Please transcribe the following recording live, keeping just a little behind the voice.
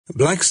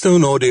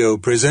Blackstone Audio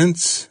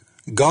presents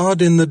God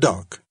in the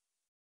Dock.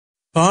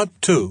 Part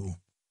 2.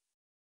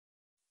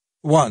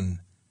 1.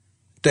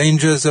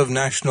 Dangers of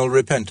National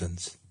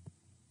Repentance.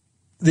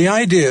 The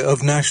idea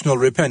of national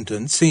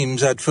repentance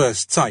seems at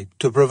first sight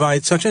to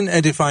provide such an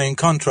edifying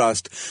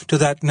contrast to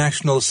that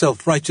national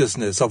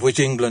self-righteousness of which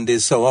England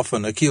is so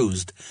often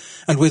accused,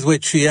 and with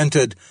which she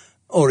entered,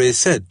 or is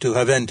said to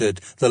have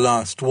entered, the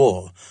last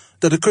war,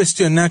 that a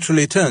Christian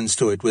naturally turns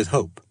to it with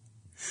hope.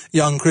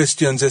 Young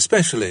Christians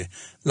especially,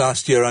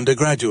 last-year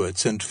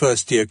undergraduates and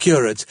first-year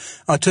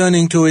curates, are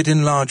turning to it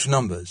in large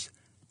numbers.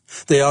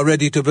 They are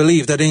ready to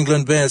believe that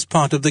England bears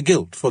part of the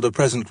guilt for the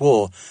present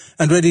war,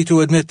 and ready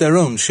to admit their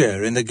own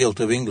share in the guilt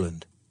of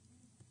England.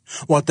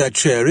 What that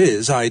share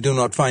is, I do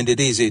not find it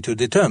easy to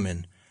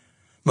determine.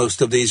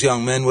 Most of these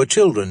young men were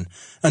children,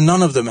 and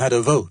none of them had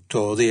a vote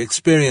or the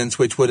experience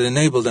which would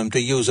enable them to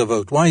use a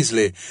vote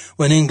wisely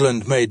when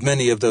England made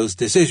many of those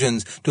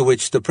decisions to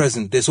which the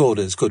present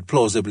disorders could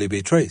plausibly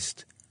be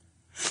traced.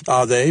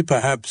 Are they,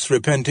 perhaps,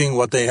 repenting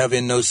what they have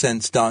in no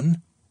sense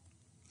done?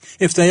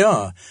 If they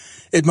are,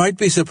 it might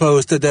be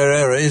supposed that their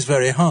error is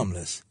very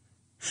harmless.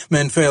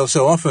 Men fail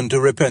so often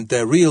to repent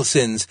their real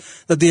sins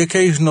that the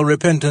occasional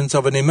repentance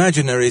of an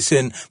imaginary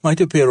sin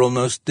might appear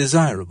almost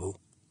desirable.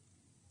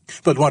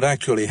 But what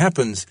actually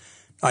happens,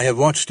 I have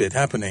watched it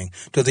happening,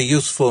 to the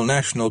youthful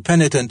national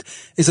penitent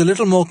is a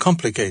little more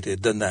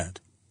complicated than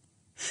that.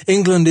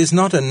 England is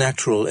not a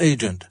natural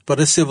agent, but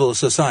a civil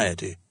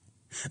society.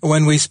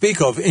 When we speak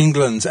of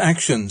England's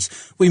actions,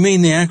 we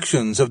mean the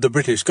actions of the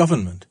British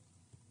government.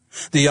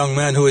 The young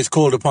man who is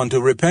called upon to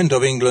repent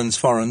of England's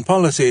foreign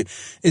policy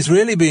is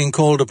really being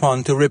called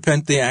upon to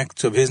repent the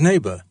acts of his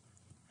neighbour.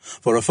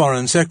 For a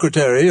foreign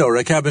secretary or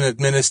a cabinet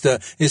minister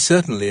is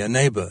certainly a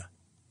neighbour.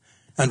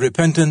 And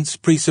repentance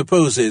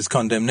presupposes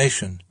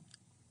condemnation.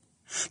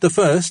 The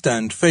first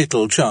and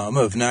fatal charm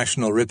of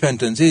national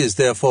repentance is,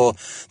 therefore,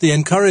 the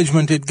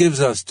encouragement it gives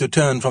us to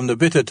turn from the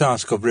bitter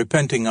task of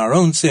repenting our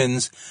own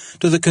sins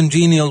to the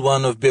congenial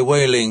one of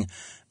bewailing,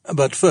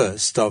 but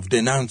first of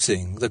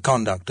denouncing, the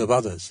conduct of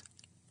others.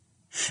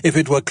 If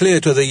it were clear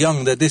to the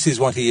young that this is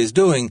what he is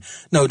doing,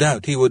 no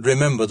doubt he would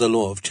remember the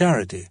law of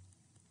charity.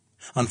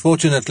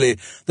 Unfortunately,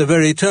 the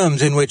very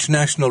terms in which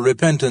national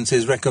repentance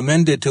is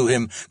recommended to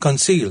him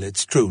conceal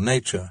its true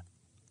nature.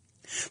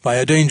 By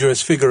a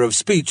dangerous figure of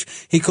speech,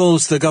 he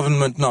calls the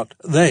government not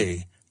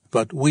they,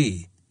 but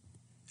we.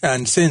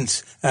 And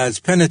since, as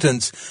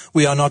penitents,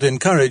 we are not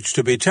encouraged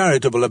to be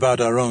charitable about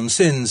our own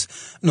sins,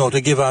 nor to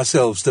give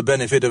ourselves the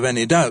benefit of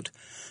any doubt,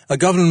 a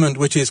government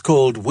which is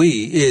called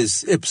we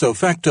is, ipso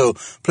facto,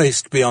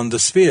 placed beyond the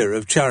sphere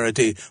of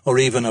charity or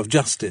even of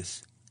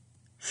justice.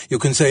 You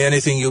can say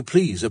anything you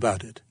please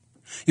about it.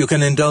 You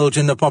can indulge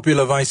in the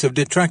popular vice of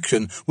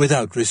detraction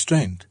without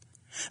restraint,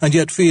 and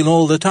yet feel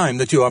all the time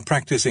that you are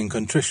practicing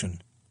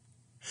contrition.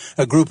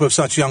 A group of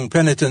such young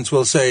penitents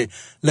will say,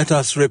 "Let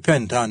us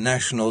repent our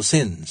national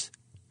sins."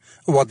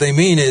 What they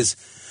mean is,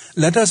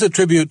 let us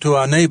attribute to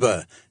our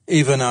neighbour,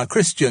 even our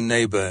Christian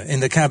neighbour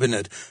in the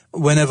cabinet,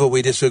 whenever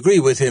we disagree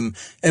with him,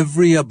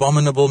 every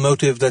abominable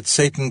motive that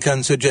Satan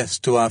can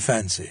suggest to our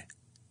fancy.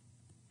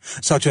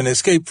 Such an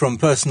escape from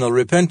personal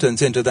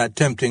repentance into that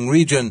tempting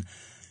region,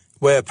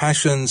 where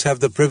passions have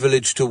the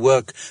privilege to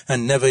work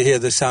and never hear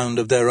the sound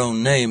of their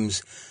own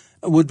names,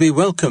 would be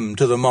welcome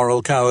to the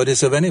moral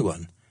cowardice of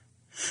anyone.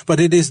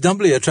 But it is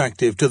doubly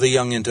attractive to the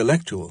young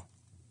intellectual.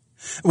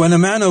 When a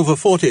man over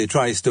 40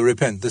 tries to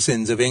repent the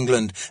sins of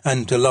England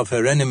and to love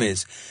her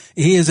enemies,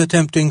 he is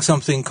attempting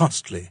something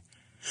costly,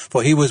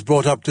 for he was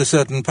brought up to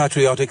certain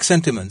patriotic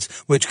sentiments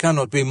which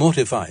cannot be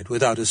mortified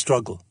without a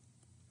struggle.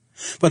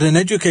 But an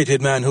educated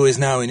man who is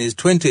now in his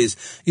 20s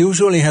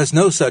usually has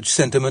no such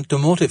sentiment to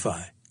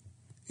mortify.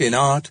 In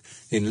art,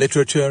 in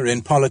literature,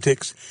 in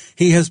politics,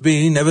 he has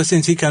been, ever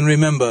since he can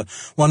remember,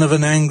 one of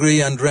an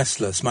angry and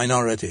restless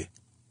minority.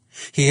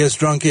 He has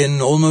drunk in,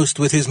 almost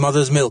with his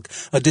mother's milk,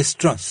 a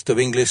distrust of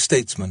English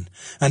statesmen,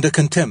 and a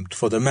contempt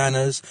for the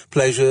manners,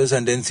 pleasures,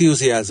 and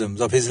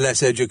enthusiasms of his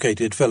less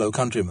educated fellow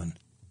countrymen.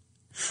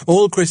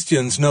 All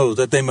Christians know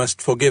that they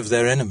must forgive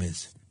their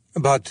enemies.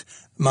 But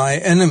my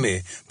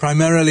enemy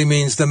primarily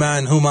means the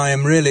man whom I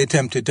am really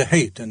tempted to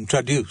hate and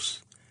traduce.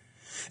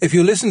 If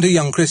you listen to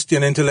young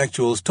Christian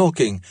intellectuals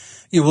talking,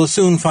 you will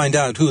soon find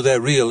out who their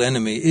real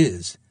enemy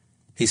is.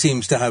 He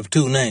seems to have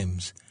two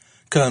names,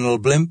 Colonel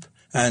Blimp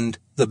and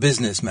the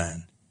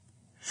businessman.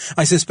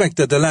 I suspect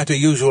that the latter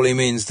usually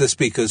means the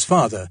speaker's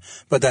father,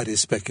 but that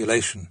is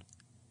speculation.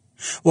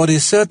 What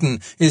is certain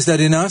is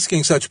that in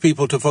asking such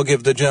people to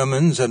forgive the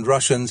Germans and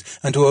Russians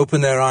and to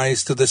open their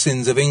eyes to the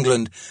sins of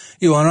England,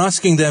 you are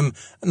asking them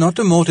not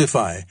to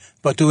mortify,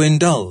 but to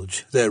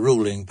indulge their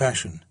ruling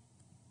passion.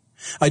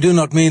 I do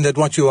not mean that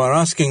what you are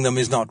asking them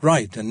is not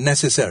right and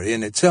necessary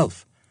in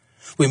itself.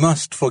 We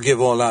must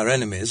forgive all our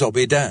enemies or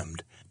be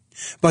damned.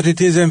 But it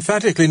is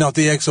emphatically not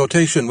the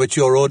exhortation which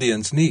your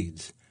audience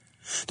needs.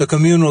 The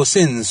communal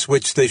sins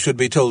which they should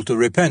be told to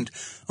repent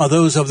are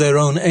those of their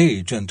own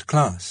age and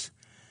class.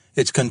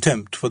 Its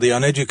contempt for the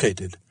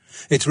uneducated,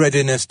 its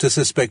readiness to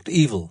suspect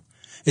evil,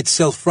 its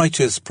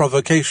self-righteous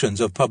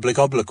provocations of public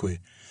obloquy,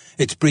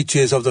 its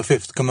breaches of the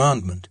fifth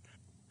commandment.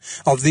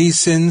 Of these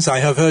sins I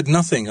have heard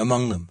nothing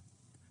among them.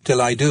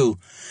 Till I do,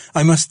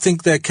 I must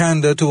think their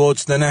candour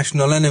towards the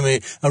national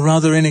enemy a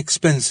rather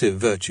inexpensive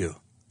virtue.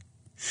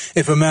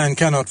 If a man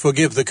cannot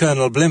forgive the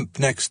Colonel Blimp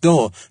next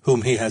door,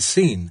 whom he has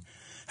seen,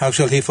 how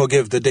shall he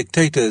forgive the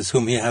dictators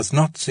whom he has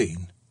not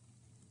seen?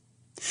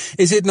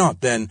 Is it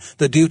not, then,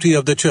 the duty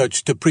of the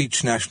Church to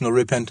preach national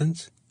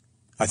repentance?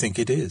 I think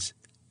it is.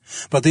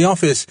 But the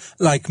office,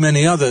 like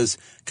many others,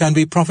 can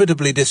be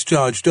profitably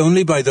discharged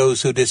only by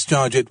those who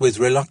discharge it with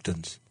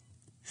reluctance.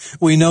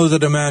 We know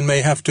that a man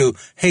may have to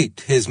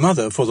hate his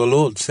mother for the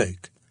Lord's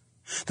sake.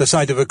 The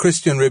sight of a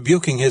Christian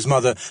rebuking his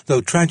mother,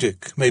 though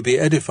tragic, may be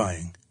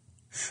edifying.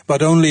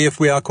 But only if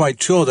we are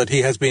quite sure that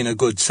he has been a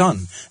good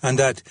son, and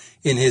that,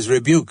 in his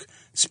rebuke,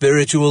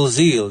 spiritual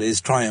zeal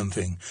is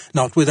triumphing,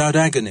 not without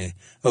agony,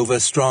 over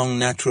strong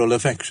natural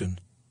affection.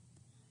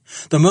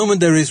 The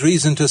moment there is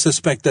reason to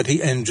suspect that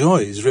he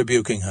enjoys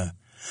rebuking her,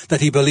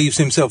 that he believes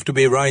himself to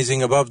be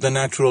rising above the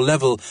natural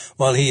level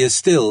while he is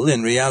still,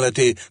 in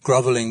reality,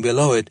 grovelling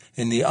below it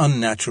in the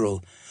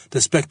unnatural,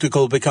 the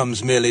spectacle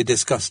becomes merely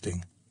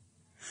disgusting.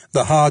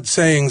 The hard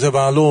sayings of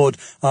our Lord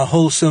are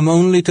wholesome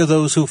only to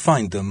those who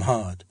find them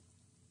hard.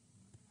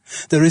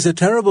 There is a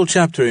terrible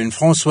chapter in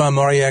François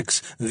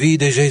Mauriac's Vie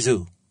de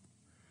Jésus.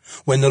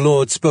 When the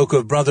Lord spoke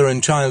of brother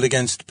and child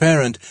against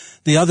parent,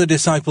 the other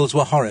disciples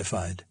were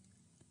horrified.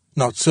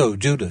 Not so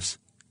Judas.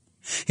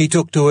 He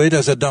took to it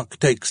as a duck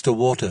takes to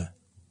water.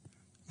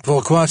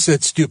 Pourquoi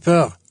cette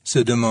stupeur?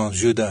 Se demande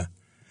Judas.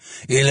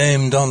 Il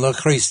aime dans le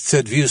Christ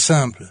cette vue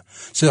simple,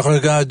 ce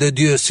regard de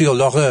Dieu sur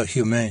l'horreur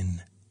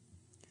humaine.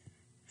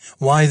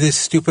 Why this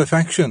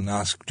stupefaction?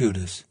 Asked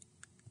Judas.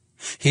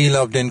 He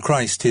loved in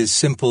Christ his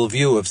simple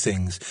view of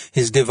things,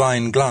 his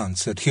divine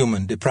glance at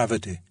human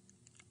depravity.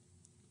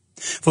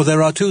 For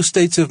there are two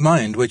states of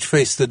mind which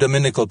face the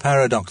dominical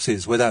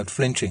paradoxes without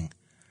flinching.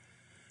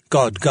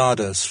 God guard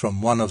us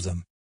from one of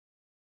them.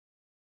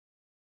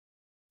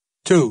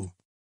 2.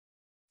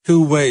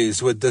 Two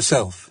ways with the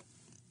self.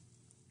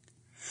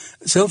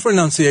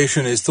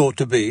 Self-renunciation is thought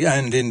to be,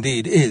 and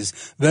indeed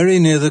is, very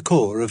near the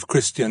core of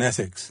Christian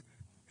ethics.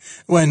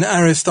 When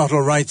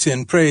Aristotle writes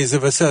in praise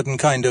of a certain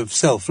kind of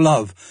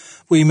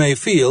self-love, we may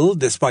feel,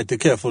 despite the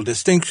careful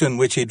distinction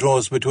which he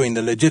draws between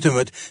the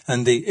legitimate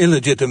and the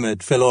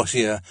illegitimate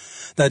philotia,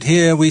 that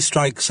here we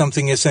strike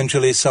something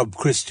essentially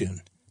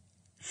sub-Christian.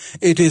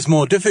 It is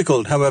more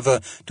difficult, however,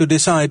 to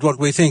decide what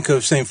we think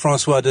of St.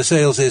 François de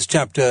Sales's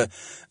chapter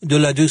De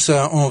la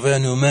douceur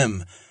envers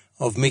nous-mêmes,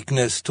 of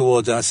meekness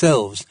towards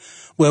ourselves,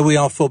 where we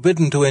are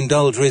forbidden to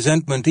indulge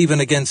resentment even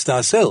against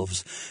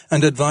ourselves,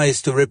 and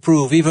advised to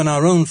reprove even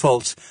our own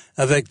faults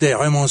avec des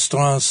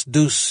remontrances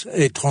douces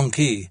et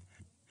tranquilles,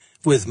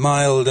 with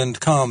mild and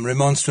calm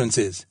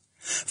remonstrances,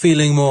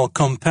 feeling more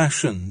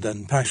compassion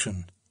than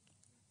passion.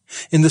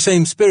 In the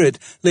same spirit,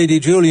 Lady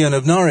Julian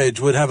of Norwich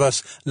would have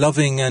us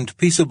loving and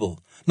peaceable,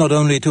 not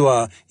only to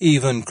our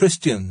even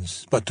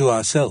Christians, but to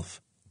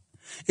ourself.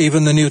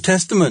 Even the New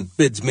Testament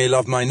bids me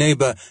love my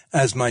neighbour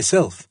as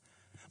myself,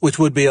 which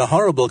would be a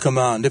horrible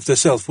command if the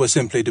self were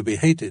simply to be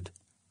hated.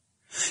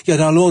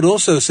 Yet our Lord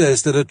also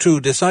says that a true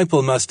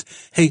disciple must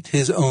hate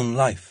his own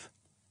life.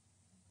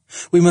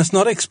 We must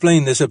not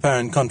explain this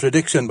apparent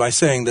contradiction by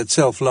saying that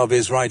self-love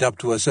is right up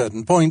to a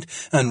certain point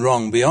and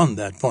wrong beyond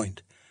that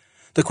point.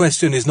 The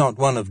question is not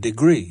one of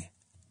degree.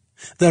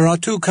 There are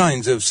two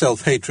kinds of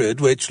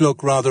self-hatred which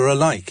look rather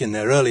alike in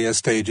their earlier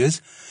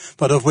stages,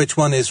 but of which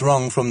one is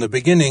wrong from the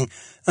beginning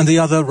and the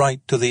other right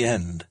to the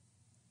end.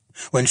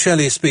 When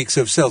Shelley speaks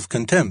of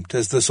self-contempt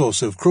as the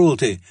source of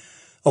cruelty,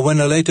 or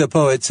when a later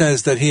poet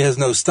says that he has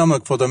no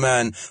stomach for the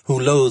man who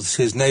loathes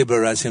his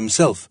neighbour as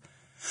himself,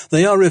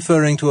 they are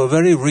referring to a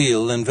very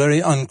real and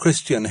very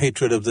unchristian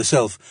hatred of the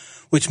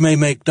self, which may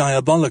make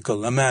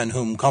diabolical a man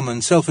whom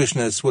common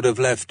selfishness would have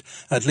left,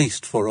 at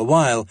least for a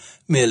while,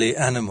 merely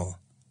animal.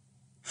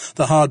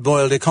 The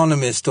hard-boiled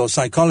economist or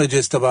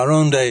psychologist of our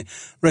own day,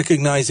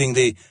 recognizing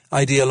the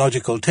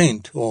ideological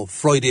taint or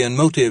Freudian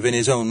motive in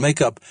his own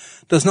makeup,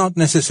 does not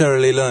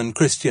necessarily learn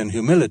Christian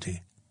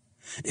humility.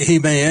 He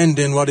may end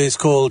in what is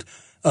called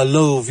a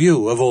low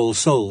view of all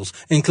souls,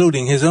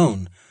 including his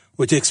own,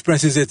 which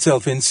expresses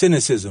itself in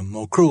cynicism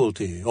or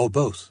cruelty or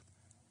both.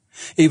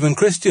 Even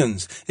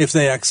Christians, if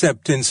they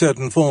accept in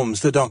certain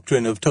forms the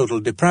doctrine of total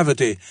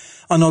depravity,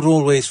 are not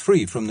always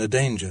free from the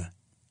danger.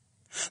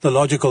 The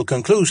logical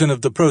conclusion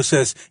of the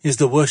process is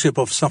the worship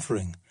of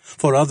suffering,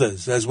 for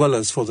others as well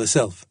as for the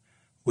self,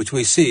 which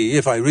we see,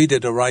 if I read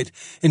it aright,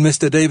 in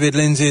Mr. David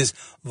Lindsay's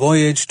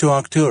Voyage to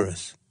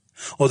Arcturus,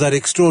 or that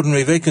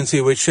extraordinary vacancy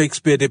which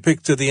Shakespeare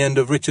depicts at the end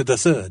of Richard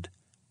III.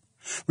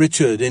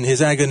 Richard, in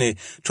his agony,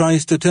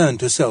 tries to turn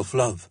to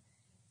self-love.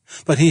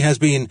 But he has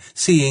been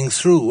seeing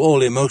through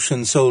all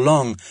emotion so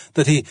long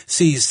that he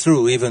sees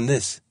through even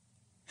this.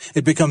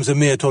 It becomes a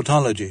mere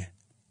tautology.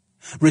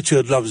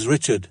 Richard loves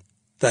Richard,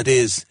 that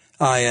is,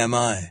 I am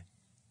I.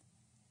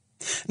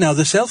 Now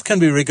the self can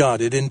be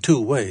regarded in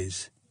two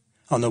ways.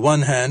 On the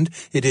one hand,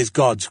 it is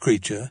God's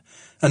creature,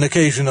 an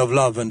occasion of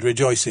love and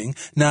rejoicing,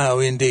 now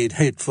indeed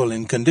hateful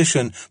in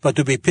condition, but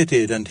to be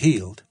pitied and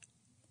healed.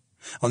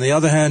 On the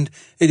other hand,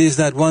 it is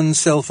that one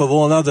self of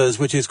all others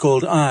which is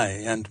called I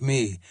and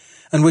me,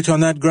 and which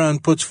on that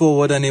ground puts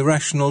forward an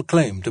irrational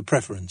claim to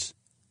preference.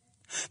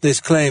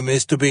 This claim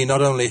is to be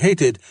not only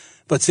hated,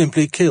 but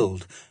simply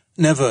killed,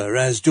 never,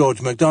 as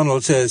George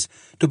MacDonald says,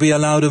 to be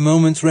allowed a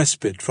moment's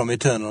respite from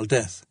eternal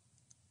death.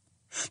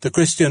 The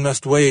Christian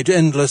must wage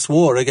endless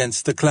war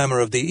against the clamour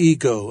of the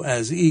ego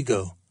as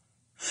ego.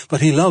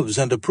 But he loves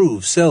and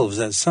approves selves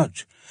as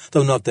such,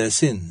 though not their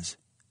sins.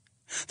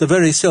 The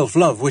very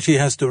self-love which he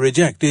has to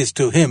reject is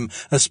to him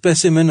a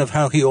specimen of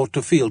how he ought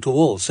to feel to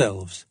all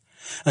selves,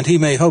 and he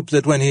may hope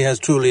that when he has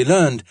truly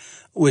learned,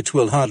 which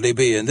will hardly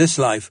be in this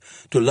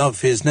life, to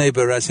love his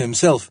neighbour as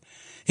himself,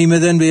 he may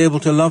then be able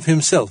to love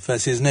himself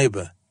as his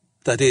neighbour,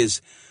 that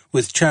is,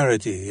 with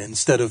charity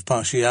instead of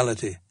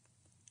partiality.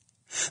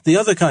 The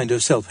other kind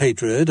of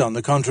self-hatred, on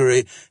the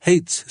contrary,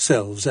 hates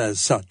selves as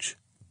such.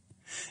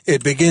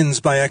 It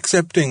begins by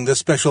accepting the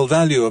special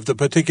value of the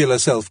particular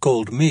self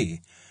called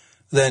me.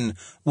 Then,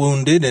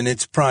 wounded in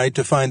its pride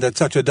to find that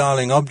such a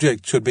darling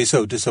object should be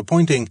so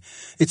disappointing,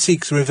 it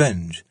seeks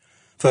revenge,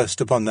 first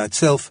upon that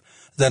self,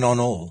 then on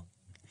all.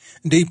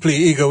 Deeply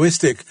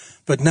egoistic,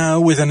 but now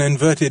with an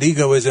inverted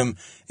egoism,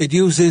 it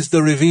uses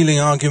the revealing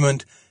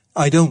argument,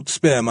 I don't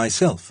spare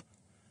myself,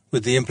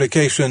 with the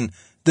implication,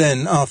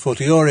 then a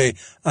fortiori,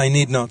 I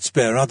need not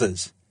spare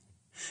others,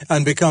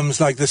 and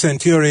becomes like the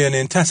centurion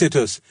in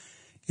Tacitus,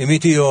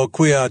 imitior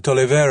quia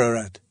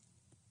toleverat,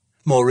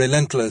 more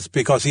relentless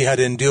because he had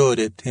endured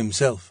it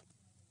himself.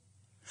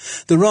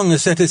 The wrong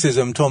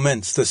asceticism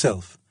torments the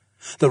self.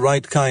 The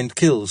right kind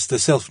kills the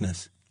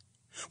selfness.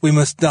 We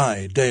must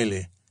die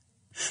daily.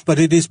 But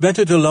it is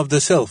better to love the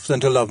self than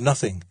to love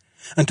nothing,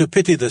 and to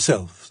pity the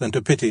self than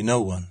to pity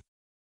no one.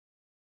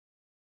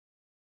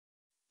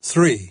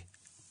 3.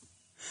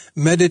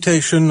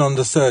 Meditation on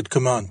the Third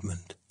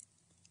Commandment.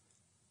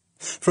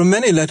 From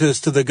many letters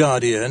to the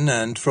Guardian,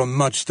 and from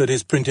much that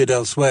is printed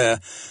elsewhere,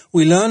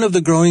 we learn of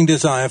the growing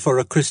desire for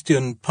a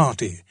Christian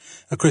party,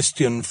 a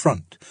Christian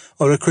front,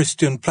 or a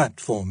Christian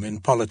platform in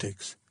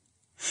politics.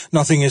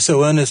 Nothing is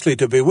so earnestly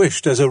to be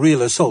wished as a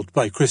real assault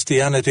by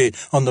Christianity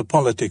on the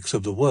politics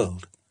of the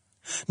world.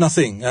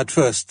 Nothing, at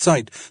first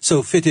sight,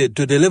 so fitted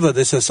to deliver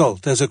this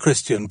assault as a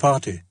Christian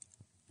party.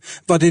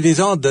 But it is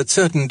odd that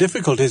certain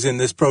difficulties in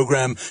this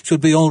programme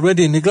should be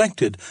already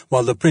neglected,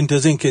 while the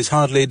printer's ink is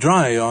hardly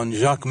dry on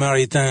Jacques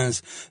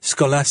Maritain's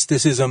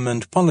scholasticism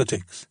and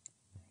politics.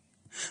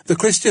 The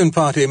Christian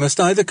party must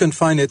either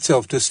confine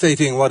itself to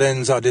stating what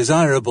ends are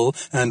desirable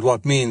and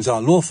what means are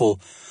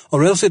lawful,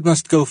 or else it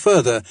must go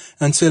further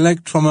and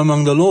select from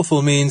among the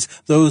lawful means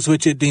those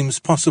which it deems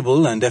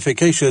possible and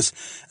efficacious,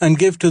 and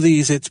give to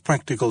these its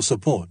practical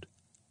support.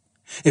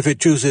 If it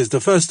chooses the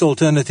first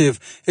alternative,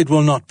 it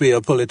will not be a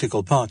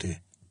political party.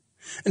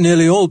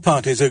 Nearly all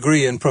parties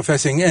agree in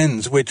professing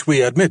ends which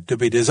we admit to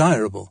be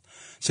desirable: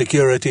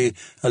 security,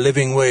 a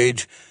living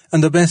wage,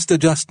 and the best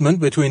adjustment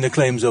between the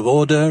claims of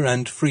order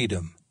and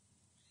freedom.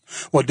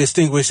 What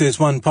distinguishes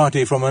one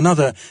party from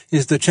another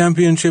is the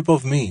championship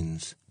of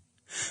means.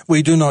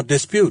 We do not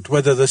dispute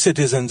whether the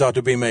citizens are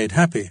to be made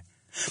happy,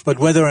 but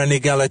whether an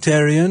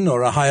egalitarian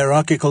or a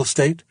hierarchical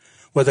state,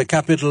 whether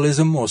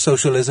capitalism or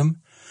socialism,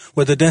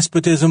 whether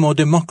despotism or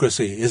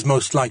democracy is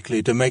most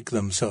likely to make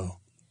them so.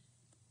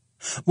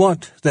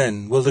 What,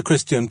 then, will the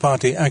Christian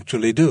party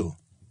actually do?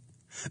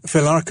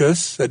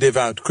 Philarchus, a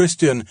devout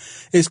Christian,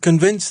 is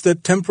convinced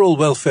that temporal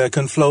welfare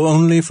can flow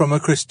only from a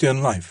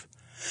Christian life,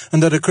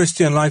 and that a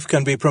Christian life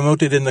can be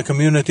promoted in the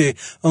community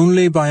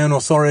only by an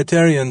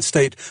authoritarian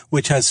state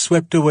which has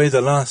swept away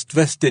the last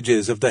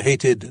vestiges of the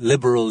hated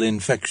liberal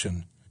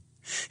infection.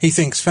 He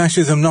thinks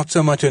fascism not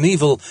so much an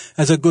evil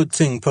as a good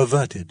thing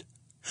perverted,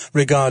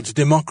 regards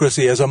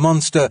democracy as a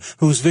monster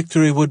whose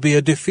victory would be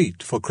a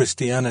defeat for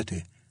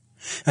Christianity,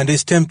 and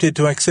is tempted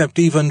to accept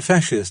even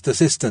fascist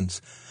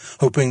assistance,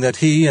 hoping that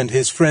he and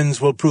his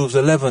friends will prove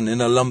the leaven in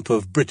a lump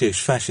of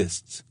British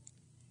fascists.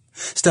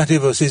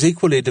 Stativus is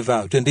equally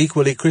devout and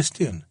equally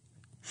Christian.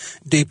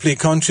 Deeply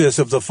conscious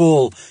of the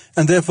fall,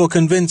 and therefore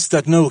convinced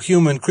that no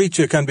human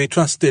creature can be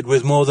trusted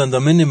with more than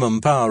the minimum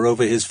power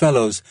over his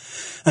fellows,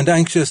 and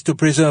anxious to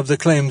preserve the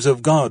claims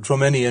of God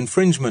from any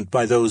infringement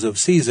by those of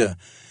Caesar,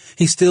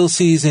 he still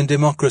sees in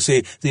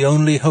democracy the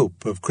only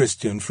hope of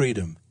Christian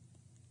freedom.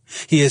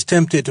 He is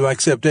tempted to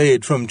accept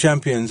aid from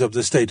champions of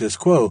the status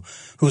quo,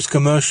 whose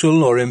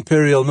commercial or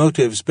imperial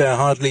motives bear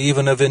hardly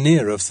even a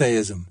veneer of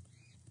theism.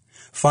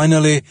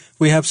 Finally,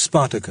 we have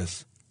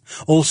Spartacus,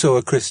 also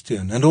a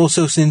Christian and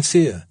also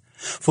sincere,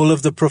 full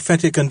of the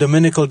prophetic and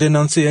dominical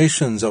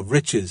denunciations of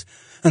riches,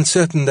 and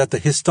certain that the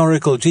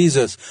historical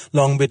Jesus,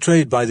 long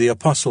betrayed by the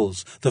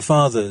apostles, the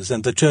fathers,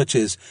 and the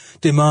churches,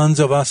 demands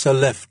of us a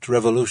left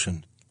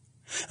revolution.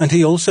 And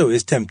he also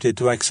is tempted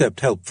to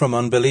accept help from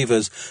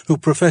unbelievers who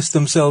profess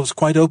themselves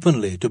quite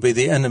openly to be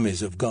the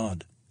enemies of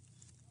God.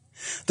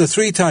 The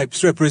three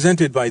types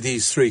represented by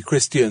these three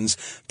Christians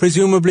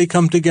presumably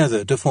come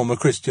together to form a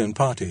Christian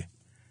party.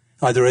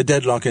 Either a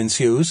deadlock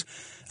ensues,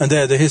 and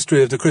there the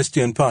history of the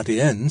Christian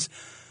party ends,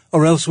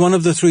 or else one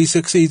of the three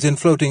succeeds in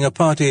floating a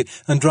party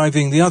and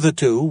driving the other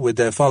two, with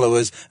their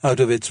followers, out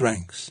of its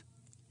ranks.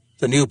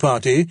 The new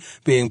party,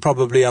 being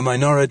probably a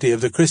minority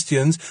of the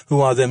Christians,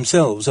 who are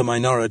themselves a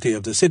minority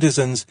of the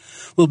citizens,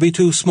 will be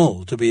too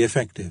small to be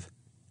effective.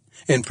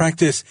 In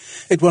practice,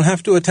 it will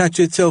have to attach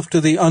itself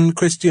to the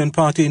un-Christian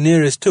party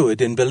nearest to it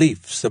in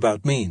beliefs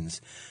about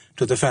means,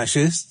 to the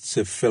fascists,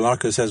 if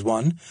Philarchus has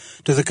won,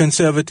 to the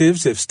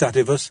conservatives, if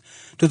Stativus,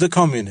 to the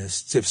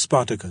communists, if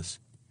Spartacus.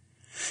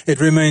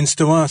 It remains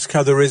to ask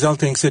how the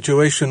resulting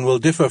situation will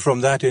differ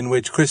from that in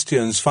which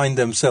Christians find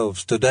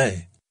themselves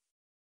today.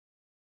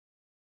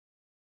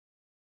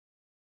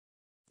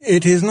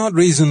 It is not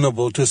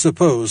reasonable to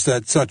suppose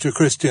that such a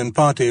Christian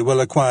party will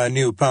acquire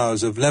new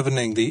powers of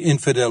leavening the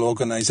infidel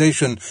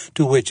organization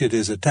to which it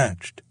is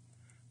attached.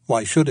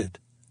 Why should it?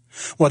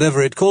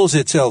 Whatever it calls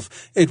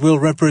itself, it will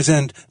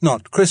represent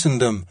not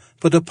Christendom,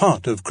 but a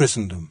part of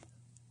Christendom.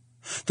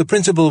 The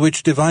principle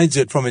which divides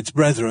it from its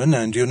brethren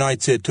and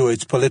unites it to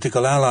its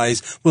political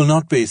allies will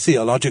not be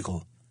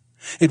theological.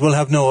 It will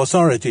have no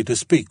authority to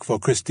speak for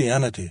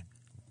Christianity.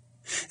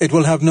 It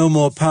will have no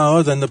more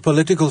power than the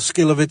political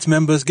skill of its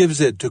members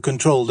gives it to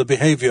control the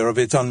behavior of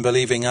its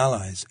unbelieving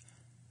allies.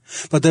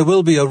 But there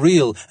will be a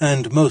real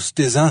and most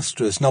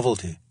disastrous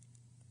novelty.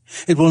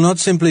 It will not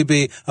simply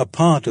be a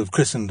part of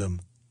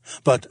Christendom,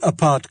 but a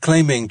part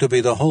claiming to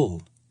be the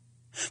whole.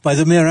 By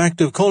the mere act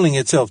of calling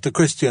itself the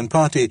Christian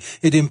party,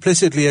 it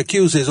implicitly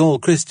accuses all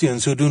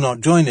Christians who do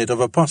not join it of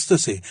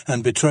apostasy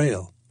and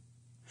betrayal.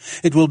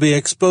 It will be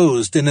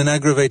exposed in an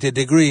aggravated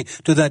degree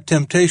to that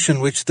temptation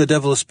which the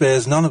devil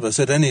spares none of us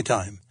at any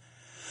time,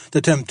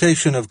 the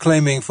temptation of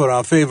claiming for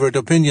our favorite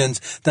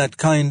opinions that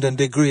kind and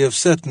degree of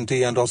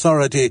certainty and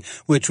authority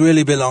which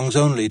really belongs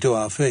only to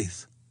our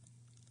faith.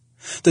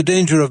 The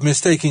danger of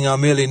mistaking our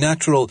merely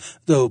natural,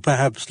 though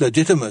perhaps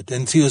legitimate,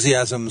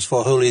 enthusiasms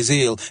for holy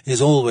zeal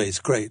is always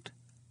great.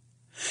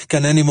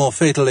 Can any more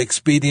fatal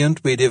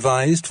expedient be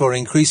devised for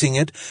increasing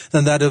it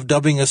than that of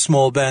dubbing a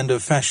small band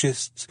of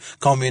fascists,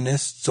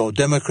 communists, or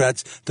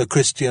Democrats the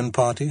Christian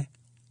party?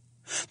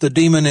 The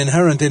demon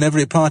inherent in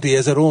every party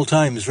is at all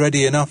times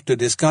ready enough to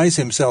disguise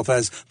himself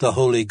as the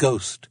Holy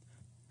Ghost.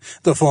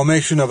 The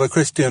formation of a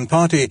Christian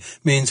party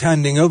means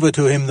handing over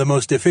to him the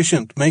most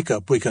efficient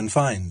make-up we can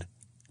find.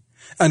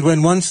 And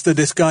when once the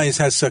disguise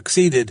has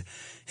succeeded,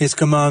 his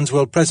commands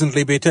will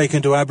presently be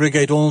taken to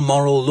abrogate all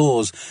moral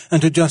laws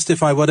and to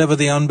justify whatever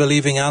the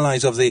unbelieving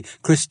allies of the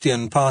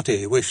Christian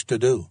party wish to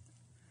do.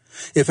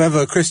 If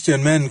ever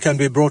Christian men can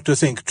be brought to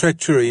think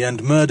treachery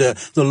and murder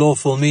the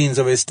lawful means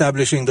of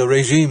establishing the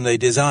regime they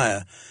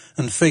desire,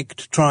 and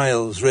faked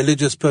trials,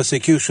 religious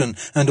persecution,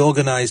 and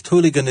organized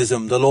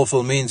hooliganism the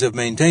lawful means of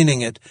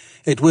maintaining it,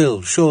 it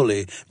will,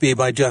 surely, be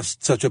by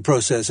just such a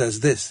process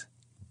as this.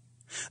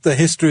 The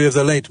history of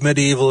the late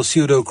medieval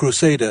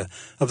pseudo-crusader,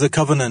 of the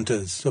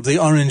Covenanters, of the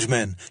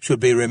Orangemen, should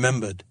be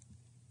remembered.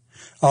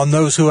 On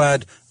those who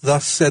add,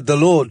 "Thus said the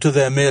Lord," to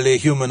their merely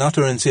human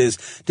utterances,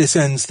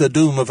 descends the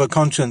doom of a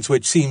conscience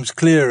which seems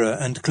clearer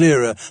and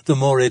clearer the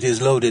more it is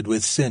loaded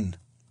with sin.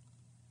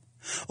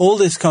 All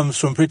this comes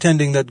from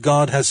pretending that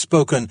God has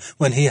spoken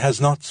when he has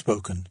not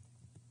spoken.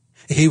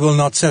 He will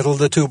not settle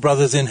the two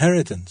brothers'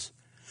 inheritance.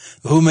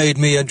 "Who made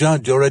me a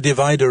judge or a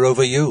divider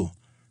over you?"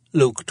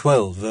 Luke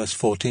 12, verse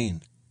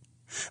 14.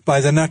 By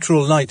the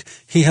natural light,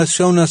 he has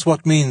shown us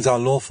what means are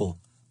lawful.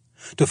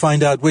 To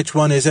find out which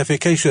one is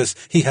efficacious,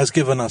 he has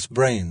given us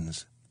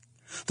brains.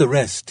 The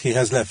rest he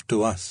has left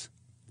to us.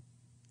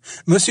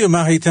 Monsieur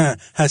Maritain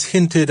has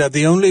hinted at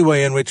the only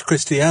way in which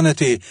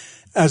Christianity,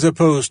 as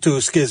opposed to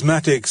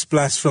schismatics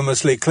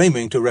blasphemously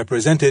claiming to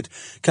represent it,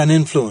 can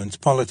influence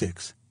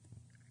politics.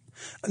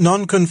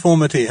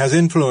 Nonconformity has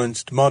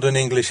influenced modern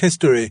English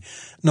history,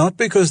 not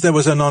because there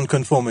was a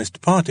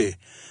nonconformist party,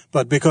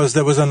 but because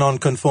there was a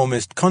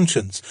nonconformist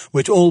conscience,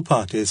 which all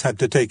parties had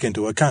to take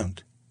into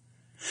account.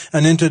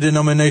 An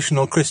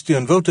interdenominational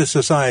Christian voter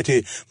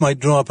society might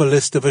draw up a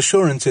list of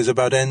assurances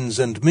about ends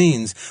and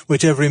means,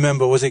 which every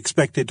member was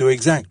expected to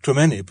exact from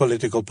any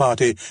political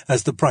party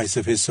as the price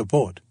of his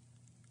support.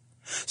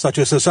 Such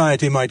a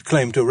society might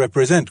claim to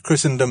represent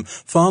Christendom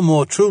far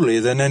more truly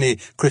than any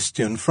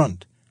Christian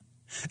front.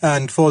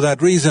 And for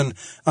that reason,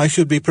 I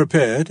should be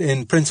prepared,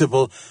 in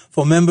principle,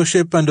 for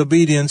membership and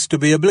obedience to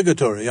be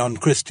obligatory on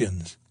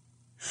Christians.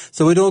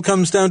 So it all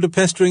comes down to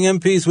pestering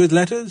MPs with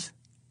letters?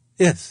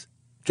 Yes,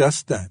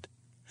 just that.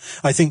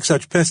 I think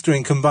such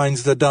pestering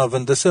combines the dove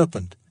and the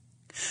serpent.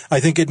 I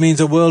think it means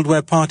a world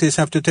where parties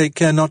have to take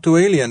care not to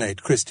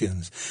alienate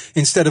Christians,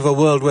 instead of a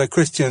world where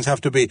Christians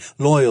have to be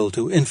loyal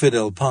to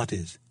infidel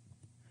parties.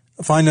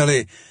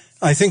 Finally,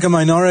 I think a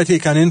minority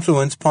can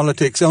influence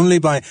politics only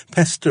by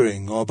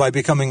pestering or by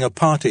becoming a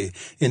party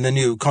in the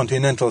new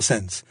continental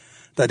sense,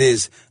 that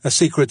is, a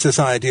secret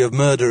society of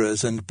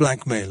murderers and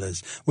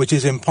blackmailers, which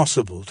is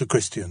impossible to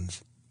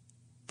Christians.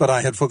 But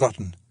I had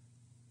forgotten.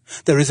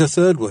 There is a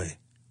third way,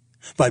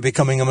 by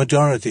becoming a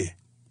majority.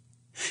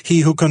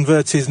 He who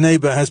converts his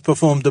neighbor has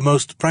performed the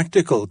most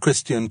practical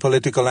Christian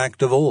political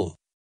act of all.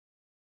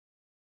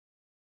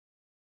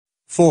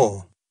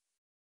 4.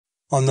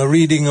 On the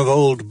reading of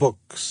old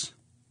books.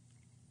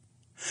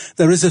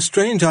 There is a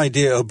strange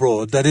idea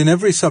abroad that in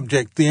every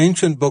subject the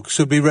ancient books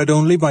should be read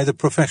only by the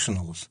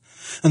professionals,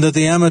 and that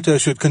the amateur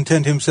should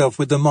content himself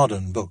with the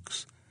modern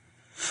books.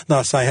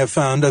 Thus I have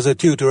found as a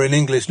tutor in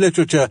English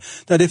literature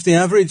that if the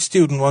average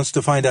student wants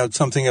to find out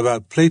something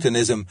about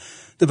Platonism,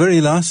 the very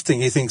last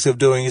thing he thinks of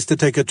doing is to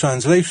take a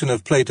translation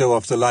of Plato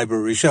off the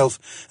library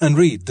shelf and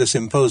read the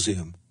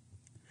Symposium.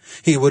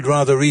 He would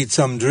rather read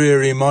some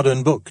dreary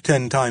modern book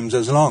 10 times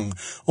as long,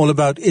 all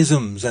about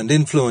isms and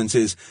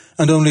influences,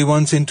 and only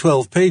once in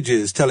 12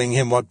 pages telling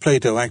him what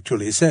Plato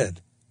actually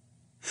said.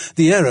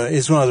 The error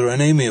is rather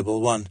an amiable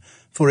one,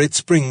 for it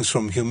springs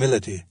from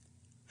humility.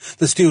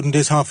 The student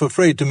is half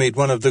afraid to meet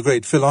one of the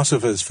great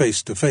philosophers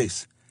face to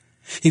face.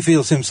 He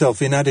feels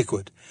himself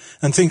inadequate,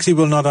 and thinks he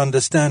will not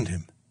understand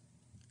him.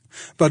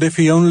 But if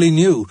he only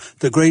knew,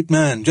 the great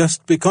man,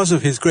 just because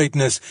of his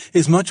greatness,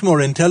 is much more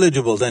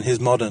intelligible than his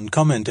modern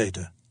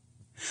commentator.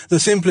 The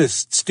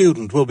simplest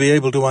student will be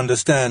able to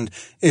understand,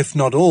 if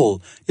not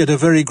all, yet a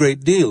very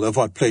great deal of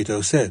what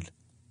Plato said.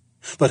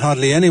 But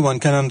hardly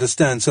anyone can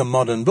understand some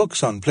modern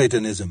books on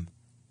Platonism.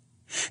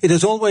 It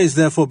has always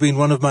therefore been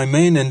one of my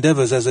main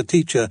endeavours as a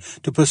teacher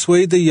to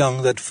persuade the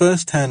young that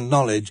first-hand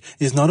knowledge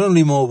is not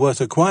only more worth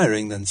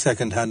acquiring than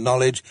second-hand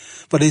knowledge,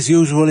 but is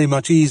usually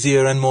much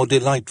easier and more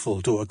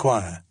delightful to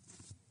acquire.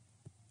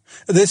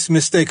 This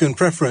mistaken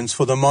preference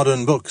for the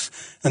modern books,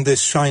 and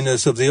this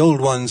shyness of the old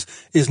ones,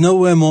 is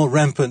nowhere more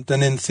rampant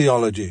than in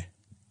theology.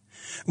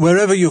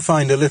 Wherever you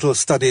find a little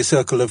study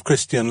circle of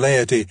Christian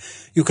laity,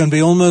 you can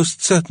be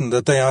almost certain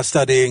that they are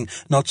studying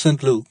not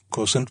St. Luke,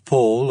 or St.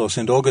 Paul, or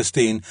St.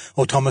 Augustine,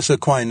 or Thomas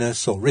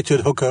Aquinas, or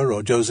Richard Hooker,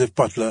 or Joseph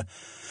Butler,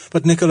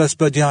 but Nicholas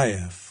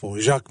Berdyaev, or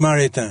Jacques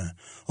Maritain,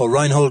 or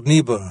Reinhold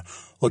Niebuhr,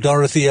 or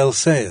Dorothy L.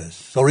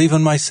 Sayers, or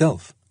even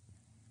myself.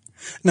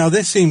 Now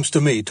this seems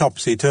to me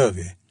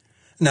topsy-turvy.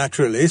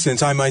 Naturally,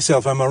 since I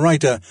myself am a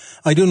writer,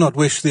 I do not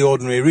wish the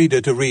ordinary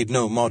reader to read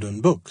no modern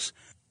books.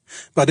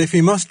 But if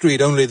he must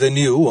read only the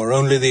new or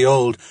only the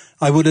old,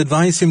 I would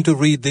advise him to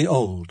read the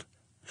old.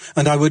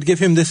 And I would give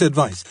him this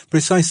advice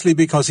precisely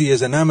because he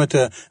is an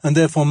amateur and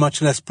therefore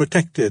much less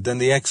protected than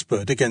the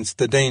expert against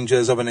the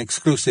dangers of an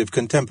exclusive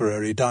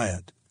contemporary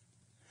diet.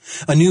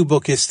 A new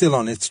book is still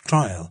on its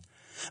trial,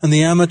 and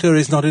the amateur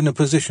is not in a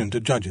position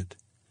to judge it.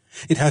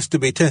 It has to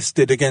be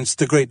tested against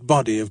the great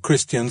body of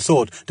Christian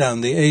thought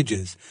down the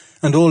ages,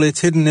 and all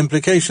its hidden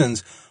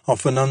implications,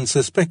 often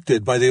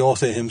unsuspected by the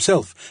author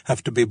himself,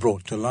 have to be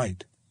brought to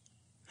light.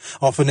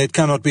 Often it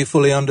cannot be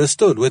fully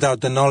understood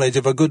without the knowledge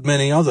of a good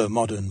many other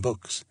modern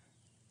books.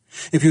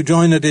 If you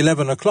join at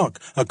 11 o'clock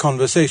a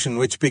conversation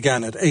which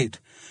began at 8,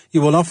 you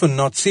will often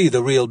not see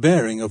the real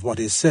bearing of what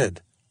is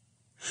said.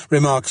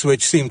 Remarks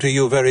which seem to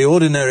you very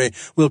ordinary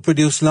will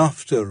produce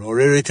laughter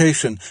or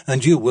irritation,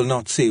 and you will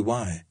not see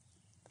why.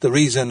 The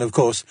reason, of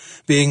course,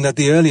 being that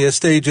the earlier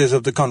stages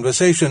of the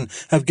conversation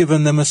have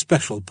given them a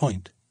special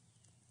point.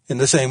 In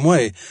the same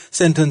way,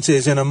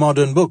 sentences in a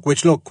modern book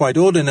which look quite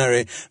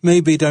ordinary may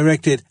be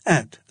directed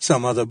at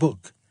some other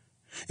book.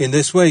 In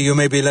this way you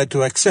may be led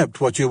to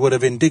accept what you would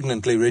have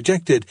indignantly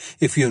rejected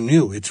if you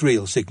knew its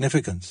real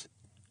significance.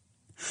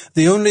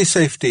 The only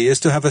safety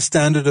is to have a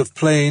standard of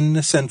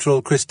plain,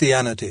 central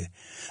Christianity,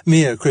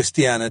 mere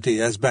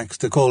Christianity, as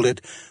Baxter called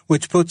it,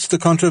 which puts the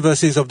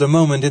controversies of the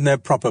moment in their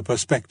proper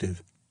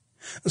perspective.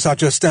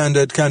 Such a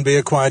standard can be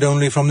acquired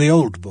only from the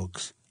old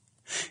books.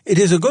 It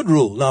is a good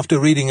rule, after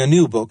reading a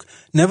new book,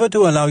 never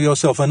to allow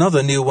yourself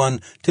another new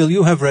one till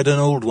you have read an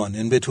old one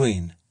in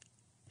between.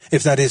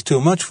 If that is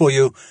too much for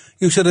you,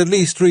 you should at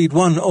least read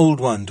one old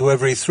one to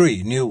every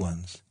 3 new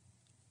ones.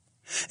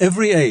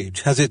 Every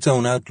age has its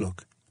own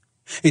outlook.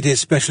 It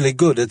is specially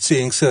good at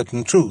seeing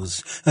certain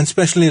truths, and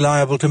specially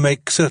liable to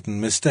make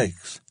certain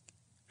mistakes.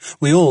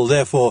 We all,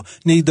 therefore,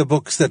 need the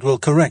books that will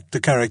correct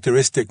the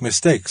characteristic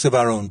mistakes of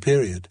our own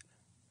period.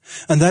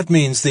 And that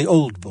means the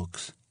old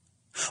books.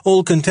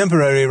 All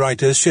contemporary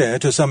writers share,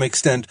 to some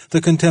extent,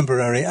 the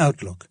contemporary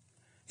outlook,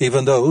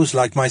 even those,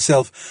 like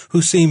myself,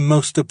 who seem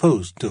most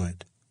opposed to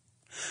it.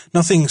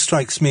 Nothing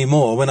strikes me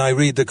more when I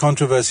read the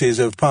controversies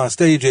of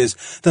past ages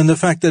than the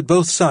fact that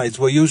both sides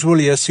were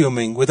usually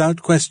assuming,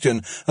 without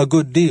question, a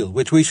good deal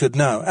which we should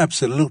now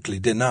absolutely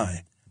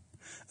deny.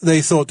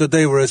 They thought that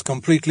they were as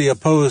completely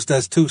opposed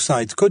as 2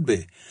 sides could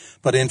be,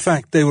 but in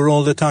fact they were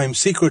all the time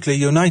secretly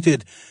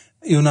united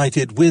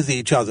with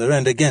each other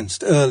and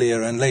against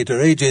earlier and later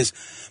ages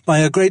by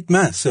a great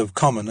mass of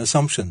common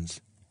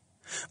assumptions.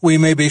 We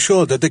may be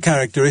sure that the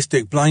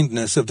characteristic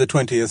blindness of the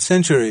 20th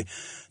century,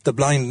 the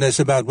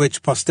blindness about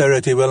which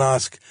posterity will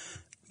ask,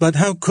 "But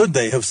how could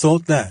they have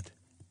thought that?"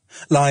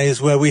 lies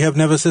where we have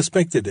never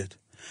suspected it,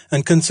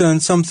 and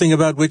concerns something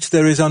about which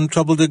there is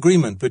untroubled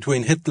agreement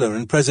between Hitler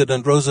and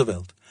President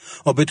Roosevelt,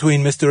 or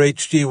between Mr.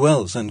 H.G.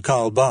 Wells and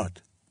Karl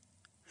Barth.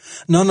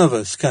 None of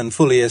us can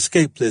fully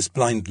escape this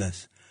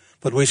blindness,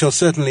 but we shall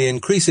certainly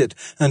increase it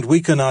and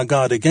weaken our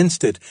guard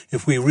against it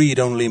if we read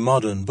only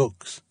modern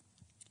books.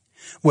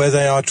 Where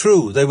they are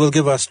true, they will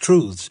give us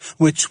truths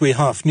which we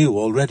half knew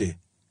already.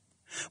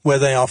 Where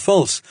they are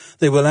false,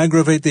 they will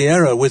aggravate the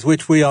error with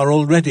which we are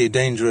already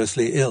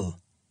dangerously ill.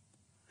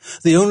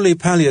 The only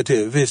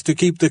palliative is to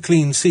keep the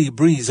clean sea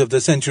breeze of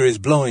the centuries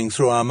blowing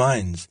through our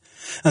minds,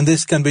 and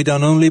this can be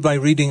done only by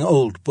reading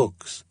old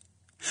books.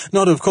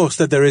 Not, of course,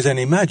 that there is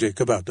any magic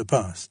about the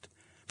past.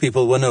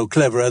 People were no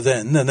cleverer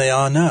then than they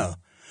are now.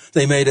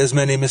 They made as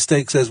many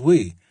mistakes as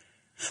we,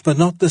 but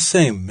not the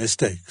same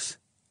mistakes.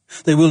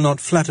 They will not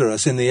flatter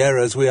us in the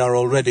errors we are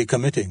already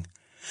committing,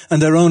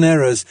 and their own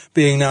errors,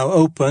 being now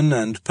open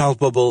and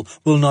palpable,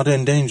 will not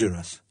endanger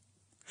us.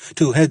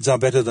 2 heads are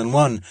better than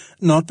 1,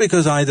 not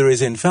because either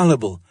is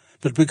infallible,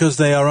 but because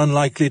they are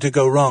unlikely to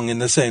go wrong in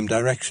the same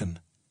direction.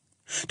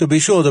 To be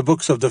sure, the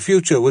books of the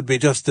future would be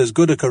just as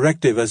good a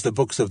corrective as the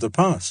books of the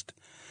past,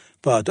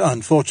 but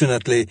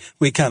unfortunately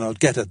we cannot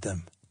get at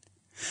them.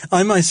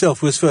 I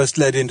myself was first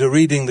led into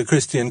reading the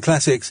Christian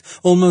classics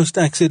almost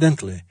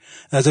accidentally,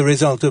 as a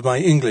result of my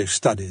English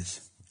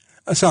studies.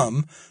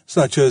 Some,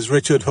 such as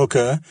Richard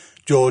Hooker,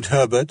 George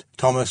Herbert,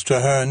 Thomas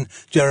Traherne,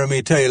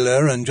 Jeremy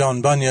Taylor, and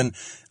John Bunyan,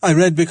 I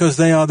read because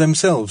they are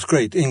themselves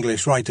great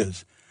English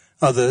writers.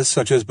 Others,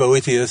 such as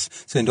Boethius,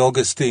 St.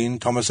 Augustine,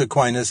 Thomas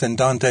Aquinas, and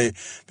Dante,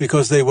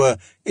 because they were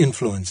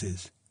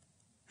influences.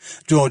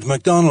 George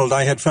MacDonald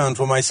I had found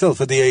for myself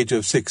at the age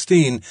of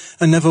 16,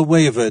 and never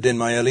wavered in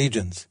my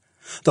allegiance,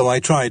 though I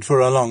tried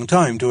for a long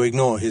time to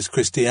ignore his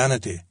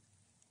Christianity.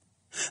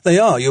 They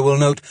are, you will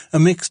note, a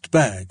mixed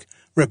bag,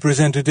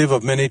 representative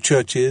of many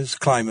churches,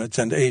 climates,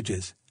 and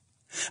ages.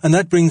 And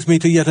that brings me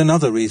to yet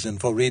another reason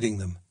for reading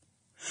them.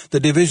 The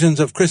divisions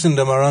of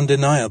Christendom are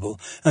undeniable,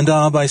 and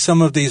are by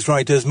some of these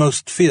writers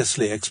most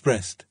fiercely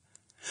expressed.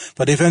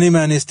 But if any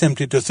man is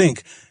tempted to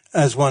think,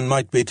 as one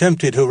might be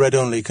tempted who read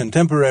only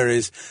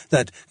contemporaries,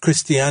 that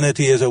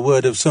Christianity is a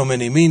word of so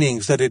many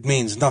meanings that it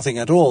means nothing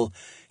at all,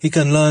 he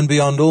can learn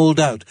beyond all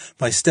doubt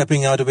by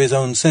stepping out of his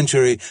own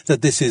century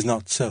that this is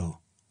not so.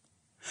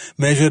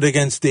 Measured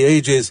against the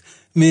ages,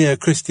 mere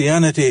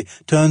Christianity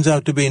turns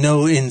out to be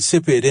no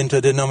insipid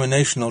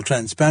interdenominational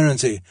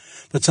transparency,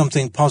 but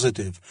something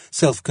positive,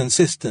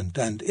 self-consistent,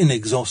 and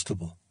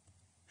inexhaustible.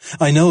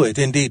 I know it,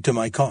 indeed, to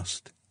my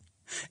cost.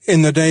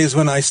 In the days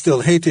when I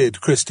still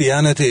hated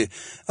Christianity,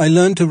 I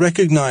learned to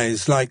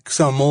recognize, like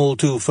some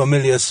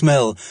all-too-familiar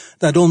smell,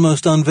 that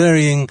almost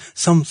unvarying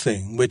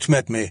something which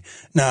met me,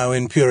 now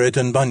in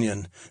Puritan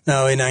Bunyan,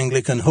 now in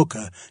Anglican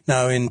Hooker,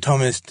 now in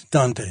Thomist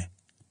Dante.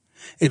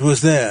 It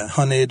was there,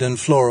 honeyed and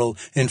floral,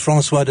 in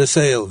François de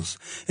Sales.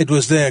 It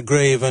was there,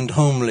 grave and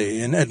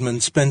homely, in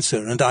Edmund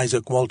Spenser and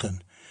Isaac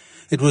Walton.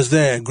 It was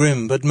there,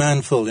 grim but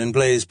manful, in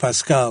Blaise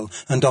Pascal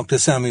and Dr.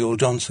 Samuel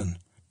Johnson.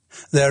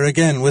 There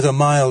again, with a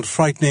mild,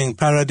 frightening,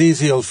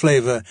 paradisial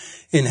flavour,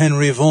 in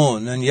Henry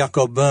Vaughan and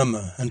Jacob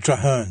Boehme and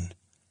Traherne.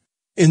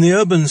 In the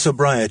urban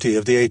sobriety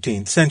of the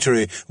 18th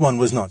century, one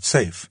was not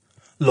safe.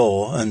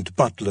 Law and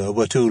Butler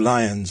were 2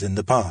 lions in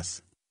the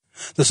path.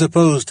 The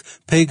supposed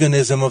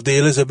paganism of the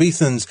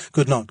Elizabethans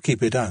could not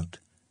keep it out.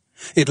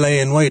 It lay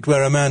in wait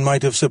where a man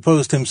might have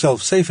supposed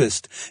himself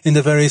safest, in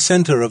the very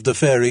centre of the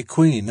Fairy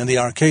Queen and the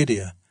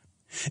Arcadia.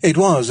 It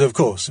was, of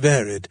course,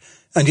 varied,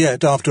 and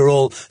yet, after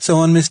all, so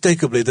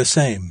unmistakably the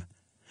same.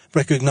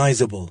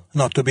 Recognizable,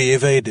 not to be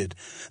evaded,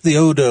 the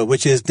odour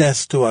which is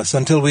death to us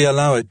until we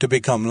allow it to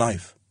become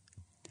life.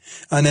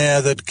 An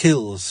air that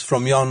kills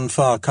from yon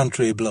far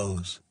country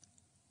blows.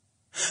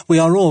 We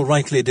are all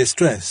rightly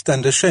distressed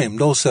and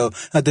ashamed also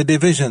at the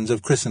divisions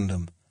of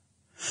Christendom.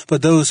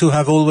 But those who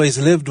have always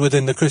lived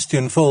within the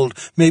Christian fold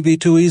may be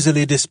too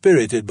easily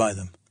dispirited by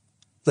them.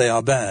 They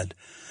are bad,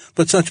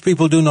 but such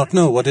people do not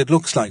know what it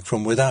looks like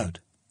from without.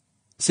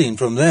 Seen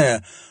from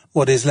there,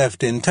 what is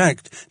left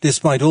intact,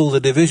 despite all the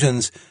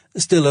divisions,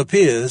 still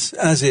appears,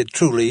 as it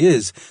truly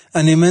is,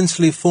 an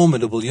immensely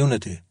formidable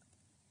unity.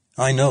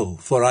 I know,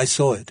 for I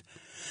saw it,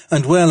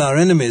 and well our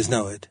enemies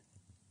know it.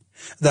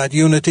 That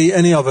unity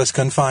any of us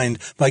can find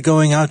by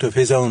going out of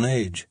his own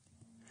age.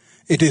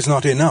 It is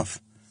not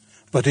enough,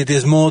 but it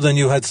is more than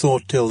you had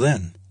thought till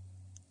then.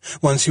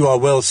 Once you are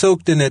well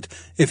soaked in it,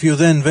 if you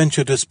then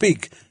venture to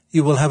speak,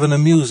 you will have an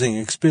amusing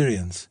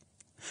experience.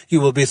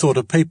 You will be thought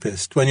a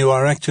papist when you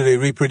are actually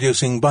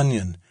reproducing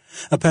Bunyan,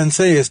 a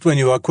pantheist when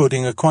you are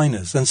quoting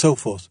Aquinas, and so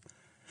forth.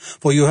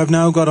 For you have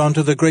now got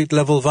onto the great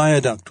level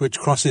viaduct which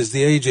crosses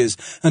the ages,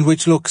 and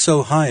which looks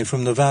so high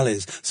from the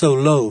valleys, so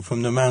low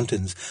from the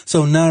mountains,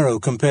 so narrow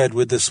compared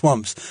with the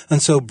swamps,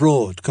 and so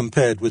broad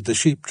compared with the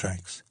sheep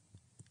tracks.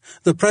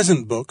 The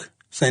present book,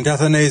 St.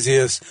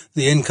 Athanasius,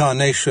 the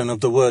Incarnation of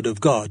the Word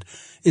of God,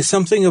 is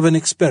something of an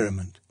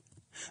experiment.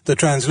 The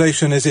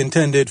translation is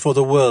intended for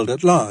the world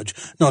at large,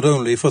 not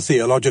only for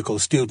theological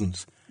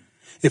students.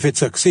 If it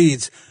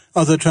succeeds,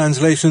 other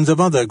translations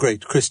of other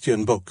great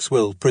Christian books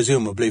will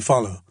presumably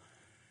follow.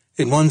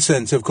 In one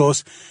sense, of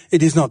course,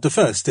 it is not the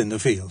first in the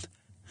field.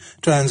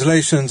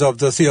 Translations of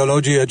the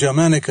Theologia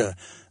Germanica,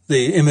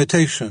 the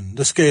Imitation,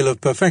 the Scale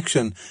of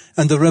Perfection,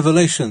 and the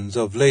Revelations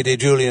of Lady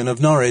Julian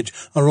of Norwich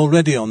are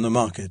already on the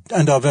market,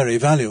 and are very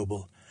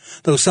valuable,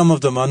 though some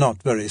of them are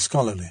not very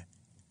scholarly.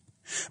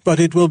 But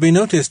it will be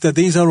noticed that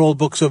these are all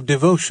books of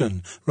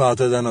devotion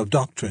rather than of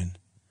doctrine.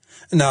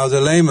 Now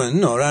the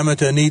layman or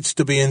amateur needs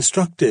to be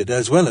instructed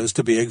as well as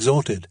to be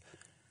exhorted.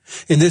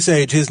 In this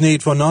age his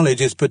need for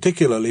knowledge is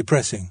particularly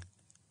pressing.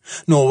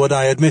 Nor would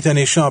I admit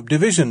any sharp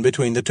division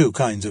between the two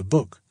kinds of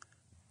book.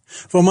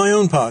 For my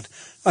own part,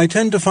 I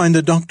tend to find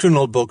the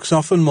doctrinal books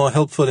often more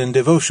helpful in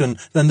devotion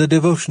than the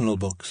devotional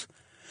books,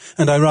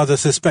 and I rather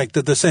suspect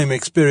that the same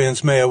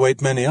experience may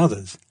await many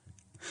others.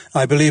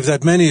 I believe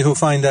that many who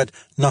find that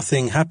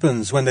nothing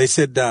happens when they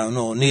sit down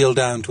or kneel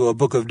down to a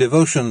book of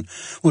devotion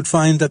would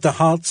find that the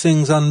heart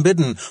sings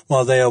unbidden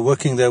while they are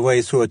working their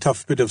way through a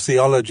tough bit of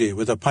theology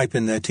with a pipe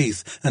in their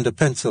teeth and a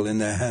pencil in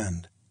their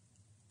hand.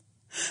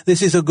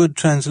 This is a good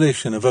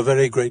translation of a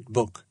very great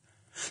book.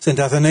 St.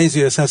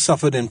 Athanasius has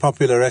suffered in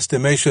popular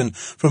estimation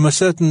from a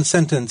certain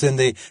sentence in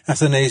the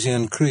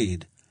Athanasian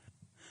Creed.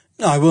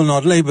 I will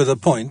not labour the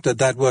point that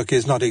that work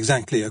is not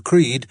exactly a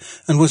creed,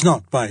 and was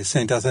not by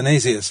St.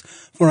 Athanasius,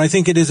 for I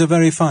think it is a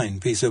very fine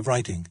piece of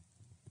writing.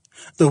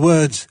 The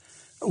words,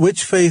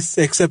 "Which faith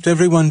except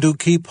every one do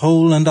keep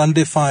whole and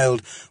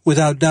undefiled,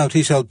 without doubt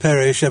he shall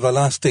perish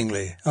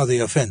everlastingly," are the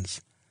offence.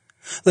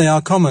 They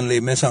are commonly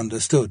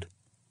misunderstood.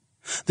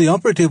 The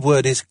operative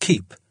word is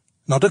keep,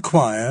 not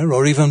acquire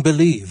or even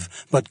believe,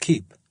 but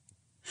keep.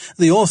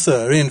 The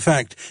author, in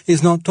fact,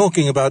 is not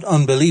talking about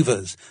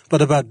unbelievers,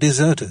 but about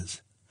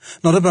deserters.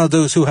 Not about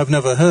those who have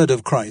never heard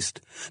of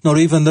Christ, nor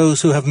even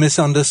those who have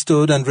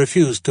misunderstood and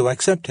refused to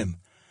accept him,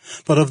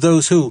 but of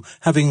those who,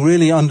 having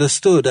really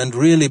understood and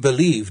really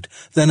believed,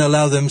 then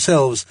allow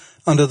themselves,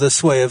 under the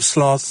sway of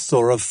sloth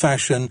or of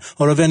fashion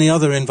or of any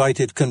other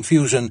invited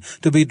confusion,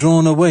 to be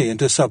drawn away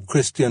into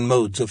sub-Christian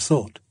modes of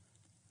thought.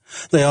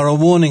 They are a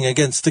warning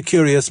against the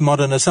curious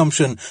modern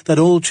assumption that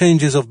all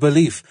changes of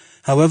belief,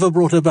 however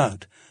brought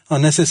about, are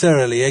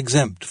necessarily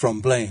exempt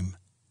from blame.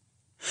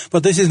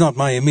 But this is not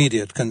my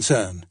immediate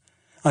concern.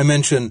 I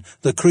mention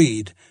the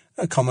Creed,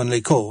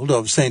 commonly called,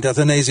 of St.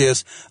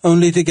 Athanasius,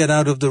 only to get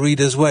out of the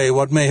reader's way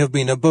what may have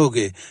been a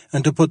bogey,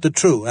 and to put the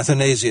true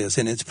Athanasius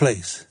in its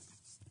place.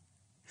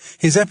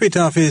 His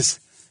epitaph is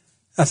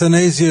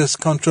Athanasius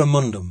contra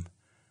mundum,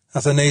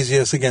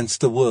 Athanasius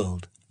against the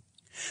world.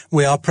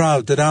 We are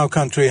proud that our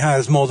country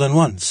has more than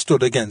once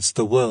stood against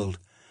the world.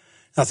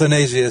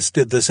 Athanasius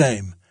did the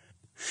same.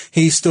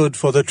 He stood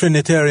for the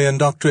Trinitarian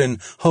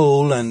doctrine,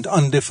 whole and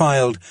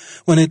undefiled,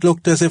 when it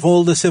looked as if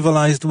all the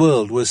civilized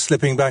world was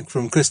slipping back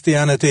from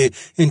Christianity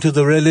into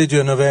the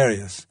religion of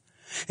Arius,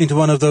 into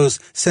one of those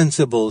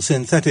sensible,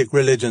 synthetic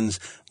religions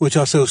which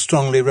are so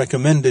strongly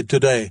recommended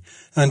today,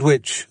 and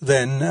which,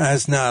 then,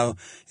 as now,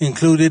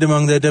 included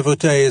among their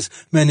devotees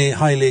many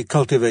highly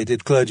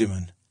cultivated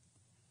clergymen.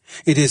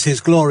 It is his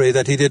glory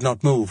that he did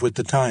not move with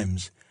the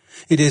times.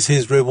 It is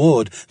his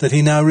reward that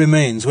he now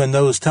remains when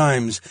those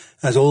times,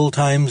 as all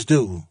times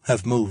do,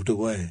 have moved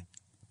away.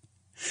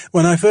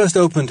 When I first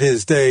opened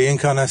his De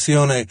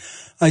Incarnatione,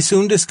 I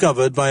soon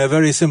discovered by a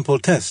very simple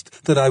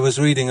test that I was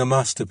reading a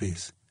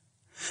masterpiece.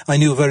 I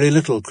knew very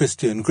little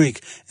Christian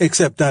Greek,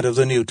 except that of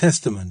the New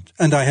Testament,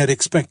 and I had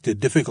expected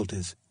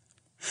difficulties.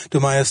 To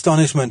my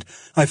astonishment,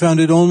 I found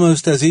it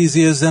almost as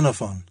easy as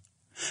Xenophon,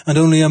 and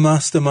only a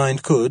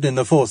mastermind could, in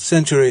the 4th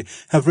century,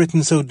 have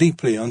written so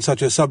deeply on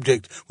such a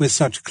subject with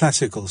such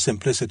classical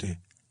simplicity.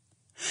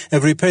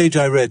 Every page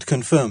I read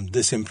confirmed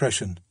this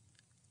impression.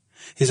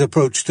 His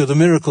approach to the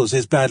miracles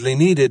is badly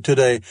needed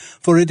today,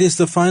 for it is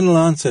the final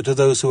answer to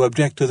those who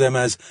object to them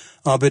as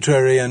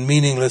arbitrary and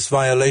meaningless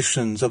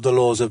violations of the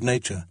laws of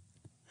nature.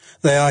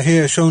 They are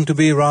here shown to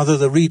be rather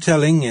the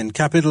retelling, in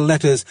capital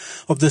letters,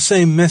 of the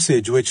same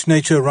message which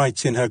nature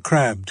writes in her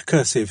crabbed,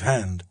 cursive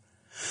hand.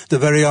 The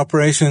very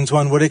operations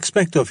one would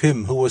expect of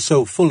him who was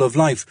so full of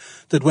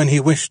life that when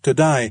he wished to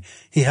die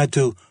he had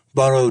to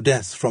borrow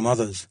death from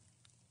others.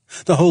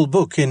 The whole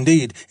book,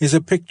 indeed, is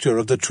a picture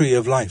of the tree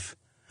of life,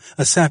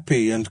 a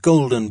sappy and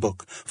golden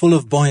book, full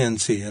of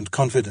buoyancy and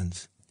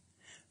confidence.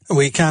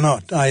 We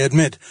cannot, I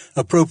admit,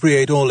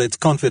 appropriate all its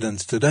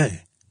confidence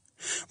today.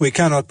 We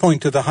cannot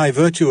point to the high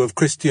virtue of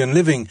Christian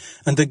living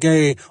and the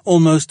gay,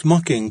 almost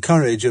mocking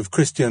courage of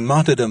Christian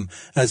martyrdom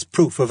as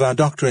proof of our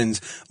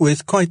doctrines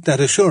with quite that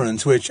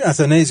assurance which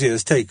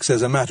Athanasius takes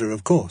as a matter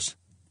of course.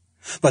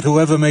 But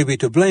whoever may be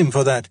to blame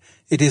for that,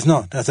 it is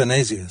not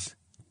Athanasius.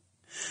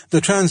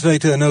 The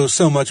translator knows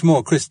so much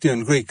more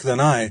Christian Greek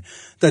than I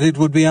that it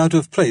would be out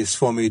of place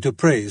for me to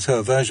praise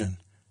her version.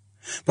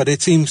 But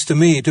it seems to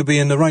me to be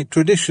in the right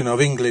tradition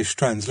of English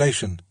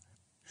translation.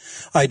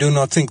 I do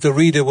not think the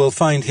reader will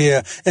find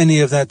here any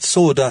of that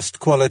sawdust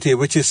quality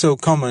which is so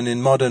common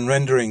in modern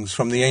renderings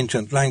from the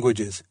ancient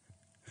languages.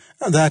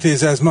 That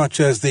is as much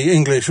as the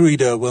English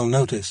reader will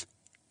notice.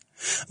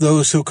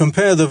 Those who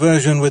compare the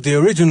version with the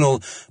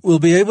original will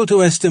be able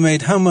to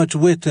estimate how much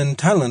wit and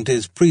talent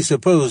is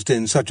presupposed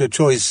in such a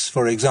choice,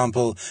 for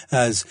example,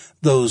 as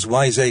 "those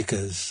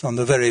wiseacres" on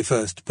the very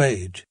first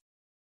page.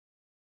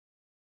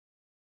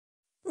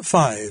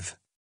 5.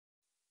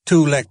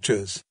 2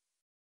 lectures.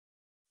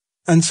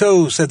 And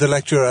so, said the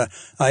lecturer,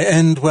 I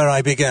end where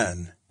I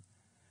began.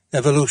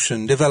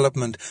 Evolution,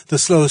 development, the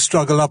slow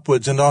struggle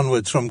upwards and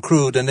onwards from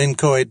crude and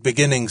inchoate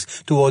beginnings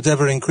towards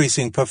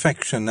ever-increasing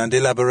perfection and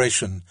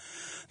elaboration.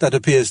 that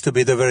appears to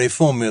be the very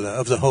formula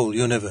of the whole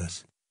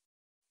universe.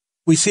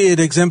 We see it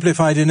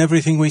exemplified in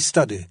everything we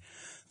study.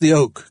 The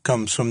oak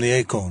comes from the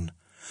acorn.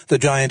 The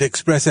giant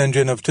express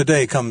engine of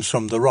today comes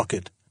from the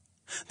rocket.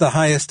 The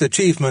highest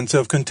achievements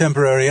of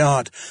contemporary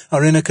art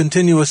are in a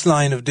continuous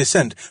line of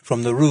descent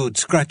from the rude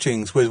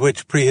scratchings with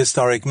which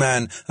prehistoric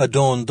man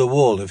adorned the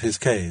wall of his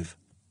cave.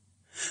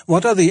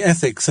 What are the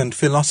ethics and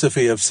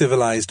philosophy of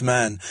civilized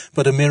man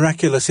but a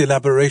miraculous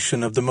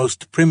elaboration of the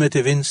most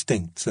primitive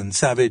instincts and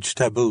savage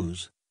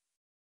taboos?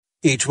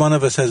 Each one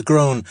of us has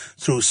grown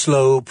through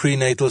slow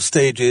prenatal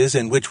stages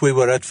in which we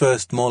were at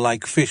first more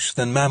like fish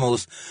than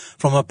mammals,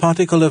 from a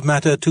particle of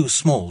matter too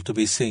small to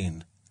be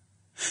seen.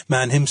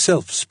 Man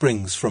himself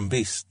springs from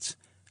beasts,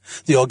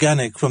 the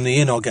organic from the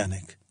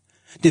inorganic.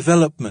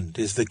 Development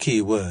is the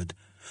key word.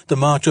 The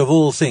march of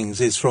all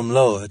things is from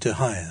lower to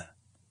higher.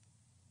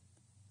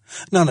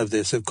 None of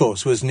this, of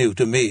course, was new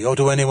to me or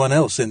to anyone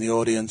else in the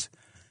audience,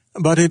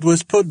 but it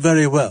was put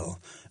very well,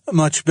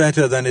 much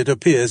better than it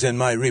appears in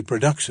my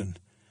reproduction,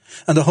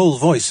 and the whole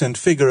voice and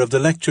figure of the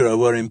lecturer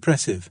were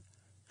impressive.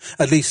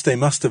 At least they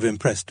must have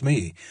impressed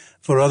me,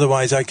 for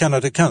otherwise I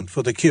cannot account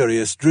for the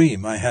curious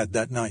dream I had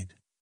that night.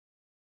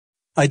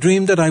 I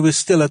dreamed that I was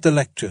still at the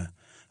lecture,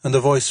 and the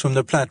voice from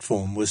the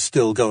platform was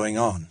still going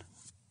on.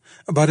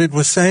 But it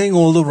was saying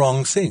all the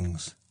wrong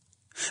things.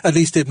 At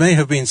least it may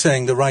have been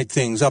saying the right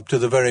things up to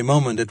the very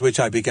moment at which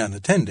I began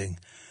attending,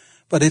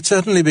 but it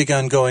certainly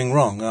began going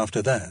wrong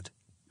after that.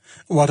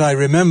 What I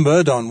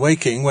remembered on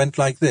waking went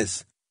like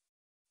this.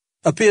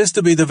 Appears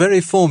to be the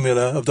very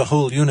formula of the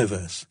whole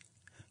universe.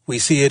 We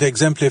see it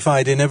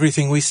exemplified in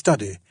everything we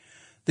study.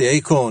 The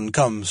acorn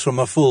comes from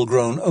a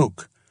full-grown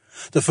oak.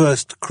 The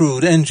first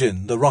crude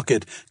engine, the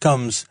rocket,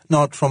 comes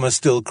not from a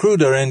still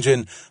cruder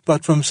engine,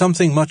 but from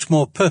something much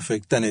more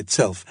perfect than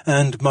itself,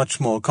 and much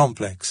more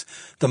complex,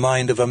 the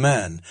mind of a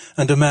man,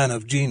 and a man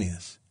of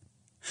genius.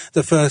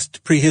 The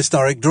first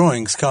prehistoric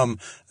drawings come,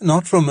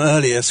 not from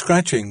earlier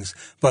scratchings,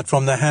 but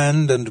from the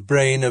hand and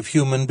brain of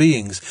human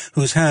beings,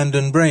 whose hand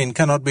and brain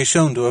cannot be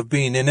shown to have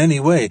been in any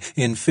way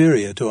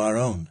inferior to our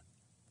own.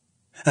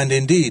 And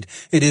indeed,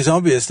 it is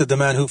obvious that the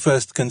man who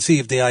first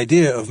conceived the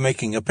idea of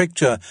making a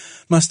picture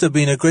must have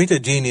been a greater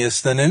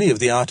genius than any of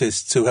the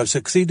artists who have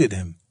succeeded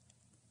him.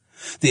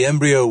 The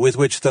embryo with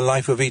which the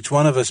life of each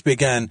one of us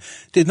began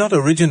did not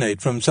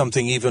originate from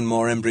something even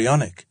more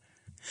embryonic.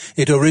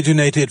 It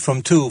originated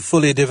from two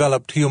fully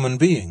developed human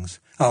beings,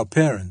 our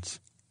parents.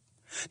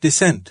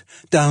 Descent,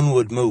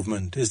 downward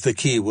movement, is the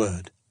key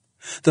word.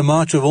 The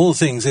march of all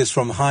things is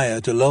from higher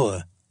to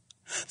lower.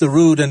 The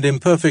rude and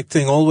imperfect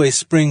thing always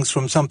springs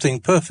from something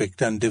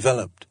perfect and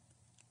developed.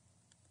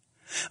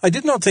 I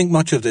did not think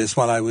much of this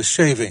while I was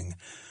shaving,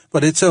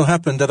 but it so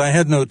happened that I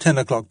had no 10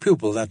 o'clock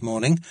pupil that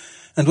morning,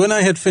 and when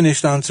I had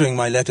finished answering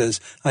my letters,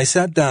 I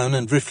sat down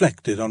and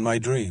reflected on my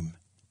dream.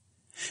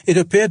 It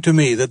appeared to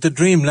me that the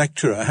dream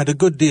lecturer had a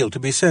good deal to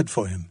be said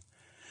for him.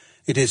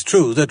 It is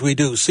true that we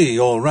do see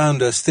all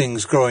round us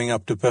things growing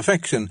up to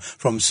perfection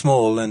from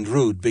small and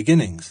rude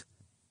beginnings.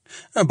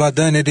 But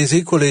then it is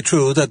equally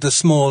true that the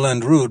small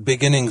and rude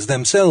beginnings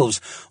themselves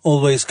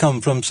always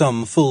come from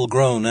some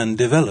full-grown and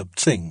developed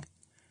thing.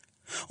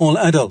 All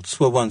adults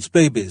were once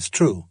babies,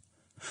 true,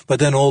 but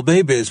then all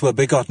babies were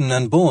begotten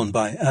and born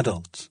by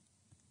adults.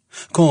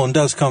 Corn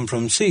does come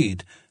from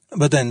seed,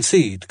 but then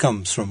seed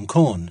comes from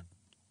corn.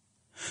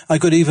 I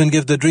could even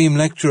give the dream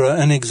lecturer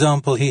an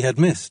example he had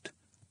missed.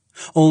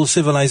 All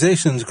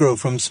civilizations grow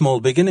from small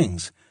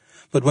beginnings,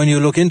 but when you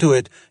look into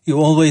it, you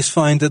always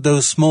find that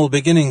those small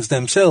beginnings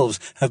themselves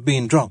have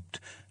been dropped,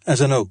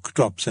 as an oak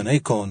drops an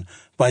acorn,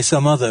 by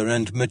some other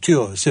and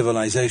mature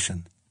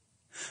civilization.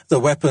 The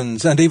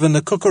weapons and even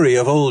the cookery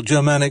of old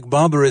Germanic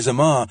barbarism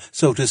are,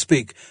 so to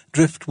speak,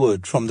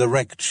 driftwood from the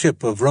wrecked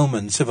ship of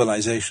Roman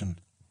civilization.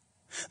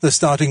 The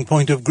starting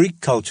point of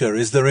Greek culture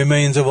is the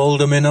remains of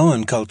older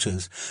Minoan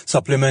cultures,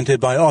 supplemented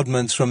by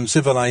oddments from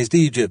civilized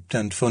Egypt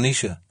and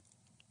Phoenicia.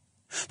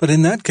 But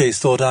in that case,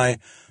 thought I,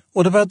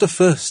 what about the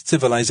first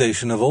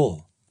civilization of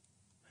all?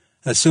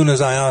 As soon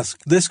as I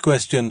asked this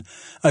question,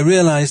 I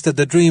realized that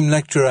the dream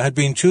lecturer had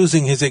been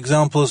choosing his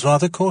examples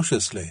rather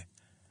cautiously.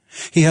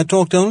 He had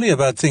talked only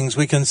about things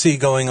we can see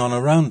going on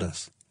around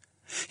us.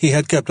 He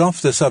had kept off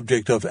the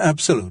subject of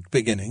absolute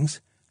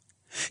beginnings.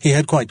 He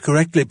had quite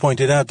correctly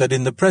pointed out that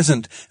in the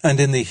present and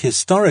in the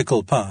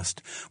historical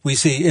past we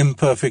see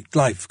imperfect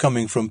life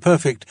coming from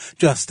perfect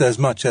just as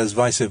much as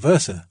vice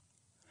versa.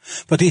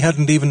 But he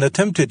hadn't even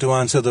attempted to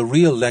answer the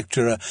real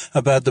lecturer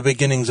about the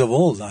beginnings of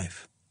all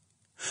life.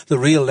 The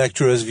real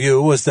lecturer's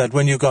view was that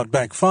when you got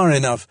back far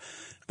enough,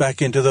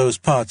 back into those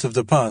parts of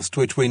the past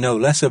which we know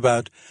less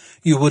about,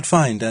 you would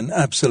find an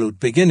absolute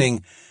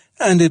beginning,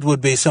 and it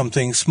would be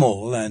something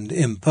small and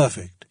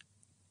imperfect.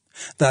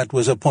 That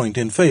was a point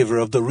in favor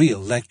of the real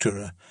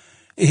lecturer.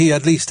 He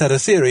at least had a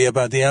theory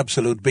about the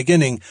absolute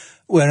beginning,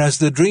 whereas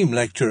the dream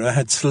lecturer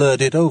had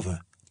slurred it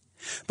over.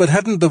 But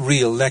hadn't the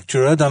real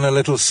lecturer done a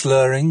little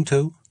slurring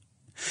too?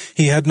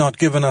 He had not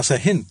given us a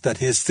hint that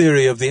his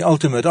theory of the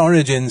ultimate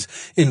origins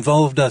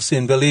involved us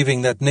in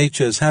believing that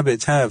nature's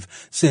habits have,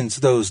 since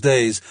those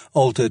days,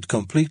 altered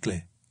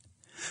completely.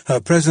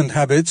 Her present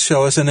habits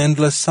show us an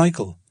endless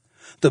cycle,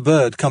 the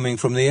bird coming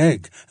from the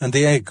egg, and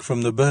the egg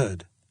from the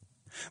bird.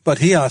 But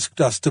he asked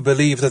us to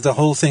believe that the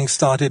whole thing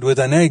started with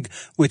an egg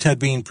which had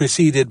been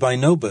preceded by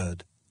no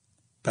bird.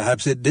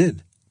 Perhaps it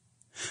did.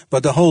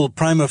 But the whole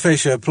prima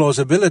facie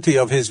plausibility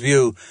of his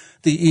view,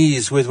 the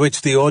ease with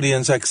which the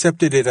audience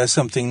accepted it as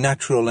something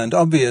natural and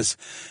obvious,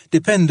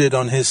 depended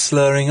on his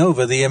slurring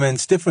over the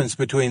immense difference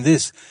between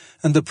this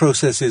and the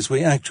processes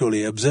we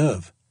actually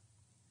observe.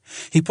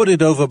 He put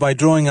it over by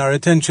drawing our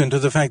attention to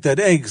the fact that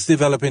eggs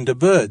develop into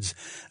birds,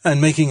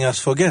 and making us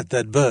forget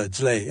that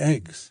birds lay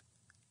eggs.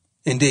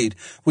 Indeed,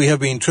 we have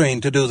been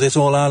trained to do this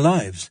all our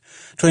lives,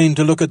 trained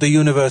to look at the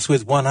universe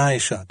with one eye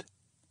shut.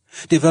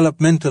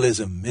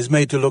 Developmentalism is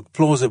made to look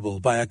plausible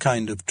by a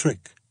kind of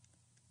trick.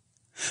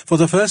 For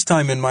the first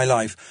time in my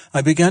life,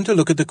 I began to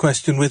look at the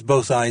question with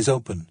both eyes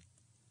open.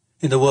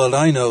 In the world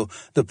I know,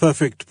 the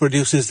perfect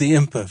produces the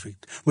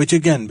imperfect, which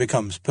again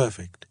becomes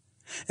perfect.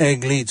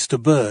 Egg leads to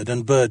bird,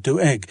 and bird to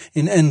egg,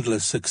 in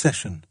endless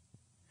succession.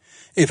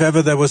 If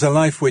ever there was a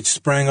life which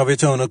sprang of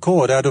its own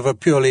accord out of a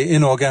purely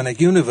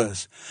inorganic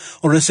universe,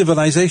 or a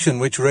civilization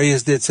which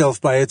raised itself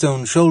by its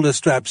own shoulder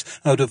straps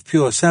out of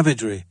pure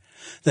savagery,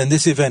 then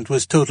this event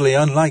was totally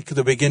unlike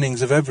the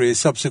beginnings of every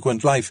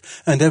subsequent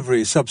life and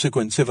every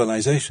subsequent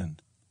civilization.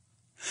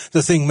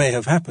 The thing may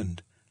have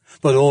happened,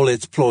 but all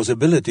its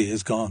plausibility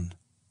is gone.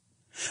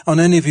 On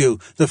any view,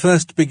 the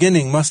first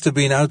beginning must have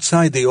been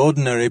outside the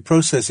ordinary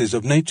processes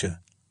of nature.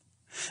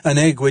 An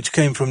egg which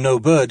came from no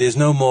bird is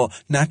no more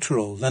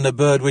natural than a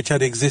bird which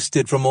had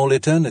existed from all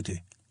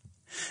eternity.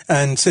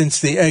 And since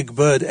the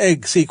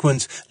egg-bird-egg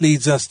sequence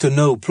leads us to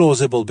no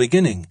plausible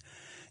beginning,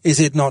 is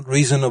it not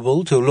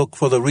reasonable to look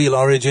for the real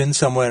origin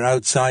somewhere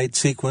outside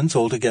sequence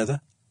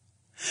altogether?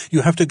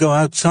 You have to go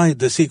outside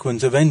the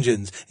sequence of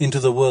engines into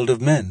the world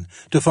of men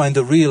to find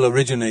the real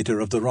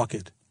originator of the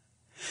rocket.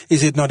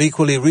 Is it not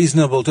equally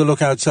reasonable to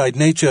look outside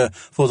nature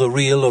for the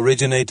real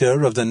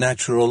originator of the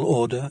natural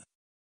order?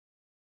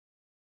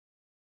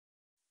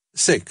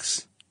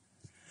 6.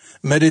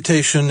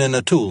 Meditation in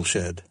a tool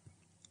shed.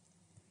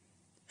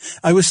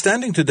 I was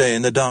standing today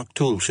in the dark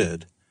tool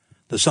shed.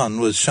 The sun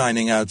was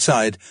shining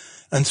outside,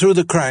 and through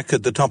the crack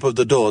at the top of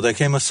the door there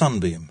came a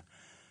sunbeam.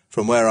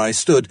 From where I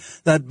stood,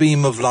 that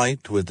beam of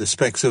light, with the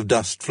specks of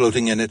dust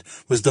floating in it,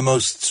 was the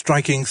most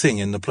striking thing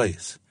in the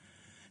place.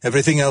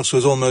 Everything else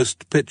was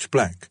almost pitch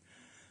black.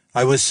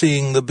 I was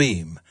seeing the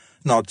beam,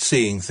 not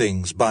seeing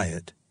things by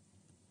it.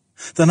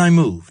 Then I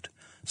moved,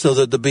 so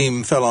that the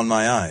beam fell on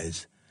my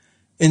eyes.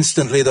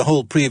 Instantly the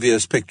whole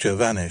previous picture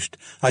vanished.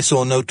 I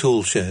saw no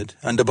tool shed,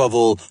 and above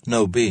all,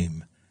 no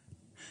beam.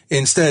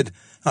 Instead,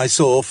 I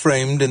saw,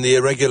 framed in the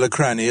irregular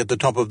cranny at the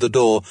top of the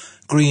door,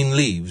 green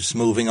leaves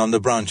moving on the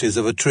branches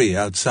of a tree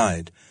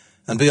outside,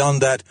 and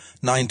beyond that,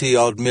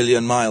 90-odd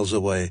million miles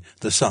away,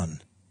 the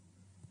sun.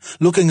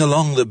 Looking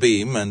along the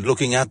beam and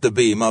looking at the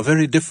beam are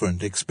very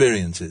different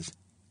experiences.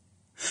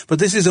 But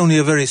this is only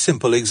a very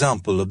simple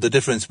example of the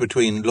difference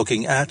between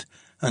looking at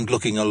and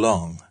looking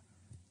along.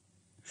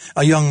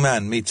 A young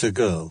man meets a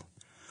girl.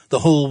 The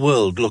whole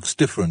world looks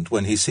different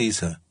when he sees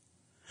her.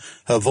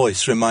 Her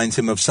voice reminds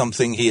him of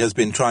something he has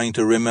been trying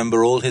to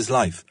remember all his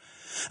life,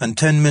 and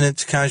 10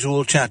 minutes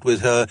casual chat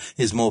with her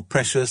is more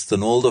precious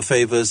than all the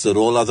favors that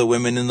all other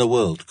women in the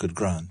world could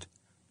grant.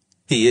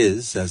 He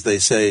is, as they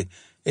say,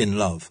 in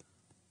love.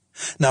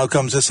 Now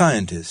comes a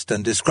scientist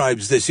and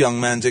describes this young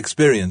man's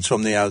experience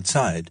from the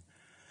outside.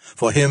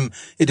 For him,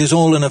 it is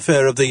all an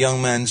affair of the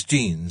young man's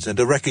genes and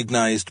a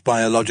recognized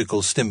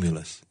biological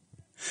stimulus.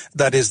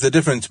 That is the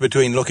difference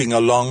between looking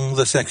along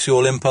the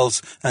sexual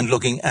impulse and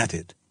looking at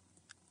it.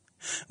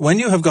 When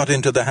you have got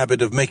into the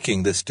habit of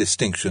making this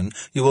distinction,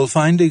 you will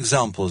find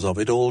examples of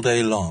it all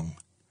day long.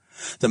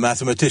 The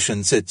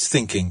mathematician sits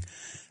thinking,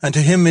 and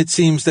to him it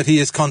seems that he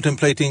is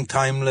contemplating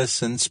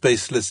timeless and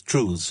spaceless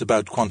truths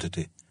about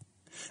quantity.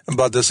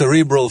 But the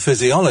cerebral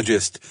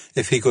physiologist,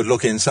 if he could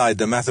look inside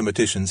the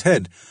mathematician's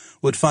head,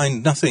 would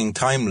find nothing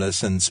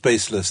timeless and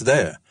spaceless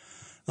there,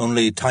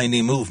 only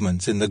tiny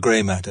movements in the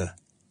grey matter.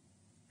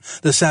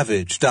 The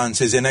savage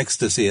dances in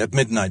ecstasy at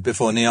midnight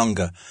before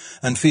Nyanga,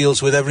 and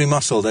feels with every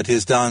muscle that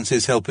his dance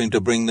is helping to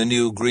bring the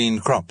new green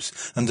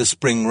crops and the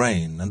spring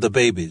rain and the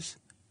babies.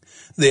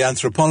 The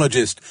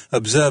anthropologist,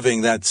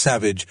 observing that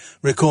savage,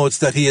 records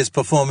that he is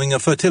performing a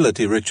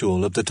fertility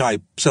ritual of the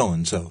type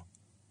so-and-so.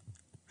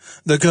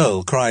 The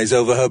girl cries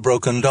over her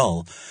broken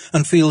doll,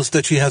 and feels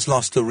that she has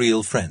lost a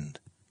real friend.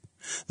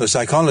 The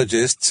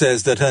psychologist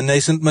says that her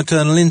nascent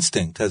maternal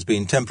instinct has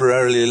been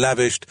temporarily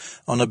lavished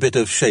on a bit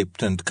of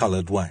shaped and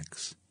colored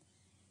wax.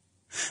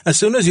 As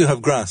soon as you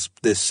have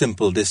grasped this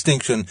simple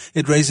distinction,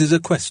 it raises a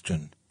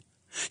question.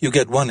 You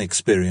get one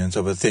experience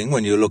of a thing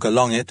when you look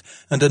along it,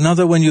 and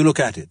another when you look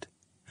at it.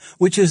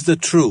 Which is the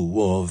true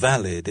or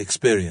valid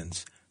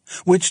experience?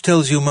 Which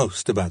tells you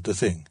most about the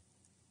thing?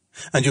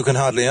 And you can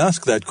hardly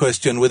ask that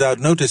question without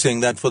noticing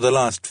that for the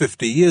last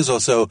 50 years or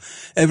so,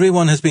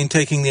 everyone has been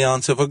taking the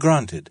answer for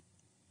granted.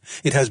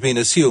 It has been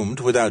assumed,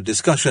 without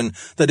discussion,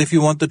 that if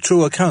you want the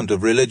true account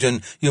of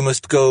religion, you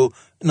must go,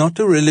 not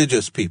to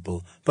religious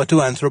people, but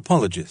to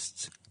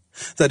anthropologists.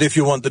 That if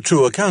you want the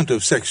true account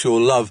of sexual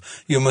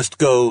love, you must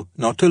go,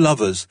 not to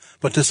lovers,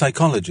 but to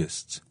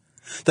psychologists.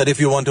 That if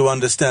you want to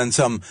understand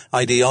some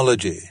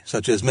ideology,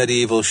 such as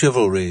medieval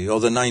chivalry or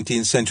the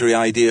 19th century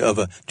idea of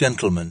a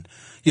gentleman,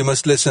 you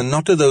must listen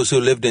not to those who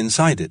lived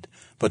inside it,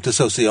 but to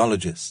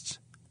sociologists.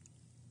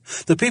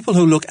 The people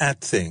who look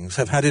at things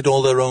have had it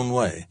all their own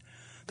way.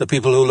 The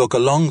people who look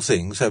along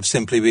things have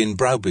simply been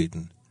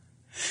browbeaten.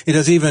 It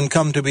has even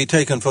come to be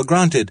taken for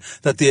granted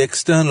that the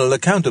external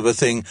account of a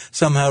thing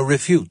somehow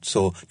refutes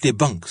or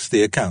debunks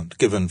the account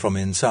given from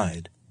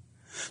inside.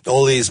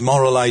 All these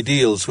moral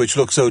ideals which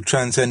look so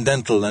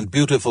transcendental and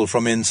beautiful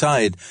from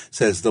inside,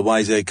 says the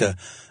wiseacre,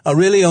 are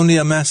really only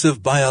a mass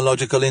of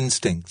biological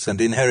instincts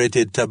and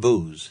inherited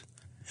taboos.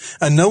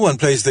 And no one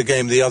plays the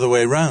game the other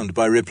way round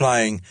by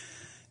replying,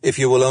 if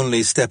you will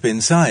only step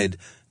inside,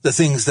 the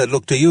things that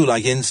look to you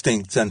like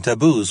instincts and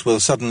taboos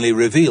will suddenly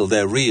reveal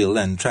their real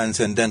and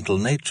transcendental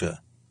nature.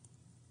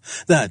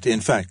 That,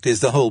 in fact, is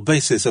the whole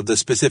basis of the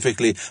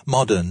specifically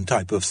modern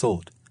type of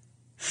thought.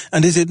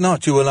 And is it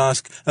not, you will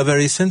ask, a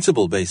very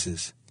sensible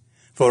basis?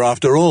 For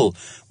after all,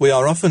 we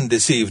are often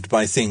deceived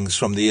by things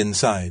from the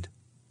inside.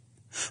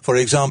 For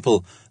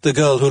example, the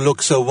girl who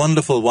looks so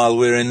wonderful while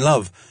we're in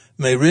love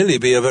may really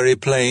be a very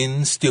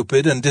plain,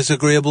 stupid, and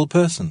disagreeable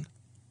person.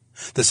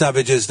 The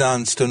savage's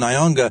dance to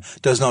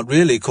Nyanga does not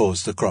really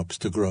cause the crops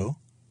to grow.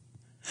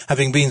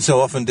 Having been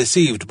so often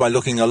deceived by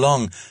looking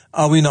along,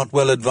 are we not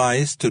well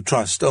advised to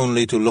trust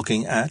only to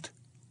looking at?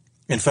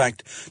 In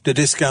fact, to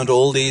discount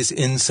all these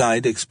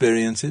inside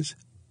experiences?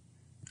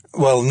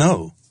 Well,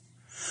 no.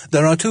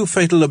 There are two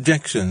fatal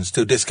objections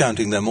to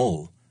discounting them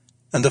all,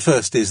 and the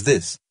first is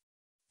this.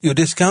 You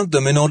discount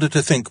them in order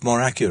to think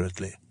more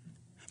accurately.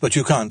 But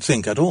you can't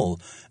think at all,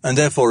 and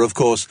therefore, of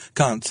course,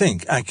 can't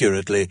think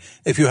accurately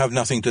if you have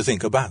nothing to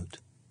think about.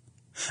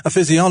 A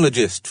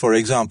physiologist, for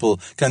example,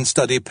 can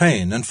study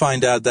pain and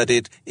find out that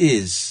it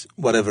is,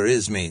 whatever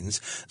is means,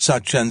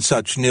 such and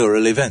such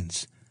neural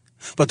events.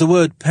 But the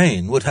word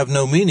pain would have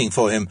no meaning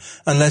for him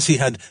unless he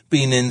had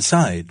been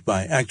inside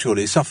by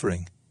actually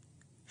suffering.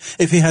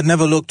 If he had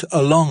never looked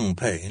along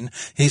pain,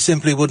 he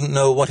simply wouldn't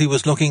know what he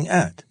was looking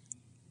at.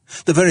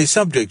 The very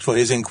subject for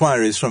his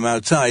inquiries from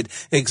outside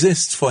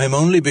exists for him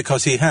only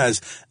because he has,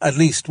 at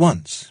least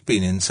once,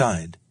 been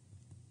inside.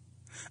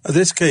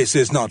 This case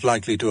is not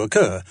likely to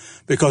occur,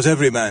 because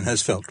every man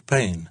has felt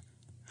pain.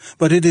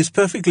 But it is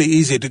perfectly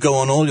easy to go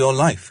on all your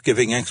life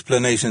giving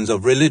explanations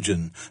of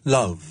religion,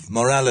 love,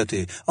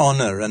 morality,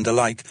 honor, and the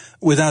like,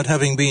 without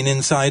having been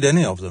inside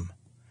any of them.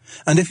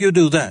 And if you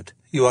do that,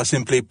 you are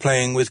simply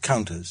playing with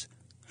counters.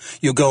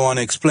 You go on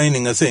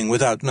explaining a thing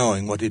without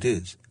knowing what it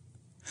is.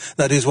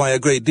 That is why a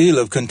great deal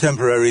of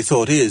contemporary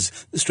thought is,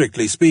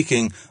 strictly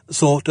speaking,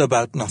 thought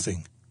about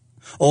nothing.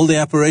 All the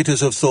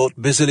apparatus of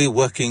thought busily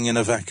working in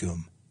a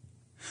vacuum.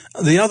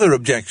 The other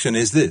objection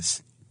is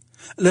this.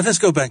 Let us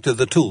go back to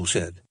the tool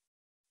shed.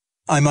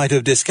 I might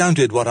have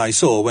discounted what I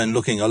saw when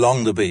looking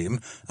along the beam,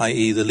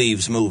 i.e. the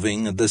leaves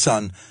moving and the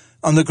sun,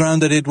 on the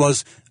ground that it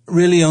was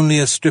really only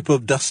a strip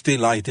of dusty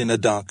light in a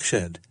dark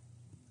shed.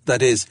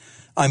 That is,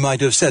 I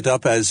might have set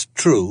up as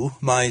true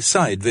my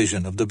side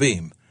vision of the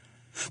beam.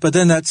 But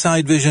then that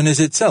side vision is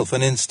itself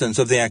an instance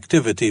of the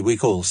activity we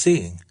call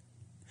seeing.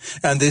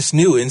 And this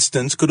new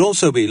instance could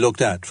also be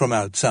looked at from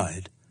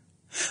outside.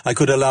 I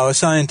could allow a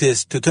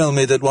scientist to tell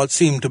me that what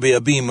seemed to be a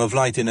beam of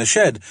light in a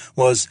shed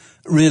was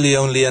really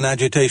only an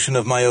agitation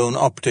of my own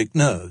optic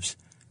nerves,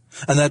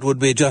 and that would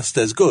be just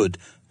as good,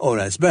 or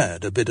as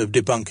bad, a bit of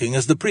debunking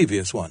as the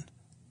previous one.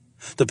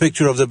 The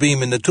picture of the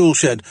beam in the tool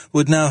shed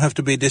would now have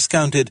to be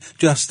discounted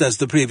just as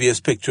the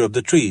previous picture of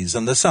the trees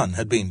and the sun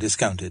had been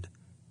discounted.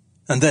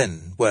 And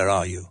then, where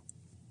are you?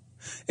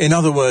 In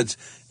other words,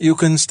 you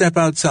can step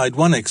outside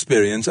one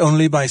experience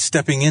only by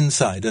stepping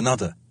inside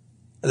another.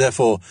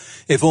 Therefore,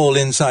 if all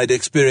inside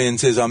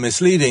experiences are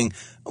misleading,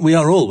 we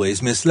are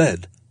always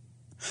misled.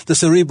 The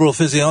cerebral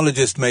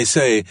physiologist may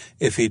say,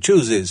 if he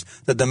chooses,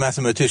 that the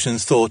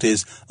mathematician's thought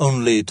is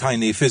only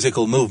tiny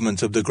physical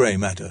movements of the grey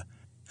matter.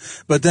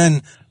 But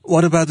then,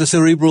 what about the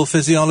cerebral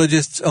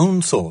physiologist's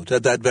own thought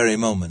at that very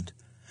moment?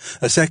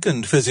 A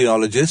second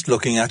physiologist,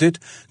 looking at it,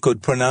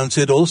 could pronounce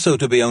it also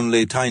to be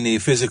only tiny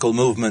physical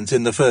movements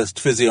in the first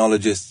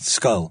physiologist's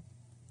skull.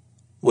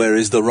 Where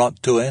is the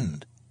rot to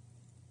end?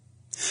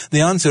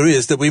 The answer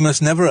is that we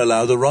must never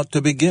allow the rot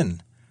to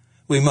begin.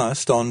 We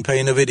must, on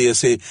pain of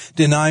idiocy,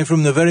 deny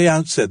from the very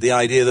outset the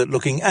idea that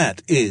looking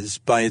at is,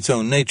 by its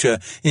own nature,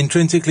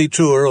 intrinsically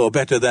truer or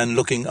better than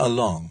looking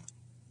along.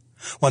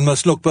 One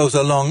must look both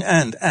along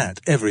and at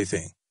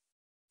everything.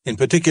 In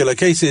particular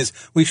cases,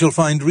 we shall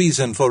find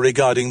reason for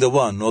regarding the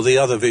one or the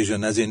other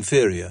vision as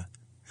inferior.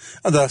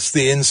 Thus,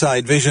 the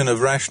inside vision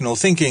of rational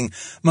thinking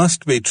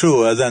must be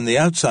truer than the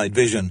outside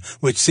vision,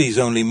 which sees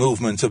only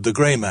movements of the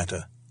grey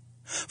matter.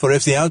 For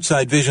if the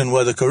outside vision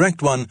were the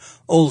correct one,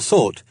 all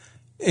thought,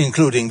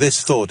 including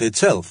this thought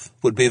itself,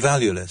 would be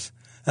valueless,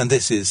 and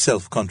this is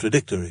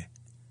self-contradictory.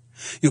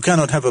 You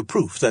cannot have a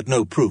proof that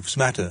no proofs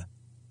matter.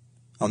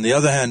 On the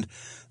other hand,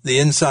 the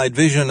inside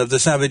vision of the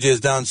savages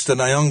down to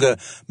Nyonga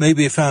may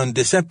be found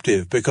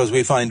deceptive because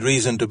we find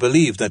reason to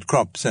believe that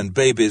crops and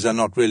babies are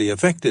not really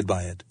affected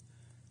by it.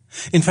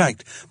 In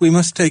fact, we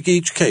must take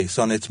each case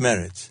on its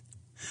merits.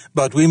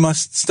 But we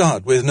must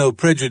start with no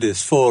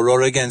prejudice for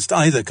or against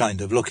either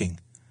kind of looking.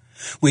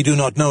 We do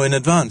not know in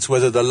advance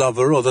whether the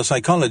lover or the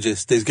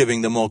psychologist is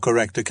giving the more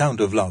correct account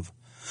of love,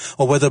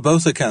 or whether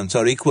both accounts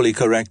are equally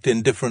correct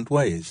in different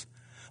ways,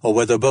 or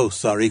whether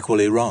both are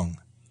equally wrong.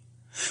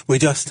 We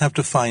just have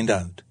to find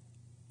out.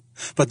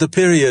 But the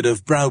period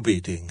of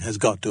browbeating has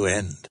got to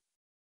end.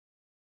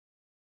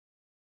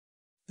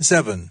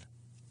 7.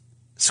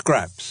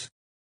 Scraps.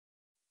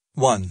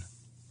 1.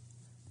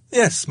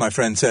 Yes, my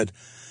friend said,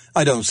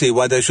 I don't see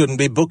why there shouldn't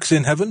be books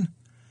in heaven.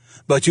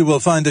 But you will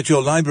find that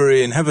your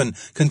library in heaven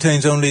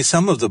contains only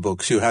some of the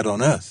books you had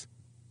on earth.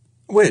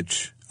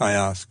 Which? I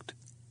asked.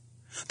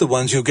 The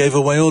ones you gave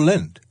away or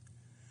lent.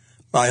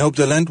 I hope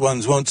the lent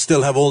ones won't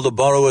still have all the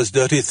borrower's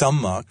dirty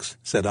thumb marks,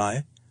 said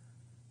I.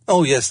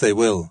 Oh, yes, they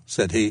will,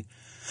 said he.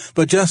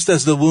 But just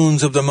as the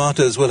wounds of the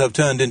martyrs will have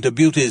turned into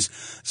beauties,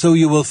 so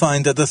you will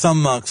find that the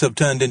thumb marks have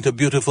turned into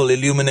beautiful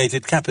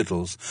illuminated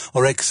capitals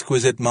or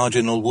exquisite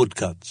marginal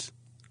woodcuts.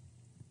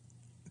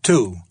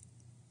 2.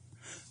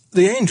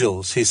 The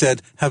angels, he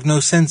said, have no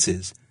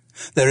senses.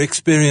 Their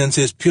experience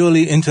is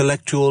purely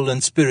intellectual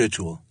and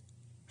spiritual.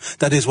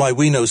 That is why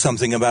we know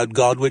something about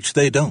God which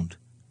they don't.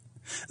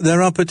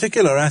 There are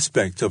particular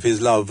aspects of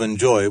his love and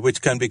joy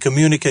which can be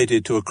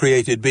communicated to a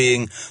created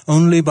being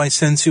only by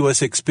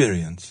sensuous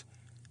experience.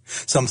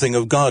 Something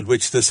of God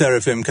which the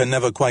seraphim can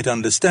never quite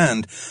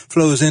understand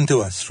flows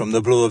into us from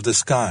the blue of the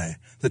sky,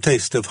 the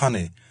taste of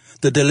honey,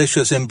 the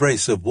delicious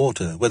embrace of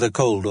water, whether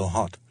cold or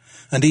hot,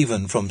 and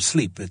even from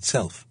sleep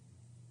itself.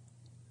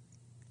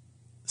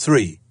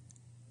 3.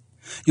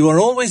 You are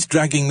always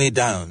dragging me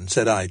down,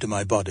 said I to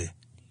my body.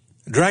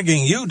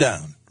 Dragging you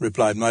down,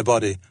 replied my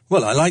body.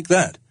 Well, I like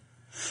that.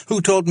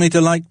 Who taught me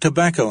to like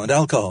tobacco and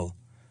alcohol?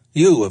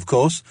 You, of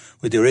course,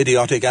 with your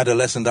idiotic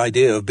adolescent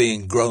idea of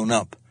being grown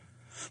up.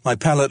 My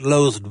palate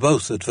loathed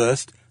both at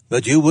first,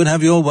 but you would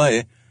have your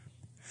way.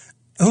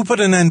 Who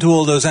put an end to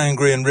all those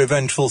angry and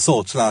revengeful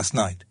thoughts last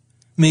night?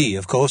 Me,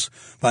 of course,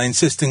 by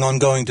insisting on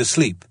going to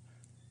sleep.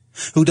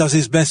 Who does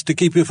his best to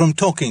keep you from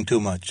talking too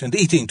much and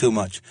eating too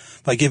much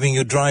by giving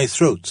you dry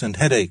throats and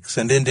headaches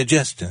and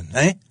indigestion,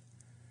 eh?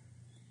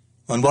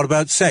 And what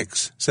about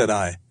sex, said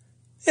I.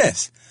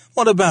 Yes,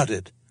 what about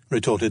it,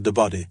 retorted the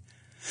body.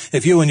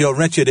 If you and your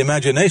wretched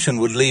imagination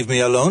would leave me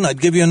alone,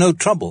 I'd give you no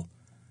trouble.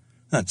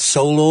 That's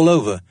soul all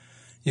over.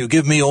 You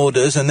give me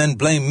orders and then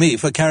blame me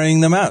for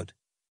carrying them out.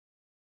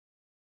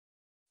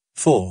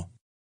 4.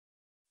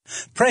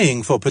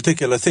 Praying for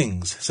particular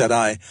things, said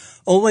I,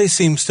 always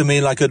seems to me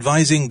like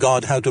advising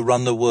God how to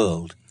run the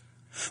world.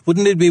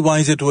 Wouldn't it be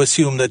wiser to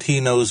assume that he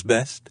knows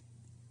best?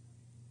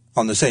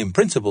 On the same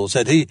principle,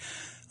 said he,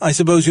 I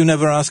suppose you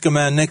never ask a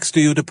man next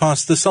to you to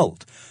pass the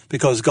salt,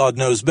 because God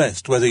knows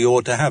best whether you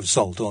ought to have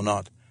salt or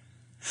not.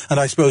 And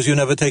I suppose you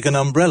never take an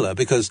umbrella,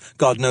 because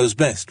God knows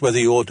best whether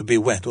you ought to be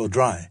wet or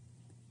dry.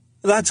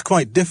 That's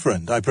quite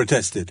different, I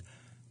protested.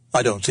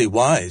 I don't see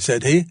why,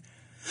 said he.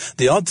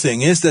 The odd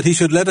thing is that he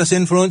should let us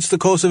influence the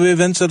course of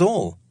events at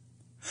all.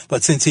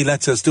 But since he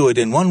lets us do it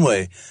in one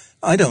way,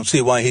 I don't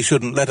see why he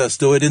shouldn't let us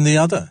do it in the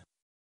other.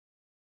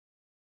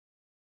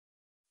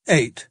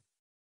 8.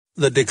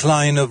 The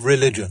decline of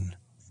religion.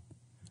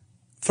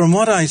 From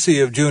what I see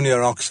of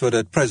Junior Oxford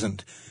at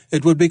present,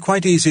 it would be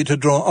quite easy to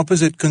draw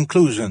opposite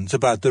conclusions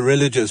about the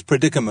religious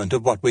predicament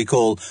of what we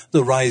call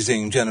the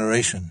rising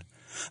generation.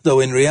 Though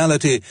in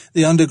reality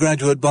the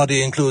undergraduate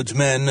body includes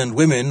men and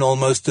women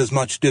almost as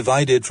much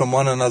divided from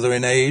one another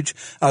in age,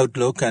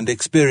 outlook, and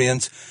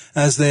experience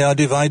as they are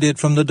divided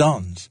from the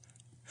dons.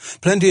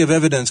 Plenty of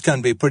evidence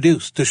can be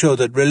produced to show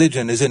that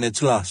religion is in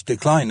its last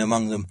decline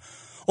among them,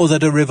 or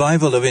that a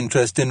revival of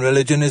interest in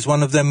religion is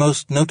one of their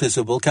most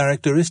noticeable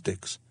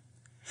characteristics.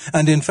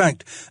 And in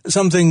fact,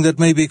 something that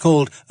may be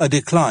called a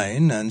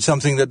decline and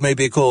something that may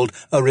be called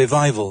a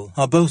revival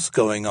are both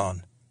going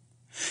on.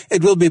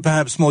 It will be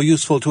perhaps more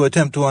useful to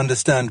attempt to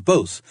understand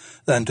both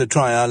than to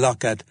try our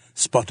luck at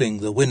spotting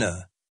the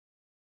winner.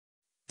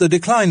 The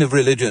decline of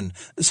religion,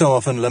 so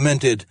often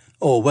lamented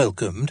or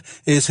welcomed,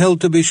 is held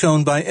to be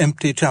shown by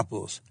empty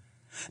chapels.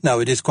 Now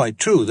it is quite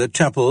true that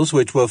chapels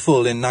which were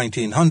full in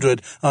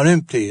 1900 are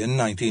empty in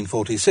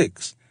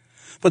 1946.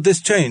 But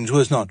this change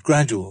was not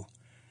gradual.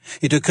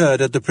 It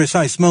occurred at the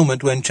precise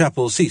moment when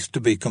chapels ceased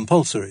to be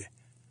compulsory.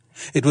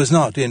 It was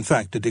not, in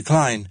fact, a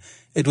decline,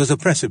 it was a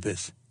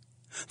precipice.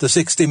 The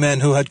 60 men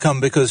who had come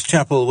because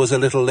chapel was a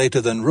little later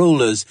than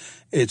rollers,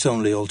 its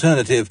only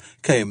alternative,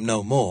 came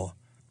no more.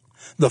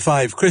 The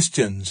 5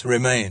 Christians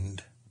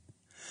remained.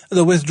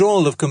 The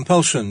withdrawal of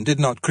compulsion did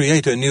not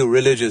create a new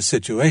religious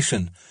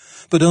situation,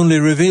 but only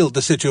revealed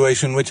the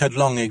situation which had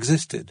long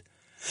existed.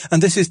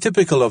 And this is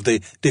typical of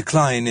the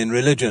decline in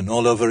religion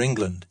all over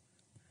England.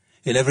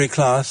 In every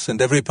class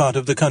and every part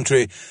of the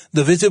country,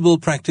 the visible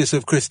practice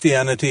of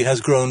Christianity has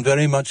grown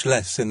very much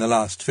less in the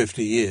last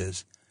 50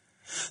 years.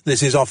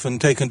 This is often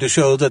taken to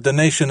show that the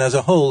nation as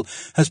a whole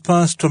has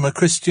passed from a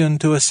Christian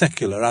to a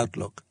secular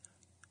outlook.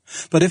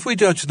 But if we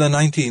judge the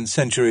 19th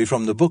century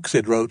from the books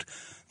it wrote,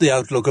 the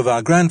outlook of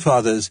our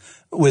grandfathers,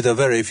 with a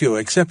very few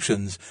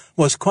exceptions,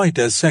 was quite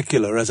as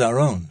secular as our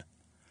own.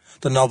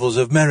 The novels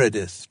of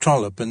Meredith,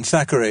 Trollope, and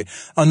Thackeray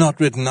are not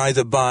written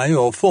either by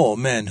or for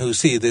men who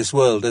see this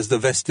world as the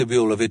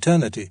vestibule of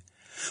eternity,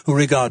 who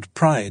regard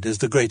pride as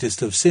the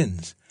greatest of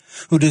sins,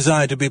 who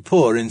desire to be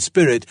poor in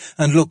spirit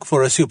and look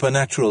for a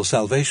supernatural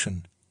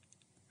salvation.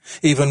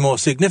 Even more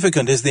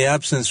significant is the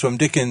absence from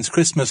Dickens'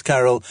 Christmas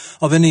Carol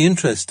of any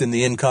interest in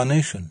the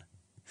Incarnation.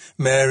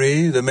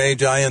 Mary, the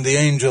Magi, and the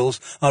angels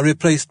are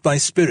replaced by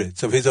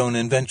spirits of his own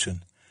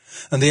invention,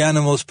 and the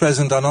animals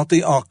present are not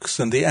the ox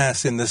and the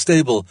ass in the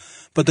stable,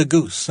 but the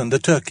goose and the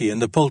turkey in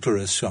the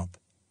poulterer's shop.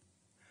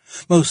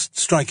 Most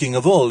striking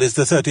of all is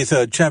the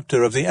 33rd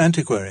chapter of The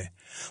Antiquary,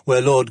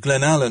 where Lord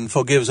Glenallan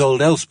forgives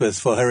old Elspeth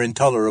for her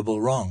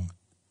intolerable wrong.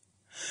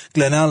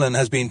 Glenallan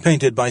has been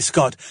painted by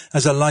Scott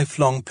as a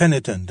lifelong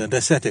penitent and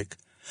ascetic,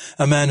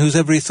 a man whose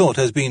every thought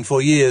has been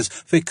for years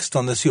fixed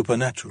on the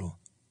supernatural.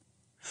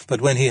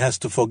 But when he has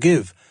to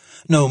forgive,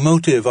 no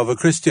motive of a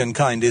Christian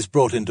kind is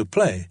brought into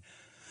play.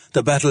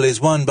 The battle is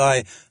won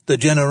by the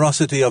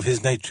generosity of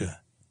his nature.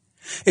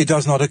 It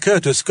does not occur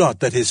to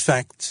Scott that his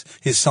facts,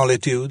 his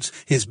solitudes,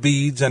 his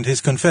beads, and his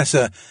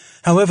confessor,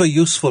 however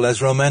useful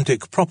as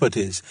romantic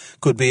properties,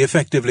 could be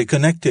effectively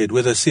connected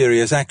with a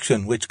serious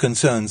action which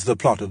concerns the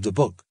plot of the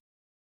book.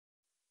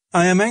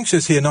 I am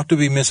anxious here not to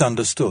be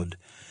misunderstood.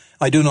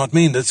 I do not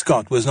mean that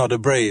Scott was not a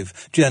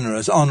brave,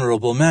 generous,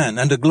 honourable man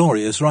and a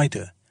glorious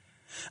writer.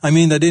 I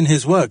mean that in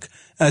his work,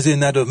 as in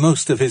that of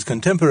most of his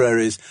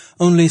contemporaries,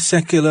 only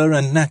secular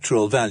and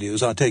natural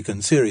values are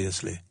taken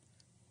seriously.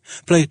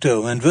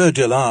 Plato and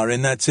Virgil are,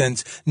 in that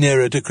sense,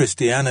 nearer to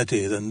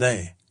Christianity than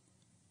they.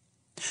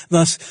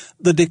 Thus,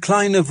 the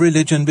decline of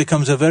religion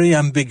becomes a very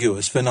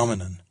ambiguous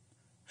phenomenon.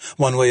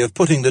 One way of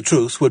putting the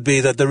truth would be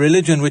that the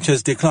religion which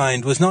has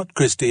declined was not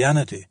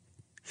Christianity.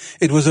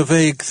 It was a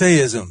vague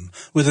theism,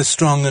 with a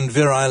strong and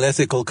virile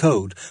ethical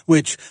code,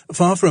 which,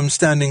 far from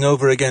standing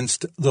over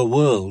against the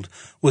world,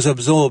 was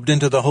absorbed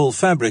into the whole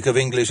fabric of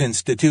English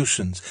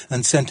institutions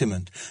and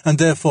sentiment, and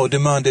therefore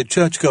demanded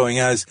church-going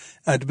as,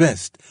 at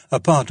best, a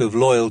part of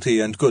loyalty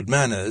and good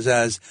manners,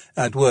 as,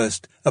 at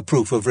worst, a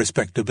proof of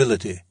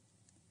respectability.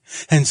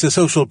 Hence the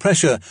social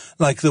pressure,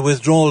 like the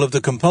withdrawal of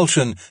the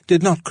compulsion,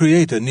 did not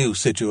create a new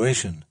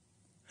situation.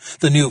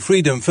 The new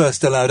freedom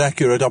first allowed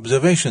accurate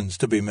observations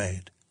to be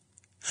made.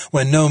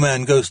 When no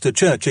man goes to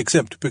church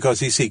except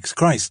because he seeks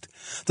Christ,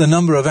 the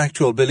number of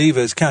actual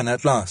believers can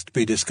at last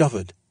be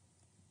discovered.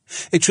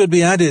 It should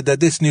be added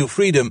that this new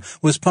freedom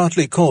was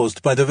partly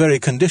caused by the very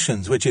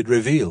conditions which it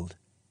revealed.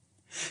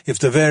 If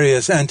the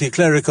various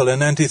anti-clerical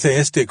and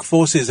anti-theistic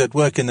forces at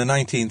work in the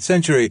 19th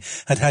century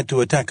had had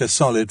to attack a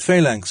solid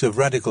phalanx of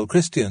radical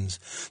Christians,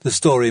 the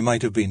story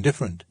might have been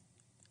different.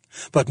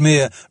 But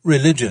mere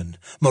religion,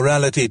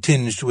 morality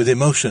tinged with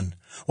emotion,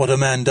 what a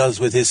man does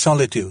with his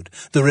solitude,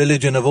 the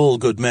religion of all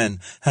good men,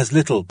 has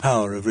little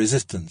power of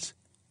resistance.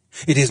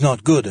 It is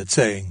not good at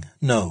saying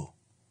no.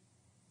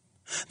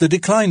 The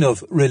decline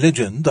of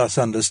religion, thus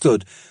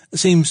understood,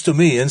 seems to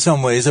me in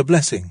some ways a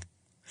blessing.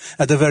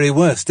 At the very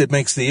worst, it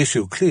makes the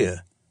issue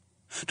clear.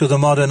 To the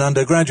modern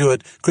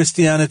undergraduate,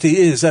 Christianity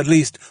is, at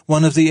least,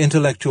 one of the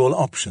intellectual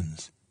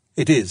options.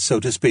 It is, so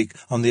to speak,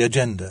 on the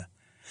agenda.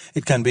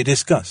 It can be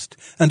discussed,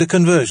 and a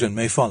conversion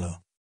may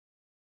follow.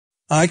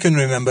 I can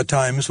remember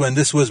times when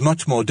this was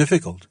much more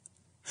difficult.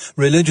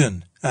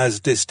 Religion, as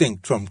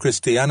distinct from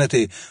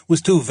Christianity,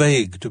 was too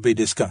vague to be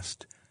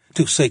discussed,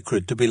 too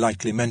sacred to be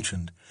lightly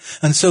mentioned,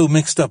 and so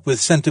mixed up with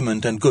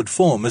sentiment and good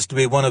form as to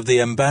be one of the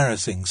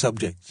embarrassing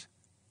subjects.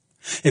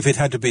 If it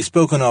had to be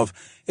spoken of,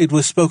 it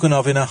was spoken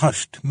of in a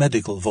hushed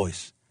medical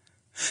voice.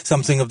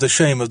 Something of the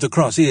shame of the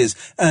cross is,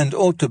 and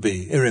ought to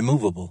be,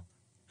 irremovable.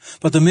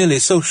 But the merely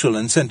social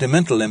and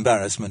sentimental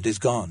embarrassment is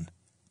gone.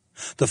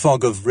 The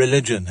fog of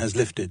religion has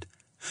lifted.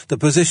 The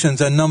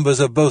positions and numbers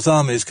of both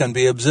armies can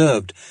be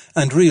observed,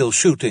 and real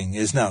shooting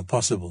is now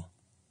possible.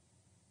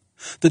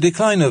 The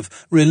decline of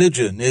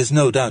religion is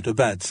no doubt a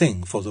bad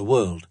thing for the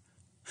world.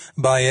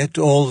 By it,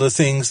 all the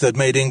things that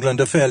made England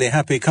a fairly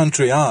happy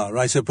country are,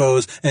 I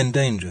suppose,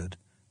 endangered.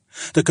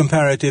 The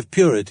comparative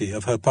purity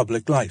of her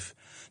public life,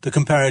 the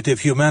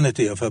comparative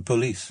humanity of her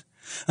police,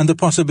 and the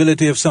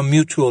possibility of some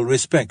mutual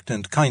respect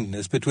and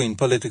kindness between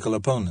political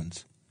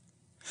opponents.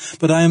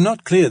 But I am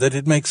not clear that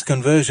it makes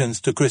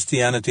conversions to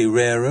Christianity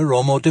rarer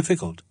or more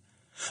difficult.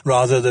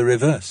 Rather the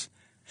reverse.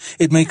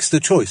 It makes the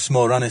choice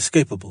more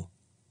unescapable.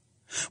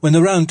 When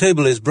the round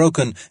table is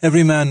broken,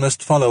 every man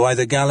must follow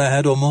either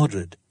Galahad or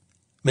Mordred.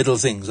 Middle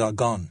things are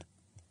gone.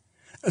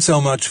 So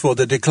much for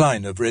the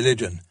decline of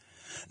religion.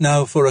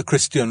 Now for a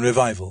Christian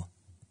revival.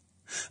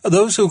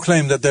 Those who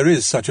claim that there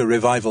is such a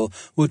revival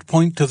would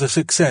point to the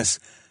success,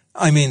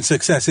 I mean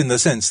success in the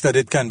sense that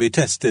it can be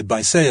tested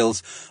by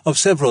sales of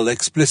several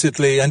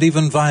explicitly and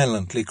even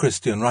violently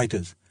Christian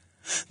writers,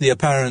 the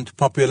apparent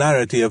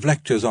popularity of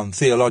lectures on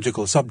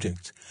theological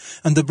subjects,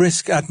 and the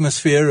brisk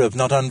atmosphere of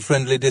not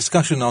unfriendly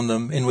discussion on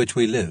them in which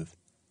we live.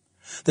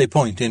 They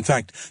point, in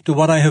fact, to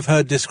what I have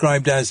heard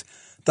described as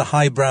the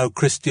highbrow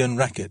Christian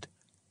racket.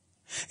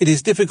 It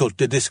is difficult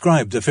to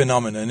describe the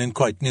phenomenon in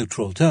quite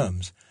neutral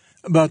terms,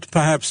 but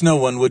perhaps no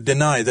one would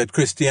deny that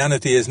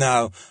Christianity is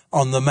now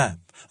on the map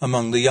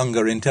among the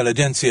younger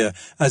intelligentsia,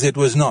 as it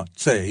was not,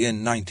 say,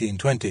 in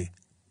 1920.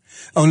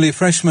 Only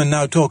freshmen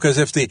now talk as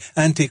if the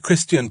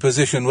anti-Christian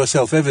position were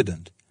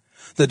self-evident.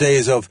 The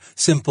days of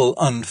simple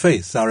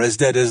unfaith are as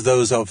dead as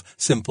those of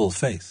simple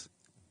faith.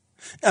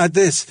 At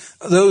this,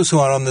 those who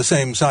are on the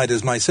same side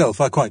as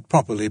myself are quite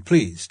properly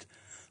pleased.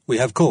 We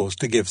have cause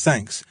to give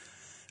thanks,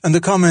 and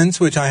the comments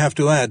which I have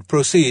to add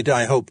proceed,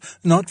 I hope,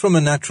 not from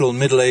a natural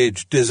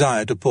middle-aged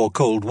desire to pour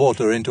cold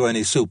water into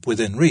any soup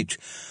within reach,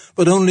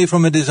 but only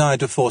from a desire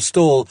to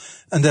forestall,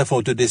 and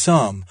therefore to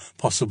disarm,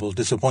 possible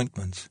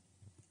disappointments.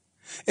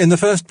 In the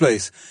first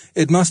place,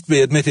 it must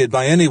be admitted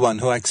by anyone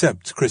who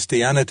accepts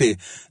Christianity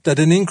that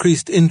an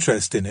increased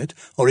interest in it,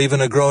 or even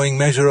a growing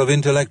measure of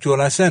intellectual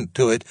assent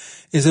to it,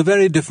 is a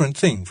very different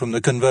thing from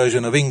the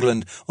conversion of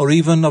England, or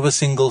even of a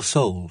single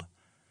soul.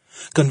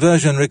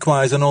 Conversion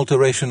requires an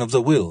alteration of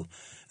the will,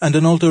 and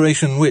an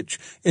alteration which,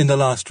 in the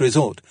last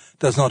resort,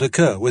 does not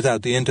occur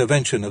without the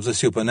intervention of the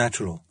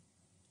supernatural.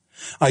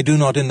 I do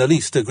not in the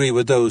least agree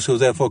with those who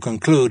therefore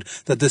conclude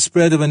that the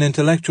spread of an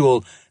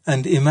intellectual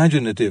and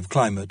imaginative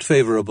climate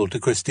favourable to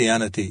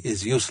Christianity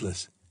is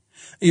useless.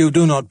 You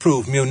do not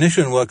prove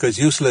munition workers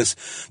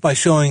useless by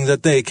showing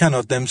that they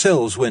cannot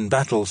themselves win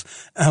battles,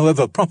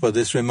 however proper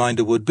this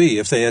reminder would be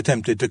if they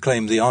attempted to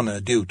claim the honour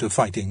due to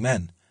fighting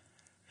men.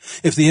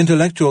 If the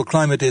intellectual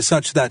climate is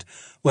such that,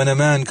 when a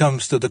man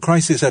comes to the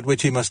crisis at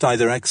which he must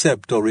either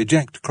accept or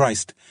reject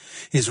Christ,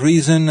 his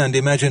reason and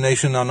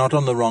imagination are not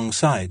on the wrong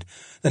side,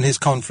 then his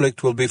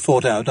conflict will be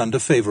fought out under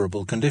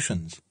favourable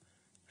conditions.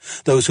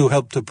 Those who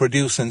help to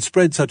produce and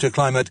spread such a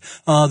climate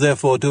are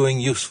therefore doing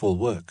useful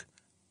work.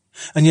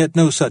 And yet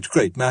no such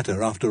great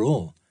matter after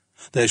all.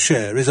 Their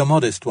share is a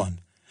modest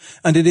one,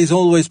 and it is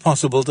always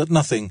possible that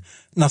nothing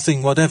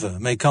whatever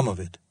may come of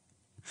it.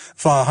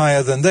 Far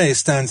higher than they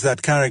stands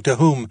that character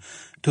whom,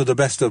 to the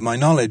best of my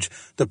knowledge,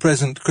 the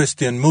present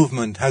Christian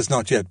movement has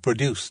not yet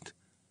produced.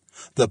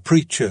 The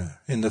preacher,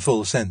 in the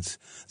full sense,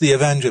 the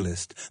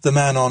evangelist, the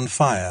man on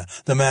fire,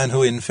 the man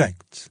who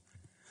infects.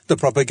 The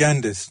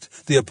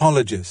propagandist, the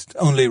apologist,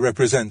 only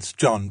represents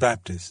John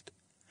Baptist.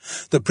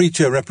 The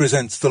preacher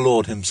represents the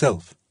Lord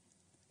himself.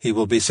 He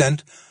will be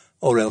sent,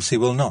 or else he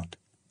will not.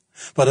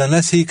 But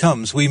unless he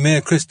comes, we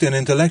mere Christian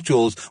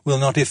intellectuals will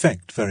not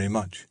effect very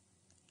much.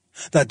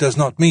 That does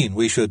not mean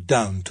we should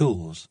down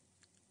tools.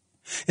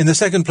 In the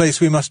second place,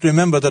 we must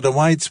remember that a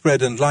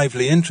widespread and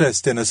lively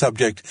interest in a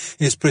subject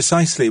is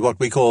precisely what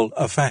we call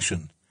a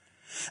fashion,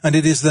 and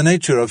it is the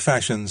nature of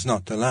fashions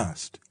not to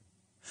last.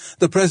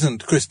 The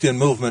present Christian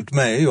movement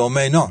may or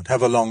may not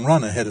have a long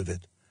run ahead of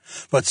it,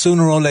 but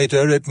sooner or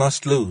later it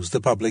must lose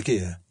the public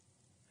ear.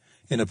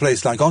 In a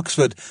place like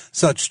Oxford,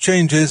 such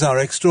changes are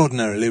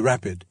extraordinarily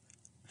rapid.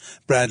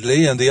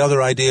 Bradley and the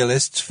other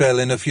idealists fell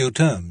in a few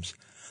terms,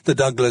 the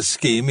Douglas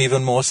scheme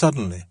even more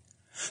suddenly,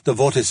 the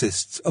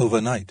vorticists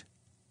overnight.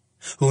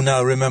 Who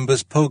now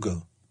remembers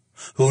Pogo?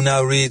 Who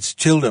now reads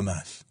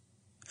Childermas?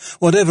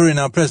 Whatever in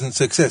our present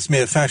success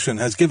mere fashion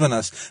has given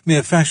us,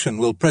 mere fashion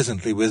will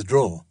presently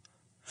withdraw.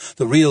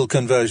 The real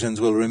conversions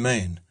will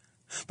remain,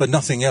 but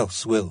nothing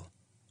else will.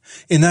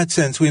 In that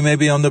sense we may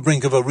be on the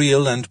brink of a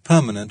real and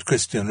permanent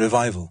Christian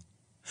revival,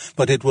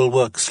 but it will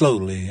work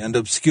slowly and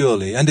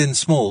obscurely and in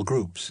small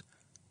groups.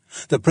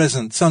 The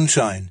present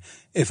sunshine,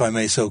 if I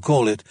may so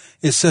call it,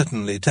 is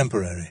certainly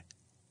temporary.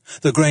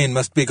 The grain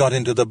must be got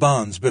into the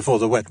barns before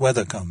the wet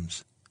weather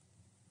comes.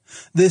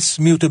 This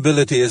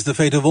mutability is the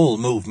fate of all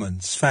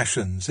movements,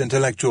 fashions,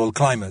 intellectual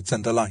climates,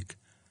 and the like.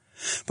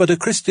 But a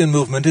Christian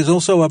movement is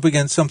also up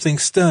against something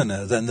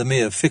sterner than the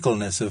mere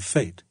fickleness of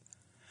fate.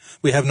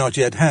 We have not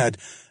yet had,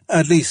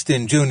 at least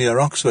in junior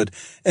Oxford,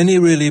 any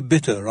really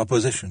bitter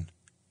opposition.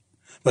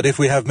 But if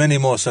we have many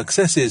more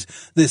successes,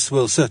 this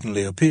will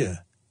certainly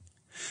appear.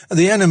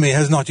 The enemy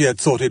has not yet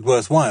thought it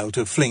worthwhile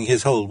to fling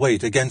his whole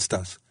weight against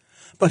us,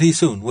 but he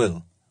soon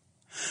will.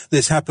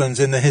 This happens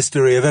in the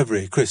history of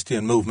every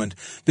Christian movement,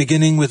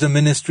 beginning with the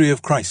ministry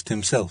of Christ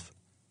himself.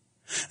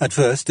 At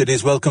first it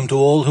is welcome to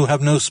all who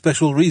have no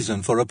special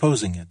reason for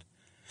opposing it.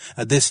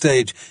 At this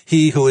stage,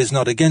 he who is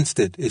not against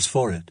it is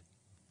for it.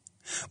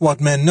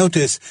 What men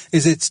notice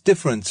is its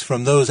difference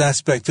from those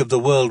aspects of the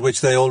world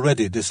which they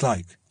already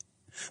dislike.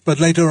 But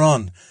later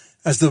on,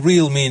 as the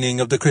real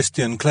meaning of the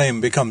Christian claim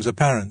becomes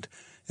apparent,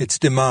 its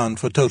demand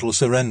for total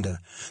surrender,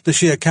 the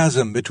sheer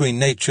chasm between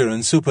nature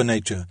and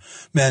supernature,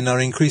 men are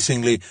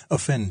increasingly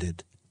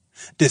offended.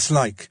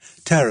 Dislike,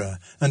 terror,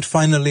 and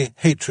finally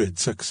hatred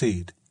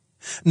succeed.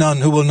 None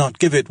who will not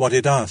give it what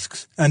it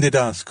asks, and it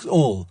asks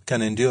all,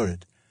 can endure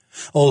it.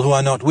 All who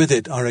are not with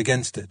it are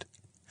against it.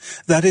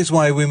 That is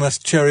why we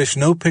must cherish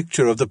no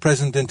picture of the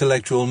present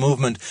intellectual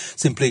movement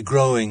simply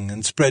growing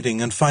and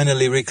spreading and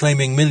finally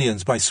reclaiming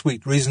millions by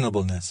sweet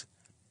reasonableness.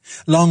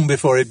 Long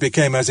before it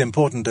became as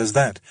important as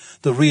that,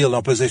 the real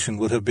opposition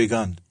would have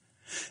begun.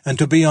 And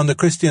to be on the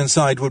Christian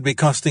side would be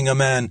costing a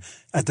man,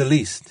 at the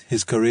least,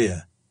 his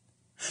career.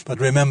 But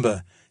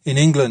remember, in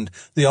England,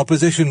 the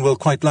opposition will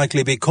quite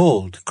likely be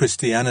called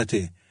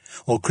Christianity,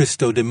 or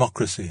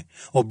Christo-democracy,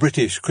 or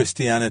British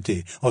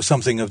Christianity, or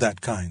something of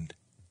that kind.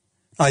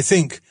 I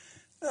think,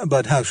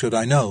 but how should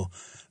I know,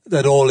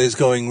 that all is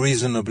going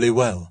reasonably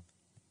well.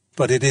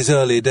 But it is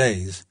early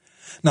days.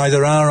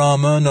 Neither our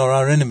armour nor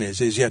our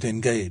enemies is yet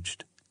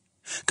engaged.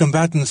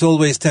 Combatants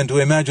always tend to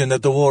imagine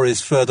that the war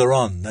is further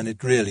on than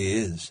it really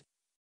is.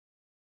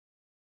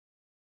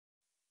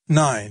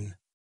 9.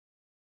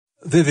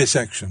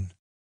 Vivisection.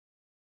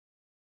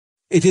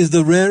 It is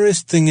the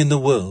rarest thing in the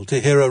world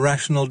to hear a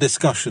rational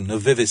discussion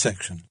of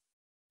vivisection.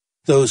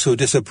 Those who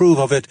disapprove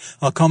of it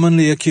are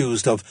commonly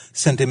accused of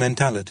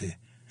sentimentality,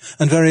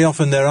 and very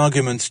often their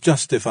arguments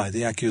justify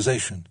the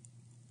accusation.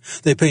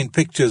 They paint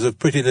pictures of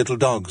pretty little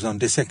dogs on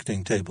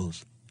dissecting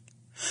tables.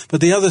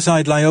 But the other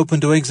side lie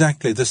open to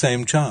exactly the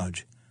same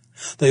charge.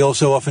 They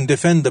also often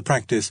defend the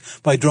practice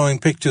by drawing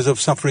pictures of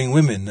suffering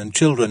women and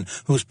children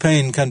whose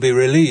pain can be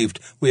relieved,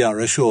 we are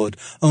assured,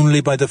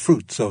 only by the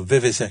fruits of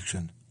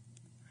vivisection.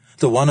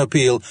 The one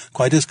appeal,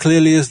 quite as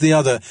clearly as the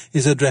other,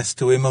 is addressed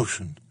to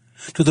emotion,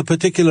 to the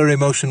particular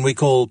emotion we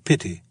call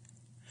pity.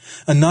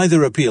 And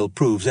neither appeal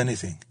proves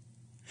anything.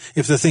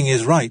 If the thing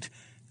is right,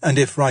 and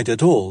if right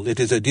at all it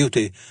is a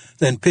duty,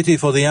 then pity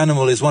for the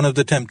animal is one of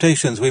the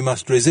temptations we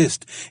must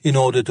resist in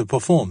order to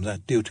perform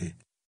that duty.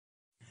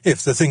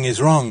 If the thing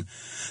is wrong,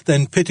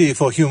 then pity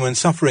for human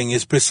suffering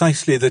is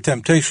precisely the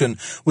temptation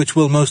which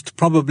will most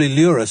probably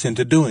lure us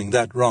into doing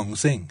that wrong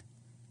thing.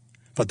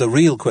 But the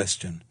real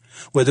question,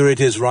 whether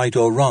it is right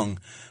or wrong,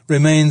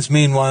 remains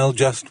meanwhile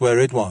just where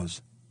it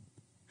was.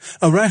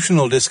 A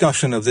rational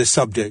discussion of this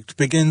subject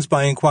begins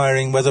by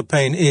inquiring whether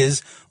pain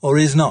is or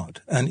is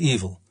not an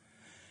evil.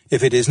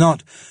 If it is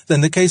not,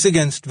 then the case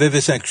against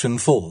vivisection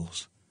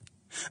falls.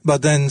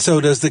 But then so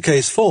does the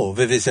case for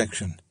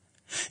vivisection.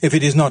 If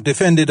it is not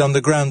defended on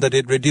the ground that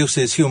it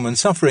reduces human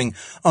suffering,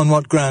 on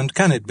what ground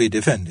can it be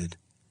defended?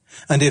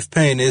 And if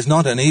pain is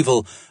not an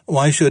evil,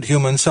 why should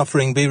human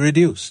suffering be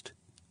reduced?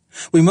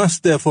 We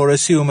must therefore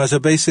assume as a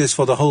basis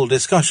for the whole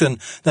discussion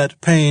that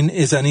pain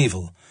is an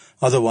evil,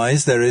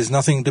 otherwise there is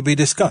nothing to be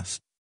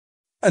discussed.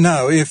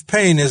 Now, if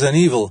pain is an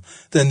evil,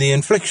 then the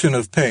infliction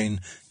of pain,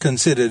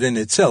 considered in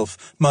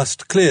itself,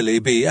 must clearly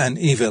be an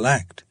evil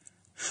act.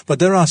 But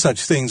there are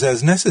such things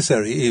as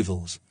necessary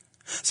evils.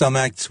 Some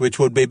acts which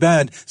would be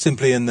bad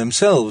simply in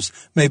themselves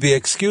may be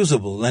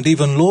excusable and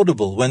even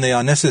laudable when they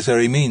are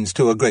necessary means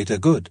to a greater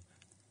good.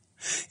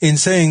 In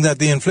saying that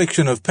the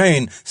infliction of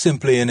pain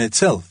simply in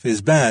itself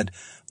is bad,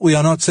 we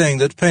are not saying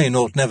that pain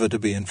ought never to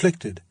be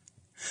inflicted.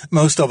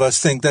 Most of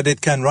us think that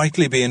it can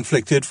rightly be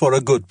inflicted for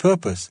a good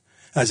purpose,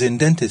 as in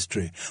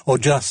dentistry, or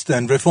just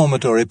and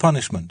reformatory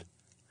punishment.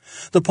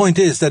 The point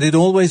is that it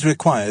always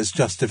requires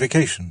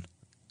justification.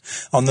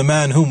 On the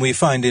man whom we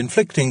find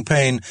inflicting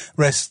pain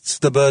rests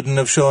the burden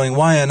of showing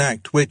why an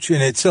act which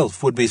in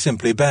itself would be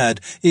simply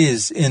bad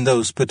is, in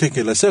those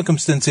particular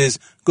circumstances,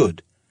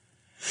 good.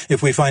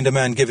 If we find a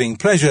man giving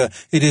pleasure,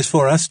 it is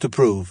for us to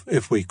prove,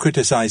 if we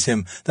criticize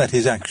him, that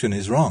his action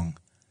is wrong.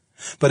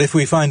 But if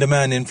we find a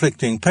man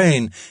inflicting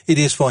pain, it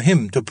is for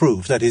him to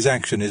prove that his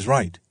action is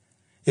right.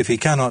 If he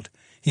cannot,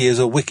 he is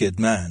a wicked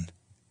man.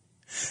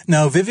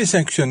 Now,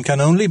 vivisection can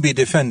only be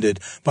defended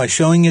by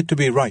showing it to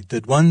be right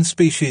that one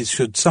species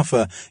should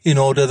suffer in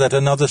order that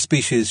another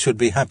species should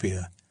be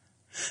happier.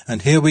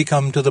 And here we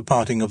come to the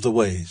parting of the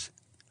ways.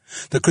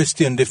 The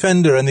Christian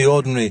defender and the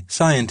ordinary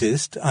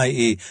scientist,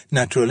 i.e.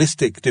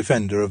 naturalistic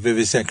defender of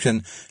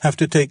vivisection, have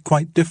to take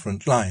quite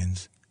different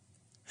lines.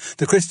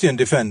 The Christian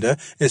defender,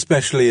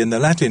 especially in the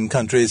Latin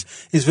countries,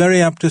 is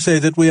very apt to say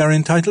that we are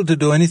entitled to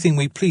do anything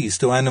we please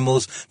to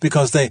animals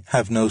because they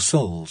have no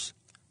souls.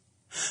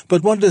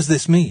 But what does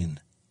this mean?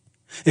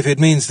 If it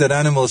means that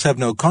animals have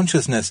no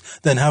consciousness,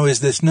 then how is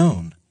this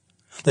known?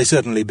 They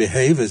certainly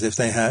behave as if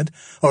they had,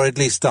 or at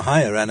least the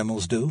higher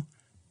animals do.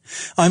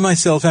 I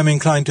myself am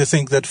inclined to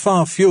think that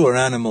far fewer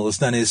animals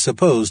than is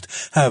supposed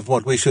have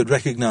what we should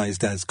recognize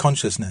as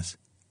consciousness.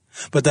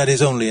 But that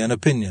is only an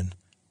opinion.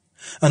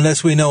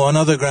 Unless we know on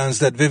other grounds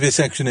that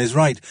vivisection is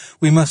right,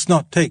 we must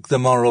not take the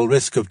moral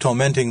risk of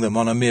tormenting them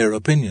on a mere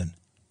opinion.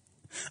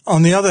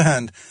 On the other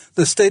hand,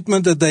 the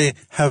statement that they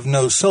have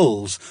no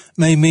souls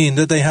may mean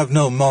that they have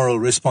no moral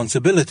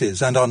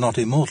responsibilities and are not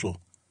immortal.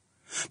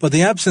 But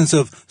the absence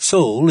of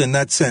soul in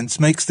that sense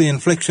makes the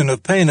infliction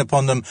of pain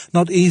upon them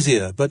not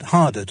easier but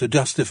harder to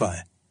justify.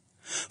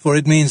 For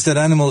it means that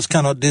animals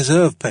cannot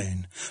deserve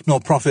pain, nor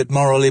profit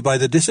morally by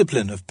the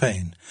discipline of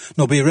pain,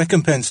 nor be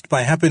recompensed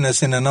by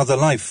happiness in another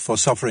life for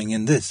suffering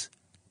in this.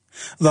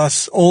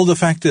 Thus, all the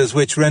factors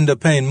which render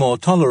pain more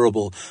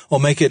tolerable, or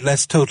make it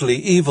less totally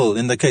evil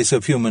in the case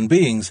of human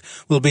beings,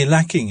 will be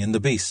lacking in the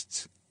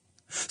beasts.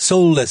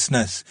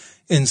 Soullessness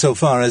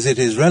insofar as it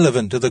is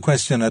relevant to the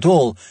question at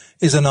all,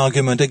 is an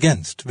argument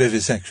against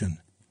vivisection.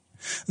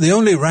 The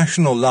only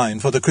rational line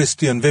for the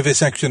Christian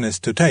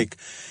vivisectionist to take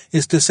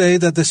is to say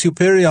that the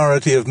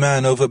superiority of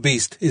man over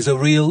beast is a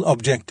real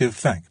objective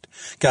fact,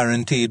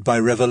 guaranteed by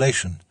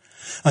revelation,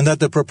 and that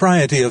the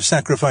propriety of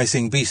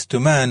sacrificing beast to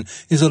man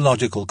is a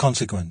logical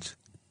consequence.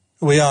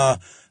 We are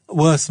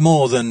worth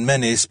more than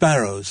many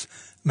sparrows,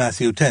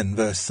 Matthew 10,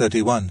 verse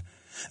 31.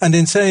 And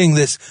in saying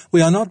this,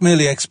 we are not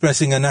merely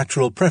expressing a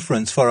natural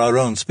preference for our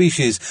own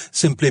species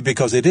simply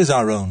because it is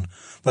our own,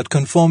 but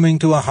conforming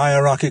to a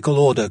hierarchical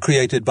order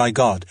created by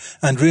God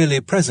and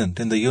really present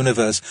in the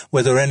universe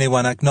whether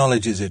anyone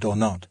acknowledges it or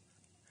not.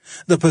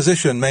 The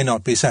position may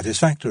not be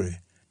satisfactory.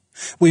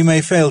 We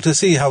may fail to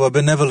see how a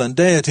benevolent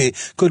deity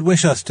could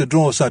wish us to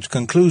draw such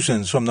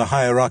conclusions from the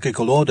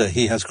hierarchical order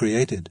he has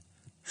created.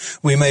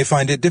 We may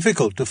find it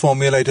difficult to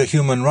formulate a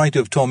human right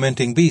of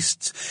tormenting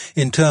beasts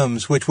in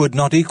terms which would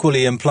not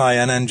equally imply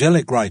an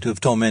angelic right of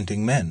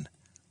tormenting men.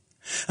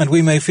 And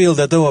we may feel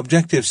that though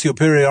objective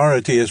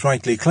superiority is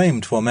rightly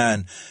claimed for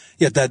man,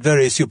 yet that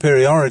very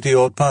superiority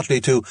ought partly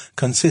to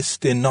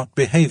consist in not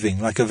behaving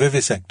like a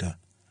vivisector,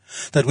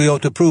 that we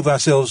ought to prove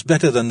ourselves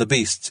better than the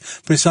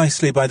beasts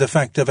precisely by the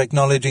fact of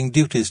acknowledging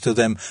duties to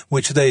them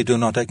which they do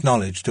not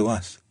acknowledge to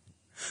us.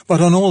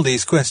 But on all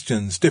these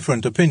questions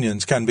different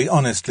opinions can be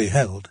honestly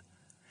held.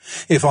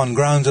 If on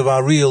grounds of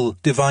our real,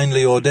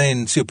 divinely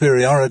ordained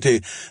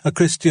superiority, a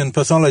Christian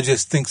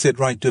pathologist thinks it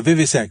right to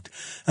vivisect,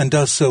 and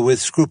does so with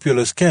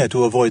scrupulous care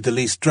to avoid the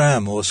least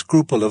dram or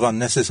scruple of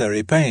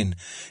unnecessary pain,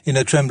 in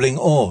a trembling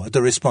awe at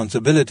the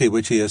responsibility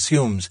which he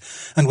assumes,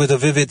 and with a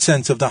vivid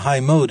sense of the high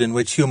mode in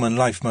which human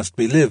life must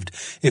be lived,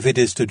 if it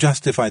is to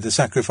justify the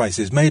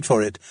sacrifices made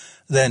for it,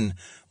 then,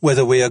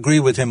 whether we agree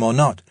with him or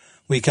not,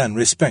 we can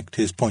respect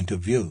his point of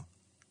view.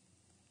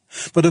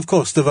 But of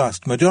course the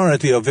vast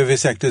majority of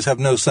vivisectors have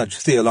no such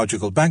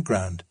theological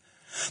background.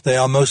 They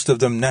are most of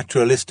them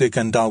naturalistic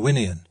and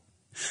Darwinian.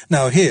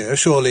 Now here,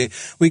 surely,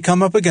 we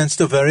come up against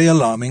a very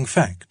alarming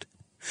fact.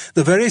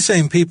 The very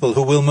same people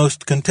who will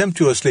most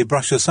contemptuously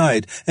brush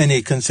aside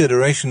any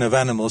consideration of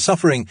animal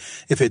suffering,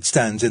 if it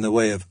stands in the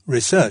way of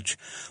research,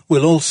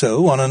 will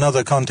also, on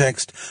another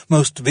context,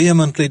 most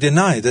vehemently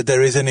deny that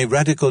there is any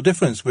radical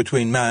difference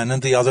between man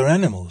and the other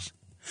animals.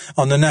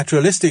 On the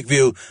naturalistic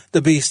view,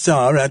 the beasts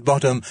are, at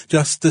bottom,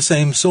 just the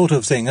same sort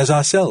of thing as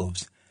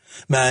ourselves.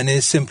 Man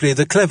is simply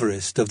the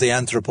cleverest of the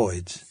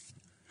anthropoids.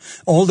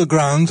 All the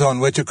grounds on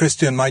which a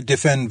Christian might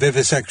defend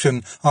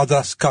vivisection are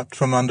thus cut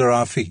from under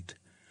our feet.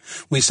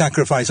 We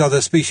sacrifice other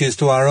species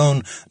to our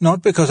own,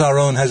 not because our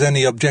own has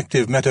any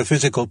objective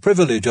metaphysical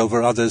privilege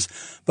over others,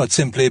 but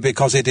simply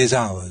because it is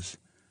ours.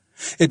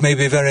 It may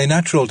be very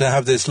natural to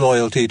have this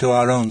loyalty to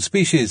our own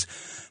species,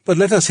 but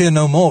let us hear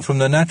no more from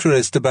the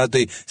naturalist about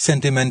the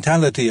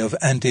sentimentality of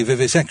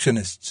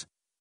anti-vivisectionists.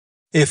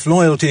 If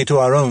loyalty to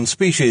our own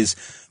species,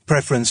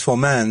 preference for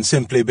man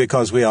simply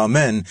because we are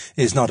men,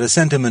 is not a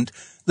sentiment,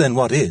 then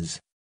what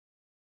is?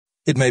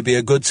 It may be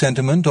a good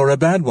sentiment or a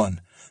bad one,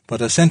 but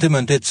a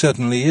sentiment it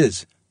certainly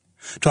is.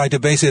 Try to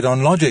base it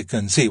on logic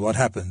and see what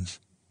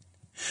happens.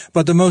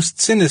 But the most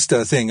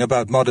sinister thing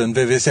about modern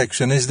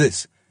vivisection is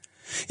this.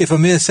 If a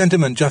mere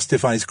sentiment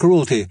justifies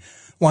cruelty,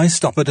 why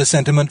stop at a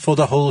sentiment for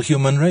the whole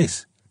human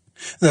race?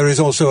 There is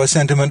also a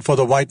sentiment for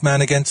the white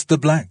man against the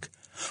black,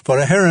 for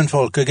a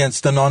Herrenvolk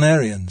against the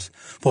non-Aryans,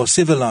 for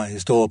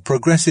civilized or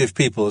progressive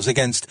peoples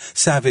against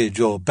savage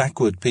or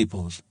backward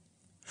peoples.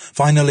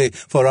 Finally,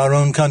 for our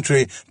own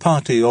country,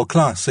 party or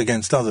class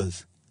against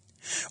others.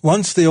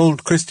 Once the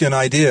old Christian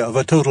idea of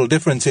a total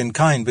difference in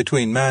kind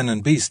between man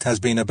and beast has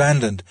been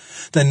abandoned,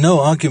 then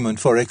no argument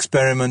for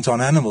experiments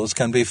on animals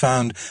can be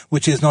found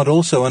which is not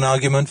also an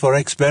argument for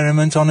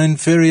experiments on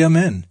inferior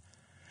men.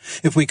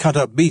 If we cut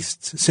up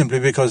beasts simply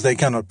because they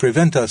cannot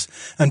prevent us,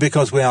 and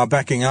because we are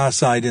backing our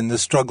side in the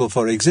struggle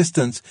for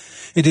existence,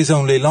 it is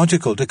only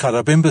logical to cut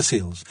up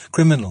imbeciles,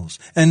 criminals,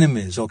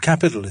 enemies, or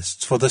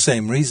capitalists for the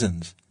same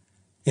reasons.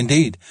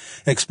 Indeed,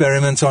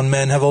 experiments on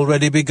men have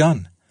already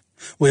begun.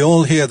 We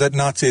all hear that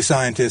Nazi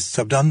scientists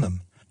have done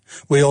them.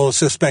 We all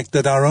suspect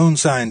that our own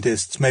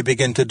scientists may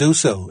begin to do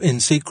so, in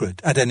secret,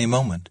 at any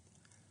moment.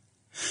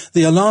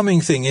 The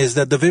alarming thing is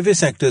that the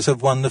vivisectors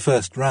have won the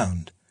first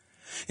round.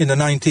 In the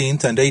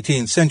 19th and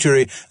 18th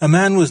century, a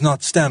man was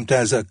not stamped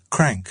as a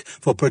crank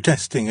for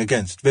protesting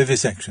against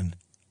vivisection.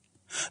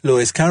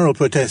 Lewis Carroll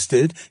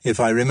protested, if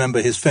I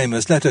remember his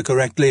famous letter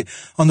correctly,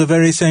 on the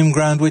very same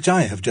ground which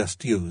I have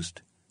just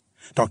used.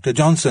 Dr.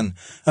 Johnson,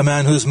 a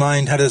man whose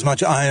mind had as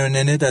much iron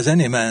in it as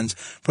any man's,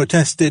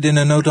 protested in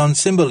a note on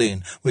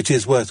Cymbeline, which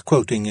is worth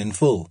quoting in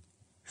full.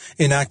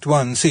 In Act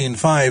 1, Scene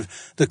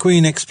 5, the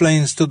Queen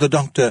explains to the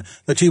doctor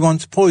that she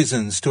wants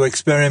poisons to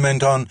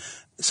experiment on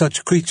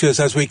such creatures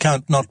as we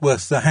count not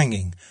worth the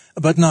hanging,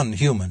 but none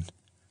human.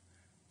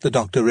 The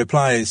doctor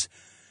replies,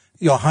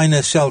 "Your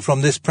Highness shall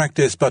from this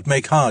practice but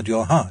make hard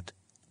your heart."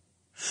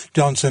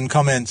 Johnson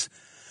comments,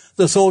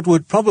 The thought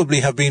would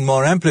probably have been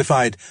more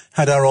amplified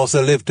had our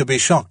author lived to be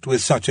shocked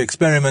with such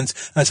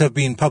experiments as have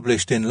been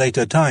published in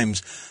later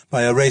times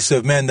by a race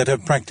of men that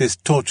have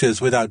practiced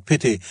tortures without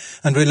pity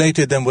and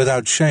related them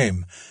without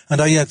shame, and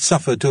are yet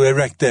suffered to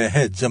erect their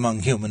heads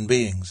among human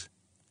beings.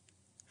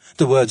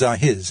 The words are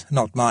his,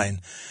 not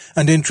mine,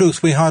 and in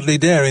truth we hardly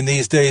dare in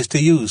these days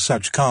to use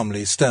such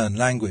calmly stern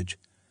language.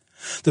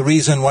 The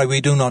reason why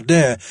we do not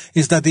dare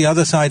is that the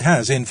other side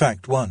has, in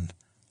fact, won.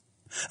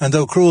 And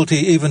though cruelty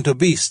even to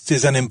beasts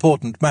is an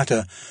important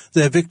matter,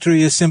 their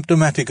victory is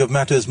symptomatic of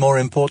matters more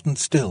important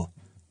still.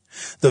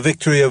 The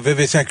victory of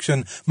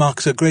vivisection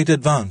marks a great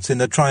advance in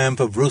the triumph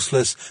of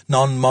ruthless,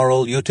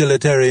 non-moral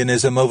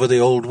utilitarianism over the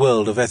old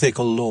world of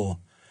ethical law,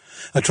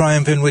 a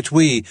triumph in which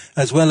we,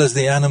 as well as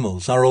the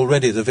animals, are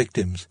already the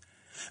victims,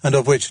 and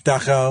of which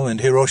Dachau and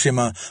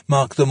Hiroshima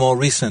mark the more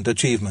recent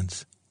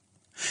achievements.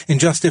 In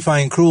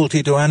justifying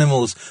cruelty to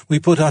animals, we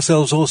put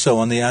ourselves also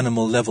on the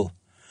animal level.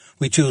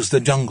 We choose the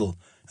jungle,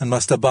 and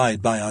must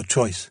abide by our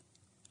choice.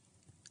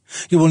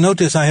 You will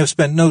notice I have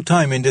spent no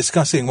time in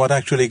discussing what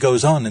actually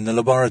goes on in the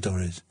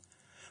laboratories.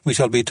 We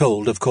shall be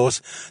told, of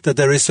course, that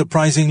there is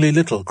surprisingly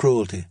little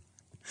cruelty.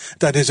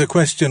 That is a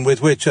question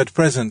with which, at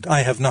present,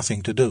 I have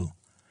nothing to do.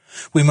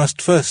 We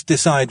must first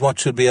decide what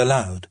should be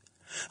allowed.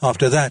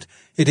 After that,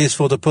 it is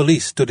for the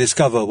police to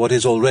discover what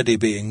is already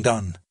being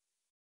done.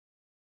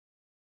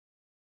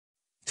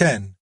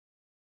 10.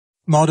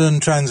 Modern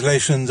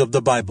translations of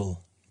the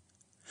Bible.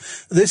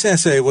 This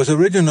essay was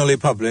originally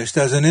published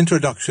as an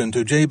introduction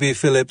to J.B.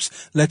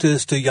 Phillips'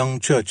 Letters to Young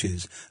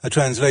Churches, a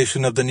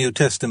translation of the New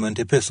Testament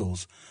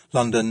epistles,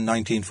 London,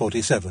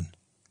 1947.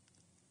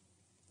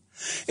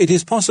 It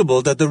is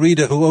possible that the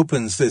reader who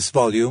opens this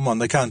volume on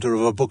the counter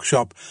of a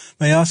bookshop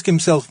may ask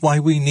himself why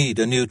we need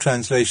a new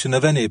translation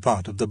of any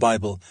part of the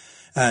Bible,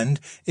 and,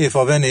 if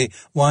of any,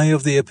 why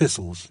of the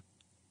epistles.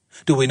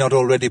 Do we not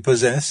already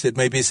possess, it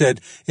may be said,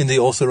 in the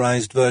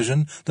authorized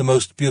version, the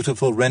most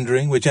beautiful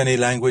rendering which any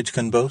language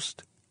can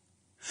boast?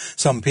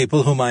 Some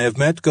people whom I have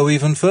met go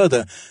even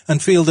further,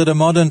 and feel that a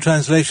modern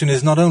translation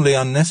is not only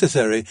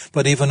unnecessary,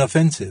 but even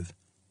offensive.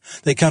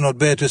 They cannot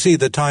bear to see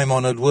the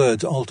time-honored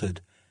words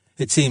altered.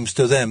 It seems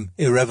to them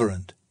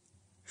irreverent.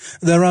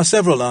 There are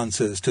several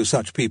answers to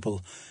such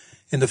people.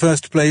 In the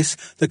first place,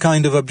 the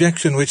kind of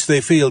objection which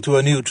they feel to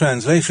a new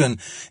translation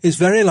is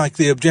very like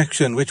the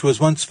objection which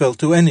was once felt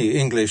to any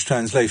English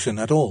translation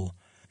at all.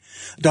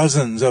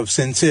 Dozens of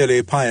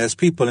sincerely pious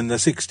people in the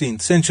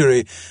 16th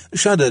century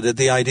shuddered at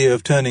the idea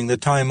of turning the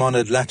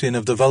time-honored Latin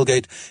of the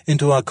Vulgate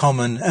into our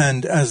common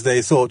and, as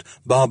they thought,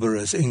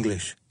 barbarous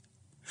English.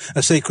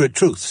 A sacred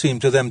truth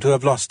seemed to them to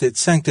have lost its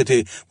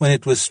sanctity when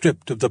it was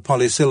stripped of the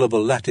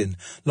polysyllable Latin,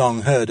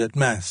 long heard at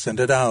Mass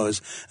and at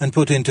hours, and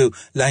put into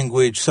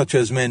language such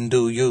as men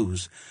do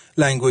use,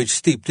 language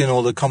steeped in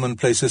all the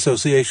commonplace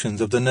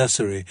associations of the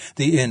nursery,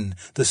 the inn,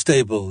 the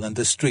stable, and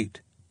the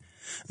street.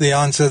 The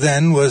answer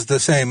then was the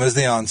same as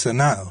the answer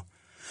now.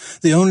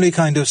 The only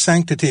kind of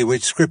sanctity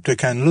which Scripture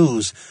can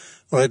lose,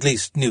 or at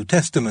least New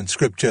Testament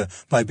Scripture,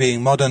 by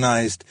being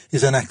modernized,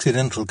 is an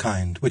accidental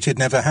kind, which it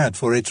never had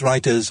for its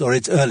writers or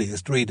its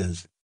earliest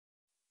readers.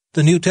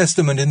 The New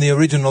Testament in the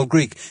original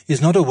Greek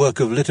is not a work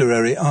of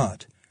literary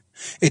art.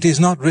 It is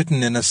not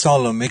written in a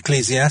solemn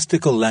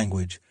ecclesiastical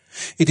language.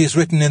 It is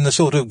written in the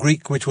sort of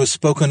Greek which was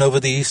spoken over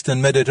the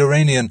Eastern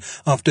Mediterranean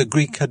after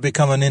Greek had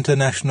become an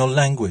international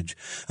language,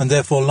 and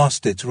therefore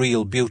lost its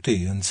real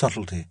beauty and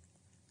subtlety.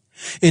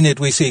 In it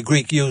we see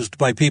Greek used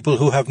by people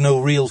who have no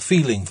real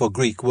feeling for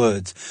Greek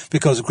words,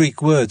 because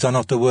Greek words are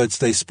not the words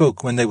they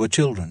spoke when they were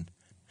children.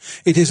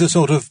 It is a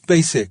sort of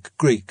basic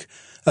Greek,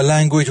 a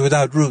language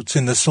without roots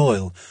in the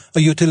soil, a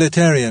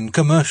utilitarian,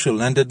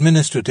 commercial, and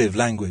administrative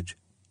language.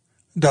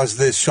 Does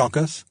this shock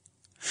us?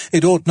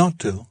 It ought not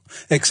to,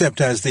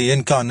 except as the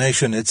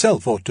Incarnation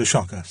itself ought to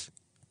shock us.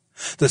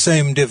 The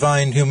same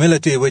divine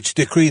humility which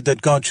decreed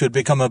that God should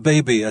become a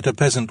baby at a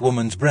peasant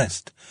woman's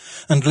breast,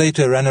 and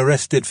later an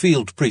arrested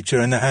field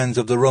preacher in the hands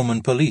of the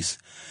Roman police,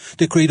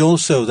 decreed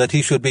also that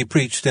he should be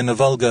preached in a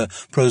vulgar,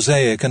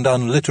 prosaic, and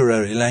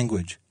unliterary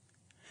language.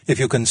 If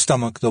you can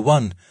stomach the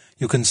one,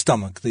 you can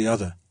stomach the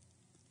other.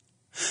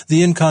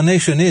 The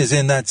Incarnation is,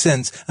 in that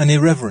sense, an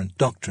irreverent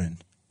doctrine.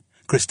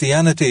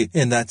 Christianity,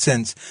 in that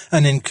sense,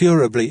 an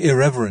incurably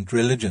irreverent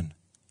religion.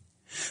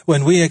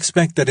 When we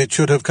expect that it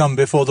should have come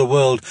before the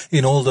world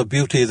in all the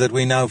beauty that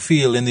we now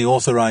feel in the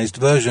authorized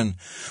version,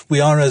 we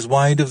are as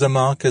wide of the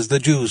mark as the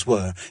Jews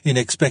were in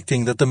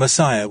expecting that the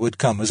Messiah would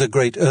come as a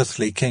great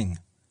earthly king.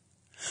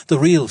 The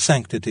real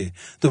sanctity,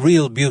 the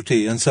real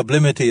beauty and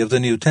sublimity of the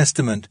New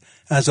Testament,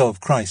 as of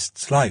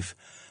Christ's life,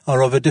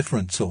 are of a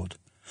different sort,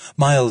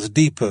 miles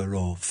deeper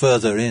or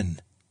further in.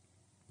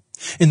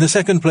 In the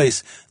second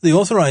place, the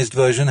authorized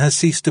version has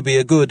ceased to be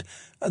a good,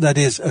 that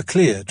is, a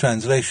clear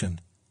translation.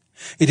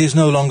 It is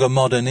no longer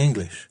modern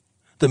English.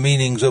 The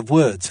meanings of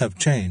words have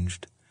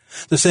changed.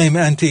 The same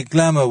antique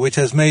glamour which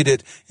has made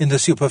it, in the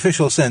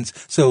superficial sense,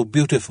 so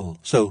beautiful,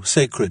 so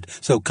sacred,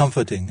 so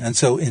comforting, and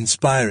so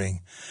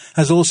inspiring,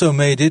 has also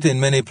made it,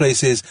 in many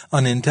places,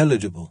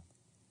 unintelligible.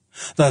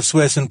 Thus,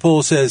 where St.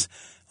 Paul says,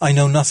 I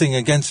know nothing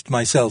against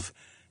myself.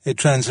 It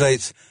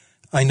translates,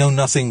 I know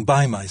nothing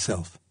by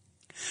myself.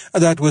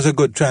 That was a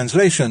good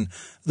translation,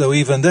 though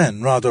even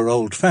then rather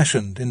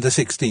old-fashioned in the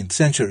 16th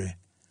century.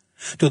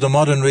 To the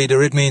modern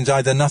reader it means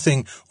either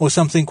nothing or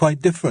something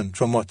quite different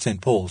from what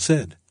St. Paul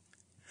said.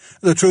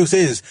 The truth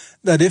is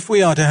that if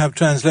we are to have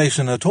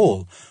translation at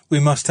all, we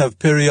must have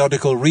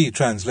periodical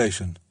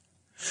retranslation.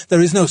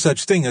 There is no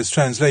such thing as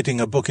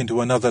translating a book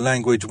into another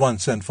language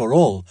once and for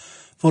all,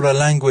 for a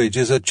language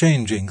is a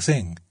changing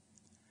thing.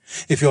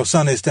 If your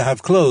son is to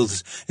have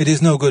clothes, it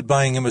is no good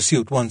buying him a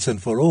suit once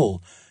and for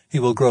all. He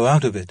will grow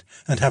out of it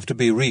and have to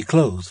be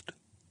reclothed.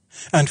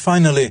 And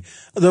finally,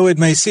 though it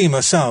may seem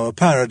a sour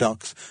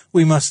paradox,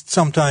 we must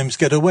sometimes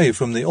get away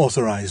from the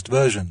authorized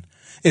version,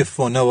 if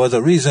for no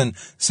other reason,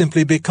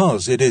 simply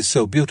because it is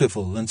so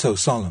beautiful and so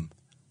solemn.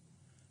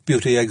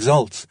 Beauty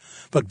exalts,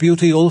 but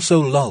beauty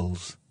also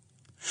lulls.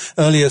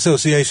 Early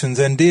associations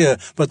endear,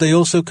 but they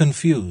also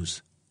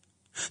confuse.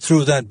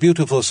 Through that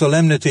beautiful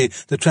solemnity,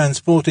 the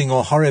transporting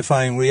or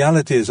horrifying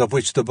realities of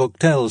which the book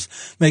tells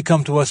may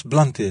come to us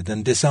blunted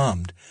and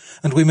disarmed,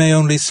 and we may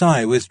only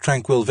sigh with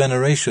tranquil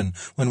veneration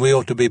when we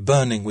ought to be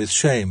burning with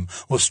shame,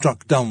 or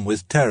struck dumb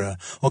with terror,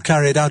 or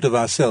carried out of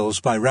ourselves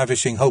by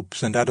ravishing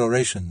hopes and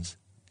adorations.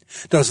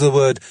 Does the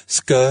word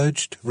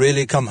scourged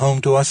really come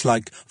home to us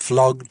like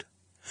flogged?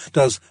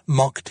 Does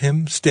mocked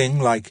him sting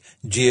like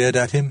jeered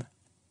at him?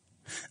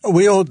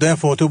 We ought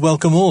therefore to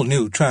welcome all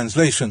new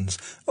translations,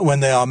 when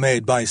they are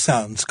made by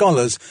sound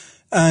scholars,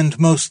 and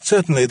most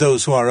certainly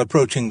those who are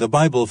approaching the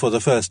Bible for the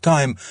first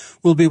time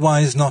will be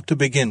wise not to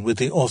begin with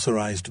the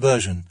authorized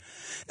version,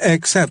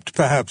 except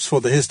perhaps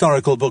for the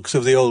historical books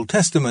of the Old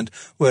Testament,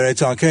 where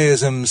its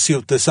archaisms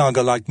suit the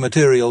saga-like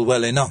material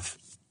well enough.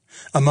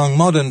 Among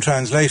modern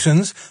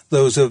translations,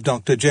 those of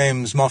Dr.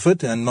 James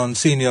Moffat and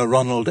Monsignor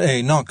Ronald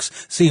A. Knox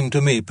seem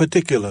to me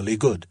particularly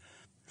good.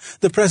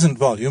 The present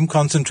volume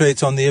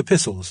concentrates on the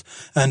epistles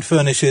and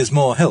furnishes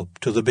more help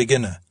to the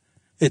beginner.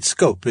 Its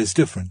scope is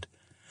different.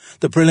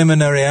 The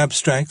preliminary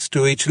abstracts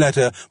to each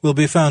letter will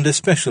be found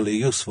especially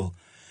useful,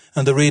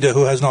 and the reader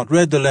who has not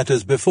read the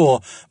letters before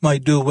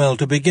might do well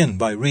to begin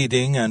by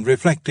reading and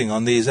reflecting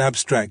on these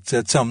abstracts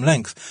at some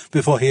length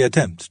before he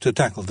attempts to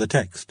tackle the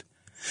text.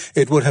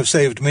 It would have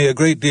saved me a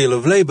great deal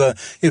of labor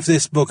if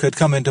this book had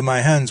come into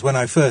my hands when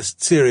I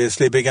first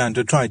seriously began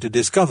to try to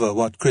discover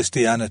what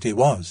Christianity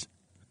was.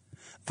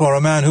 For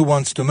a man who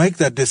wants to make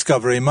that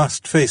discovery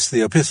must face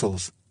the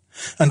epistles,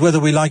 and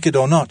whether we like it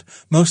or not,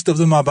 most of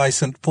them are by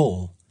St.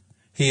 Paul.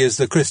 He is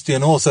the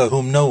Christian author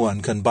whom no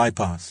one can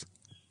bypass.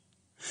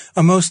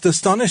 A most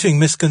astonishing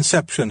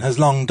misconception has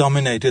long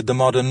dominated the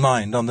modern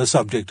mind on the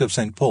subject of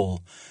St.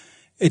 Paul.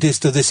 It is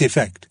to this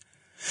effect,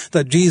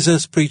 that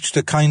Jesus preached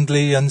a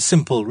kindly and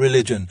simple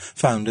religion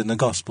found in the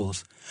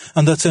Gospels,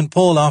 and that St.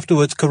 Paul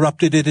afterwards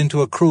corrupted it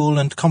into a cruel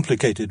and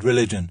complicated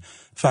religion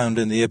found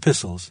in the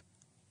epistles.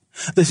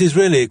 This is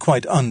really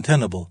quite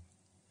untenable.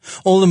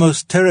 All the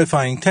most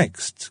terrifying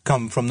texts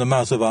come from the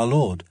mouth of our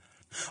Lord.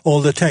 All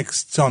the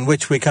texts on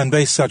which we can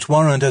base such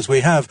warrant as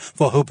we have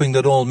for hoping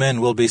that all men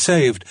will be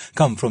saved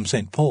come from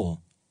St. Paul.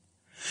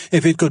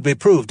 If it could be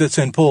proved that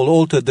St. Paul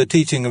altered the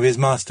teaching of his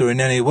master in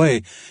any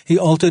way, he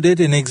altered it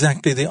in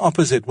exactly the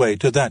opposite way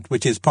to that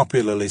which is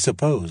popularly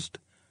supposed.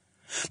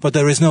 But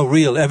there is no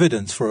real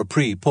evidence for a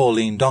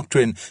pre-Pauline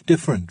doctrine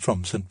different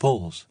from St.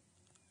 Paul's.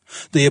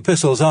 The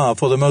epistles are,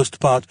 for the most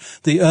part,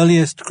 the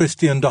earliest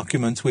Christian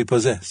documents we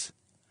possess.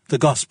 The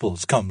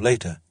Gospels come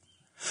later.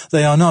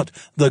 They are not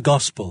the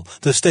Gospel,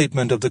 the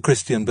statement of the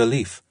Christian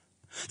belief.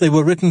 They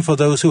were written for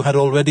those who had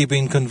already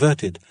been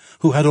converted,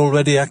 who had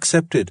already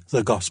accepted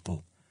the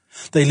Gospel.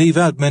 They leave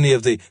out many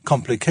of the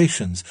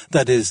complications,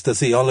 that is, the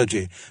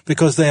theology,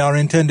 because they are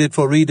intended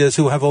for readers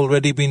who have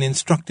already been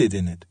instructed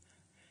in it.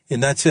 In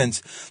that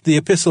sense, the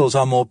epistles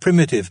are more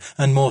primitive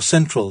and more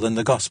central than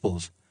the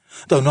Gospels,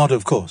 though not,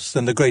 of course,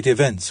 than the great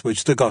events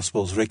which the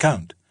Gospels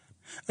recount.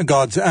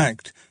 God's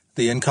act,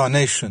 the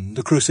incarnation,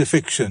 the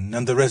crucifixion,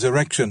 and the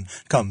resurrection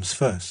comes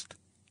first.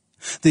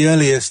 The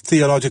earliest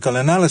theological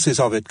analysis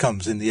of it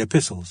comes in the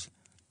epistles.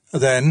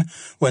 Then,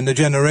 when the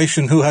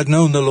generation who had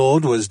known the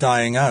Lord was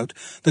dying out,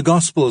 the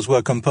Gospels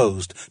were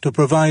composed to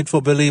provide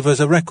for believers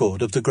a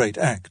record of the great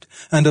act,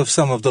 and of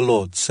some of the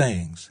Lord's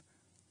sayings.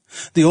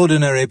 The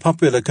ordinary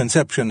popular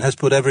conception has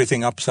put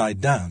everything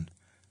upside down.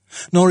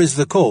 Nor is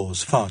the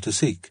cause far to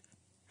seek.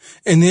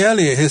 In the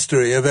earlier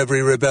history of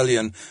every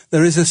rebellion,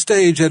 there is a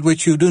stage at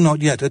which you do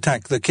not yet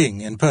attack the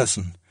king in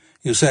person.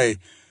 You say,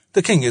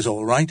 "The king is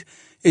all right.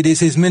 It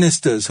is his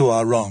ministers who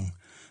are wrong.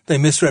 They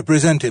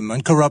misrepresent him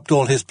and corrupt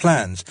all his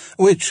plans,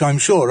 which, I'm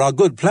sure, are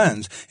good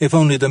plans, if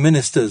only the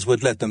ministers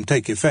would let them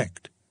take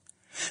effect."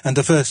 And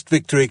the first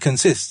victory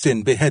consists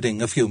in beheading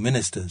a few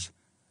ministers.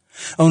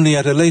 Only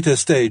at a later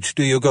stage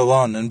do you go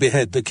on and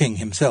behead the king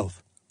himself.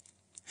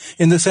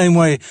 In the same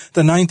way,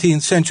 the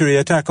 19th century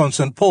attack on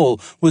St. Paul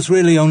was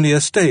really only a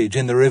stage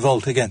in the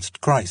revolt against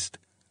Christ.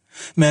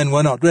 Men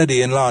were not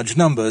ready in large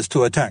numbers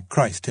to attack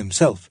Christ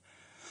himself.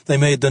 They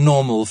made the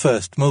normal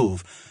first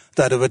move,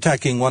 that of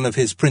attacking one of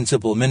his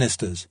principal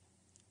ministers.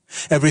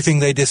 Everything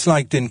they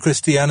disliked in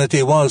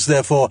Christianity was,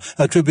 therefore,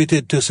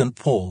 attributed to St.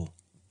 Paul.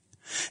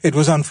 It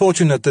was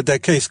unfortunate that their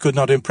case could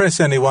not impress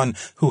anyone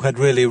who had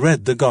really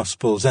read the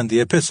Gospels and the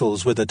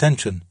Epistles with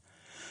attention.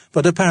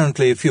 But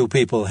apparently few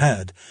people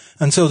had,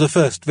 and so the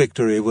first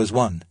victory was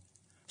won.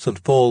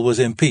 St. Paul was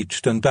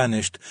impeached and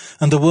banished,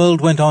 and the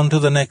world went on to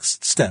the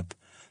next step,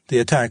 the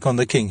attack on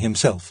the king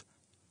himself.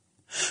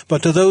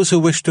 But to those who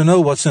wish to know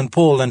what St.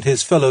 Paul and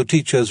his fellow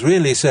teachers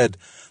really said,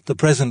 the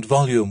present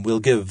volume will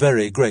give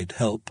very great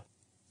help.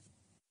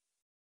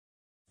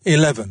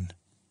 11.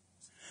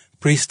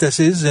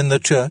 Priestesses in the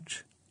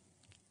Church.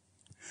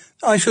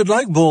 "I should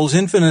like balls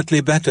infinitely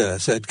better,"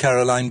 said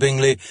Caroline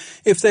Bingley,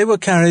 "if they were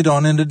carried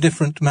on in a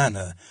different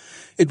manner.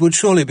 It would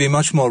surely be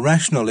much more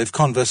rational if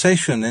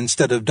conversation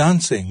instead of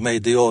dancing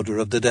made the order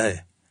of the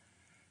day."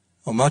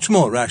 "Oh, much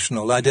more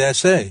rational, I dare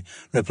say,"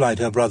 replied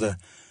her brother,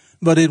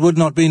 "but it would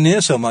not be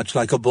near so much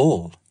like a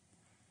ball."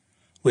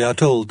 We are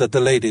told that the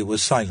lady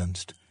was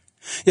silenced.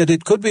 Yet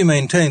it could be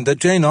maintained that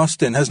Jane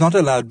Austen has not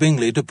allowed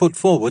Bingley to put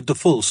forward the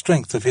full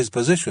strength of his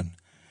position.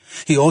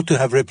 He ought to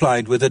have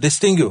replied with a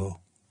distinguo.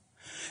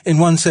 In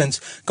one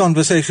sense,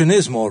 conversation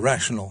is more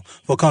rational,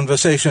 for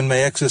conversation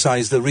may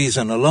exercise the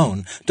reason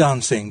alone,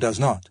 dancing does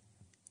not.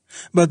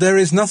 But there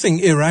is nothing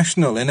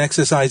irrational in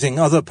exercising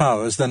other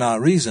powers than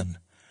our reason.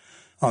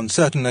 On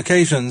certain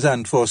occasions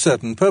and for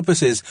certain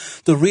purposes,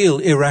 the real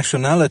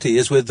irrationality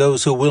is with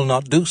those who will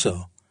not do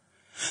so.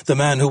 The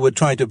man who would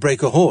try to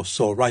break a horse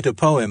or write a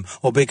poem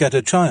or beget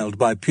a child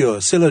by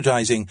pure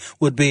syllogizing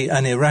would be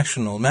an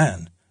irrational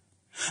man.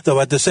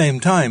 Though at the same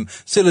time,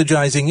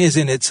 syllogizing is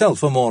in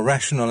itself a more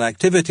rational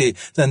activity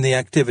than the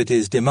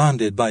activities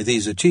demanded by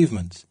these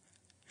achievements.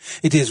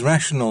 It is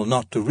rational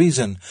not to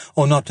reason,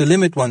 or not to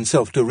limit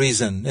oneself to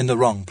reason in the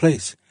wrong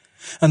place,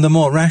 and the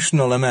more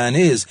rational a man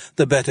is,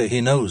 the better he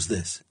knows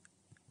this.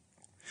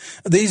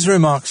 These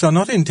remarks are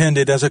not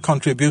intended as a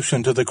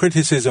contribution to the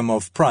criticism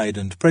of Pride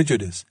and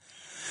Prejudice.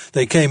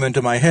 They came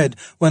into my head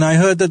when I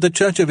heard that the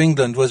Church of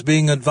England was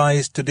being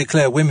advised to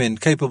declare women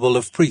capable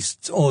of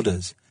priests'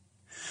 orders.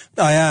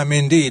 I am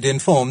indeed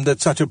informed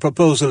that such a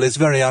proposal is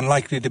very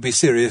unlikely to be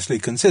seriously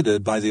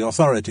considered by the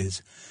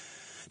authorities.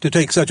 To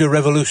take such a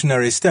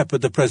revolutionary step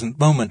at the present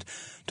moment,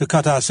 to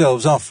cut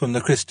ourselves off from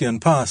the Christian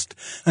past,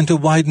 and to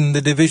widen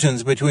the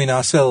divisions between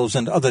ourselves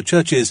and other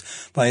churches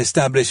by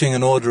establishing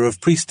an order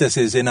of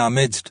priestesses in our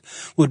midst,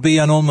 would be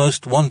an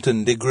almost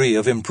wanton degree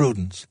of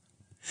imprudence.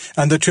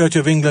 And the Church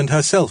of England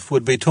herself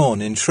would be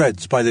torn in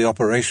shreds by the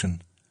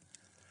operation.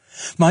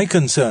 My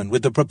concern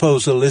with the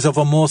proposal is of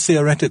a more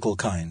theoretical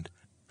kind.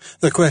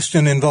 The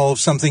question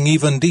involves something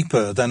even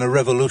deeper than a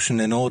revolution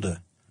in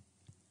order.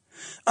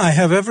 I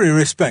have every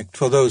respect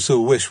for those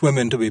who wish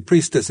women to be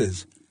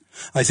priestesses.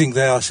 I think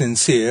they are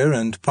sincere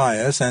and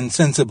pious and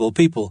sensible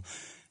people.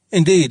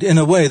 Indeed, in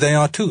a way they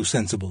are too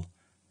sensible.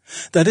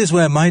 That is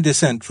where my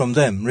dissent from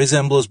them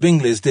resembles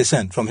Bingley's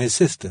dissent from his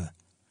sister.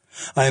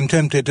 I am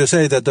tempted to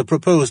say that the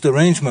proposed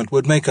arrangement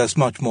would make us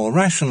much more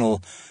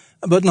rational,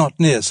 but not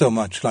near so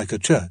much like a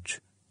church.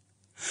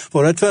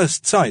 For at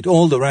first sight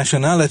all the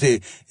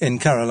rationality, in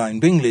Caroline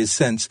Bingley's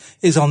sense,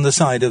 is on the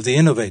side of the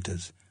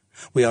innovators.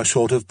 We are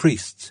short of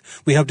priests.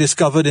 We have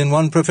discovered in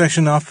one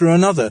profession after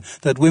another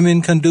that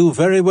women can do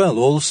very well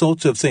all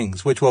sorts of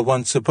things which were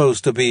once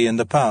supposed to be in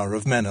the power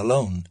of men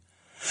alone.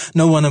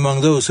 No one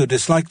among those who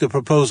dislike the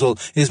proposal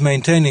is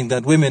maintaining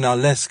that women are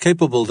less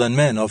capable than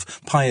men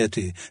of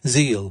piety,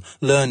 zeal,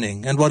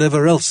 learning, and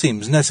whatever else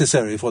seems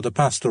necessary for the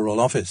pastoral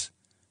office.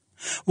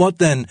 What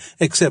then,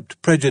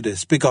 except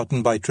prejudice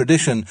begotten by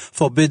tradition,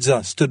 forbids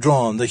us to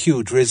draw on the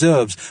huge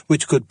reserves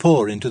which could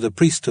pour into the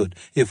priesthood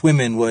if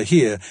women were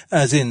here,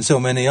 as in so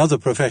many other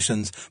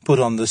professions, put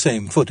on the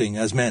same footing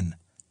as men?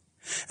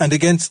 And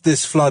against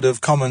this flood of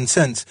common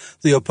sense,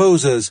 the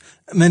opposers,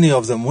 many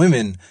of them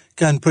women,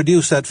 can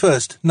produce at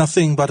first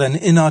nothing but an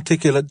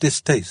inarticulate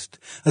distaste,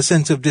 a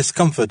sense of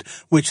discomfort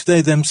which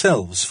they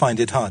themselves find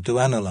it hard to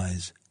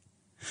analyze.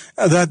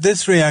 That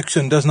this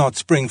reaction does not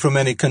spring from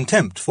any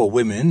contempt for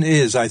women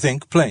is, I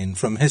think, plain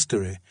from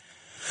history.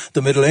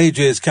 The Middle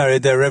Ages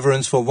carried their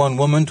reverence for one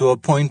woman to a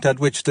point at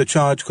which the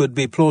charge could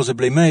be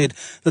plausibly made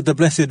that the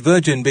Blessed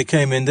Virgin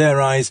became in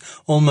their eyes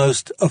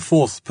almost a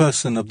fourth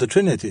person of the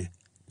Trinity.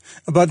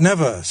 But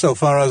never, so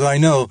far as I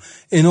know,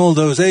 in all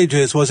those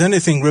ages was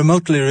anything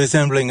remotely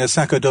resembling a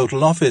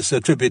sacerdotal office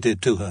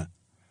attributed to her.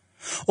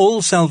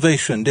 All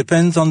salvation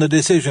depends on the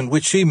decision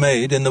which she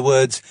made in the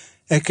words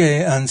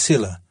Ecce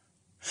Ancilla.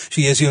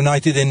 She is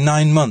united in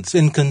 9 months'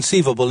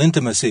 inconceivable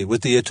intimacy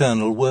with the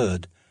eternal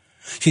Word.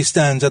 She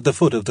stands at the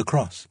foot of the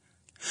cross.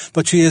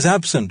 But she is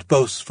absent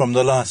both from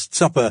the Last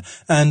Supper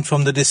and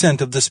from the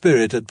descent of the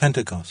Spirit at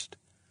Pentecost.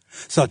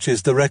 Such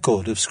is the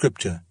record of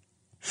Scripture.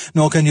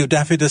 Nor can you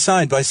daff it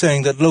aside by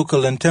saying that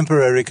local and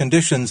temporary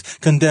conditions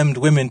condemned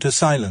women to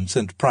silence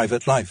and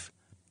private life.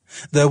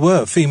 There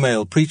were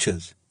female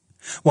preachers.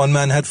 One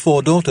man had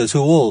 4 daughters who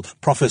all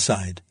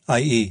prophesied,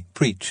 i.e.,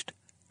 preached.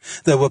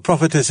 There were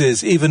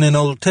prophetesses even in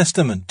Old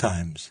Testament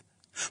times.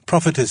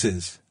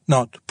 Prophetesses,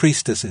 not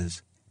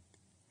priestesses.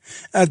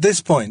 At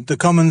this point, the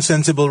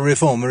common-sensible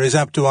reformer is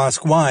apt to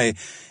ask why,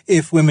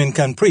 if women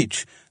can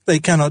preach, they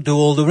cannot do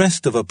all the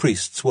rest of a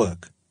priest's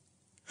work.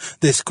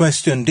 This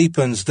question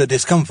deepens the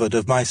discomfort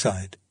of my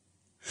side.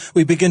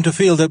 We begin to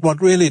feel that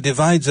what really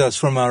divides us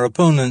from our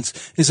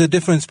opponents is a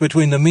difference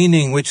between the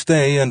meaning which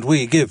they and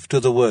we give to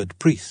the word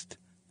priest.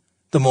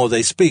 The more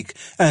they speak,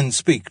 and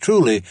speak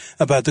truly,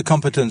 about the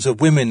competence of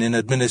women in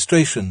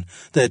administration,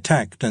 their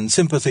tact and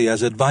sympathy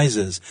as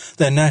advisers,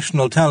 their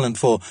national talent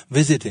for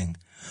visiting,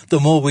 the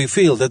more we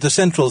feel that the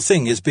central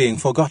thing is being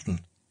forgotten.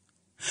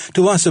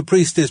 To us, a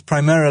priest is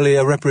primarily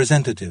a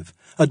representative,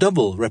 a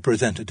double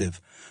representative,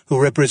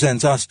 who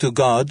represents us to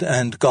God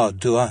and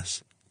God to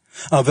us.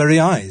 Our very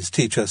eyes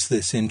teach us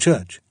this in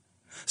church.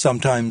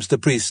 Sometimes the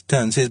priest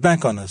turns his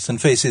back on us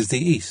and faces the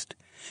east.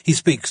 He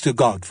speaks to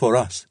God for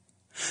us.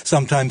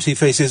 Sometimes he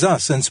faces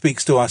us and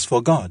speaks to us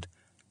for God.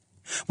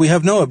 We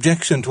have no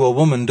objection to a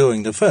woman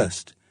doing the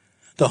first.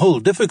 The whole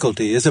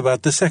difficulty is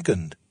about the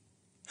second.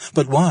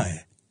 But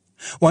why?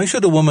 Why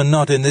should a woman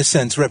not in this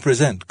sense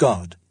represent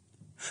God?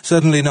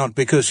 Certainly not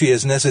because she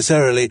is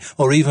necessarily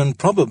or even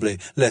probably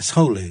less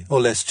holy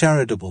or less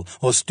charitable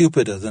or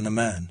stupider than a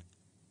man.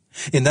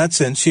 In that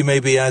sense she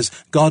may be as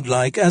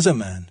godlike as a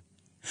man,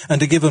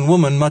 and a given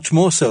woman much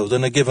more so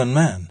than a given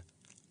man.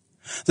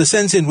 The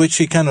sense in which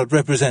she cannot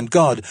represent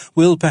God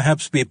will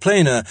perhaps be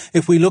plainer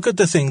if we look at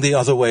the thing the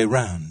other way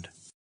round.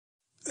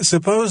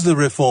 Suppose the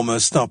reformer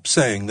stops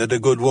saying that a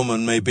good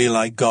woman may be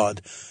like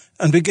God,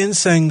 and begins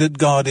saying that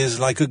God is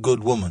like a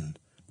good woman.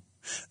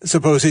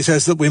 Suppose he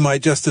says that we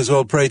might just as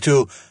well pray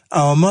to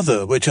our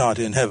Mother which art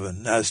in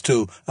heaven as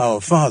to our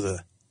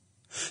Father.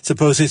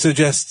 Suppose he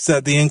suggests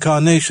that the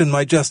Incarnation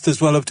might just as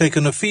well have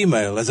taken a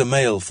female as a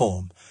male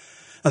form,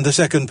 and the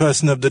second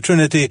person of the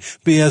Trinity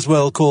be as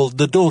well called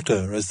the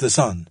daughter as the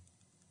son.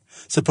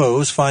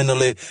 Suppose,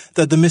 finally,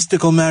 that the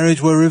mystical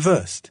marriage were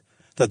reversed,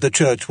 that the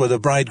Church were the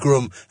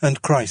bridegroom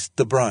and Christ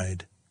the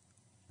bride.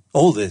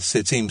 All this,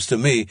 it seems to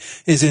me,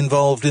 is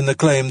involved in the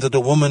claim that a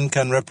woman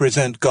can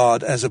represent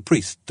God as a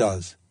priest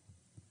does.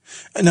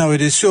 Now,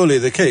 it is surely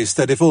the case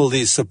that if all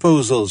these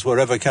supposals were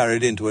ever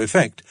carried into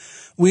effect,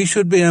 we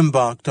should be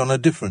embarked on a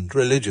different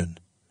religion.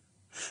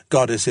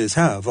 Goddesses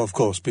have, of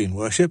course, been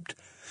worshipped.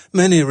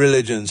 Many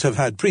religions have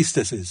had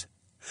priestesses.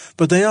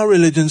 But they are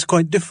religions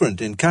quite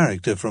different in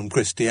character from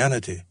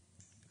Christianity.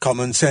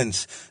 Common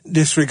sense,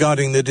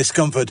 disregarding the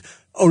discomfort,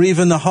 or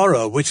even the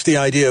horror which the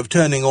idea of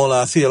turning all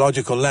our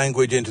theological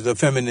language into the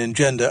feminine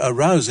gender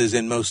arouses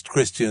in most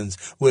Christians,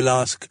 will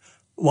ask,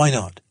 why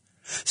not?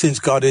 Since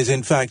God is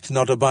in fact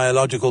not a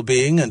biological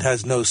being and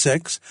has no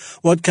sex,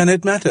 what can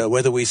it matter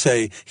whether we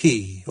say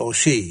he or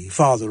she,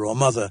 father or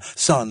mother,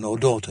 son or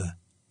daughter?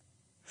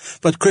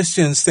 But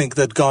Christians think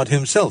that God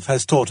himself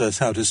has taught us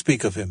how to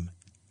speak of him.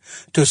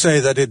 To say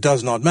that it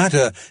does not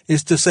matter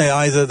is to say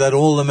either that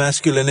all the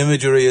masculine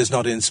imagery is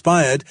not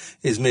inspired,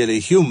 is merely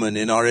human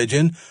in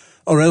origin,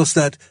 or else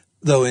that,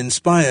 though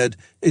inspired,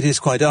 it is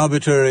quite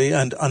arbitrary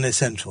and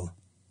unessential.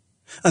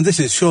 And this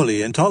is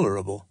surely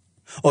intolerable.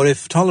 Or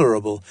if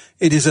tolerable,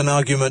 it is an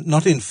argument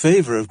not in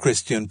favor of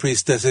Christian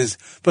priestesses,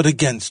 but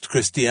against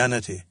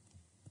Christianity.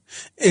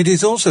 It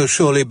is also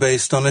surely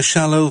based on a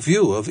shallow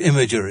view of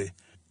imagery.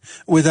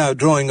 Without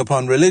drawing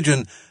upon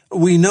religion,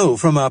 we know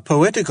from our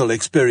poetical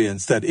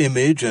experience that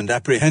image and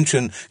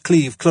apprehension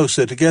cleave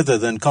closer together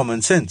than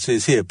common sense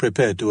is here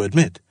prepared to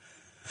admit.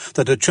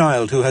 That a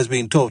child who has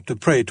been taught to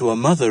pray to a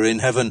mother in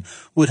heaven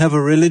would have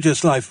a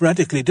religious life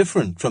radically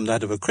different from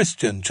that of a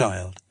Christian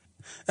child.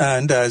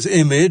 And as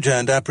image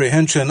and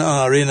apprehension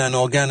are in an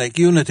organic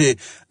unity,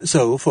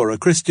 so for a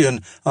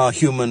Christian are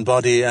human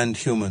body and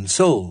human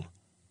soul.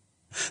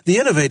 The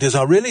innovators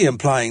are really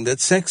implying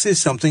that sex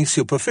is something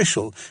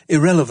superficial,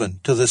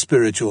 irrelevant to the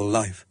spiritual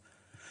life.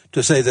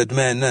 To say that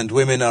men and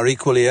women are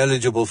equally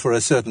eligible for a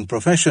certain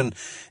profession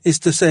is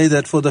to say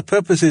that for the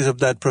purposes of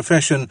that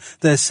profession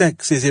their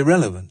sex is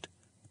irrelevant.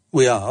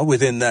 We are,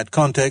 within that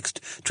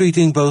context,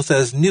 treating both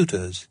as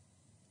neuters.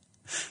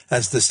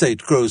 As the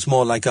state grows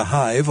more like a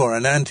hive or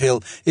an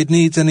anthill, it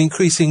needs an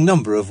increasing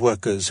number of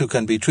workers who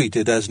can be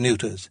treated as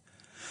neuters.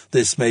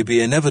 This may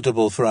be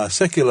inevitable for our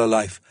secular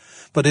life,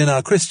 but in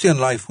our Christian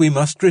life we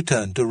must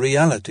return to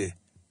reality.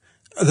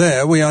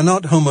 There we are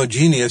not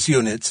homogeneous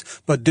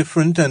units, but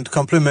different and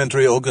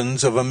complementary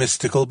organs of a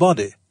mystical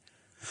body.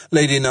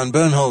 Lady Nun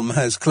Burnholm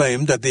has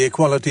claimed that the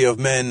equality of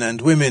men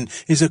and women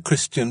is a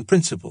Christian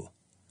principle.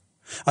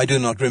 I do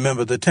not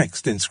remember the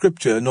text in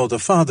Scripture, nor the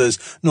Fathers,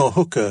 nor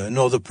Hooker,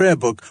 nor the prayer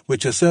book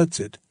which asserts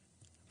it.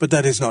 But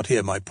that is not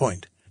here my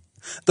point.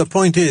 The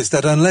point is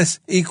that unless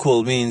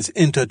equal means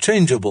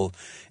interchangeable,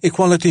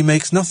 equality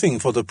makes nothing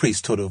for the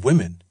priesthood of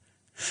women.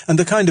 And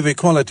the kind of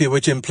equality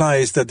which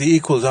implies that the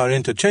equals are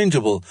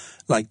interchangeable,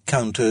 like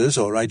counters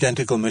or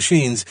identical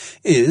machines,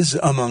 is,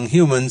 among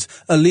humans,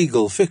 a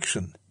legal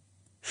fiction.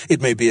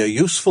 It may be a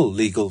useful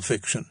legal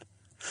fiction,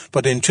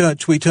 but in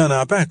church we turn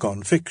our back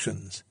on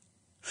fictions.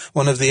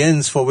 One of the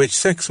ends for which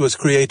sex was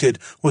created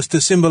was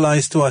to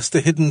symbolize to us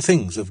the hidden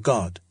things of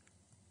God.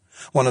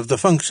 One of the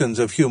functions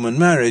of human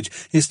marriage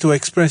is to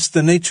express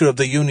the nature of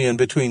the union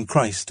between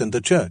Christ and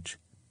the Church.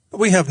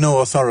 We have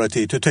no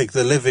authority to take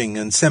the living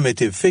and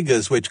semitive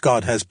figures which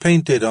God has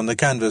painted on the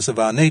canvas of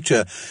our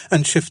nature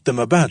and shift them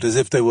about as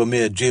if they were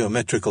mere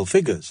geometrical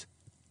figures.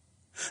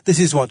 This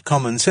is what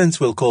common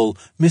sense will call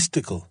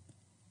mystical.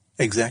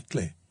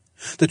 Exactly.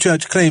 The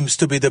Church claims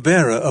to be the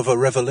bearer of a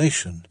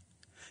revelation.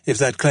 If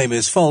that claim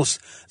is false,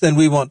 then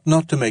we want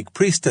not to make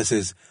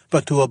priestesses,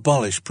 but to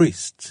abolish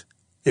priests.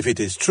 If it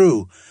is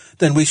true,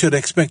 then we should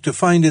expect to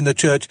find in the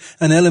Church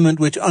an element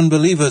which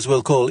unbelievers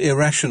will call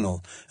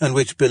irrational, and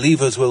which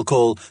believers will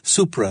call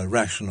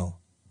supra-rational.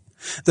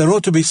 There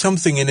ought to be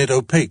something in it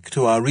opaque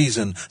to our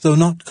reason, though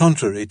not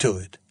contrary to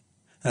it,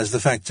 as the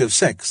facts of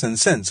sex and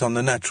sense on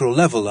the natural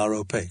level are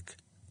opaque.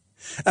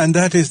 And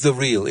that is the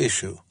real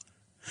issue.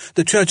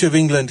 The Church of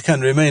England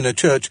can remain a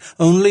church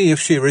only if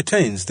she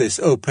retains this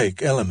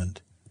opaque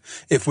element.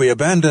 If we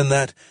abandon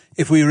that,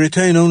 if we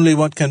retain only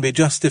what can be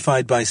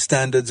justified by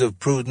standards of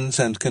prudence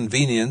and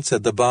convenience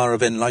at the bar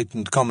of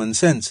enlightened common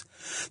sense,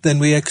 then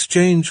we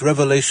exchange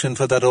revelation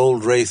for that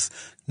old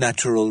wraith,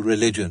 natural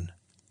religion.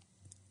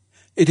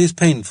 It is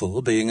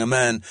painful, being a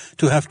man,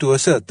 to have to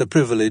assert the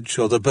privilege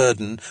or the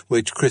burden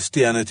which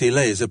Christianity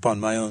lays upon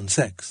my own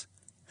sex.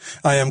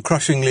 I am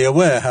crushingly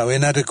aware how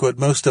inadequate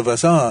most of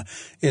us are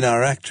in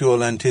our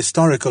actual and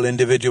historical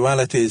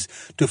individualities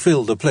to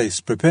fill the place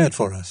prepared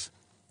for us.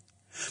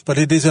 But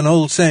it is an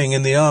old saying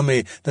in the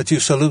army that you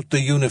salute the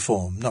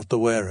uniform, not the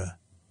wearer.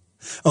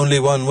 Only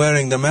one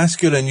wearing the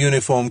masculine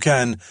uniform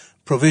can,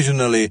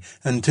 provisionally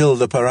until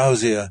the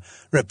parousia,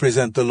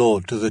 represent the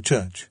Lord to the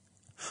Church.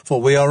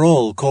 For we are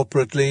all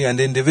corporately and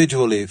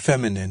individually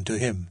feminine to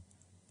him.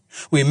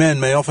 We men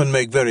may often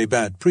make very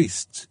bad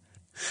priests.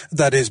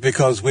 That is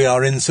because we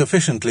are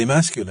insufficiently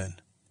masculine.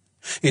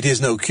 It is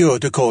no cure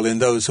to call in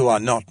those who are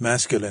not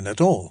masculine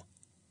at all.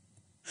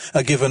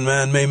 A given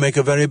man may make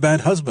a very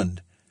bad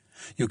husband.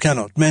 You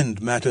cannot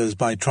mend matters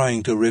by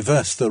trying to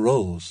reverse the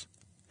roles.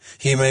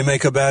 He may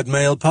make a bad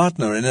male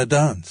partner in a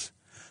dance.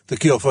 The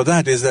cure for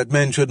that is that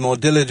men should more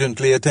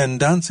diligently attend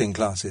dancing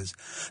classes,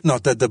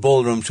 not that the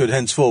ballroom should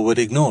henceforward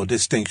ignore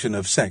distinction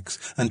of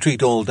sex and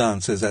treat all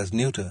dancers as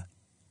neuter.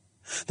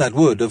 That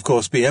would, of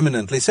course, be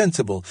eminently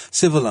sensible,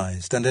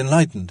 civilized, and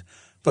enlightened,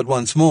 but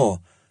once more,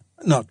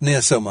 not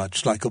near so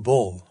much like a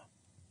ball.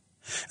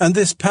 And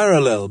this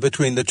parallel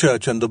between the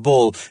Church and the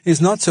ball is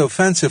not so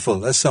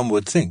fanciful as some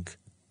would think.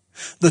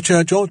 The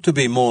Church ought to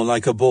be more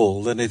like a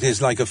ball than it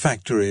is like a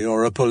factory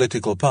or a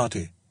political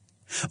party.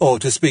 Or,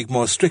 to speak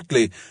more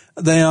strictly,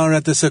 they are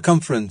at the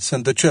circumference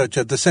and the Church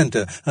at the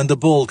center, and the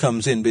ball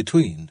comes in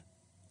between.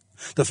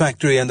 The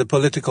factory and the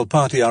political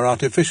party are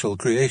artificial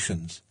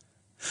creations.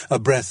 A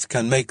breath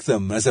can make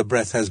them as a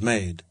breath has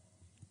made.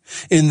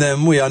 In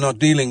them we are not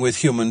dealing with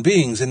human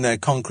beings in their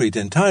concrete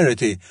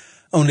entirety,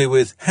 only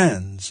with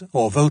hands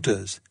or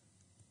voters.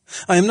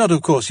 I am not,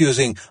 of course,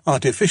 using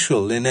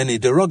artificial in any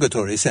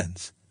derogatory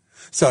sense.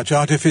 Such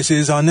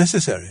artifices are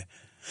necessary,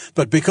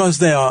 but because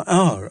they are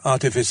our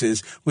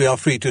artifices, we are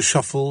free to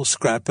shuffle,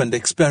 scrap, and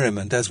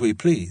experiment as we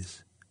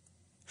please.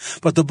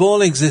 But the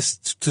ball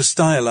exists to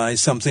stylize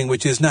something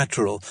which is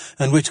natural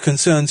and which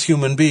concerns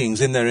human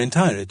beings in their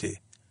entirety,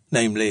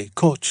 namely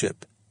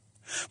courtship.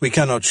 We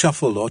cannot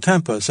shuffle or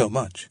tamper so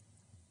much.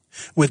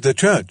 With the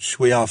Church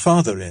we are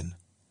farther in,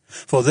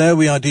 for there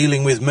we are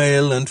dealing with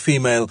male and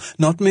female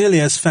not merely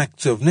as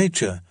facts of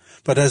nature,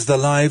 but as the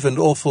live and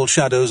awful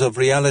shadows of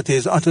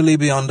realities utterly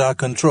beyond our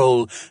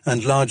control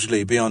and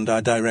largely beyond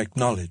our direct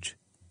knowledge.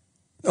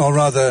 Or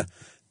rather,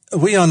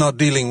 we are not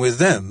dealing with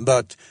them,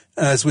 but,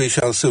 as we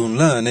shall soon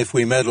learn if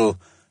we meddle,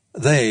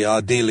 they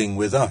are dealing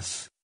with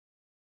us.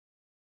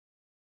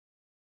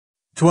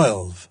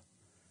 12.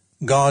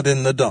 God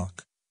in the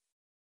Dock.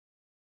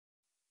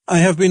 I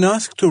have been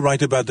asked to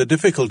write about the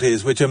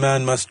difficulties which a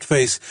man must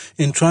face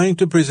in trying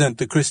to present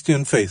the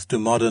Christian faith to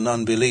modern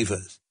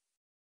unbelievers.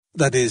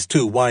 That is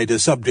too wide a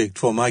subject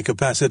for my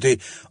capacity,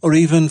 or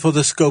even for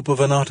the scope of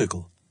an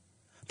article.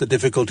 The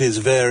difficulties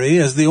vary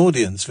as the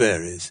audience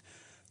varies.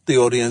 The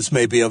audience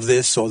may be of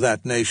this or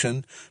that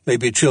nation, may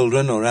be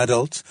children or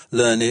adults,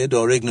 learned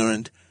or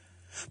ignorant.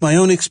 My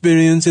own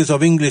experience is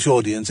of English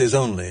audiences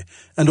only,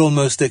 and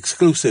almost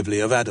exclusively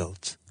of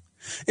adults.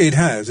 It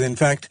has, in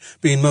fact,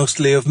 been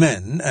mostly of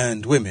men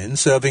and women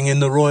serving in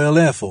the Royal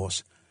Air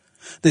Force.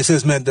 This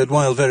has meant that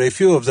while very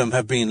few of them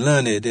have been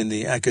learned in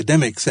the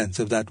academic sense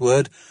of that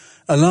word,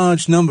 a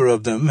large number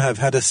of them have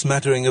had a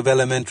smattering of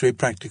elementary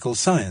practical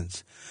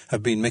science,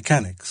 have been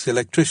mechanics,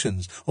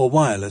 electricians, or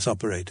wireless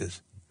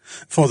operators.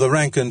 For the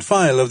rank and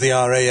file of the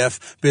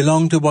RAF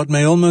belong to what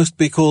may almost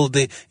be called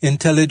the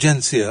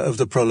intelligentsia of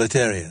the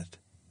proletariat.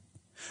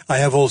 I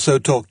have also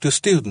talked to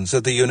students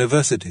at the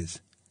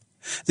universities.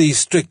 These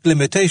strict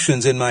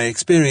limitations in my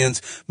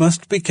experience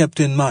must be kept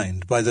in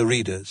mind by the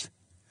readers.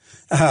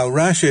 How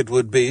rash it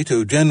would be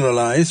to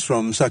generalize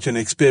from such an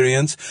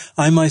experience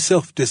I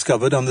myself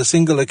discovered on the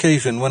single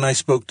occasion when I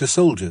spoke to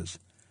soldiers.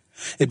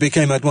 It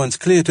became at once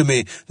clear to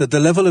me that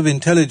the level of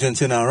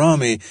intelligence in our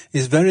army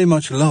is very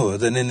much lower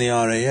than in the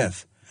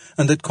RAF,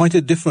 and that quite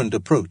a different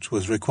approach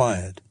was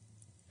required.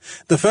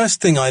 The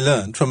first thing I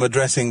learned from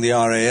addressing the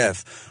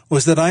RAF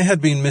was that I had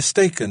been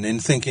mistaken in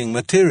thinking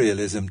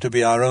materialism to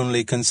be our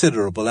only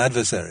considerable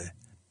adversary.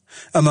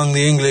 Among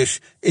the English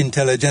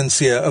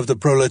intelligentsia of the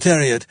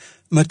proletariat,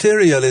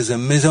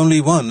 materialism is only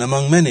one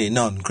among many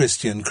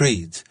non-Christian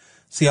creeds: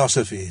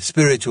 theosophy,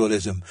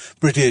 spiritualism,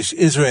 British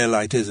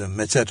Israelitism,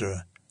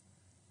 etc.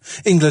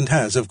 England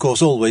has, of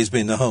course, always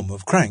been the home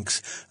of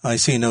cranks. I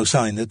see no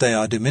sign that they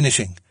are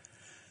diminishing.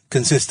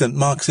 Consistent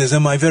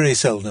Marxism I very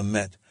seldom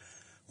met.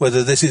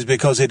 Whether this is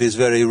because it is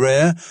very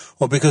rare,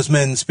 or because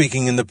men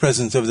speaking in the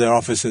presence of their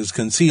officers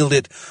concealed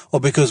it, or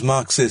because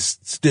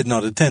Marxists did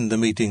not attend the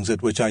meetings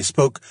at which I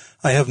spoke,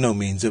 I have no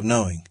means of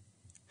knowing.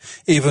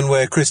 Even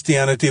where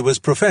Christianity was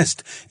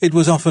professed, it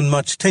was often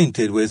much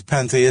tainted with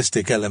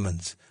pantheistic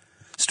elements.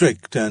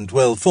 Strict and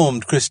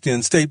well-formed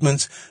Christian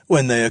statements,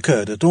 when they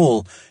occurred at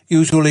all,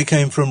 usually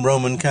came from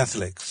Roman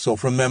Catholics or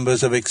from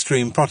members of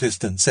extreme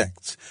Protestant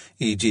sects,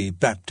 e.g.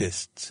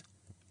 Baptists.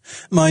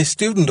 My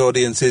student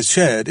audiences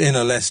shared, in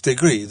a less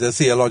degree, the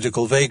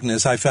theological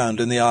vagueness I found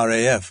in the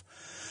RAF,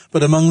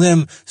 but among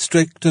them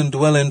strict and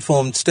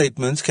well-informed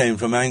statements came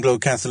from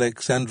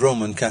Anglo-Catholics and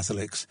Roman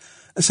Catholics,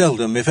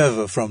 seldom, if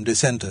ever, from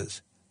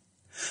dissenters.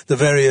 The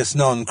various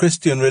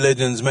non-Christian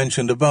religions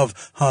mentioned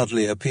above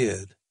hardly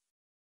appeared.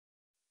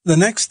 The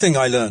next thing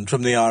I learned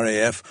from the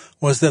RAF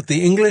was that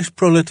the English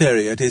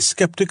proletariat is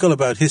sceptical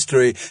about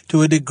history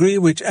to a degree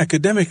which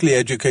academically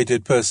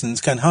educated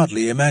persons can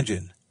hardly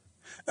imagine.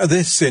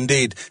 This,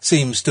 indeed,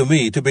 seems to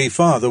me to be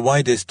far the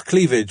widest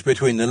cleavage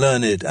between the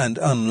learned and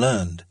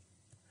unlearned.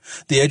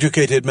 The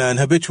educated man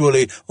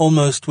habitually,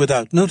 almost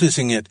without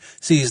noticing it,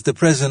 sees the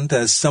present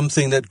as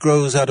something that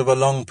grows out of a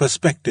long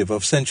perspective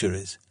of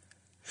centuries.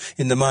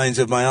 In the minds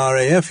of my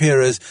RAF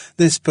hearers,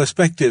 this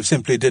perspective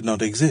simply did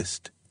not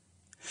exist.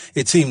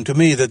 It seemed to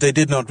me that they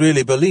did not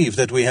really believe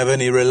that we have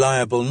any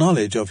reliable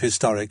knowledge of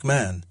historic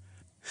man.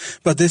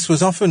 But this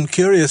was often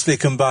curiously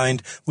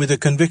combined with a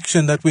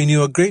conviction that we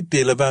knew a great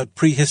deal about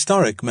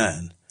prehistoric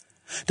man,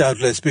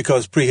 doubtless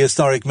because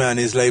prehistoric man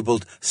is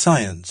labelled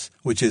science,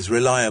 which is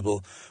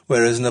reliable,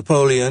 whereas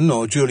Napoleon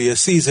or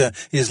Julius Caesar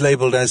is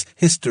labelled as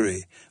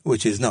history,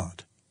 which is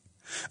not.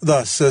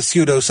 Thus, a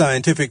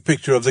pseudo-scientific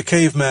picture of the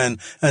caveman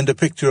and a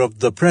picture of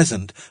the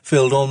present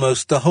filled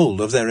almost the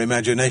whole of their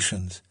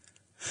imaginations.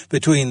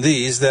 Between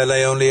these there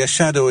lay only a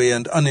shadowy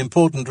and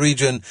unimportant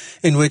region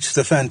in which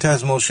the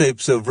phantasmal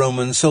shapes of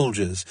Roman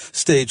soldiers,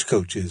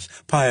 stagecoaches,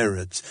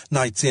 pirates,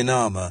 knights in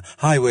armour,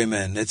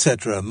 highwaymen,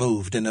 etc.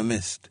 moved in a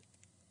mist.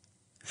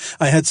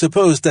 I had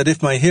supposed that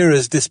if my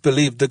hearers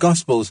disbelieved the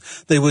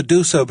Gospels, they would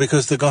do so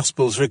because the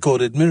Gospels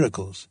recorded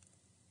miracles.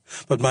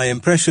 But my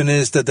impression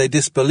is that they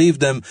disbelieved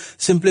them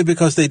simply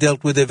because they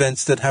dealt with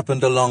events that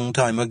happened a long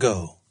time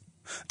ago.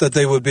 That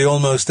they would be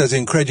almost as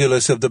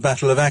incredulous of the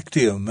Battle of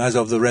Actium as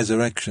of the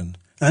resurrection,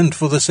 and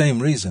for the same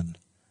reason.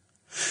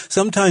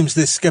 Sometimes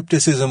this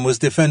skepticism was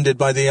defended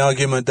by the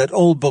argument that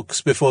all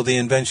books before the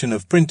invention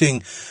of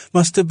printing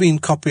must have been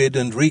copied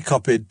and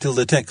recopied till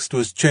the text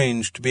was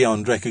changed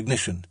beyond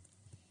recognition.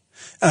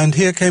 And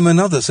here came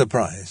another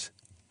surprise.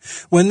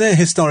 When their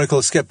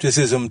historical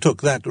skepticism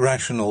took that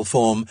rational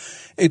form,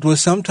 it was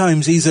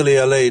sometimes easily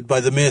allayed by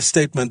the mere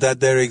statement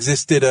that there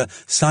existed a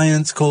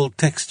science called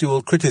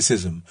textual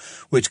criticism,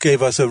 which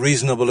gave us a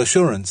reasonable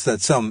assurance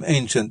that some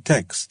ancient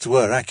texts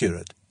were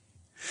accurate.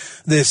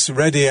 This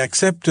ready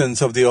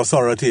acceptance of the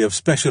authority of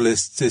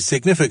specialists is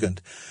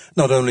significant,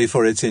 not only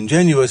for its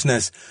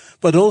ingenuousness,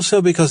 but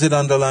also because it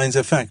underlines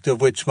a fact of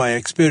which my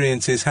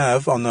experiences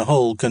have, on the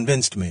whole,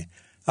 convinced me,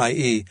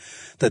 i.e.,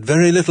 that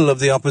very little of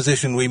the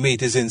opposition we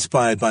meet is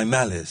inspired by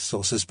malice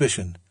or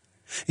suspicion.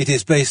 It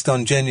is based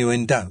on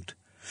genuine doubt,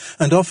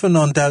 and often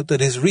on doubt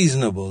that is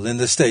reasonable in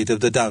the state of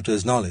the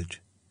doubter's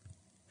knowledge.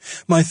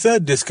 My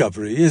third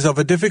discovery is of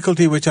a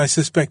difficulty which I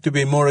suspect to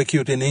be more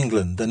acute in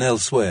England than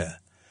elsewhere.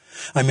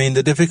 I mean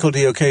the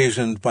difficulty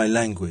occasioned by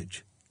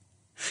language.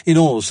 In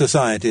all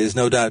societies,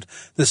 no doubt,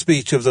 the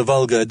speech of the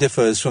vulgar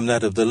differs from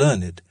that of the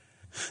learned.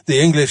 The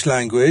English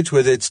language,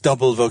 with its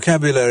double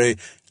vocabulary,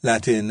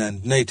 Latin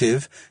and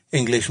native,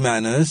 English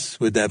manners,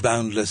 with their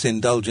boundless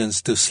indulgence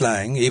to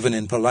slang, even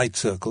in polite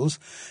circles,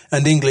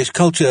 and English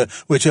culture,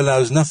 which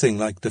allows nothing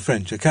like the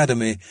French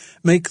Academy,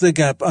 make the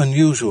gap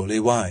unusually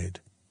wide.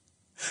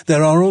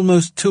 There are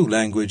almost two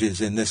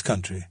languages in this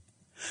country.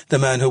 The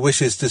man who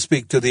wishes to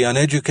speak to the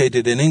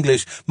uneducated in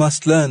English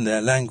must learn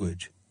their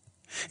language.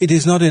 It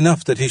is not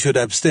enough that he should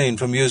abstain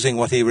from using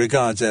what he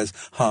regards as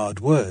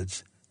hard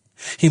words.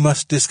 He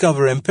must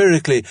discover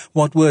empirically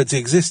what words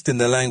exist in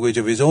the language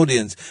of his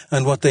audience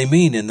and what they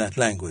mean in that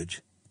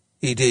language,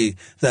 e.g.,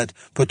 that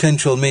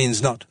potential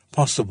means not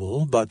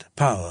possible but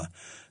power,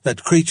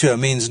 that creature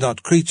means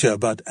not creature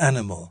but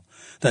animal,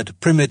 that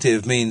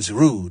primitive means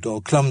rude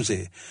or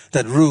clumsy,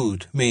 that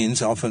rude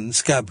means often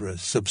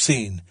scabrous,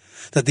 obscene,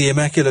 that the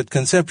Immaculate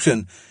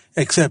Conception,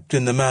 except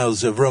in the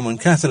mouths of Roman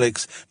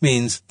Catholics,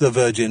 means the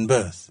virgin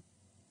birth.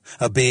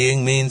 A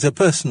being means a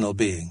personal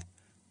being.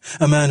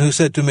 A man who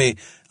said to me,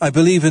 "I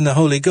believe in the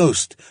Holy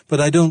Ghost,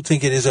 but I don't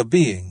think it is a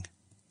being,"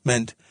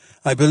 meant,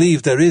 "I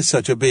believe there is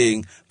such a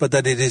being, but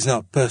that it is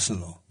not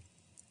personal."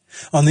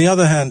 On the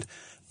other hand,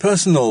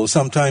 personal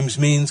sometimes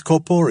means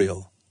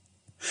corporeal.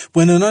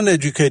 When an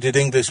uneducated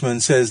Englishman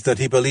says that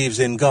he believes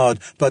in God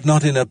but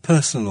not in a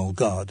personal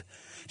God,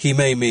 he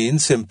may mean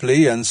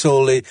simply and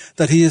solely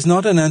that he is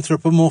not an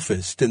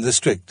anthropomorphist in the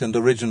strict and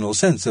original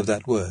sense of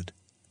that word.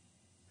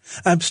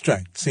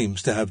 Abstract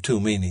seems to have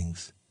two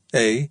meanings: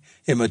 A,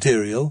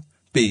 immaterial,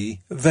 B,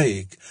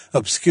 vague,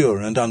 obscure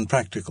and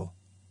unpractical.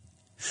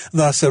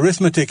 Thus,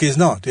 arithmetic is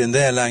not, in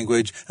their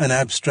language, an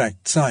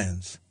abstract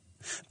science.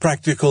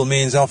 Practical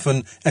means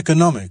often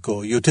economic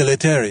or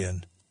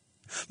utilitarian.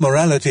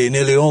 Morality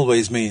nearly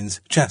always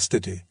means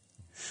chastity.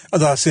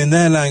 Thus, in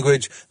their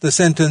language, the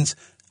sentence,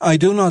 "I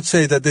do not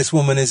say that this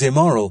woman is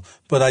immoral,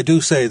 but I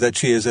do say that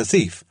she is a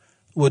thief,"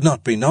 would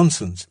not be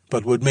nonsense,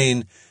 but would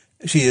mean,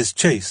 "She is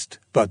chaste,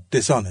 but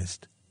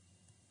dishonest."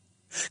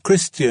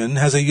 Christian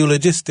has a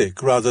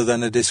eulogistic rather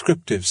than a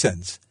descriptive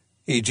sense,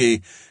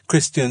 e.g.,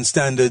 Christian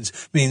standards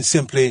means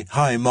simply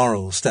high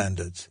moral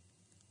standards.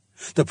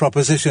 The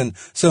proposition,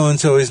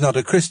 so-and-so is not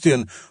a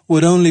Christian,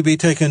 would only be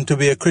taken to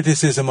be a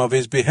criticism of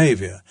his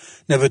behavior,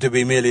 never to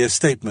be merely a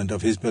statement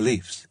of his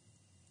beliefs.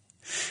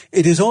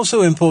 It is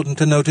also important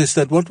to notice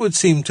that what would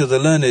seem to the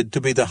learned to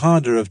be the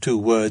harder of two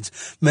words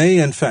may,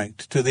 in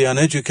fact, to the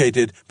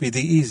uneducated, be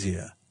the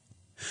easier.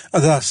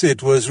 Thus,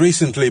 it was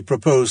recently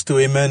proposed to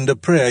amend a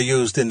prayer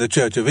used in the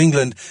Church of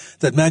England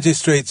that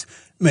magistrates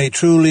may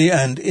truly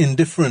and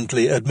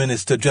indifferently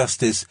administer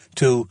justice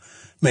to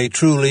may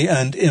truly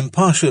and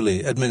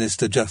impartially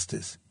administer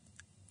justice.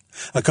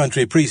 A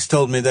country priest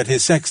told me that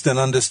his sexton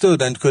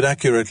understood and could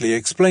accurately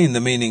explain the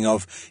meaning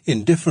of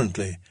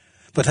indifferently,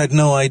 but had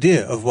no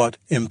idea of what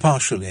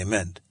impartially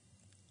meant.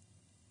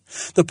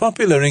 The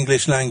popular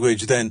English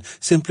language, then,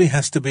 simply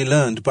has to be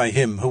learned by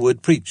him who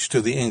would preach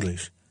to the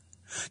English,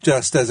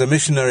 just as a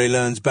missionary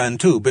learns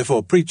Bantu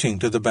before preaching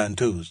to the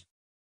Bantus.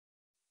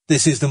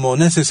 This is the more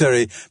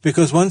necessary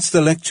because once the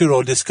lecture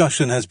or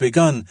discussion has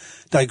begun,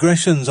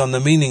 digressions on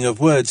the meaning of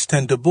words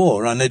tend to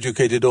bore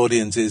uneducated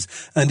audiences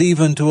and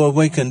even to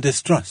awaken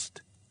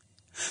distrust.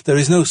 There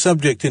is no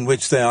subject in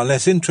which they are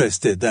less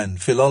interested than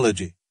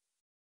philology.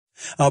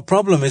 Our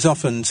problem is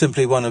often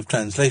simply one of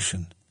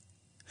translation.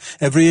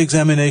 Every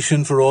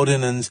examination for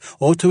ordinands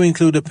ought to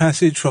include a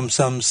passage from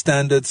some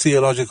standard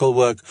theological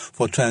work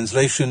for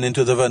translation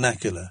into the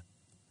vernacular.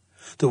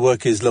 The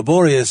work is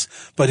laborious,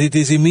 but it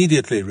is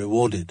immediately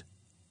rewarded.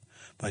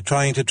 By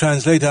trying to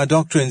translate our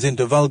doctrines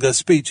into vulgar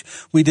speech,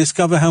 we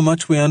discover how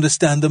much we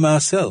understand them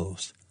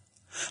ourselves.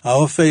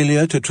 Our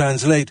failure to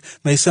translate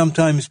may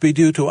sometimes be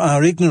due to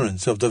our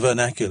ignorance of the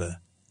vernacular.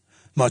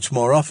 Much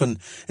more often,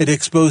 it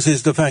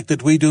exposes the fact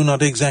that we do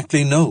not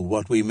exactly know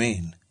what we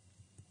mean.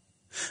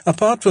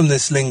 Apart from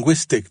this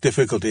linguistic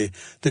difficulty,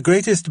 the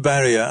greatest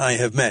barrier I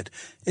have met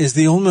is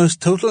the almost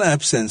total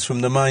absence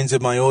from the minds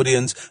of my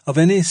audience of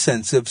any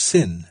sense of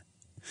sin.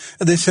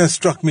 This has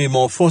struck me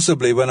more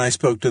forcibly when I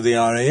spoke to the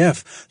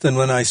RAF than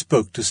when I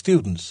spoke to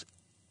students.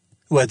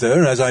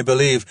 Whether, as I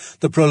believe,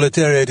 the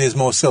proletariat is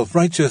more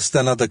self-righteous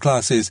than other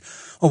classes,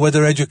 or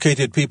whether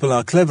educated people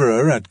are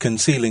cleverer at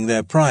concealing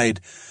their pride,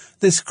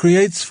 this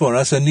creates for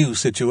us a new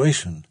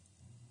situation.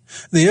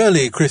 The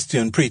early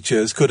Christian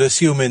preachers could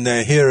assume in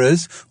their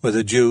hearers,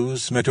 whether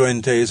Jews,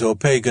 Metuentes, or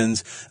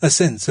pagans, a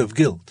sense of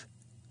guilt.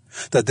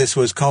 That this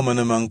was common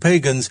among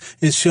pagans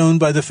is shown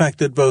by the fact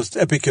that both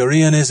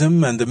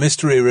Epicureanism and the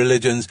mystery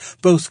religions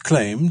both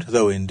claimed,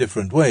 though in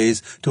different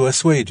ways, to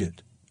assuage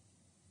it.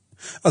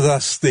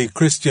 Thus, the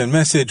Christian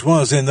message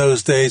was in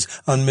those days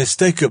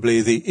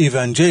unmistakably the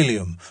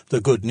evangelium,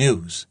 the good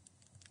news.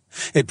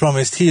 It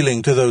promised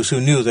healing to those who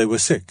knew they were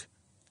sick.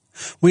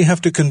 We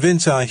have to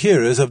convince our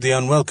hearers of the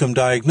unwelcome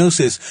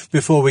diagnosis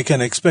before we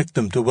can expect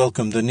them to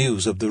welcome the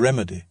news of the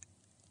remedy.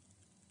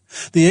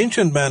 The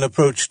ancient man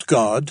approached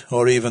God,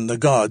 or even the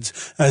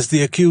gods, as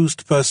the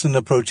accused person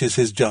approaches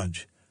his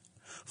judge.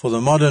 For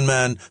the modern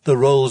man, the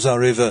roles are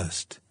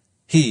reversed.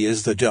 He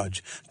is the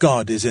judge.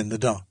 God is in the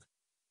dock.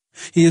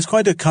 He is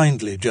quite a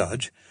kindly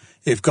judge.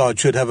 If God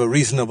should have a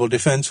reasonable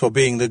defense for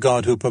being the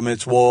God who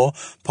permits war,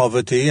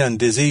 poverty, and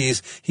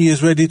disease, he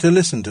is ready to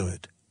listen to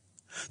it.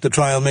 The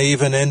trial may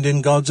even end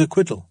in God's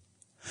acquittal.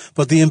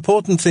 But the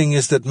important thing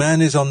is that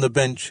man is on the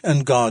bench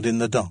and God in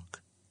the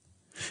dock.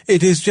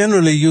 It is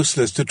generally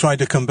useless to try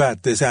to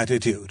combat this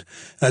attitude,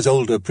 as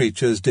older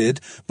preachers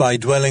did, by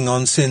dwelling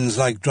on sins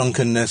like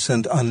drunkenness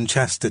and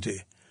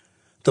unchastity.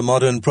 The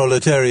modern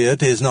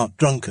proletariat is not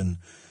drunken.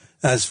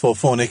 As for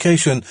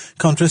fornication,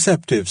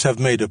 contraceptives have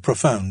made a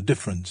profound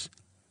difference.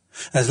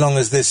 As long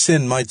as this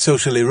sin might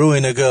socially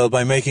ruin a girl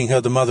by making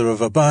her the mother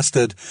of a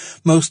bastard,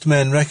 most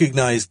men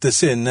recognized the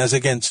sin as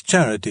against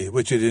charity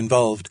which it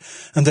involved,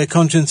 and their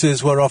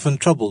consciences were often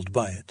troubled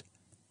by it.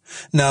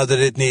 Now that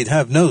it need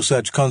have no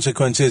such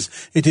consequences,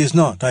 it is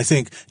not, I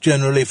think,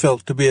 generally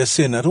felt to be a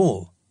sin at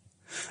all.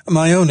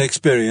 My own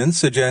experience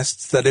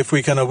suggests that if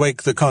we can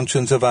awake the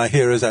conscience of our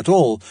hearers at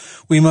all,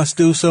 we must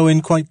do so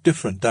in quite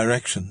different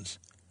directions.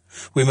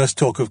 We must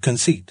talk of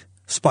conceit,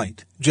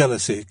 spite,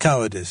 jealousy,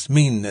 cowardice,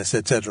 meanness,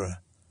 etc.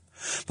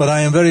 But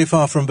I am very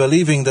far from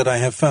believing that I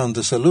have found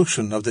the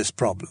solution of this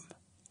problem.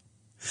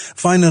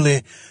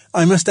 Finally,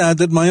 I must add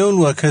that my own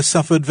work has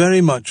suffered very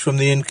much from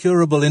the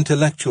incurable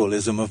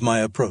intellectualism of my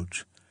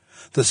approach.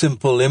 The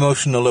simple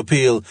emotional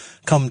appeal,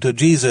 "Come to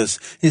Jesus,"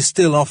 is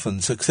still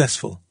often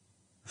successful.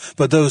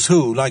 But those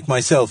who, like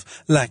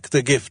myself, lack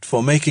the gift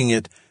for making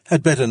it,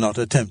 had better not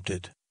attempt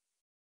it.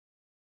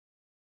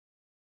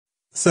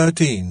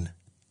 13.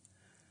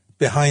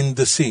 Behind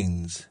the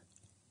scenes.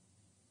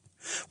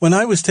 When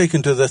I was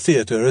taken to the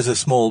theatre as a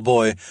small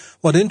boy,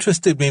 what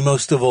interested me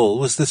most of all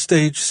was the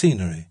stage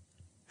scenery.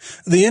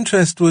 The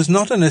interest was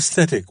not an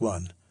aesthetic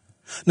one.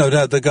 No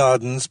doubt the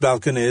gardens,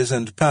 balconies,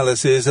 and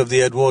palaces of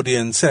the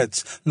Edwardian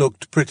sets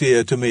looked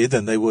prettier to me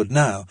than they would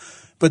now,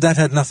 but that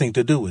had nothing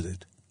to do with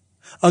it.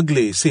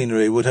 Ugly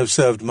scenery would have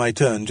served my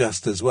turn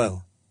just as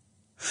well.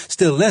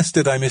 Still less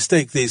did I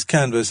mistake these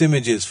canvas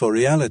images for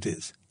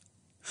realities.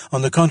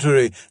 On the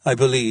contrary, I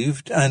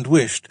believed and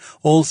wished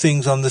all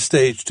things on the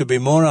stage to be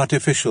more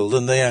artificial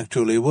than they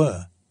actually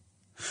were.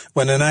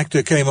 When an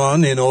actor came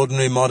on in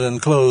ordinary modern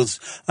clothes,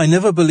 I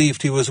never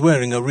believed he was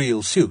wearing a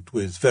real suit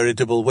with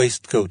veritable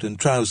waistcoat and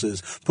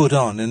trousers put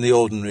on in the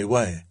ordinary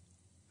way.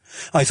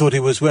 I thought he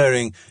was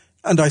wearing,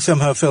 and I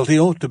somehow felt he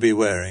ought to be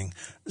wearing,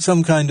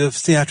 some kind of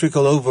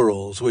theatrical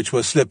overalls which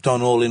were slipped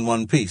on all in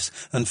one piece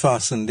and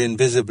fastened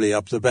invisibly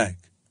up the back.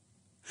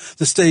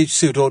 The stage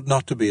suit ought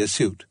not to be a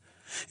suit.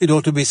 It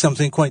ought to be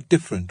something quite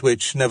different,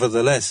 which,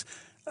 nevertheless,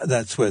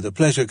 that's where the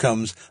pleasure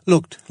comes,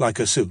 looked like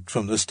a suit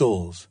from the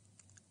stalls.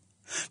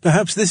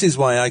 Perhaps this is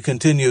why I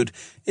continued,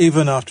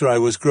 even after I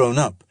was grown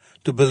up,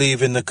 to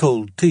believe in the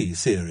cold tea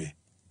theory.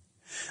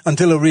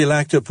 Until a real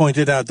actor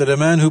pointed out that a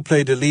man who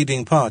played a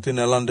leading part in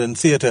a London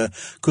theatre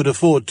could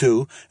afford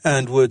to,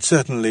 and would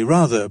certainly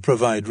rather,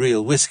 provide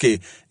real whiskey,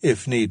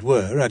 if need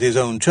were, at his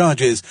own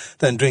charges,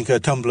 than drink a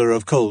tumbler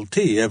of cold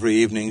tea every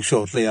evening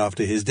shortly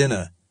after his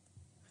dinner.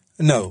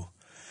 No.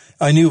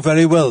 I knew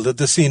very well that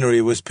the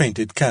scenery was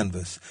painted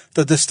canvas,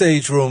 that the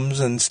stage rooms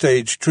and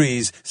stage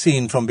trees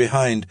seen from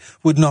behind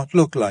would not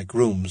look like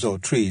rooms or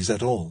trees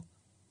at all.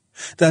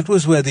 That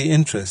was where the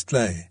interest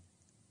lay.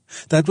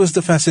 That was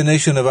the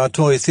fascination of our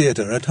toy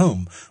theatre at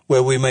home,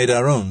 where we made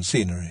our own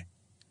scenery.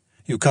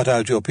 You cut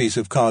out your piece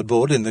of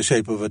cardboard in the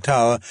shape of a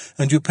tower,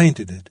 and you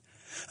painted it,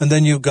 and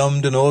then you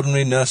gummed an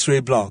ordinary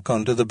nursery block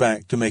onto the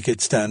back to make it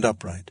stand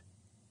upright.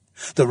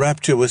 The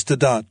rapture was to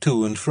dart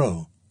to and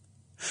fro.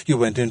 You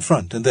went in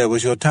front, and there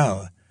was your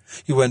tower.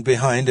 You went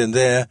behind, and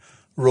there,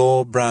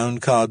 raw brown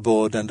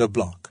cardboard and a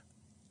block.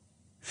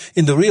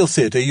 In the real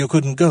theatre you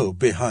couldn't go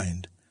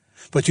behind,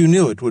 but you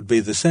knew it would be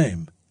the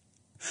same.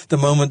 The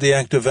moment the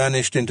actor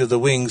vanished into the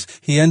wings,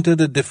 he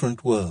entered a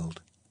different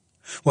world.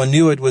 One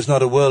knew it was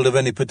not a world of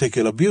any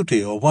particular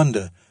beauty or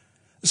wonder.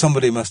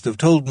 Somebody must have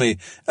told me,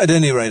 at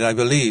any rate I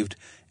believed,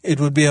 it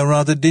would be a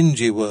rather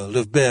dingy world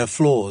of bare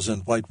floors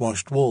and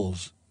whitewashed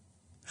walls.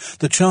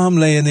 The charm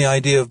lay in the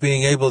idea of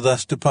being able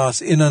thus to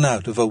pass in and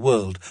out of a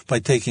world by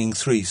taking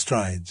 3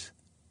 strides.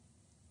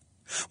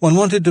 One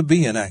wanted to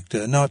be an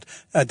actor, not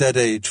at that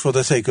age for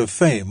the sake of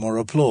fame or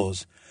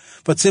applause,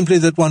 but simply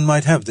that one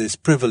might have this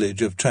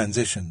privilege of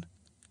transition,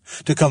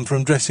 to come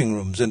from dressing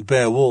rooms and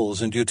bare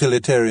walls and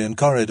utilitarian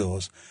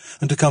corridors,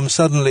 and to come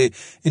suddenly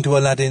into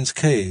Aladdin's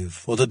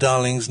cave or the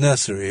Darling's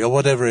nursery or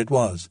whatever it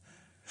was,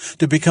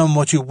 to become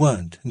what you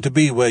weren't and to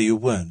be where you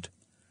weren't.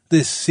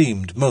 This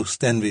seemed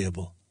most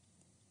enviable.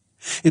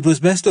 It was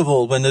best of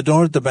all when the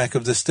door at the back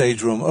of the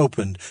stage room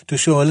opened to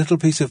show a little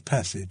piece of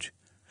passage.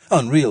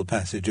 Unreal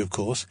passage, of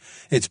course,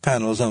 its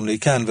panels only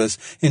canvas,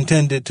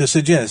 intended to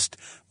suggest,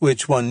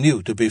 which one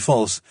knew to be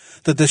false,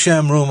 that the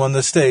sham room on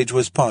the stage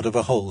was part of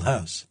a whole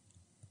house.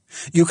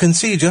 You can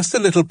see just a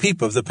little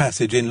peep of the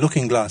passage in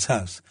Looking-Glass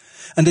House,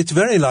 and it's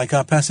very like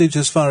our passage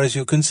as far as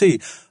you can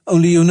see,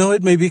 only you know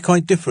it may be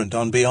quite different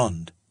on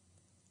beyond.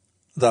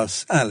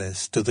 Thus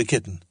Alice to the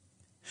kitten.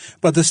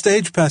 But the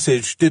stage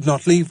passage did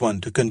not leave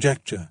one to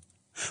conjecture.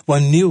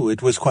 One knew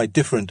it was quite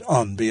different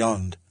on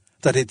beyond,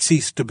 that it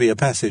ceased to be a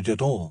passage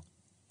at all.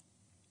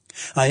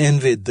 I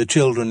envied the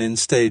children in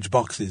stage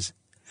boxes.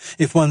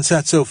 If one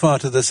sat so far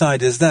to the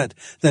side as that,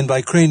 then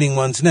by craning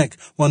one's neck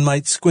one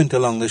might squint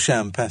along the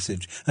sham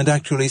passage and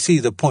actually see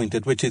the point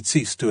at which it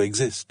ceased to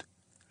exist,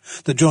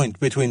 the joint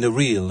between the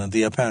real and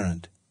the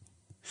apparent.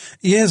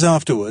 Years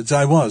afterwards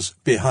I was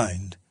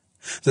behind.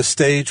 The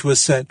stage was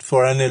set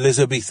for an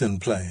Elizabethan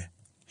play.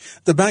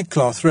 The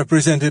backcloth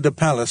represented a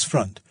palace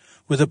front,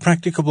 with a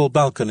practicable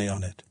balcony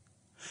on it.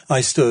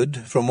 I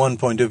stood, from one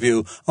point of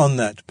view, on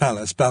that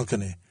palace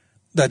balcony.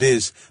 That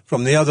is,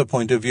 from the other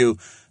point of view,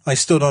 I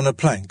stood on a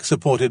plank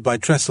supported by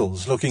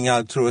trestles looking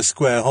out through a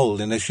square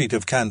hole in a sheet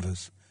of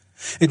canvas.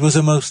 It was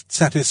a most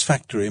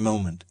satisfactory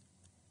moment.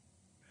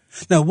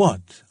 Now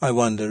what, I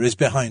wonder, is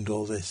behind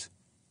all this?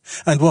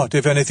 And what,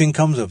 if anything,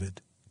 comes of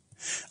it?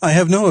 I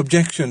have no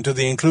objection to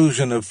the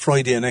inclusion of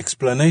Freudian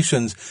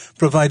explanations,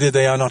 provided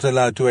they are not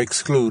allowed to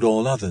exclude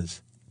all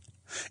others.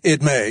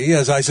 It may,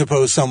 as I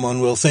suppose someone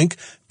will think,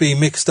 be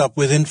mixed up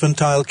with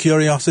infantile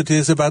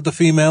curiosities about the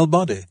female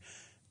body.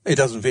 It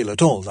doesn't feel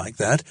at all like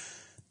that.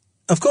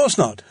 Of course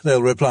not,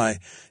 they'll reply.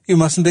 You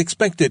mustn't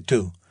expect it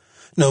to.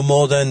 No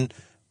more than,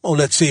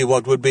 let's see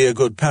what would be a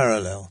good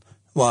parallel.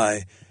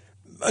 Why,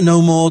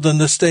 no more than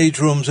the stage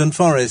rooms and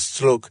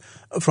forests look,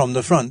 from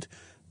the front,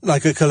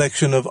 like a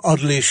collection of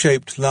oddly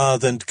shaped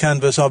lath and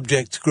canvas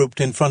objects grouped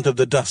in front of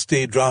the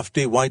dusty,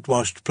 draughty,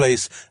 whitewashed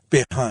place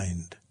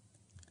behind.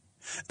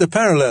 The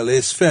parallel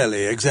is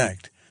fairly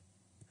exact.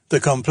 The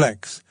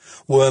complex,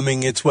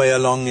 worming its way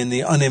along in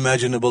the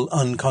unimaginable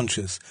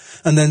unconscious,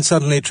 and then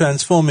suddenly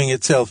transforming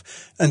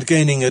itself and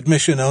gaining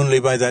admission only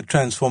by that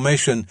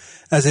transformation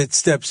as it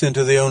steps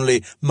into the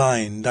only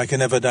mind I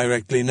can ever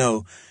directly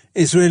know,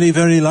 is really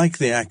very like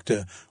the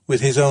actor,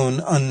 with his own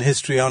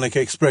unhistrionic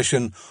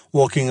expression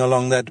walking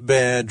along that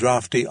bare,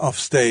 draughty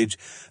offstage,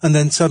 and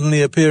then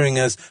suddenly appearing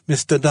as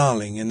Mr.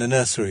 Darling in the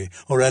nursery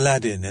or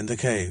Aladdin in the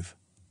cave.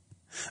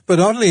 But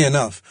oddly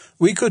enough,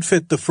 we could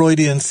fit the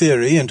Freudian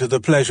theory into the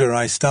pleasure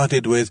I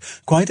started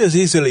with quite as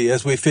easily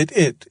as we fit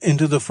it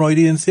into the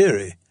Freudian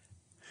theory.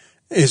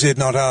 Is it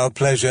not our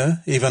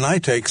pleasure, even I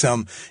take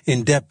some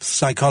in-depth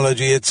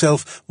psychology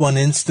itself, one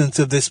instance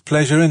of this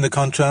pleasure in the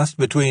contrast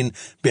between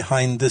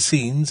behind the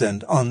scenes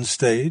and on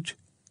stage?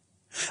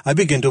 I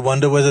begin to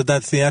wonder whether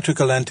that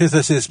theatrical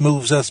antithesis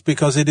moves us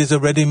because it is a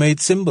ready-made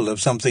symbol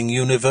of something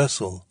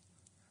universal.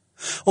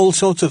 All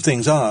sorts of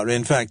things are,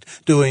 in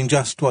fact, doing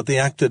just what the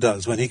actor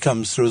does when he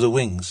comes through the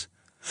wings.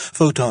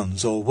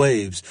 Photons or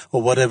waves,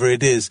 or whatever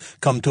it is,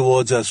 come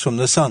towards us from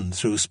the sun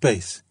through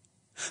space.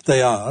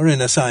 They are,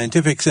 in a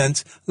scientific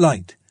sense,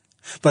 light,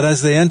 but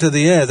as they enter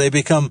the air they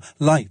become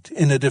light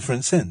in a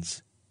different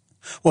sense.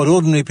 What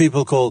ordinary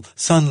people call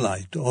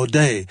sunlight or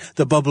day,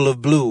 the bubble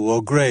of blue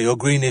or grey or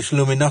greenish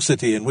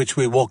luminosity in which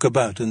we walk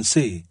about and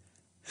see.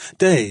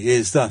 Day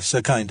is thus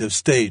a kind of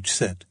stage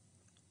set.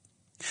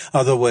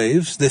 Other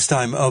waves, this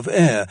time of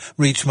air,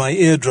 reach my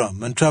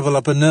eardrum and travel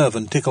up a nerve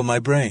and tickle my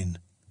brain.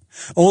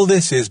 All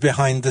this is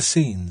behind the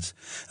scenes,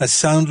 as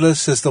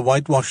soundless as the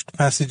whitewashed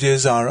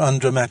passages are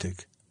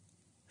undramatic.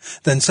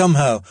 Then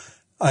somehow,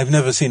 I've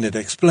never seen it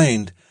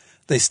explained,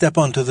 they step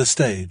onto the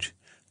stage.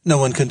 No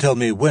one can tell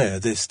me where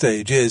this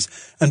stage is,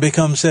 and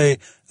become, say,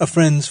 a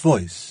friend's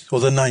voice, or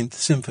the Ninth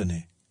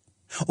Symphony.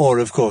 Or,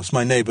 of course,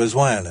 my neighbour's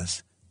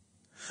wireless.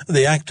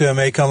 The actor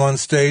may come on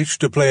stage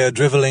to play a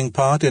drivelling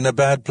part in a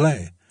bad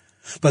play,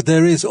 but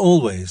there is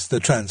always the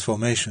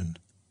transformation.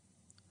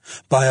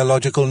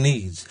 Biological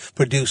needs,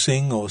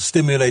 producing or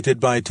stimulated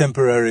by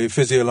temporary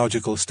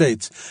physiological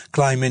states,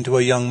 climb into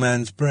a young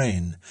man's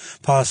brain,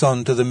 pass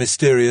on to the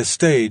mysterious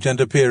stage and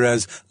appear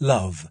as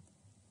love.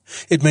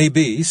 It may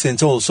be,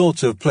 since all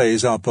sorts of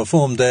plays are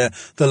performed there,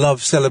 the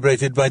love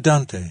celebrated by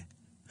Dante,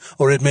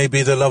 or it may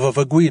be the love of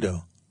a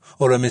Guido,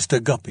 or a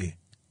Mr. Guppy.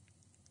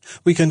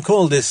 We can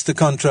call this the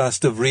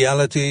contrast of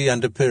reality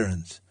and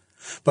appearance,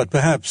 but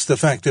perhaps the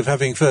fact of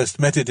having first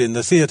met it in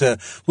the theatre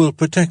will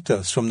protect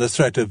us from the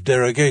threat of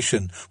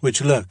derogation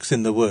which lurks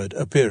in the word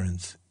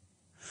appearance.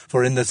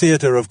 For in the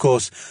theatre, of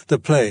course, the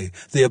play,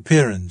 the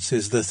appearance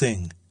is the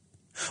thing.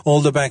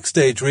 All the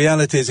backstage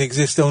realities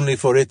exist only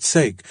for its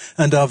sake,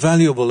 and are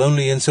valuable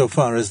only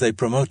insofar as they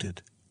promote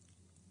it.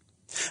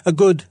 A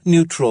good,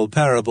 neutral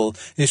parable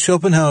is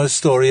Schopenhauer's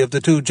story of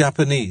the two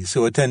Japanese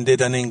who attended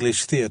an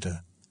English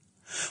theatre.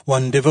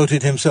 One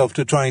devoted himself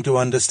to trying to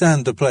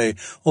understand the play,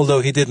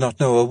 although he did not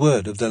know a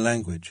word of the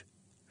language.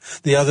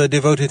 The other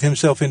devoted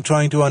himself in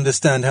trying to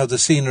understand how the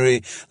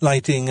scenery,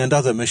 lighting, and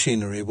other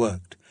machinery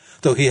worked,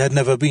 though he had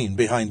never been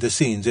behind the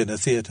scenes in a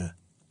theatre.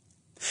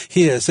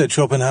 Here, said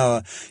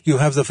Schopenhauer, you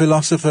have the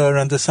philosopher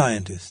and the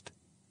scientist.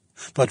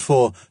 But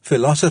for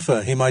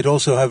philosopher he might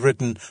also have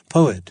written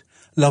poet,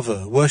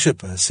 lover,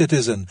 worshipper,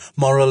 citizen,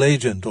 moral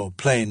agent, or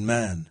plain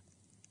man.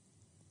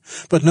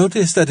 But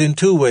notice that in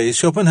two ways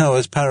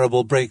Schopenhauer's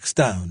parable breaks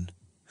down.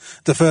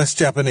 The first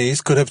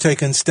Japanese could have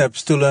taken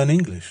steps to learn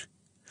English.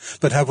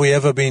 But have we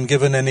ever been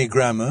given any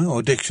grammar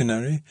or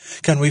dictionary?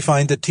 Can we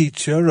find a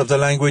teacher of the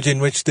language in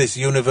which this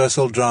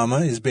universal drama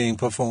is being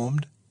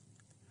performed?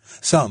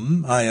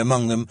 Some, I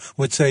among them,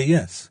 would say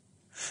yes.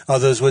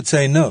 Others would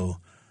say no.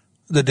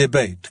 The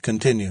debate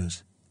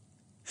continues.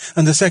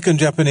 And the second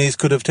Japanese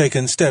could have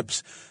taken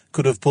steps,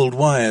 could have pulled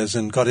wires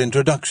and got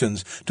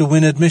introductions to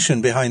win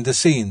admission behind the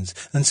scenes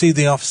and see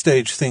the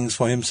off-stage things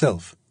for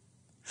himself.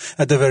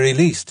 At the very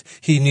least,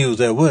 he knew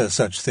there were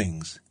such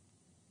things.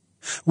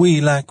 We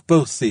lack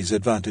both these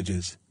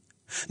advantages.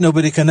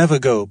 Nobody can ever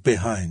go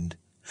behind.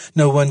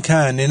 No one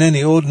can, in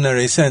any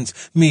ordinary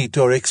sense, meet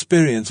or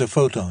experience a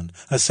photon,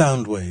 a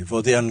sound wave,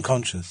 or the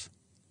unconscious.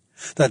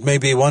 That may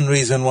be one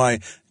reason why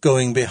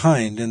going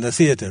behind in the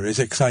theatre is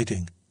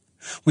exciting.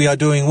 We are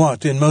doing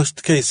what, in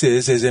most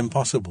cases, is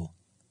impossible.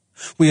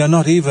 We are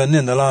not even,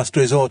 in the last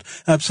resort,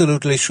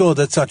 absolutely sure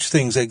that such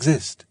things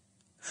exist.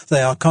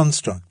 They are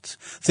constructs,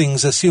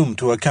 things assumed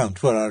to account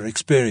for our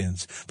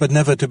experience, but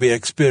never to be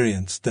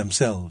experienced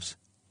themselves.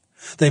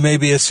 They may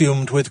be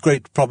assumed with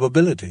great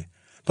probability,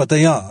 but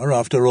they are,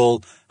 after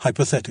all,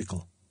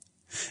 hypothetical.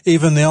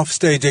 Even the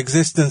off-stage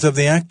existence of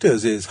the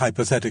actors is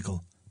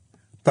hypothetical.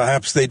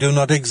 Perhaps they do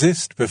not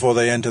exist before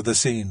they enter the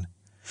scene.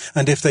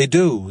 And if they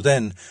do,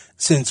 then,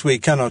 since we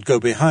cannot go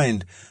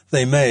behind,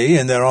 they may,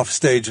 in their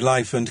off-stage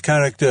life and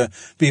character,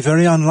 be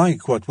very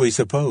unlike what we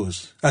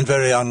suppose, and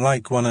very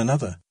unlike one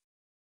another.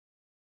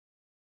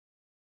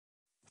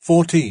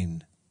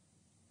 14.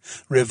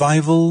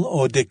 Revival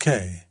or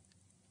decay?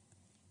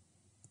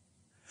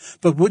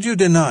 But would you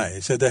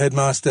deny, said the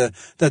headmaster,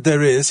 that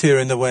there is, here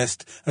in the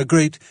West, a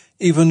great,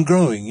 even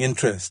growing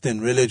interest in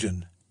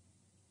religion?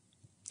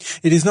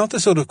 It is not the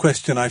sort of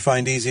question I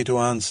find easy to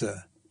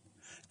answer.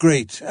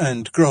 Great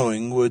and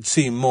growing would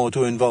seem more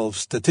to involve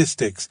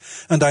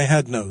statistics, and I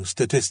had no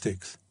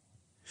statistics.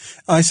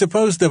 I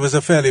suppose there was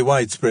a fairly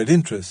widespread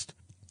interest,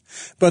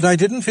 but I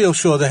didn't feel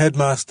sure the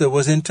headmaster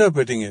was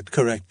interpreting it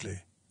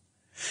correctly.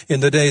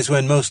 In the days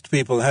when most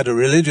people had a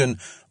religion,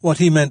 what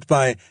he meant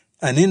by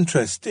an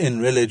interest in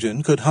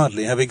religion could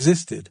hardly have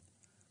existed.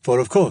 For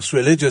of course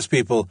religious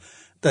people,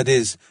 that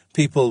is,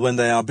 people when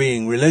they are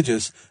being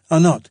religious, are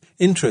not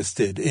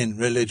interested in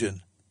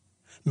religion.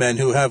 Men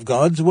who have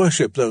gods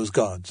worship those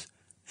gods.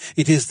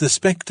 It is the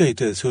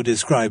spectators who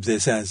describe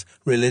this as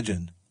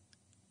religion.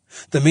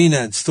 The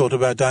Maenads thought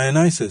about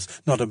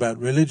Dionysus, not about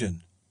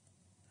religion.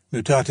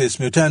 Mutatis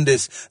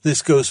mutandis,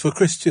 this goes for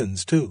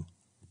Christians too.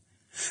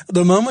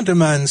 The moment a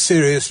man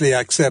seriously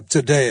accepts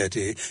a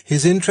deity,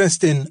 his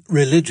interest in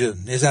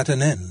religion is at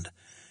an end.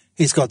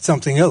 He's got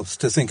something else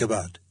to think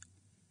about.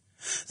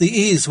 The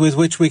ease with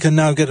which we can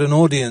now get an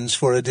audience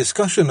for a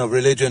discussion of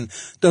religion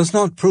does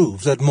not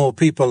prove that more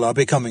people are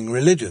becoming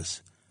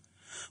religious.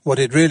 What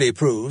it really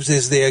proves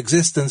is the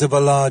existence of a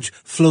large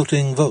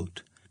floating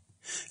vote.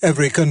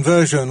 Every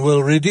conversion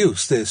will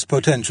reduce this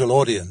potential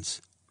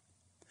audience.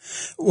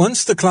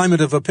 Once the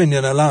climate of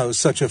opinion allows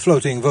such a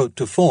floating vote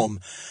to form,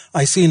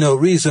 I see no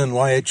reason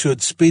why it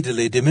should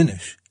speedily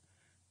diminish.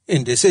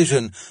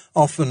 Indecision,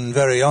 often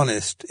very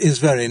honest, is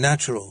very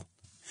natural.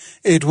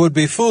 It would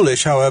be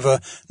foolish,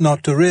 however,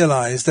 not to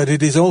realize that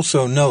it is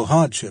also no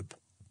hardship.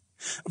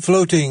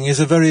 Floating is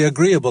a very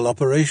agreeable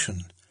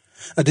operation.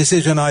 A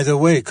decision either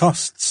way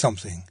costs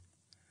something.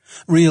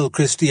 Real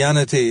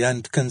Christianity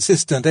and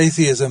consistent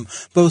atheism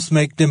both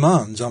make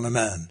demands on a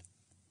man.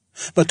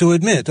 But to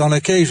admit, on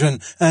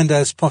occasion and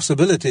as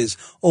possibilities,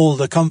 all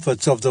the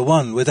comforts of the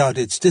one without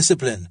its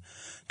discipline,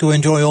 to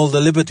enjoy all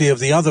the liberty of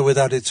the other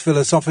without its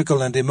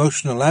philosophical and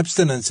emotional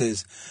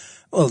abstinences,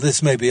 well,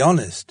 this may be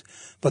honest,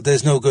 but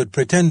there's no good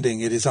pretending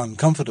it is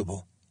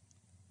uncomfortable.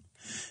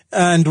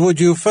 And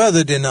would you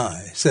further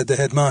deny, said the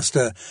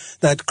headmaster,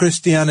 that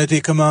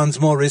Christianity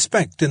commands more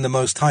respect in the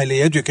most highly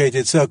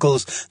educated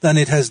circles than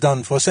it has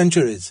done for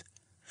centuries?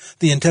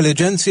 The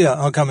intelligentsia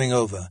are coming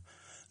over.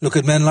 Look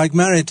at men like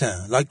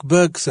Maritain, like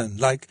Bergson,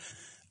 like...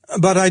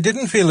 But I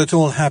didn't feel at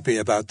all happy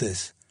about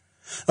this.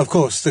 Of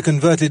course, the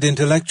converted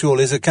intellectual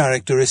is a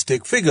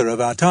characteristic figure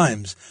of our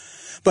times,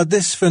 but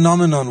this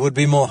phenomenon would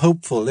be more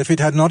hopeful if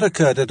it had not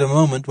occurred at a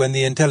moment when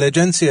the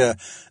intelligentsia,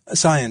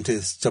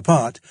 scientists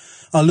apart,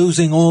 are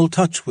losing all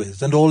touch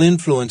with and all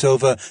influence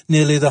over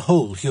nearly the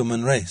whole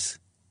human race.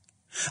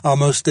 Our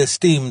most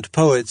esteemed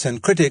poets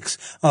and critics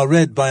are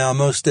read by our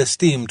most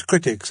esteemed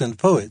critics and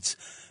poets,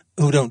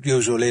 who don't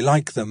usually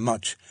like them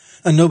much,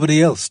 and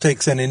nobody else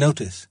takes any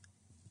notice.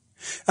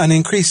 An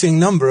increasing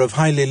number of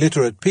highly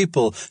literate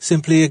people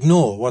simply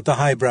ignore what the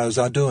highbrows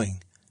are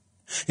doing.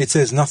 It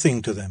says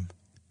nothing to them.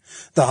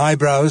 The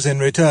highbrows, in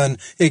return,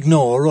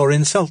 ignore or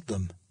insult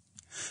them.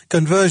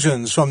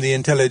 Conversions from the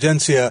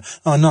intelligentsia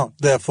are not,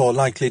 therefore,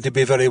 likely to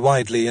be very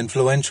widely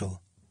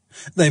influential.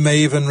 They may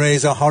even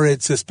raise a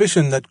horrid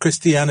suspicion that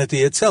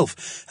Christianity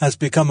itself has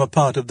become a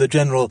part of the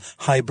general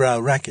highbrow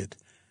racket,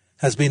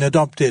 has been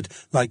adopted,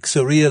 like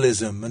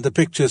surrealism and the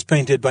pictures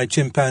painted by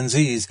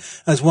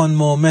chimpanzees, as one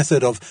more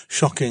method of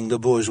shocking the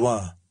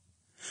bourgeois.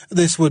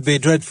 This would be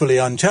dreadfully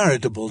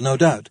uncharitable, no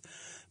doubt,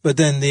 but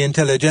then the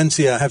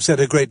intelligentsia have said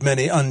a great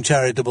many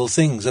uncharitable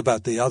things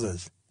about the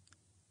others.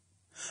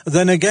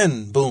 Then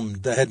again,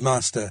 boomed the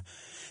headmaster,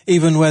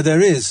 even where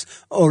there is,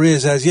 or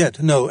is as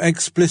yet, no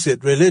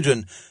explicit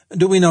religion,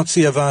 do we not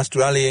see a vast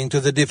rallying to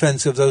the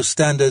defence of those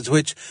standards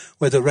which,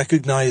 whether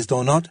recognized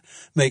or not,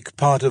 make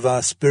part of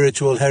our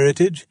spiritual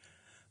heritage?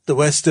 The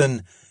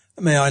Western,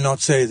 may I not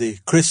say the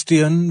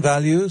Christian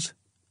values?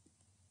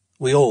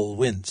 We all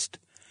winced.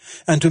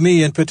 And to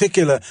me in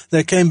particular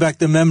there came back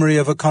the memory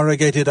of a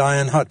corrugated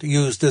iron hut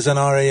used as an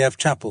RAF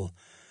chapel,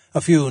 a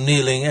few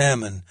kneeling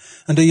airmen,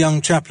 and a young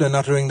chaplain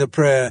uttering the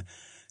prayer,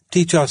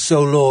 "Teach us,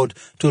 O Lord,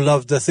 to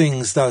love the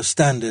things thou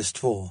standest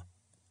for."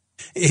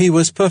 He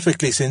was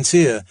perfectly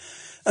sincere,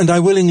 and I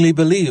willingly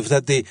believe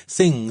that the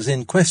things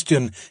in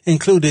question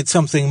included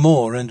something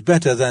more and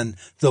better than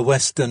the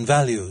Western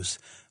values,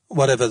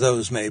 whatever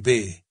those may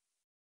be.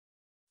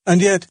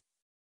 And yet,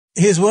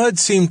 his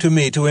words seemed to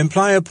me to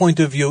imply a point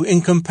of view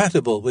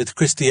incompatible with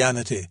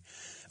Christianity,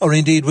 or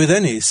indeed with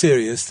any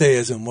serious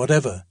theism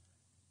whatever.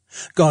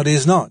 God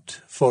is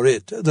not, for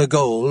it, the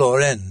goal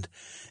or end.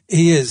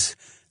 He is,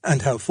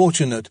 and how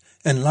fortunate,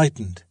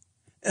 enlightened,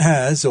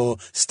 has or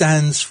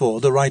stands for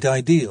the right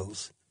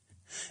ideals.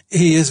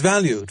 He is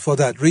valued for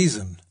that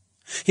reason.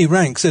 He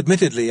ranks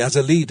admittedly as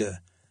a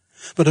leader,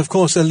 but of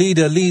course a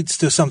leader leads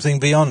to something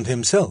beyond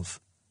himself.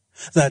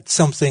 That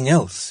something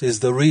else is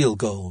the real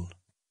goal.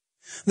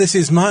 This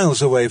is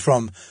miles away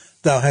from,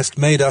 "Thou hast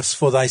made us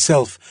for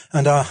thyself,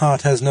 and our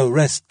heart has no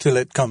rest till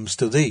it comes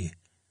to thee."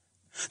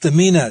 The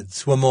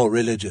Maenads were more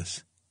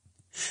religious.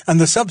 And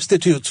the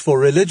substitutes for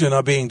religion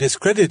are being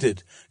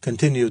discredited,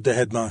 continued the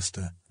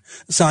headmaster.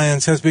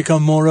 Science has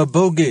become more a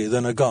bogey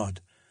than a god.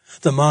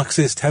 The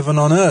Marxist heaven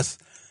on earth.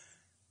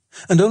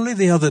 And only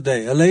the other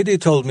day a lady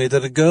told me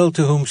that a girl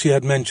to whom she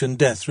had mentioned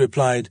death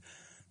replied,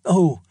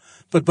 "Oh,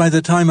 but by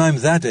the time I'm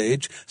that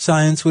age,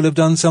 science will have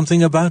done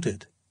something about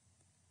it."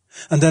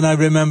 And then I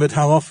remembered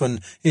how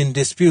often, in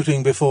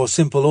disputing before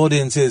simple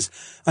audiences,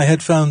 I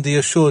had found the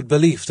assured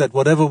belief that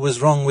whatever was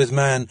wrong with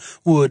man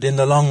would, in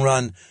the long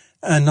run,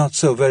 and not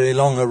so very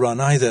long a run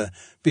either,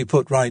 be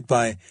put right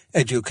by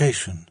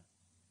education.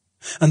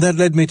 And that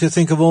led me to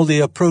think of all the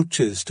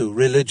approaches to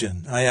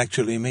religion I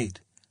actually meet.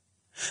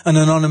 An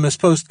anonymous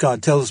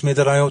postcard tells me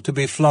that I ought to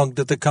be flogged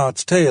at the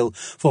cart's tail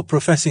for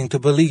professing to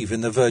believe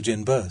in the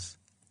virgin birth.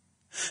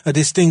 A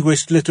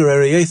distinguished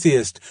literary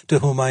atheist to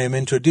whom I am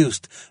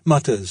introduced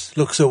mutters,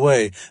 looks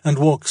away, and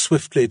walks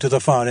swiftly to the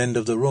far end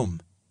of the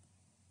room.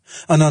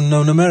 An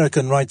unknown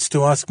American writes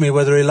to ask me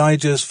whether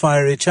Elijah's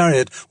fiery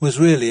chariot was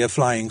really a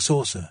flying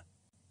saucer.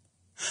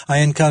 I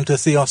encounter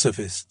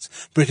theosophists,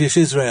 British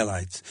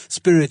Israelites,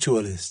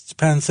 spiritualists,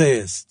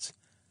 pantheists.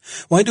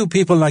 Why do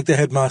people like the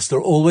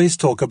headmaster always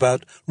talk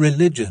about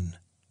religion?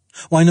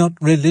 Why not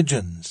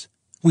religions?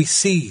 We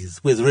seethe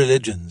with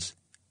religions.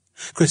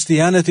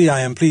 Christianity,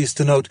 I am pleased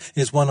to note,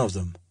 is one of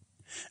them.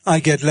 I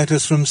get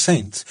letters from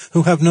saints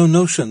who have no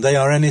notion they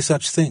are any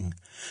such thing,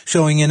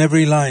 showing in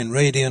every line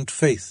radiant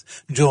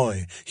faith,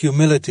 joy,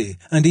 humility,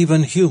 and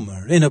even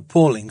humor in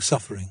appalling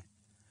suffering.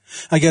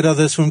 I get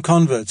others from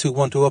converts who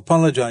want to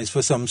apologize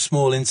for some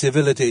small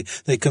incivility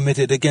they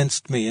committed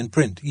against me in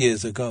print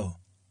years ago.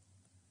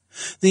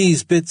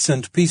 These bits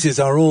and pieces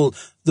are all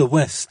the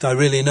West I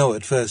really know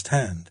at first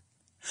hand.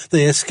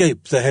 They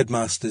escape the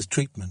headmaster's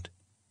treatment.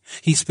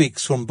 He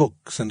speaks from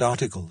books and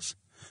articles.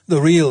 The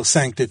real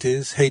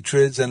sanctities,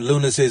 hatreds, and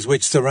lunacies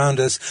which surround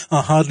us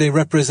are hardly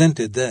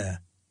represented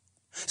there.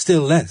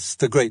 Still less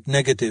the great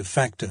negative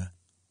factor.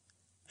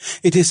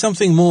 It is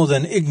something more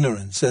than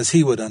ignorance, as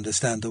he would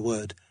understand the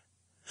word.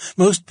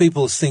 Most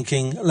people's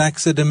thinking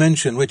lacks a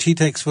dimension which he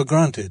takes for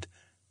granted.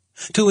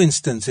 Two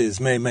instances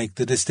may make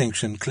the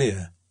distinction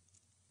clear.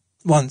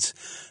 Once,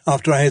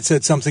 after I had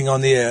said something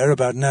on the air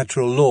about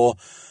natural law,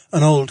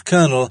 an old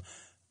colonel,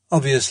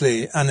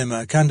 obviously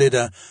anima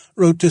candida,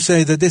 wrote to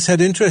say that this had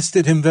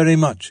interested him very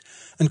much,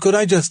 and could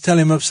I just tell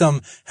him of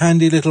some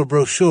handy little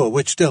brochure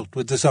which dealt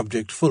with the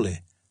subject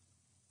fully.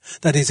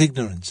 That is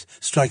ignorance,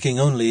 striking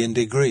only in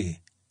degree.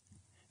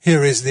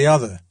 Here is the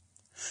other.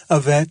 A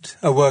vet,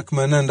 a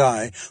workman, and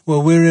I were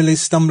wearily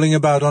stumbling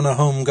about on a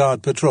home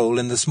guard patrol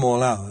in the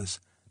small hours.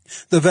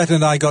 The vet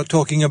and I got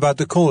talking about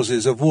the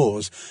causes of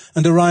wars,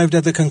 and arrived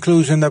at the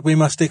conclusion that we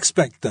must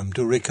expect them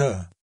to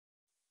recur.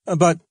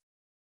 But,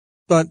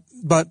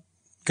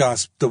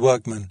 gasped the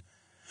workman.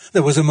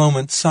 There was a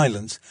moment's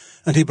silence,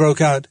 and he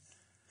broke out,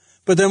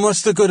 "But then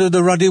what's the good of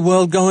the ruddy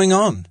world going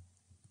on?"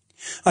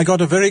 I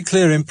got a very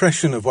clear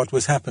impression of what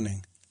was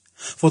happening.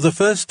 For the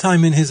first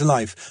time in his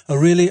life, a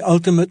really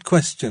ultimate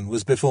question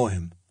was before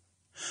him.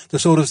 The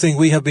sort of thing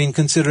we have been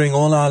considering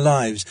all our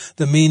lives,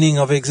 the meaning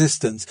of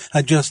existence,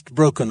 had just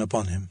broken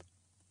upon him.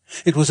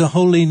 It was a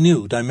wholly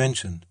new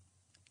dimension.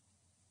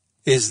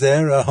 Is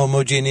there a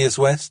homogeneous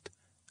West?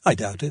 I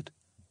doubt it.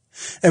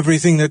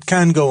 Everything that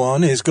can go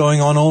on is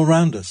going on all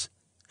round us.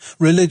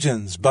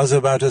 Religions buzz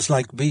about us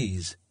like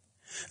bees.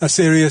 A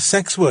serious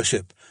sex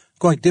worship,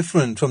 quite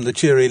different from the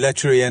cheery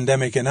lechery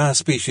endemic in our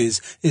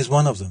species, is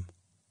one of them.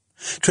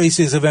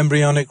 Traces of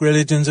embryonic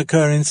religions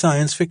occur in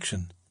science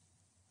fiction.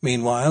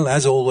 Meanwhile,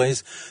 as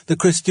always, the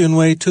Christian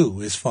way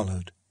too is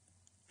followed.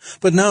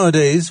 But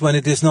nowadays, when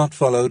it is not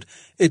followed,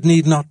 it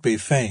need not be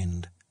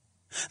feigned.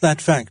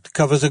 That fact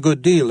covers a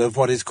good deal of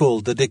what is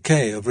called the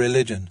decay of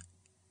religion.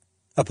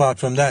 Apart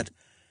from that,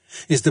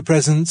 is the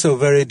present so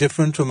very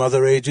different from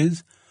other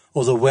ages,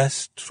 or the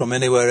West from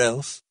anywhere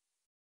else?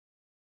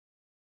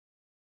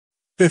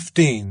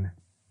 15.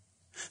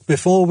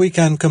 Before we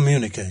can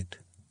communicate.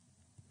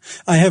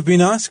 I have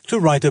been asked to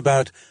write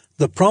about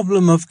the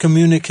problem of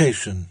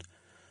communication,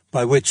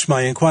 by which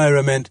my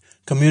inquirer meant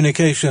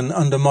communication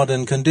under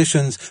modern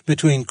conditions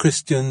between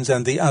Christians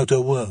and the outer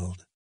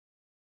world.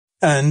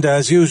 And,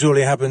 as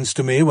usually happens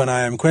to me when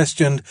I am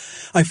questioned,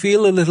 I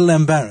feel a little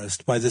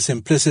embarrassed by the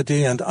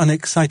simplicity and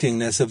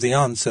unexcitingness of the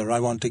answer I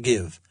want to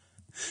give.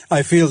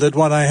 I feel that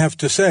what I have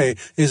to say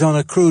is on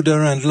a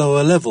cruder and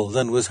lower level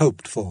than was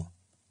hoped for.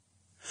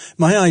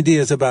 My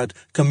ideas about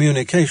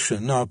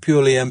communication are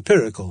purely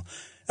empirical,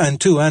 and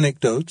two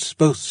anecdotes,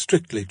 both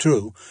strictly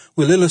true,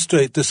 will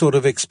illustrate the sort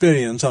of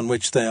experience on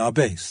which they are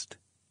based.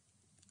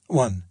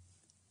 1.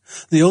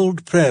 The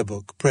old prayer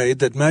book prayed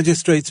that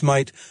magistrates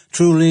might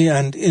truly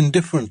and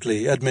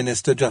indifferently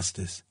administer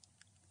justice.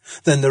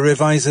 Then the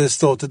revisers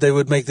thought that they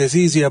would make this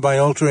easier by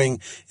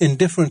altering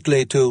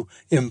indifferently to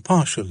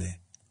impartially.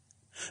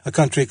 A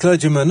country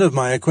clergyman of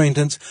my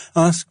acquaintance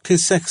asked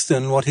his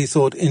sexton what he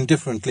thought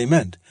indifferently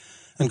meant,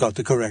 and got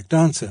the correct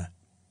answer.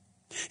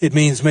 It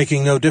means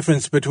making no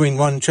difference between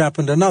one chap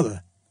and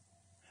another.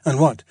 And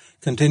what,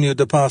 continued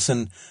the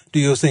parson, do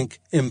you think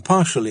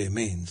impartially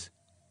means?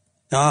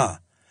 Ah,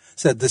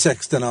 said the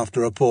sexton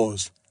after a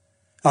pause,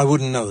 I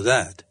wouldn't know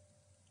that.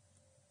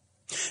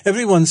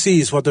 Everyone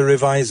sees what the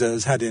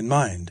revisers had in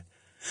mind.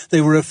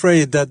 They were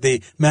afraid that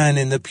the man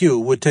in the pew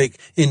would take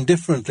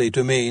indifferently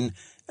to mean,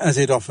 as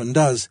it often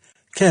does,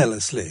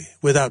 carelessly,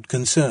 without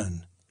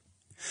concern.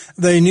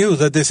 They knew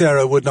that this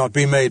error would not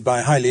be made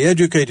by highly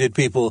educated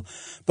people,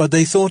 but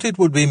they thought it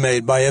would be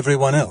made by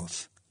everyone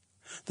else.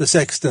 The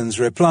sexton's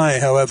reply,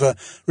 however,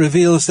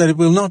 reveals that it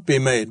will not be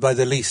made by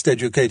the least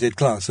educated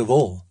class of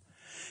all.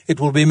 It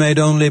will be made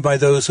only by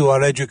those who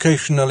are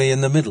educationally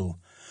in the middle,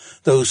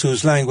 those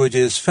whose language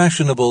is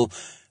fashionable,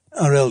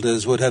 our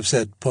elders would have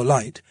said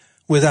polite,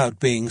 without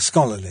being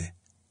scholarly.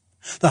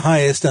 The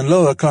highest and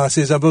lower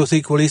classes are both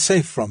equally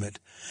safe from it,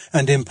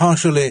 and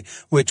impartially,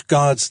 which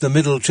guards the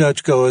middle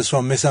churchgoers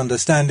from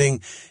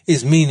misunderstanding,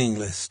 is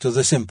meaningless to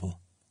the simple.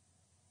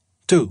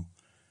 2.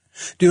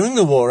 During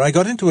the war I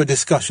got into a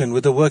discussion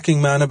with a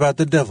working man about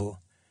the devil.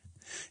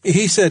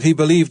 He said he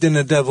believed in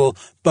a devil,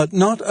 but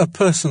not a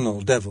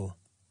personal devil.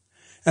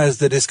 As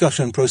the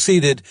discussion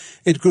proceeded,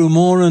 it grew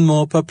more and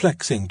more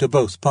perplexing to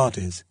both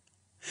parties.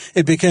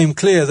 It became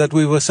clear that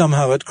we were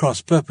somehow at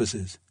cross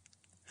purposes.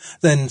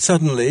 Then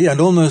suddenly, and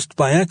almost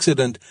by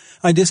accident,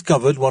 I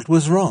discovered what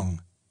was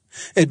wrong.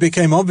 It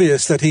became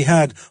obvious that he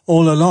had,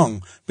 all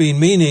along, been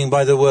meaning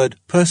by the word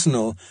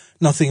personal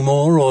nothing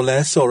more or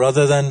less or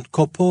other than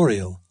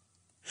corporeal.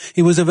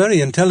 He was a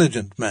very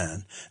intelligent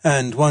man,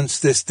 and once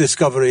this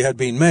discovery had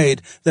been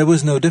made, there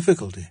was no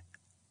difficulty.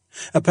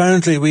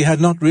 Apparently we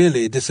had not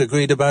really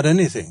disagreed about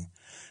anything.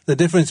 The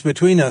difference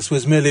between us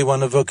was merely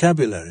one of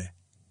vocabulary.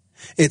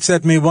 It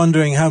set me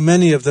wondering how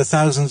many of the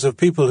thousands of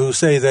people who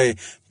say they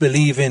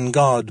believe in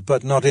God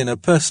but not in a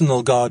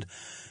personal God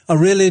are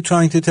really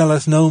trying to tell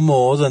us no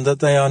more than that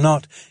they are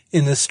not,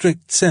 in the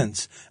strict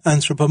sense,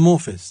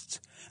 anthropomorphists,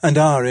 and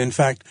are, in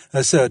fact,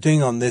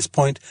 asserting on this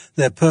point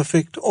their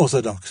perfect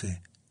orthodoxy.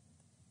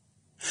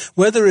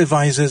 Where the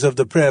revisers of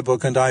the prayer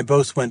book and I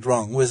both went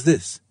wrong was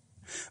this.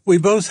 We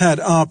both had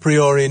a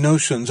priori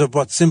notions of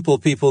what simple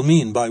people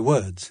mean by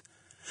words.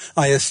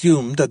 I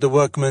assumed that the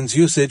workman's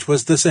usage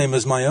was the same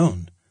as my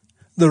own.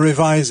 The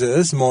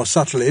revisers, more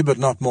subtly but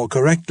not more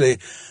correctly,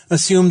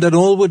 assumed that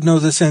all would know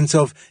the sense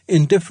of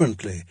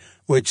indifferently,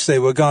 which they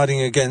were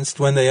guarding against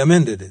when they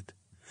amended it.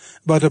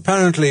 But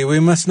apparently we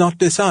must not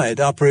decide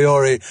a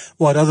priori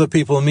what other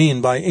people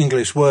mean by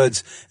English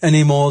words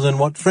any more than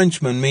what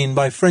Frenchmen mean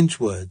by French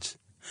words.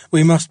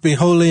 We must be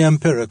wholly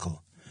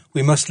empirical.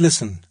 We must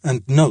listen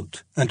and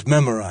note and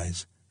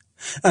memorize.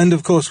 And,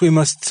 of course, we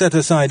must set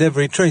aside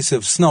every trace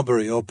of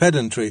snobbery or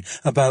pedantry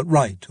about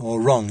right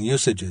or wrong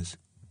usages.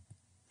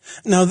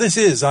 Now this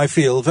is, I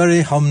feel,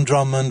 very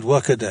humdrum and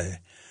workaday.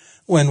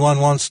 When one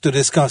wants to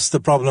discuss the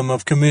problem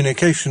of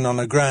communication on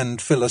a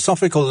grand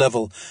philosophical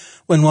level,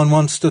 when one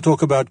wants to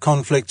talk about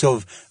conflicts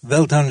of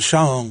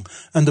Weltanschauung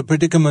and the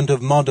predicament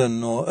of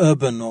modern or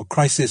urban or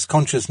crisis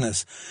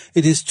consciousness,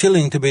 it is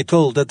chilling to be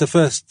told that the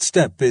first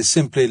step is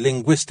simply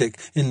linguistic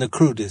in the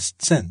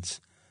crudest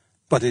sense.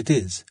 But it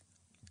is.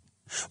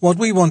 What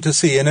we want to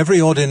see in every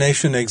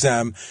ordination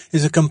exam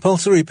is a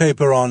compulsory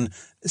paper on,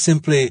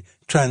 simply,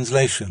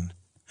 translation,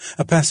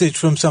 a passage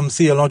from some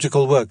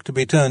theological work to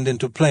be turned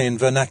into plain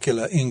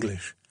vernacular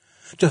English.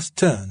 Just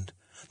turned,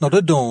 not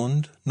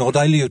adorned, nor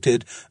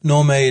diluted,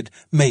 nor made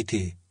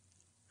matey.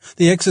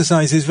 The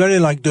exercise is very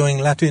like doing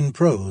Latin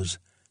prose.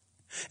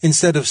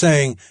 Instead of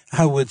saying,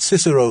 how would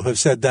Cicero have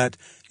said that,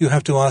 you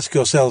have to ask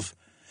yourself,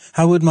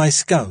 how would my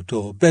scout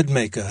or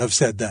bedmaker have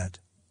said that?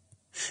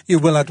 You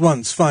will at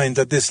once find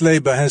that this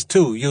labour has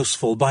two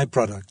useful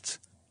byproducts.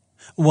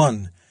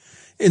 1.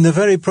 In the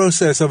very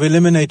process of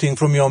eliminating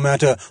from your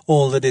matter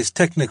all that is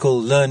technical,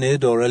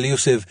 learned, or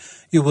elusive,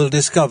 you will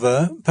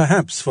discover,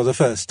 perhaps for the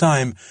first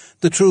time,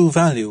 the true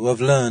value of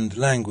learned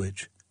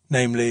language,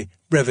 namely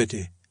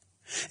brevity.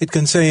 It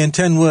can say in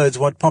 10 words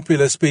what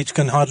popular speech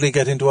can hardly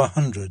get into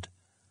 100.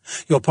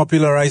 Your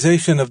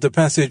popularization of the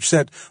passage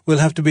set will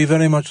have to be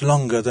very much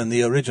longer than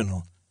the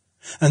original,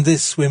 and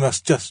this we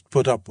must just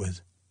put up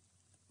with.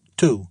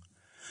 2.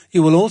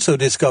 You will also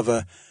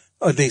discover,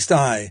 at least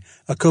I,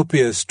 a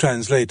copious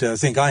translator,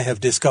 think I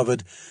have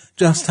discovered,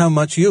 just how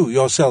much you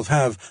yourself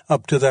have,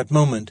 up to that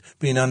moment,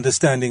 been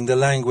understanding the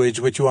language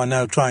which you are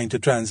now trying to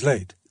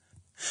translate.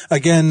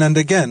 Again and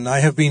again I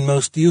have been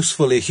most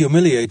usefully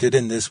humiliated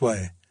in this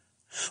way.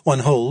 One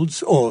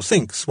holds, or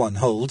thinks one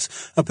holds,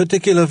 a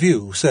particular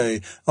view,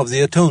 say, of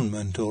the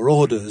atonement or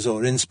orders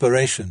or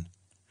inspiration,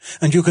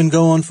 and you can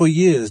go on for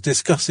years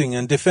discussing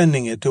and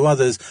defending it to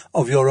others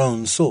of your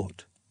own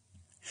sort.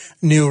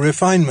 New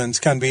refinements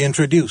can be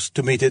introduced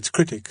to meet its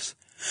critics.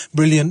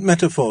 Brilliant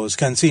metaphors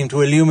can seem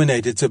to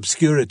illuminate its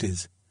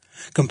obscurities.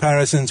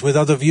 Comparisons with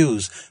other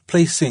views,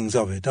 placings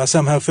of it, are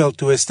somehow felt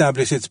to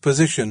establish its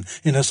position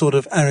in a sort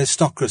of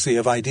aristocracy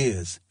of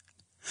ideas.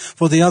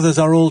 For the others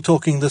are all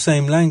talking the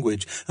same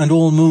language, and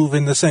all move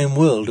in the same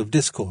world of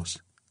discourse.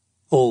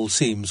 All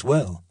seems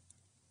well.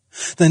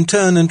 Then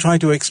turn and try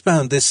to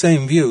expound this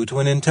same view to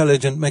an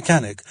intelligent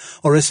mechanic,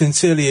 or a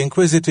sincerely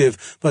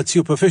inquisitive but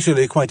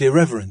superficially quite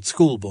irreverent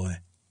schoolboy.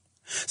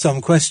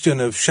 Some question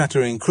of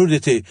shattering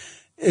crudity,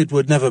 it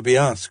would never be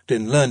asked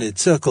in learned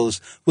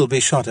circles, will be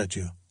shot at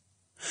you.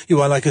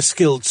 You are like a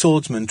skilled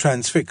swordsman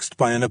transfixed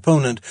by an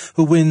opponent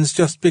who wins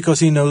just because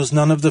he knows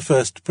none of the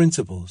first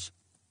principles.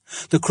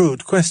 The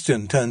crude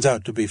question turns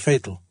out to be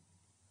fatal.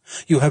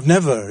 You have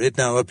never, it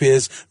now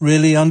appears,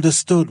 really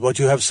understood what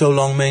you have so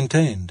long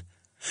maintained.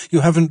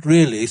 You haven't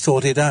really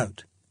thought it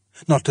out.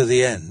 Not to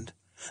the end.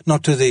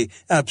 Not to the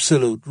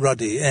absolute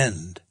ruddy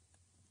end.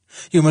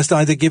 You must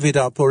either give it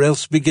up or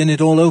else begin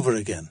it all over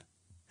again.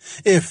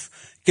 If,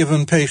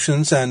 given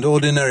patience and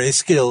ordinary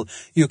skill,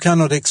 you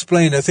cannot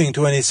explain a thing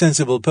to any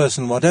sensible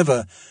person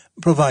whatever,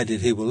 provided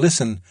he will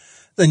listen,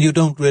 then you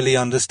don't really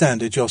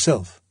understand it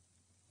yourself.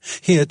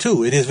 Here,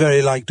 too, it is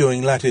very like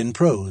doing Latin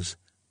prose.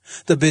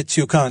 The bits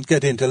you can't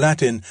get into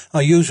Latin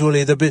are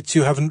usually the bits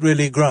you haven't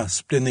really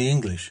grasped in the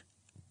English.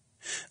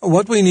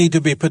 What we need to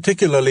be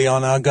particularly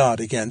on our guard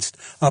against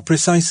are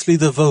precisely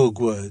the vogue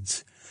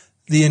words,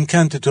 the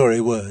incantatory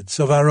words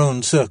of our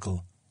own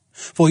circle.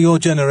 For your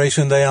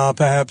generation they are,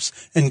 perhaps,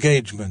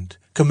 engagement,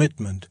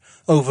 commitment,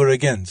 over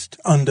against,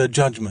 under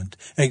judgment,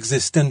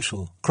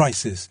 existential,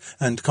 crisis,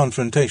 and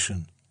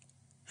confrontation.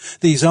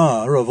 These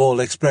are, of all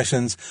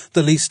expressions,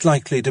 the least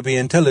likely to be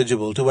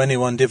intelligible to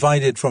anyone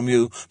divided from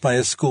you by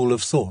a school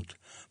of thought,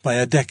 by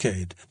a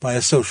decade, by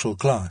a social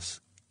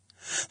class.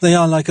 They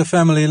are like a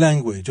family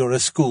language or a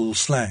school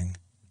slang,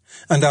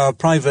 and our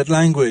private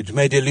language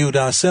may delude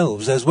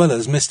ourselves as well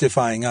as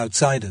mystifying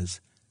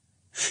outsiders.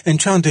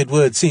 Enchanted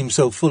words seem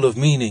so full of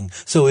meaning,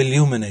 so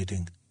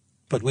illuminating,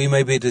 but we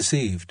may be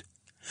deceived.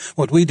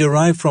 What we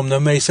derive from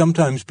them may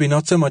sometimes be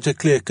not so much a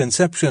clear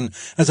conception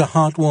as a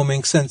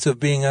heartwarming sense of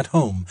being at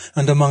home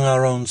and among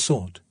our own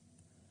sort.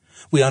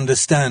 We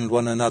understand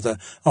one another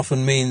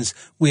often means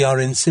we are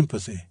in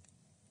sympathy.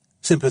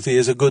 Sympathy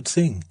is a good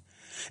thing.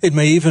 It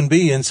may even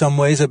be in some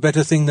ways a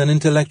better thing than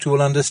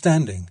intellectual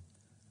understanding,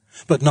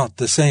 but not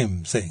the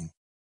same thing.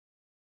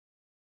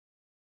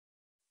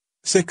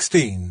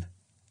 16.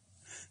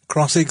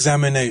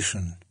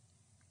 Cross-examination.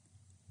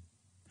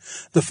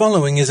 The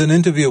following is an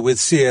interview with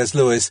C.S.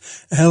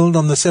 Lewis held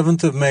on the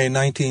 7th of May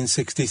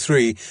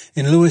 1963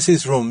 in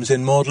Lewis's rooms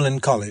in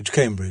Magdalen College,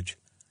 Cambridge.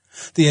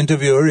 The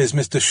interviewer is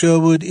Mr.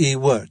 Sherwood E.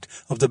 Wirt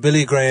of the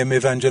Billy Graham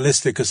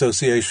Evangelistic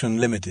Association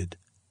Limited.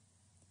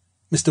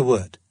 Mr.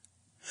 Wirt: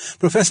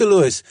 Professor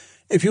Lewis,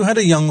 if you had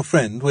a young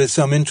friend with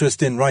some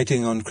interest in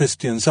writing on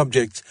Christian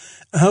subjects,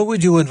 how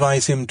would you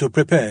advise him to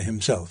prepare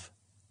himself?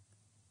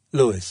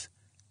 Lewis: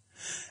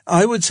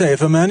 I would say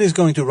if a man is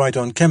going to write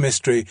on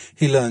chemistry,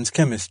 he learns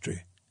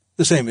chemistry.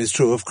 The same is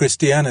true of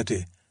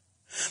Christianity.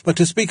 But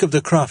to speak of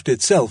the craft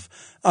itself,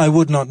 I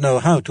would not know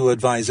how to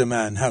advise a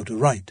man how to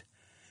write.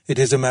 It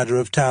is a matter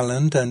of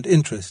talent and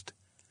interest.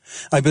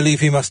 I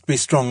believe he must be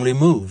strongly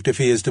moved if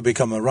he is to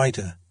become a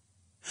writer.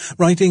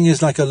 Writing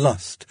is like a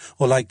lust,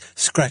 or like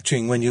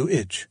scratching when you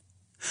itch.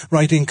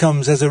 Writing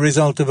comes as a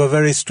result of a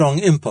very strong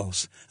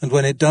impulse, and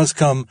when it does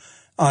come,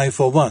 I,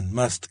 for one,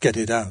 must get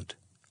it out.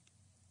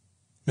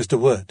 Mr.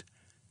 Wirt: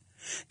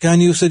 Can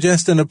you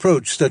suggest an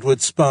approach that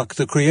would spark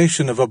the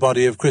creation of a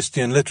body of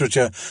Christian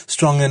literature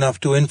strong enough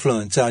to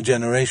influence our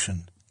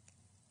generation?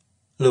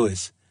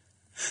 Lewis: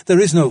 There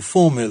is no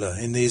formula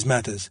in these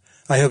matters.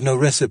 I have no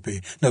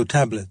recipe, no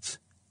tablets.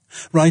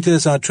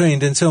 Writers are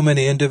trained in so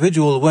many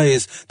individual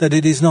ways that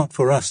it is not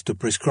for us to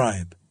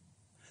prescribe.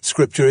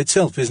 Scripture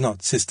itself is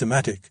not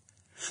systematic.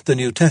 The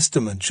New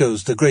Testament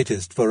shows the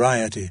greatest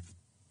variety.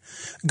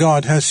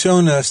 God has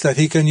shown us that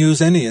he can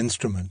use any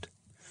instrument.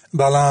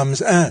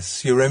 Balaam's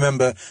ass, you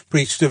remember,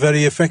 preached a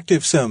very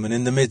effective sermon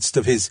in the midst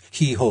of his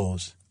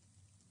hee-haws.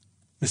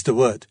 Mr.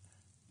 Wirt: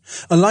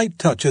 A light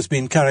touch has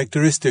been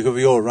characteristic of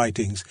your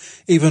writings,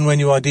 even when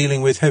you are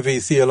dealing with heavy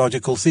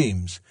theological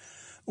themes.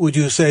 Would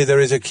you say there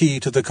is a key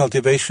to the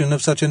cultivation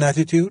of such an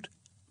attitude?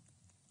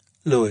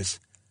 Lewis: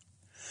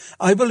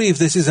 I believe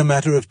this is a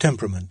matter of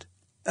temperament.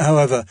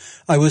 However,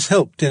 I was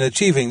helped in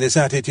achieving this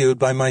attitude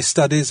by my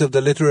studies of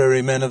the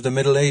literary men of the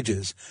Middle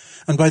Ages,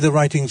 and by the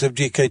writings of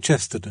G.K.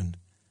 Chesterton.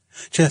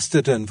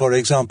 Chesterton, for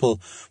example,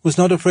 was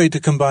not afraid to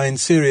combine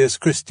serious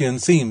Christian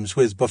themes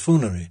with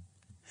buffoonery.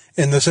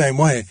 In the same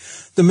way,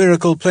 the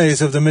miracle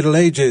plays of the Middle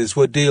Ages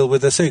would deal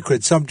with a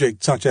sacred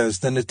subject such as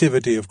the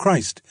Nativity of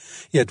Christ,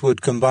 yet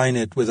would combine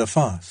it with a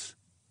farce.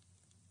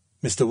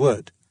 Mr.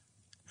 Wirt: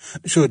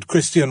 Should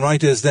Christian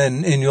writers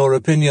then, in your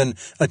opinion,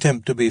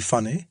 attempt to be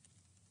funny?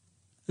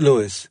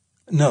 Lewis: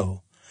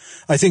 No.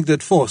 I think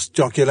that forced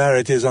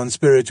jocularities on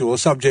spiritual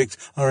subjects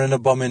are an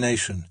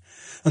abomination,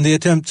 and the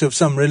attempts of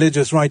some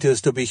religious writers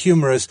to be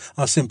humorous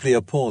are simply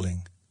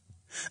appalling.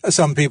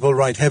 Some people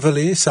write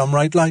heavily, some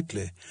write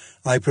lightly.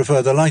 I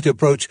prefer the light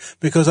approach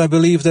because I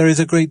believe there is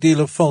a great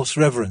deal of false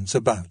reverence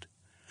about.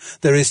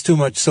 There is too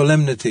much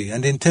solemnity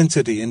and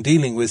intensity in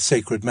dealing with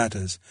sacred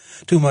matters,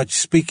 too much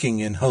speaking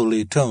in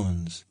holy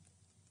tones.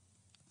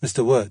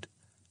 Mr. Wirt: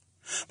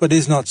 But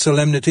is not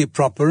solemnity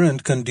proper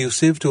and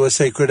conducive to a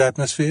sacred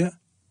atmosphere?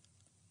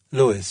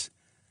 Lewis: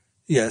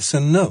 yes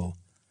and no.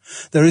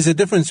 There is a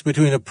difference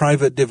between a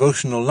private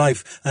devotional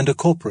life and a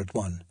corporate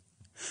one.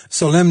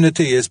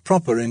 Solemnity is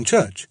proper in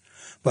church,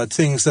 but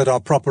things that are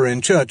proper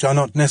in church are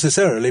not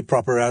necessarily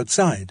proper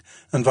outside,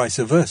 and vice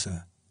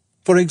versa.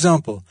 For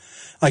example,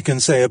 I can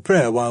say a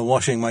prayer while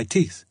washing my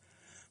teeth,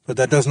 but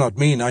that does not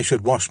mean I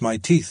should wash my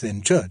teeth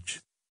in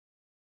church.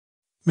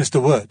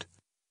 Mr. Wirt,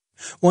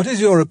 what is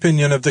your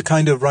opinion of the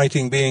kind of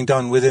writing being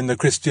done within the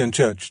Christian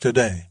church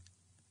today?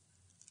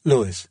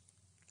 Lewis,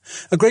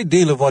 a great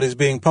deal of what is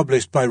being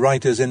published by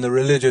writers in the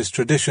religious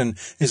tradition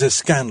is a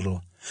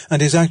scandal,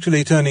 and is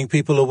actually turning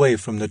people away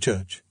from the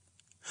church.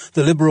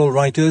 The liberal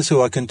writers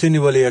who are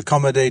continually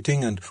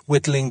accommodating and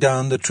whittling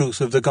down the truth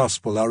of the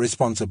gospel are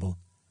responsible.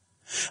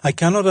 I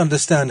cannot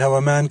understand how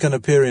a man can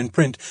appear in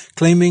print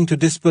claiming to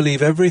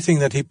disbelieve everything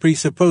that he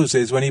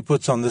presupposes when he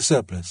puts on the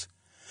surplice.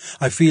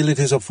 I feel it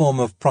is a form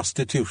of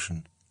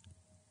prostitution.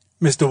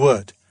 Mr.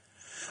 Wirt,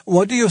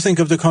 what do you think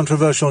of the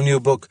controversial new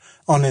book,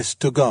 Honest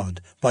to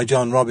God, by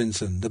John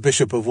Robinson, the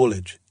Bishop of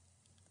Woolwich?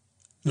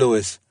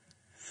 Lewis,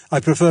 I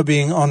prefer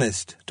being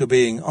honest to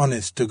being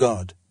honest to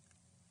God.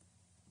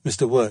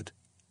 Mr. Wirt,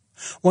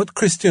 what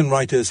Christian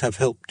writers have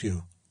helped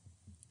you?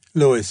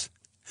 Lewis,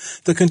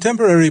 the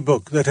contemporary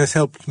book that has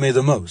helped me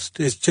the most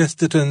is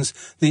Chesterton's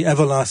The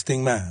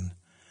Everlasting Man.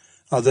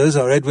 Others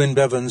are Edwin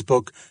Bevan's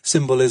book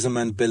Symbolism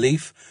and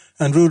Belief,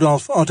 and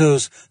Rudolf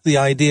Otto's The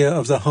Idea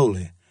of the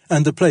Holy,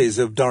 and the plays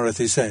of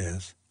Dorothy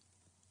Sayers.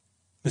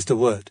 Mr.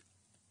 Wirt,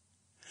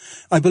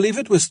 I believe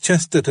it was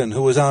Chesterton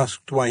who was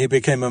asked why he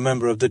became a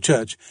member of the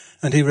church,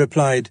 and he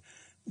replied,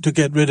 "To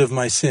get rid of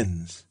my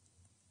sins."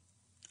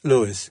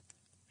 Lewis,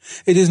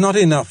 it is not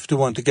enough to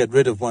want to get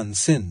rid of one's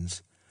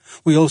sins.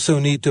 We also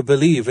need to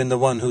believe in the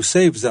one who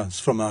saves us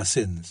from our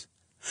sins.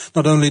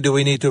 Not only do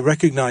we need to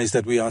recognize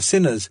that we are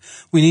sinners,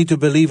 we need to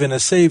believe in a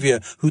Savior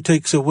who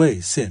takes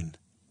away sin.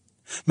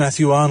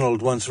 Matthew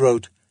Arnold once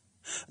wrote,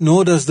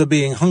 "Nor does the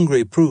being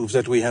hungry prove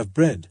that we have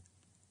bread.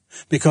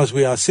 Because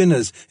we are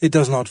sinners, it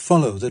does not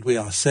follow that we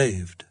are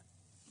saved."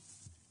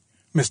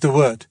 Mr.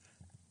 Wirt,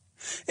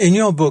 in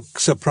your book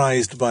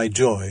Surprised by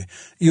Joy,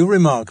 you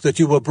remark that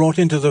you were brought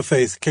into the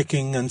faith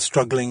kicking and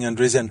struggling and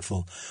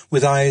resentful,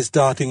 with eyes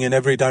darting in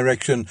every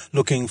direction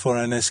looking for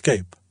an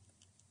escape.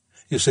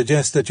 You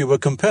suggest that you were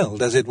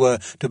compelled, as it were,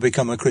 to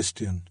become a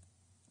Christian.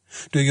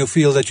 Do you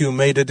feel that you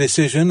made a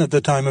decision at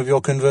the time of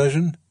your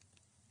conversion?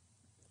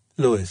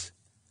 Lewis,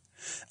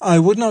 I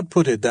would not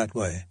put it that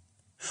way.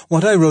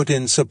 What I wrote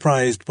in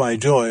Surprised by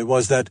Joy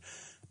was that,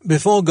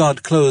 before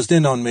God closed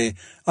in on me,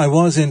 I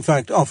was in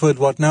fact offered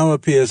what now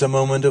appears a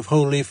moment of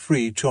wholly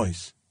free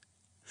choice.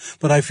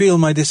 But I feel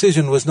my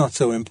decision was not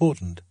so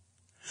important.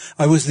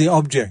 I was the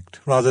object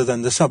rather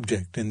than the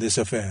subject in this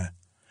affair.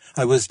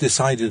 I was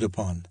decided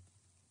upon.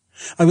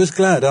 I was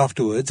glad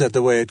afterwards at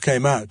the way it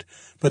came out,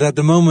 but at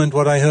the moment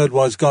what I heard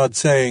was God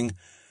saying,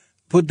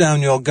 "Put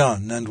down your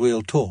gun and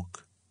we'll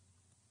talk."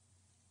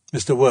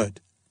 Mr.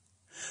 Wirt,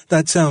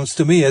 that sounds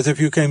to me as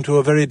if you came to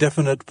a very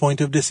definite point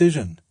of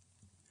decision.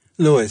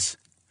 Lewis,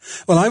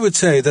 well, I would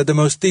say that the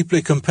most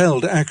deeply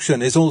compelled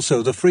action is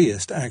also the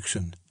freest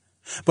action.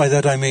 By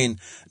that I mean,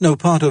 no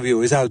part of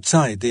you is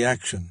outside the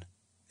action.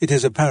 It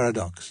is a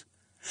paradox.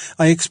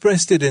 I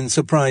expressed it in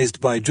Surprised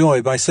by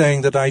Joy by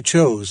saying that I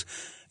chose,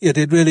 yet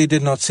it really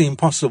did not seem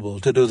possible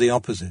to do the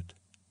opposite.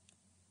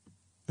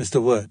 Mr.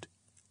 Wirt,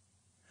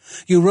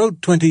 you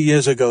wrote 20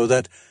 years ago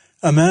that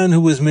a man who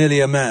was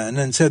merely a man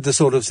and said the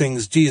sort of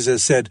things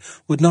Jesus said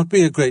would not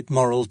be a great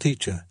moral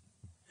teacher.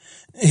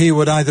 He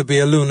would either be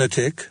a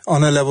lunatic,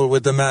 on a level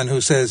with the man who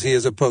says he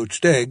is a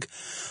poached egg,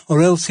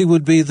 or else he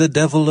would be the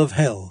devil of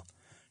hell.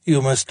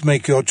 You must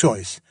make your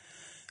choice.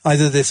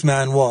 Either this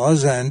man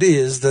was and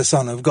is the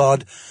Son of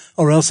God,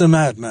 or else a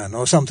madman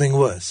or something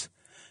worse.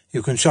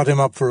 You can shut him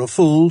up for a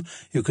fool,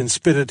 you can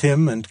spit at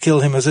him and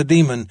kill him as a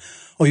demon,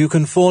 or you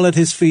can fall at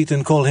his feet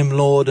and call him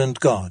Lord and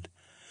God.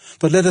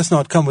 But let us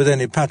not come with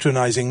any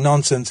patronizing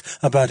nonsense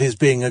about his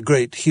being a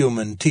great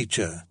human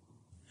teacher.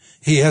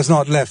 He has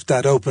not left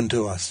that open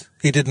to us.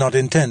 He did not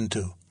intend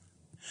to.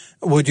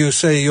 Would you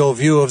say your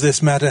view of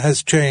this matter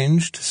has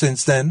changed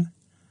since then?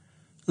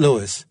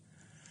 Lewis,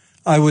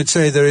 I would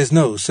say there is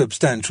no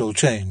substantial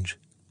change.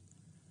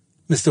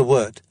 Mr.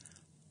 Wirt,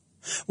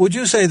 would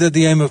you say that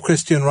the aim of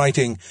Christian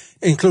writing,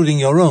 including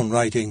your own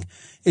writing,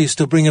 is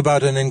to bring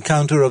about an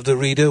encounter of the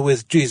reader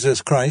with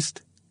Jesus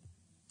Christ?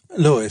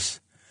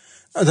 Lewis,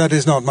 that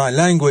is not my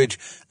language,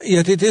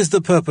 yet it is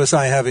the purpose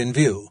I have in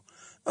view.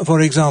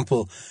 For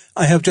example,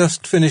 I have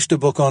just finished a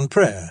book on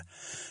prayer,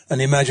 an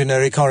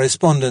imaginary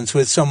correspondence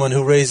with someone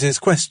who raises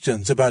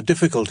questions about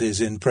difficulties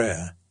in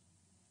prayer.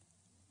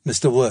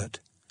 Mr. Wirt,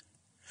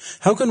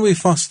 how can we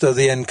foster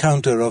the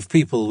encounter of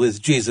people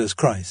with Jesus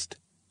Christ?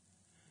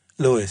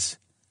 Lewis,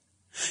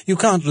 you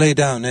can't lay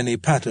down any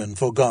pattern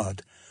for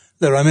God.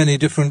 There are many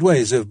different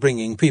ways of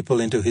bringing people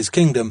into his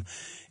kingdom,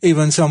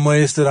 even some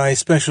ways that I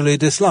especially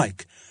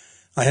dislike.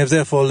 I have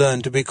therefore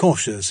learned to be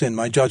cautious in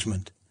my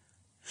judgment.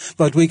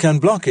 But we can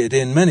block it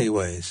in many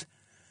ways.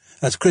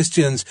 As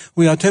Christians,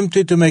 we are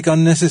tempted to make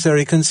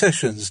unnecessary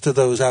concessions to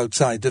those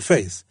outside the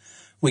faith.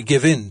 We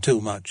give in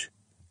too much.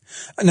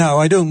 Now,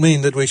 I don't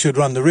mean that we should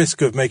run the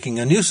risk of making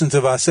a nuisance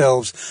of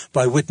ourselves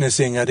by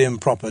witnessing at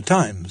improper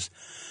times,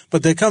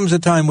 but there comes a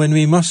time when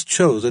we must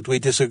show that we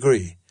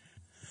disagree.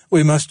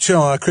 We must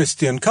show our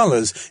Christian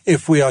colours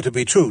if we are to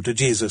be true to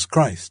Jesus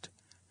Christ.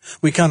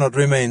 We cannot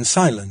remain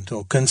silent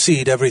or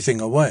concede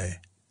everything away.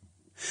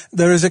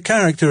 There is a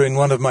character in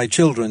one of my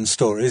children's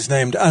stories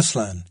named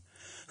Aslan,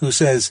 who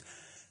says,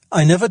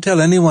 "I never tell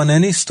anyone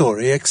any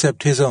story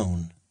except his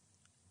own."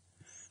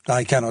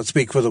 I cannot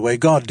speak for the way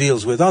God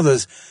deals with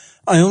others.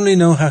 I only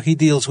know how he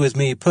deals with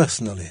me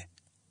personally.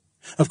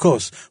 Of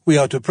course, we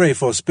are to pray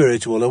for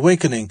spiritual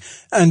awakening,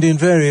 and in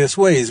various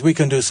ways we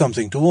can do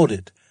something toward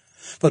it.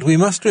 But we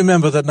must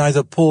remember that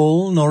neither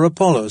Paul nor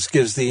Apollos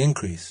gives the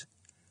increase.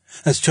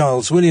 As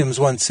Charles Williams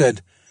once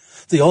said,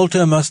 "The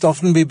altar must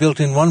often be built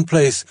in one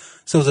place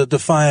so that the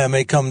fire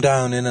may come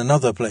down in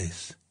another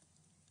place."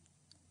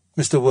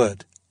 Mr.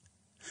 Wirt: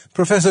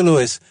 Professor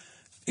Lewis,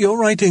 your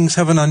writings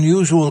have an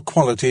unusual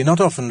quality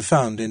not often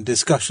found in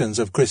discussions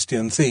of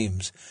Christian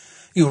themes.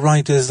 You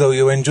write as though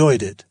you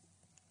enjoyed it.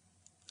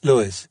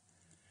 Lewis: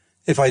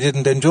 If I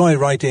didn't enjoy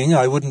writing,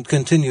 I wouldn't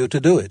continue to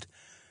do it.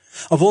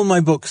 Of all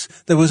my books,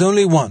 there was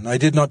only one I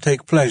did not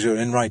take pleasure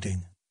in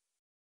writing.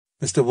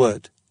 Mr.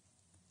 Wirt: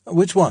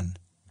 Which one?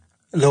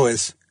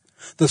 Lewis: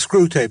 The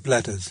Screwtape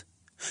Letters.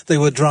 They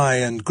were dry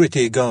and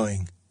gritty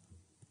going.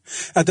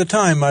 At the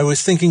time I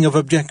was thinking of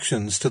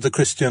objections to the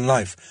Christian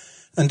life,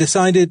 and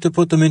decided to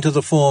put them into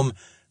the form,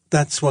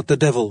 "That's what the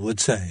devil would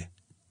say."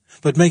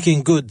 But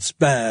making good's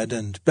bad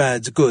and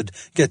bad's good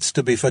gets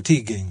to be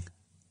fatiguing.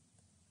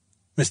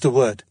 Mr.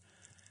 Wirt: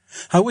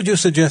 How would you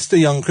suggest a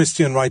young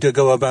Christian writer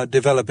go about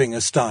developing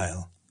a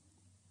style?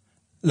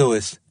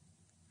 Lewis: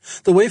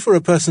 The way for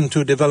a person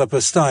to develop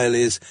a style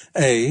is,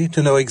 A,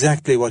 to know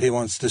exactly what he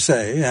wants to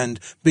say, and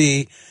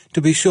B, to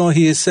be sure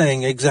he is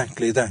saying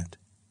exactly that.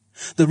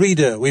 The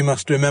reader, we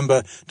must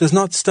remember, does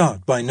not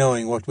start by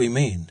knowing what we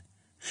mean.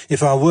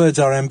 If our words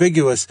are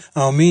ambiguous,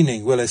 our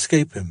meaning will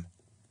escape him.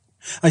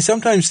 I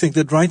sometimes think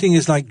that writing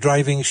is like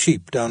driving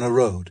sheep down a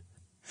road.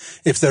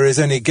 If there is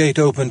any gate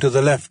open to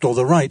the left or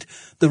the right,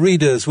 the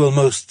readers will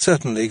most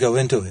certainly go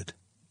into it.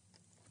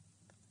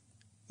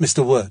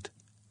 Mr. Wirt: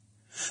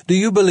 Do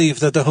you believe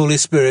that the Holy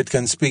Spirit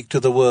can speak to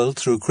the world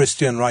through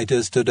Christian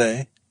writers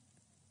today?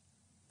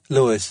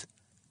 Lewis: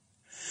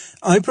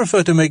 I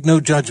prefer to make no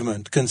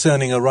judgment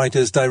concerning a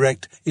writer's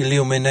direct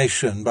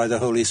illumination by the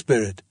Holy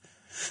Spirit.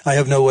 I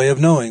have no way of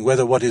knowing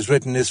whether what is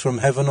written is from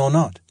heaven or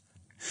not.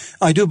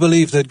 I do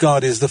believe that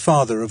God is the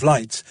Father of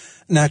lights,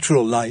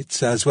 natural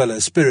lights as well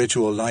as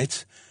spiritual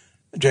lights.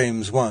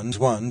 James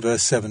 1,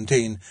 verse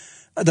 17.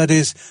 That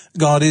is,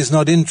 God is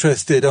not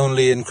interested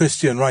only in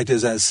Christian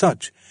writers as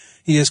such.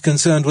 He is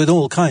concerned with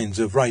all kinds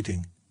of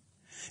writing.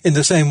 In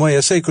the same way,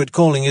 a sacred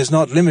calling is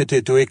not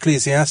limited to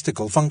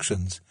ecclesiastical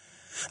functions.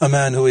 A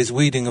man who is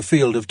weeding a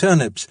field of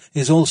turnips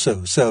is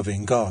also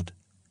serving God.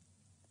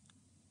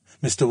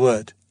 Mr.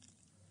 Wirt: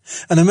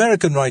 An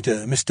American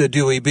writer, Mr.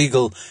 Dewey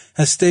Beagle,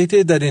 has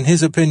stated that in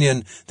his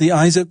opinion the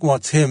Isaac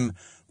Watts hymn,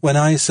 "When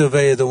I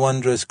Survey the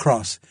Wondrous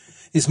Cross,"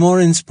 is more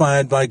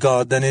inspired by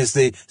God than is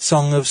the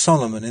Song of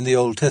Solomon in the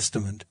Old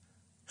Testament.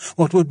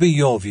 What would be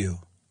your view?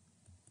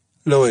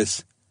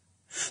 Lewis: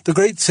 The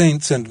great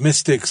saints and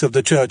mystics of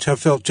the Church have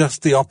felt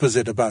just the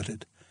opposite about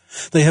it.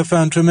 They have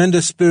found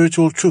tremendous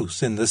spiritual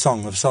truth in the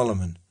Song of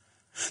Solomon.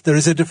 There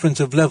is a difference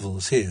of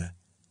levels here.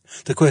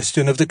 The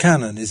question of the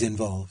canon is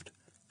involved.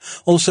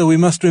 Also, we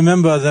must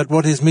remember that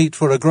what is meet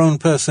for a grown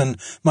person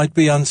might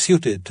be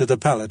unsuited to the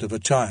palate of a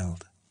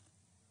child.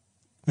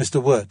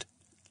 Mr. Wirt: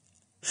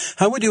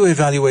 How would you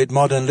evaluate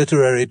modern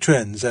literary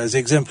trends as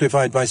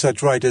exemplified by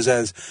such writers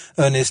as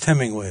Ernest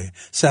Hemingway,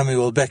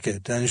 Samuel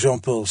Beckett, and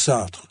Jean-Paul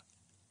Sartre?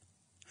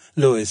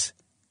 Lewis: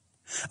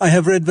 I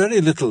have read very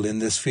little in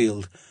this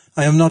field.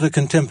 I am not a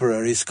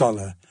contemporary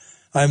scholar.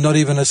 I am not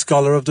even a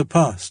scholar of the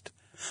past.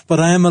 But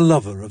I am a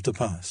lover of the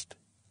past.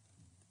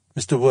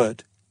 Mr.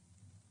 Wirt: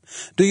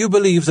 Do you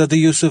believe that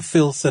the use of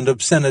filth and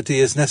obscenity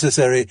is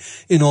necessary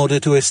in order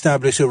to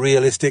establish a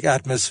realistic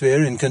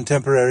atmosphere in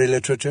contemporary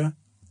literature?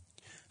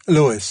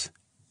 Lewis: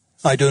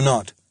 I do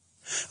not.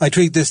 I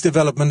treat this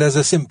development as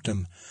a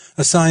symptom,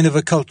 a sign of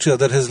a culture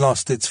that has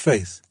lost its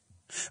faith.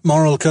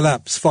 Moral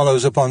collapse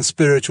follows upon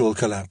spiritual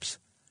collapse.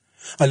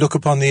 I look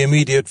upon the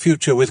immediate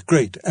future with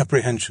great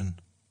apprehension.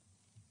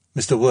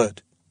 Mr.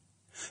 Wirt: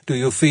 Do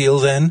you feel,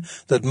 then,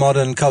 that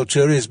modern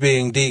culture is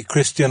being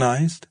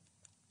de-Christianized?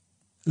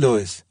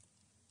 Lewis: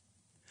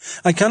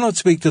 I cannot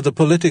speak to the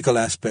political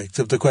aspects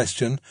of the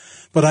question,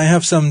 but I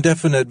have some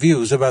definite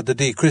views about the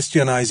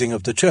de-Christianizing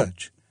of the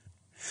Church.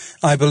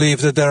 I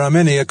believe that there are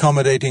many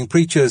accommodating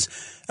preachers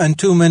and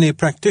too many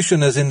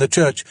practitioners in the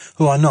Church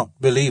who are not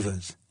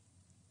believers.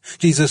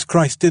 Jesus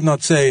Christ did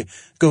not say,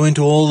 "Go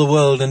into all the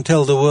world and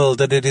tell the world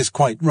that it is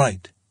quite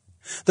right."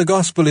 The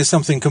gospel is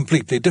something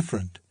completely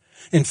different.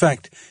 In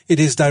fact, it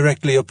is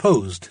directly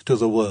opposed to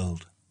the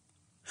world.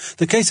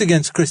 The case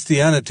against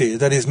Christianity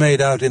that is made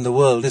out in the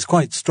world is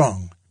quite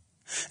strong.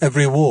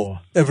 Every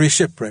war, every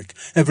shipwreck,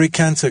 every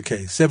cancer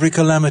case, every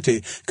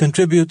calamity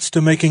contributes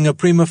to making a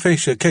prima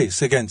facie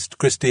case against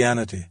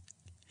Christianity.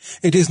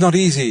 It is not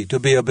easy to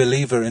be a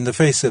believer in the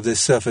face of this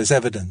surface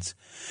evidence.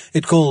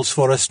 It calls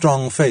for a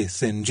strong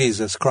faith in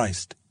Jesus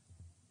Christ.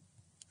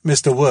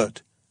 Mr.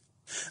 Wirt,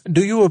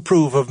 do you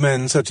approve of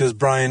men such as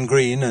Brian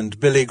Greene and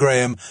Billy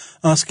Graham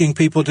asking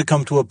people to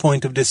come to a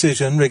point of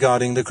decision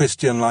regarding the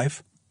Christian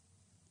life?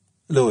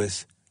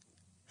 Lewis,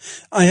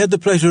 I had the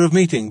pleasure of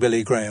meeting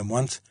Billy Graham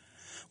once.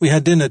 We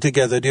had dinner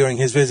together during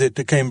his visit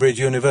to Cambridge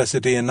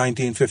University in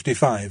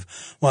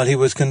 1955, while he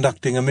was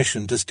conducting a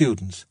mission to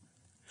students.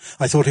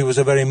 I thought he was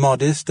a very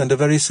modest and a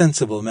very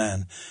sensible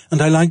man,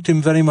 and I liked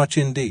him very much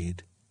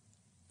indeed.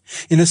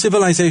 In a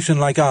civilization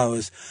like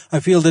ours, I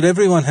feel that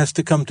everyone has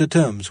to come to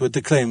terms with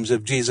the claims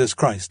of Jesus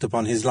Christ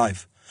upon his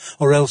life,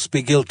 or else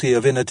be guilty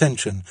of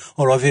inattention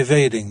or of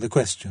evading the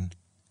question.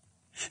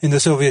 In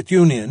the Soviet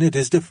Union it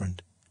is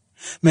different.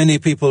 Many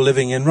people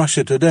living in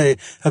Russia today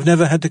have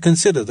never had to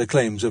consider the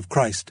claims of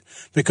Christ,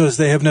 because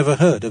they have never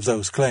heard of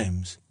those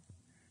claims.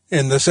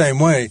 In the same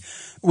way,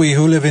 we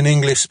who live in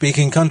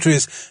English-speaking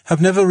countries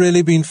have never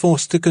really been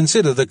forced to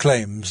consider the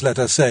claims, let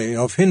us say,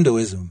 of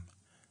Hinduism.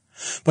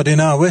 But in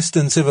our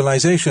Western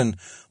civilization,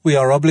 we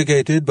are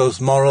obligated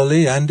both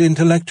morally and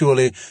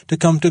intellectually to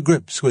come to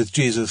grips with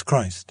Jesus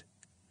Christ.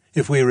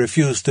 If we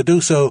refuse to do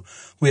so,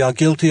 we are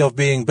guilty of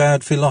being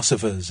bad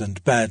philosophers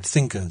and bad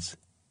thinkers.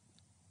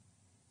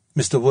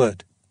 Mr.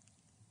 Wirt,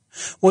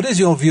 what is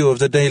your view of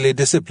the daily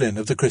discipline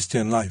of the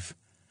Christian life?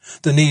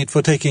 The need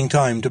for taking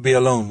time to be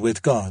alone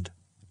with God?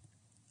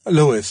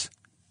 Lewis,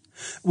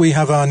 we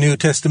have our New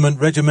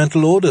Testament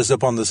regimental orders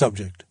upon the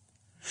subject.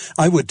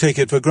 I would take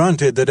it for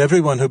granted that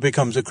everyone who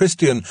becomes a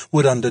Christian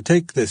would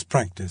undertake this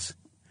practice.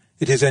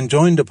 It is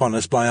enjoined upon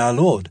us by our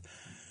Lord,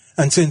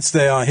 and since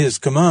they are his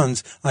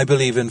commands, I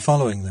believe in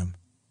following them.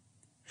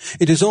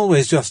 It is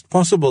always just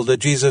possible that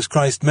Jesus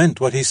Christ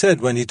meant what he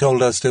said when he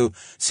told us to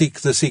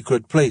seek the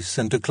secret place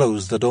and to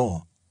close the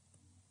door.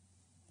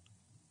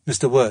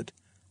 Mr. Wirt,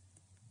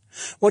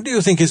 what do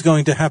you think is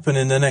going to happen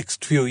in the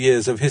next few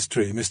years of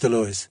history, Mr.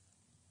 Lewis?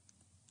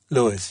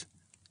 Lewis,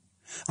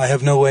 I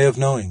have no way of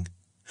knowing.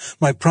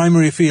 My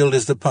primary field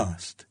is the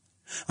past.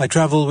 I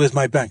travel with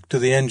my back to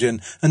the engine,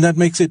 and that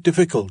makes it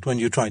difficult when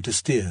you try to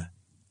steer.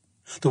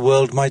 The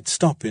world might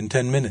stop in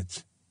 10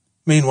 minutes.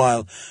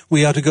 Meanwhile,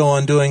 we are to go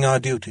on doing our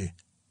duty.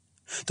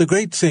 The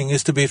great thing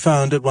is to be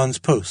found at one's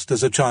post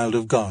as a child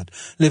of God,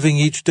 living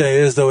each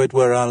day as though it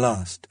were our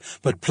last,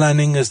 but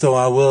planning as though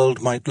our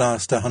world might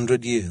last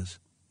 100 years.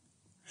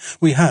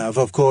 We have,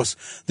 of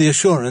course, the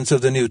assurance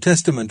of the New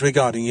Testament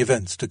regarding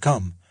events to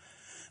come.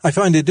 I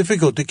find it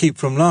difficult to keep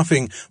from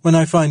laughing when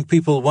I find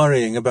people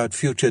worrying about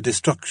future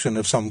destruction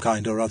of some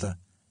kind or other.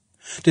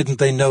 Didn't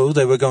they know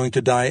they were going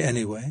to die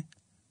anyway?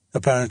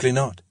 Apparently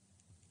not.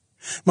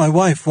 My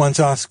wife once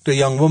asked a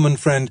young woman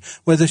friend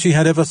whether she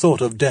had ever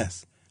thought of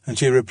death, and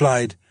she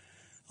replied,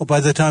 "Oh, by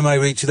the time I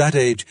reach that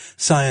age,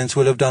 science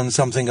will have done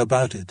something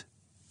about it."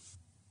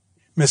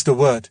 Mr.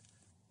 Wirt,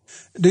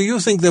 do you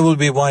think there will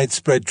be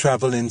widespread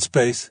travel in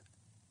space?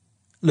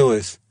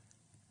 Lewis,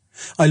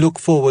 I look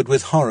forward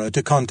with horror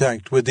to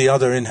contact with the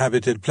other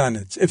inhabited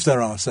planets, if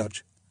there are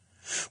such.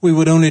 We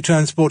would only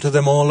transport to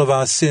them all of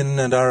our sin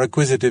and our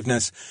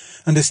acquisitiveness,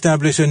 and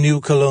establish a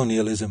new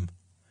colonialism.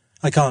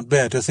 I can't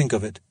bear to think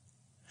of it.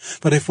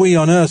 But if we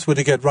on earth were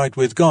to get right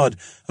with God,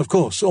 of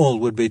course all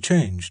would be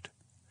changed.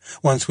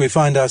 Once we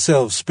find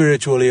ourselves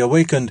spiritually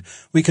awakened,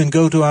 we can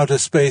go to outer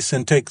space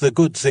and take the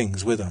good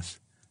things with us.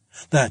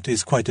 That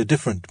is quite a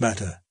different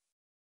matter.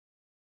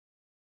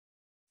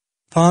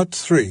 Part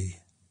 3.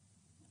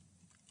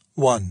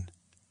 1.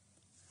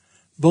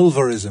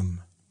 Bulverism,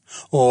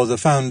 or the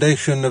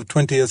foundation of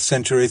 20th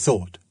century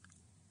thought.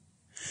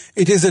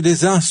 It is a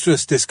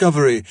disastrous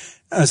discovery,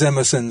 as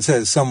Emerson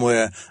says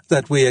somewhere,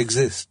 that we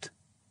exist.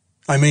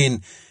 I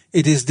mean,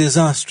 it is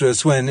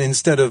disastrous when,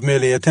 instead of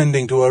merely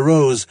attending to a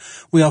rose,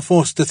 we are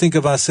forced to think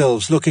of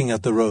ourselves looking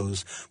at the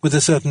rose, with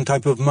a certain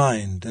type of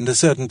mind and a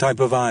certain type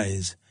of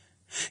eyes.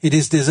 It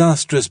is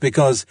disastrous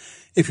because,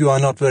 if you are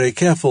not very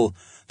careful,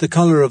 the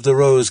color of the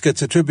rose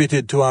gets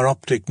attributed to our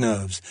optic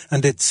nerves,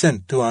 and it's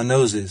sent to our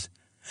noses,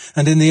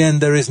 and in the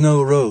end there is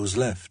no rose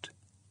left.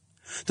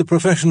 The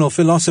professional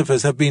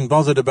philosophers have been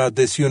bothered about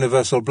this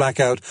universal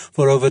blackout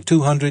for over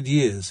 200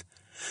 years,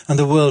 and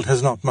the world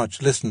has not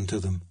much listened to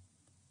them.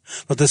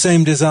 But the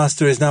same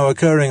disaster is now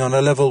occurring on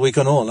a level we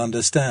can all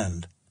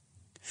understand.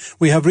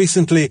 We have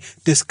recently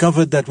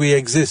discovered that we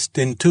exist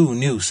in 2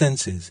 new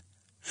senses.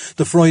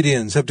 The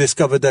Freudians have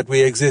discovered that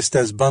we exist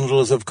as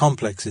bundles of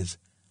complexes.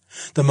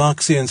 The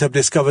Marxians have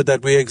discovered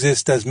that we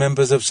exist as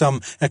members of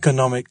some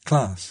economic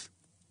class.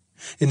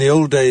 In the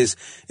old days,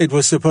 it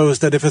was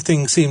supposed that if a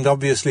thing seemed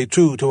obviously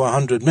true to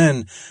 100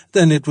 men,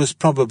 then it was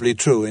probably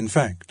true in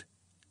fact.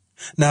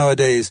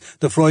 Nowadays,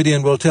 the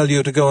Freudian will tell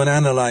you to go and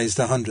analyze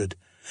the 100.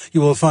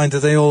 You will find that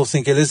they all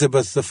think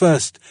Elizabeth I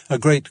a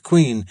great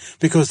queen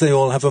because they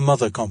all have a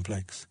mother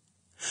complex.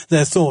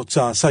 Their thoughts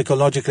are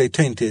psychologically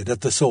tainted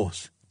at the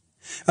source.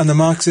 And the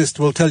Marxist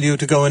will tell you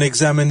to go and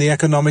examine the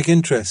economic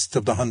interests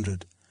of the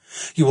 100.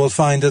 You will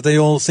find that they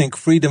all think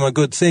freedom a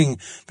good thing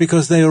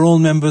because they are all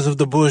members of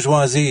the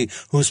bourgeoisie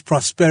whose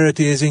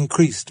prosperity is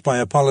increased by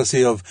a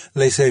policy of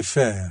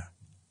laissez-faire.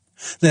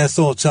 Their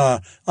thoughts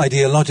are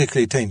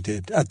ideologically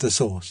tainted at the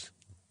source.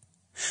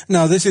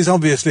 Now, this is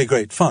obviously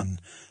great fun,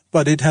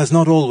 but it has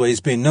not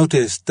always been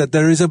noticed that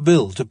there is a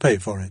bill to pay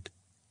for it.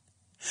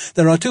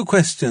 There are two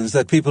questions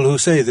that people who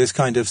say this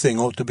kind of thing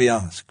ought to be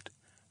asked.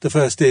 The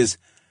first is,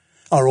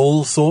 are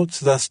all thoughts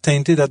thus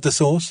tainted at the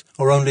source,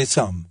 or only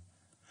some?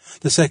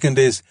 The second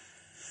is,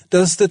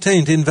 does the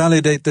taint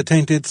invalidate the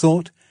tainted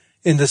thought,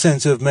 in the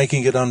sense of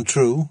making it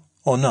untrue,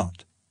 or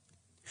not?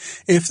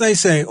 If they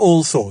say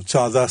all thoughts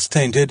are thus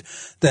tainted,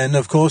 then,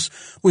 of course,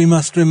 we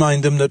must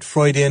remind them that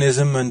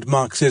Freudianism and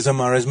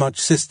Marxism are as much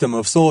system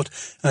of thought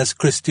as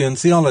Christian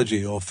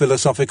theology or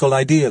philosophical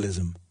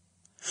idealism.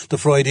 The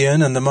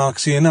Freudian and the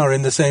Marxian are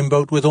in the same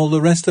boat with all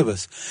the rest of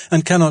us,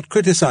 and cannot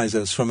criticize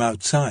us from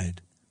outside.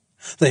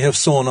 They have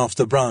sawn off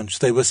the branch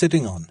they were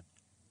sitting on.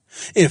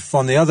 If,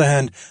 on the other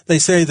hand, they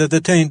say that the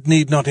taint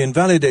need not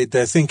invalidate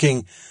their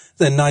thinking,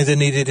 then neither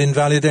need it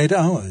invalidate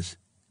ours,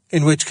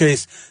 in which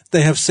case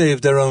they have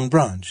saved their own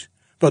branch,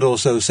 but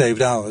also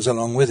saved ours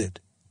along with it.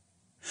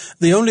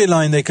 The only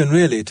line they can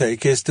really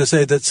take is to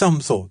say that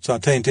some thoughts are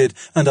tainted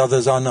and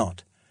others are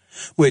not,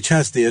 which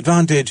has the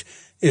advantage,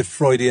 if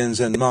Freudians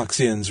and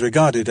Marxians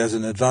regard it as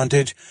an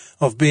advantage,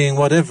 of being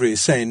what every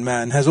sane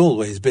man has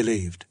always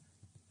believed.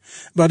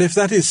 But if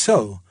that is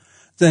so,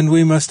 then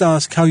we must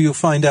ask how you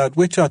find out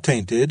which are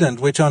tainted and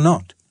which are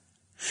not.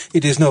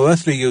 It is no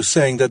earthly use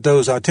saying that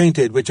those are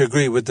tainted which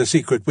agree with the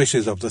secret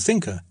wishes of the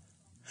thinker.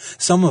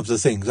 Some of the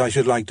things I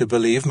should like to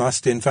believe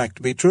must in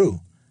fact be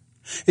true.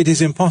 It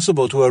is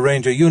impossible to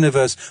arrange a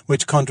universe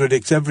which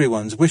contradicts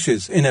everyone's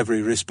wishes in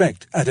every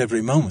respect, at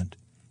every moment.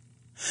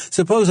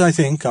 Suppose I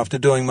think, after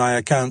doing my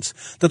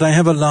accounts, that I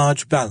have a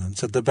large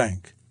balance at the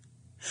bank.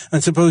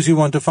 And suppose you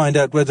want to find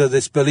out whether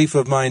this belief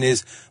of mine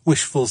is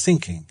wishful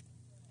thinking.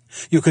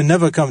 You can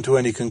never come to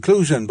any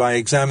conclusion by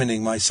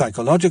examining my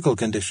psychological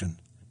condition.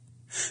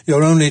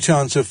 Your only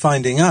chance of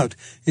finding out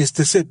is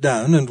to sit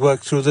down and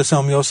work through the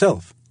sum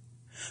yourself.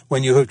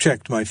 When you have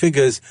checked my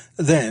figures,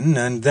 then,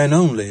 and then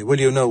only, will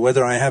you know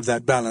whether I have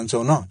that balance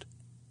or not.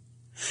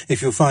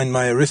 If you find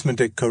my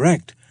arithmetic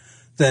correct,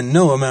 then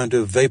no amount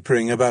of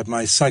vaporing about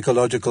my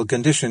psychological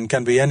condition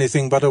can be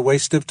anything but a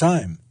waste of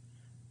time.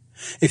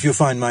 If you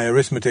find my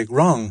arithmetic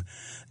wrong,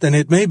 then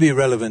it may be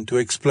relevant to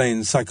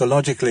explain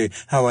psychologically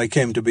how I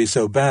came to be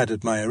so bad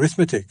at my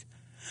arithmetic,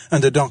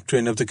 and the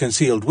doctrine of the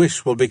concealed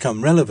wish will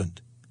become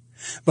relevant.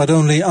 But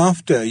only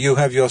after you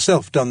have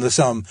yourself done the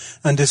sum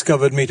and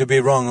discovered me to be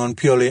wrong on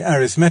purely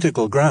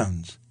arithmetical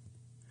grounds.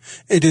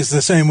 It is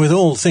the same with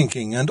all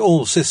thinking and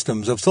all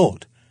systems of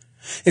thought.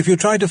 If you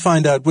try to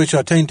find out which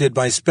are tainted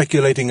by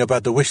speculating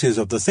about the wishes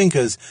of the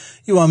thinkers,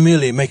 you are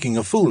merely making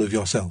a fool of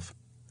yourself.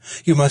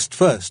 You must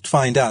first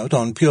find out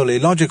on purely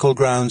logical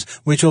grounds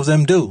which of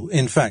them do,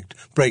 in fact,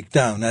 break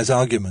down as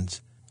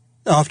arguments.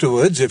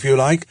 Afterwards, if you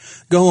like,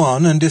 go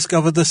on and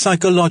discover the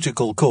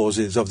psychological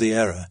causes of the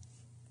error.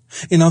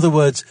 In other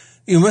words,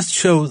 you must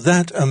show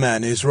that a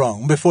man is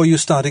wrong before you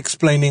start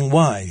explaining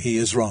why he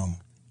is wrong.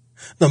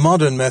 The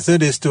modern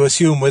method is to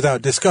assume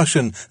without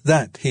discussion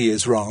that he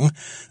is wrong,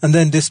 and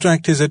then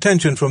distract his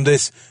attention from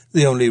this,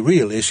 the only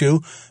real issue,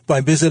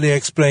 by busily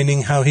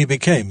explaining how he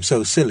became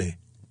so silly.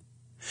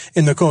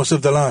 In the course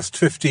of the last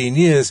 15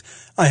 years,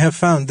 I have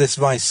found this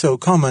vice so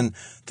common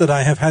that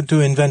I have had to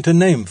invent a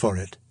name for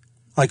it.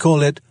 I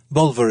call it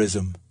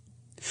Bulverism.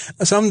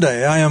 Some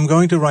day I am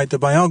going to write the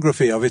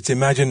biography of its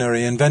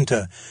imaginary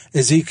inventor,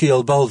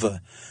 Ezekiel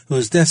Bulver,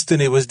 whose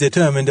destiny was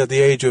determined at the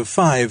age of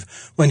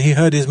 5 when he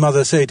heard his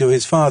mother say to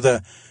his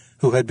father,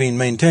 who had been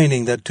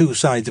maintaining that 2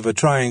 sides of a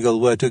triangle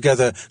were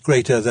together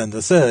greater than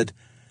the third,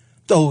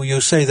 "Oh,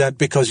 you say that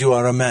because you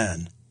are a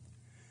man."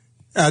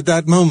 At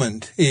that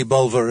moment, E.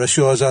 Bulver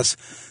assures us,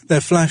 there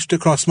flashed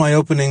across my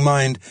opening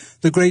mind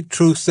the great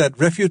truth that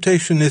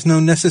refutation is no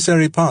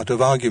necessary part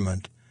of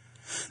argument.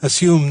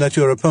 Assume that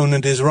your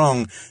opponent is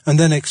wrong, and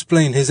then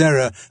explain his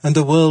error, and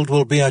the world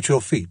will be at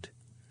your feet.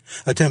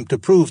 Attempt to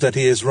prove that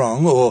he is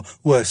wrong, or,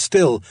 worse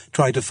still,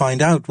 try to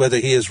find out whether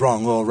he is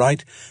wrong or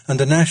right, and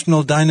the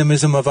national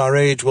dynamism of our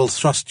age will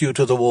thrust you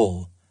to the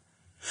wall.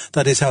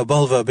 That is how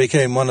Bulver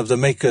became one of the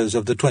makers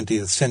of the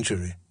 20th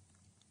century.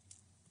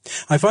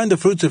 I find the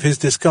fruits of his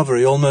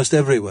discovery almost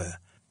everywhere.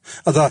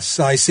 Thus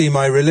I see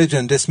my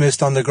religion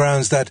dismissed on the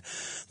grounds that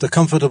the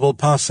comfortable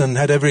parson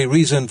had every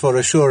reason for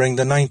assuring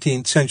the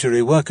 19th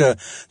century worker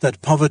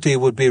that poverty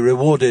would be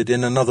rewarded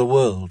in another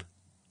world.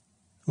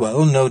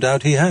 Well, no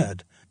doubt he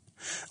had.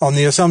 On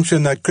the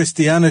assumption that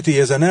Christianity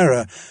is an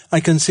error, I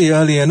can see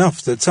early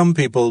enough that some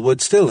people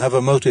would still have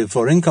a motive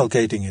for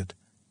inculcating it.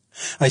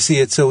 I see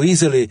it so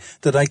easily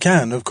that I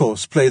can, of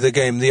course, play the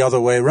game the other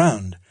way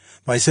round,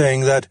 by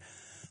saying that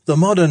the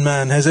modern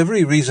man has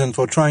every reason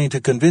for trying to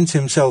convince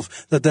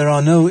himself that there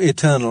are no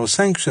eternal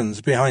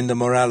sanctions behind the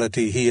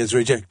morality he is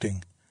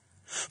rejecting.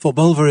 For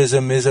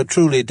Bulverism is a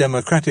truly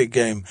democratic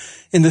game,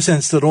 in the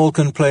sense that all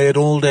can play it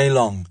all day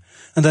long,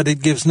 and that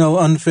it gives no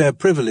unfair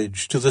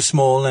privilege to the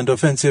small and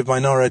offensive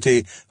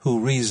minority who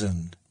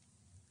reasoned.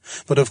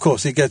 But of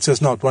course it gets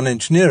us not 1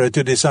 inch nearer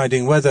to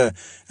deciding whether,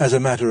 as a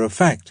matter of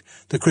fact,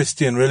 the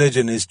Christian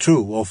religion is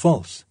true or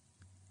false.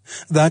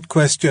 That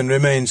question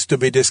remains to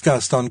be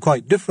discussed on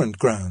quite different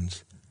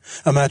grounds,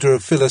 a matter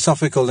of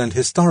philosophical and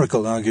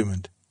historical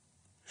argument.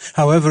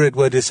 However it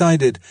were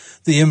decided,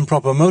 the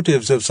improper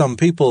motives of some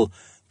people,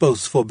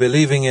 both for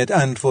believing it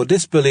and for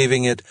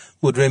disbelieving it,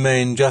 would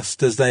remain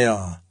just as they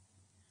are.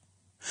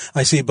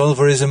 I see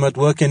Bulverism at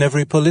work in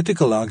every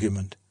political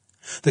argument.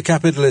 The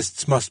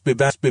capitalists must be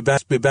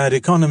bad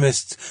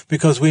economists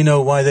because we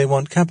know why they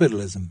want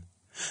capitalism.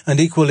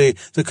 And equally,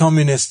 the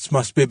communists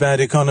must be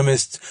bad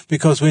economists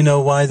because we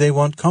know why they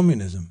want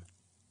communism.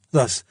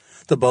 Thus,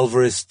 the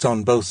Bulverists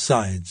on both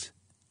sides.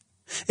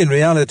 In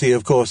reality,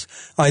 of course,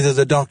 either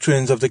the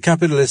doctrines of the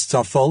capitalists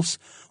are false,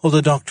 or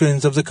the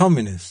doctrines of the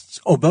communists,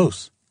 or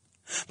both.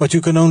 But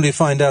you can only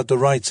find out the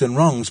rights and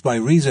wrongs by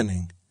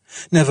reasoning,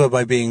 never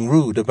by being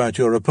rude about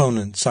your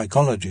opponent's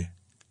psychology.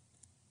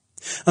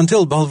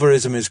 Until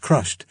Bulverism is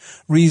crushed,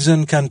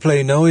 reason can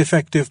play no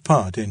effective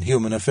part in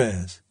human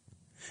affairs.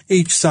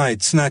 Each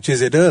side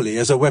snatches it early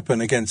as a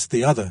weapon against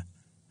the other.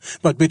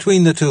 But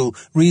between the two,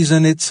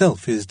 reason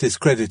itself is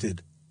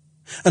discredited.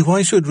 And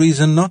why should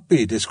reason not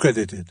be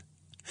discredited?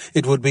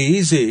 It would be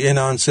easy, in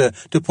answer,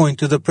 to point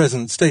to the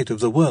present state of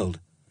the world.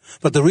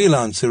 But the real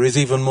answer is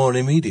even more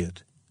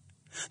immediate.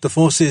 The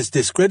forces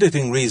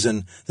discrediting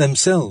reason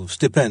themselves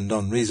depend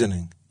on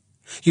reasoning.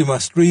 You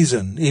must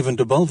reason even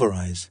to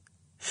bulverize.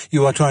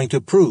 You are trying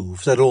to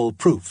prove that all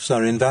proofs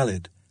are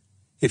invalid.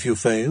 If you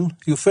fail,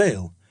 you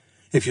fail.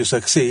 If you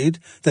succeed,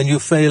 then you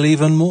fail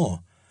even more.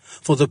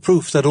 For the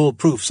proof that all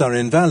proofs are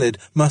invalid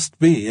must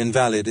be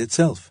invalid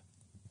itself.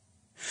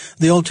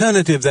 The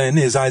alternative, then,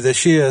 is either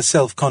sheer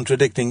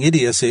self-contradicting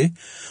idiocy,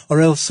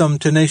 or else some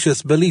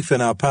tenacious belief in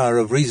our power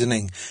of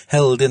reasoning,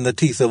 held in the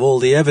teeth of all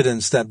the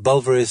evidence that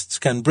Bulverists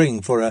can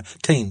bring for a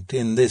taint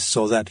in this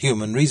or that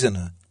human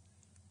reasoner.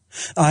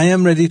 I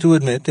am ready to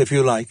admit, if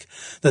you like,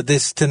 that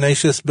this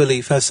tenacious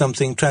belief has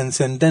something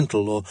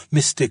transcendental or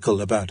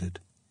mystical about it.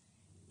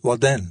 What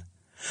then?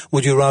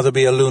 Would you rather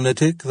be a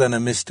lunatic than a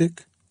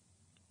mystic?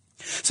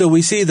 So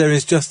we see there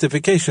is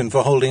justification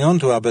for holding on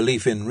to our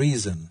belief in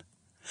reason.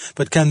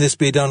 But can this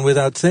be done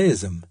without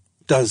theism?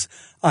 Does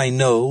I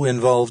know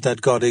involve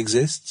that God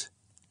exists?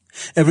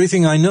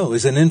 Everything I know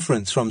is an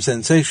inference from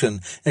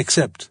sensation,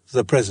 except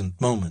the present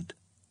moment.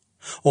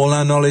 All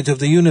our knowledge of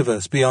the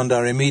universe beyond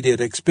our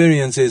immediate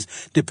experiences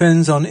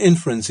depends on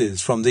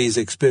inferences from these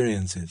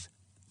experiences.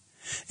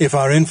 If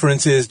our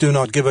inferences do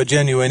not give a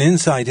genuine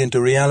insight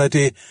into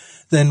reality,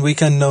 then we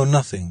can know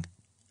nothing.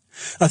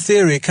 A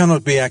theory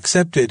cannot be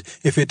accepted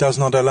if it does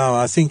not allow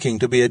our thinking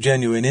to be a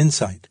genuine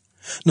insight,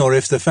 nor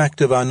if the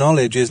fact of our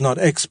knowledge is not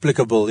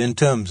explicable in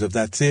terms of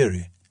that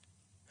theory.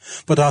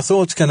 But our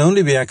thoughts can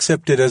only be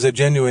accepted as a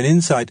genuine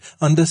insight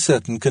under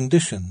certain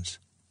conditions.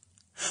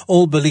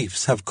 All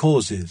beliefs have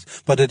causes,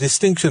 but a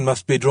distinction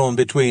must be drawn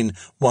between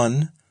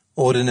 1.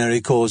 Ordinary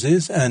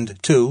causes,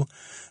 and 2.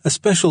 A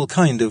special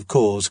kind of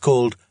cause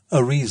called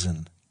a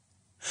reason.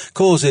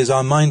 Causes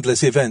are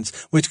mindless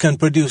events which can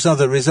produce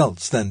other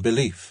results than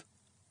belief.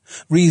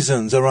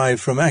 Reasons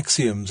arise from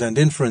axioms and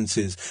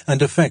inferences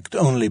and affect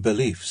only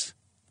beliefs.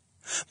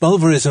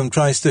 Bulverism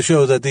tries to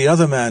show that the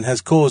other man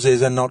has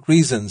causes and not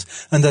reasons,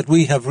 and that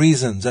we have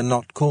reasons and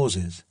not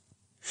causes.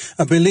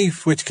 A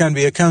belief which can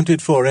be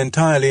accounted for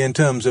entirely in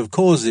terms of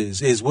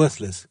causes is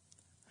worthless.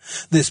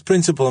 This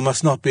principle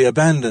must not be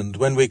abandoned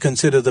when we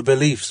consider the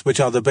beliefs which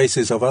are the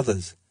basis of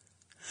others.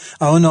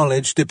 Our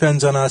knowledge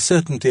depends on our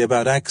certainty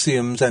about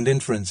axioms and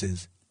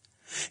inferences.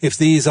 If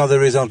these are the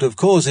result of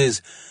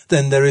causes,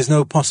 then there is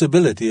no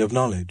possibility of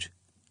knowledge.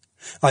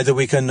 Either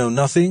we can know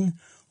nothing,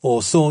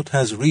 or thought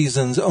has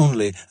reasons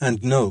only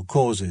and no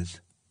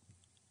causes.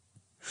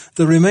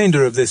 The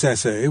remainder of this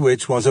essay,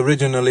 which was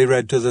originally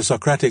read to the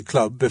Socratic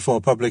Club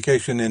before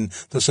publication in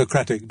the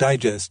Socratic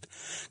Digest,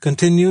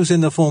 continues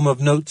in the form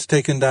of notes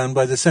taken down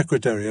by the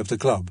secretary of the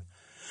club.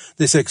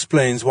 This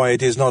explains why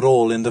it is not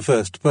all in the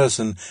first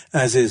person,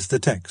 as is the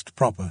text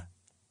proper.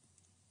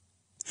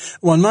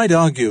 One might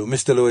argue,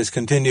 Mr. Lewis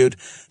continued,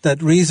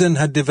 that reason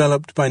had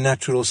developed by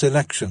natural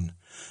selection,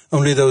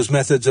 only those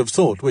methods of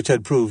thought which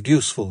had proved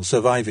useful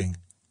surviving.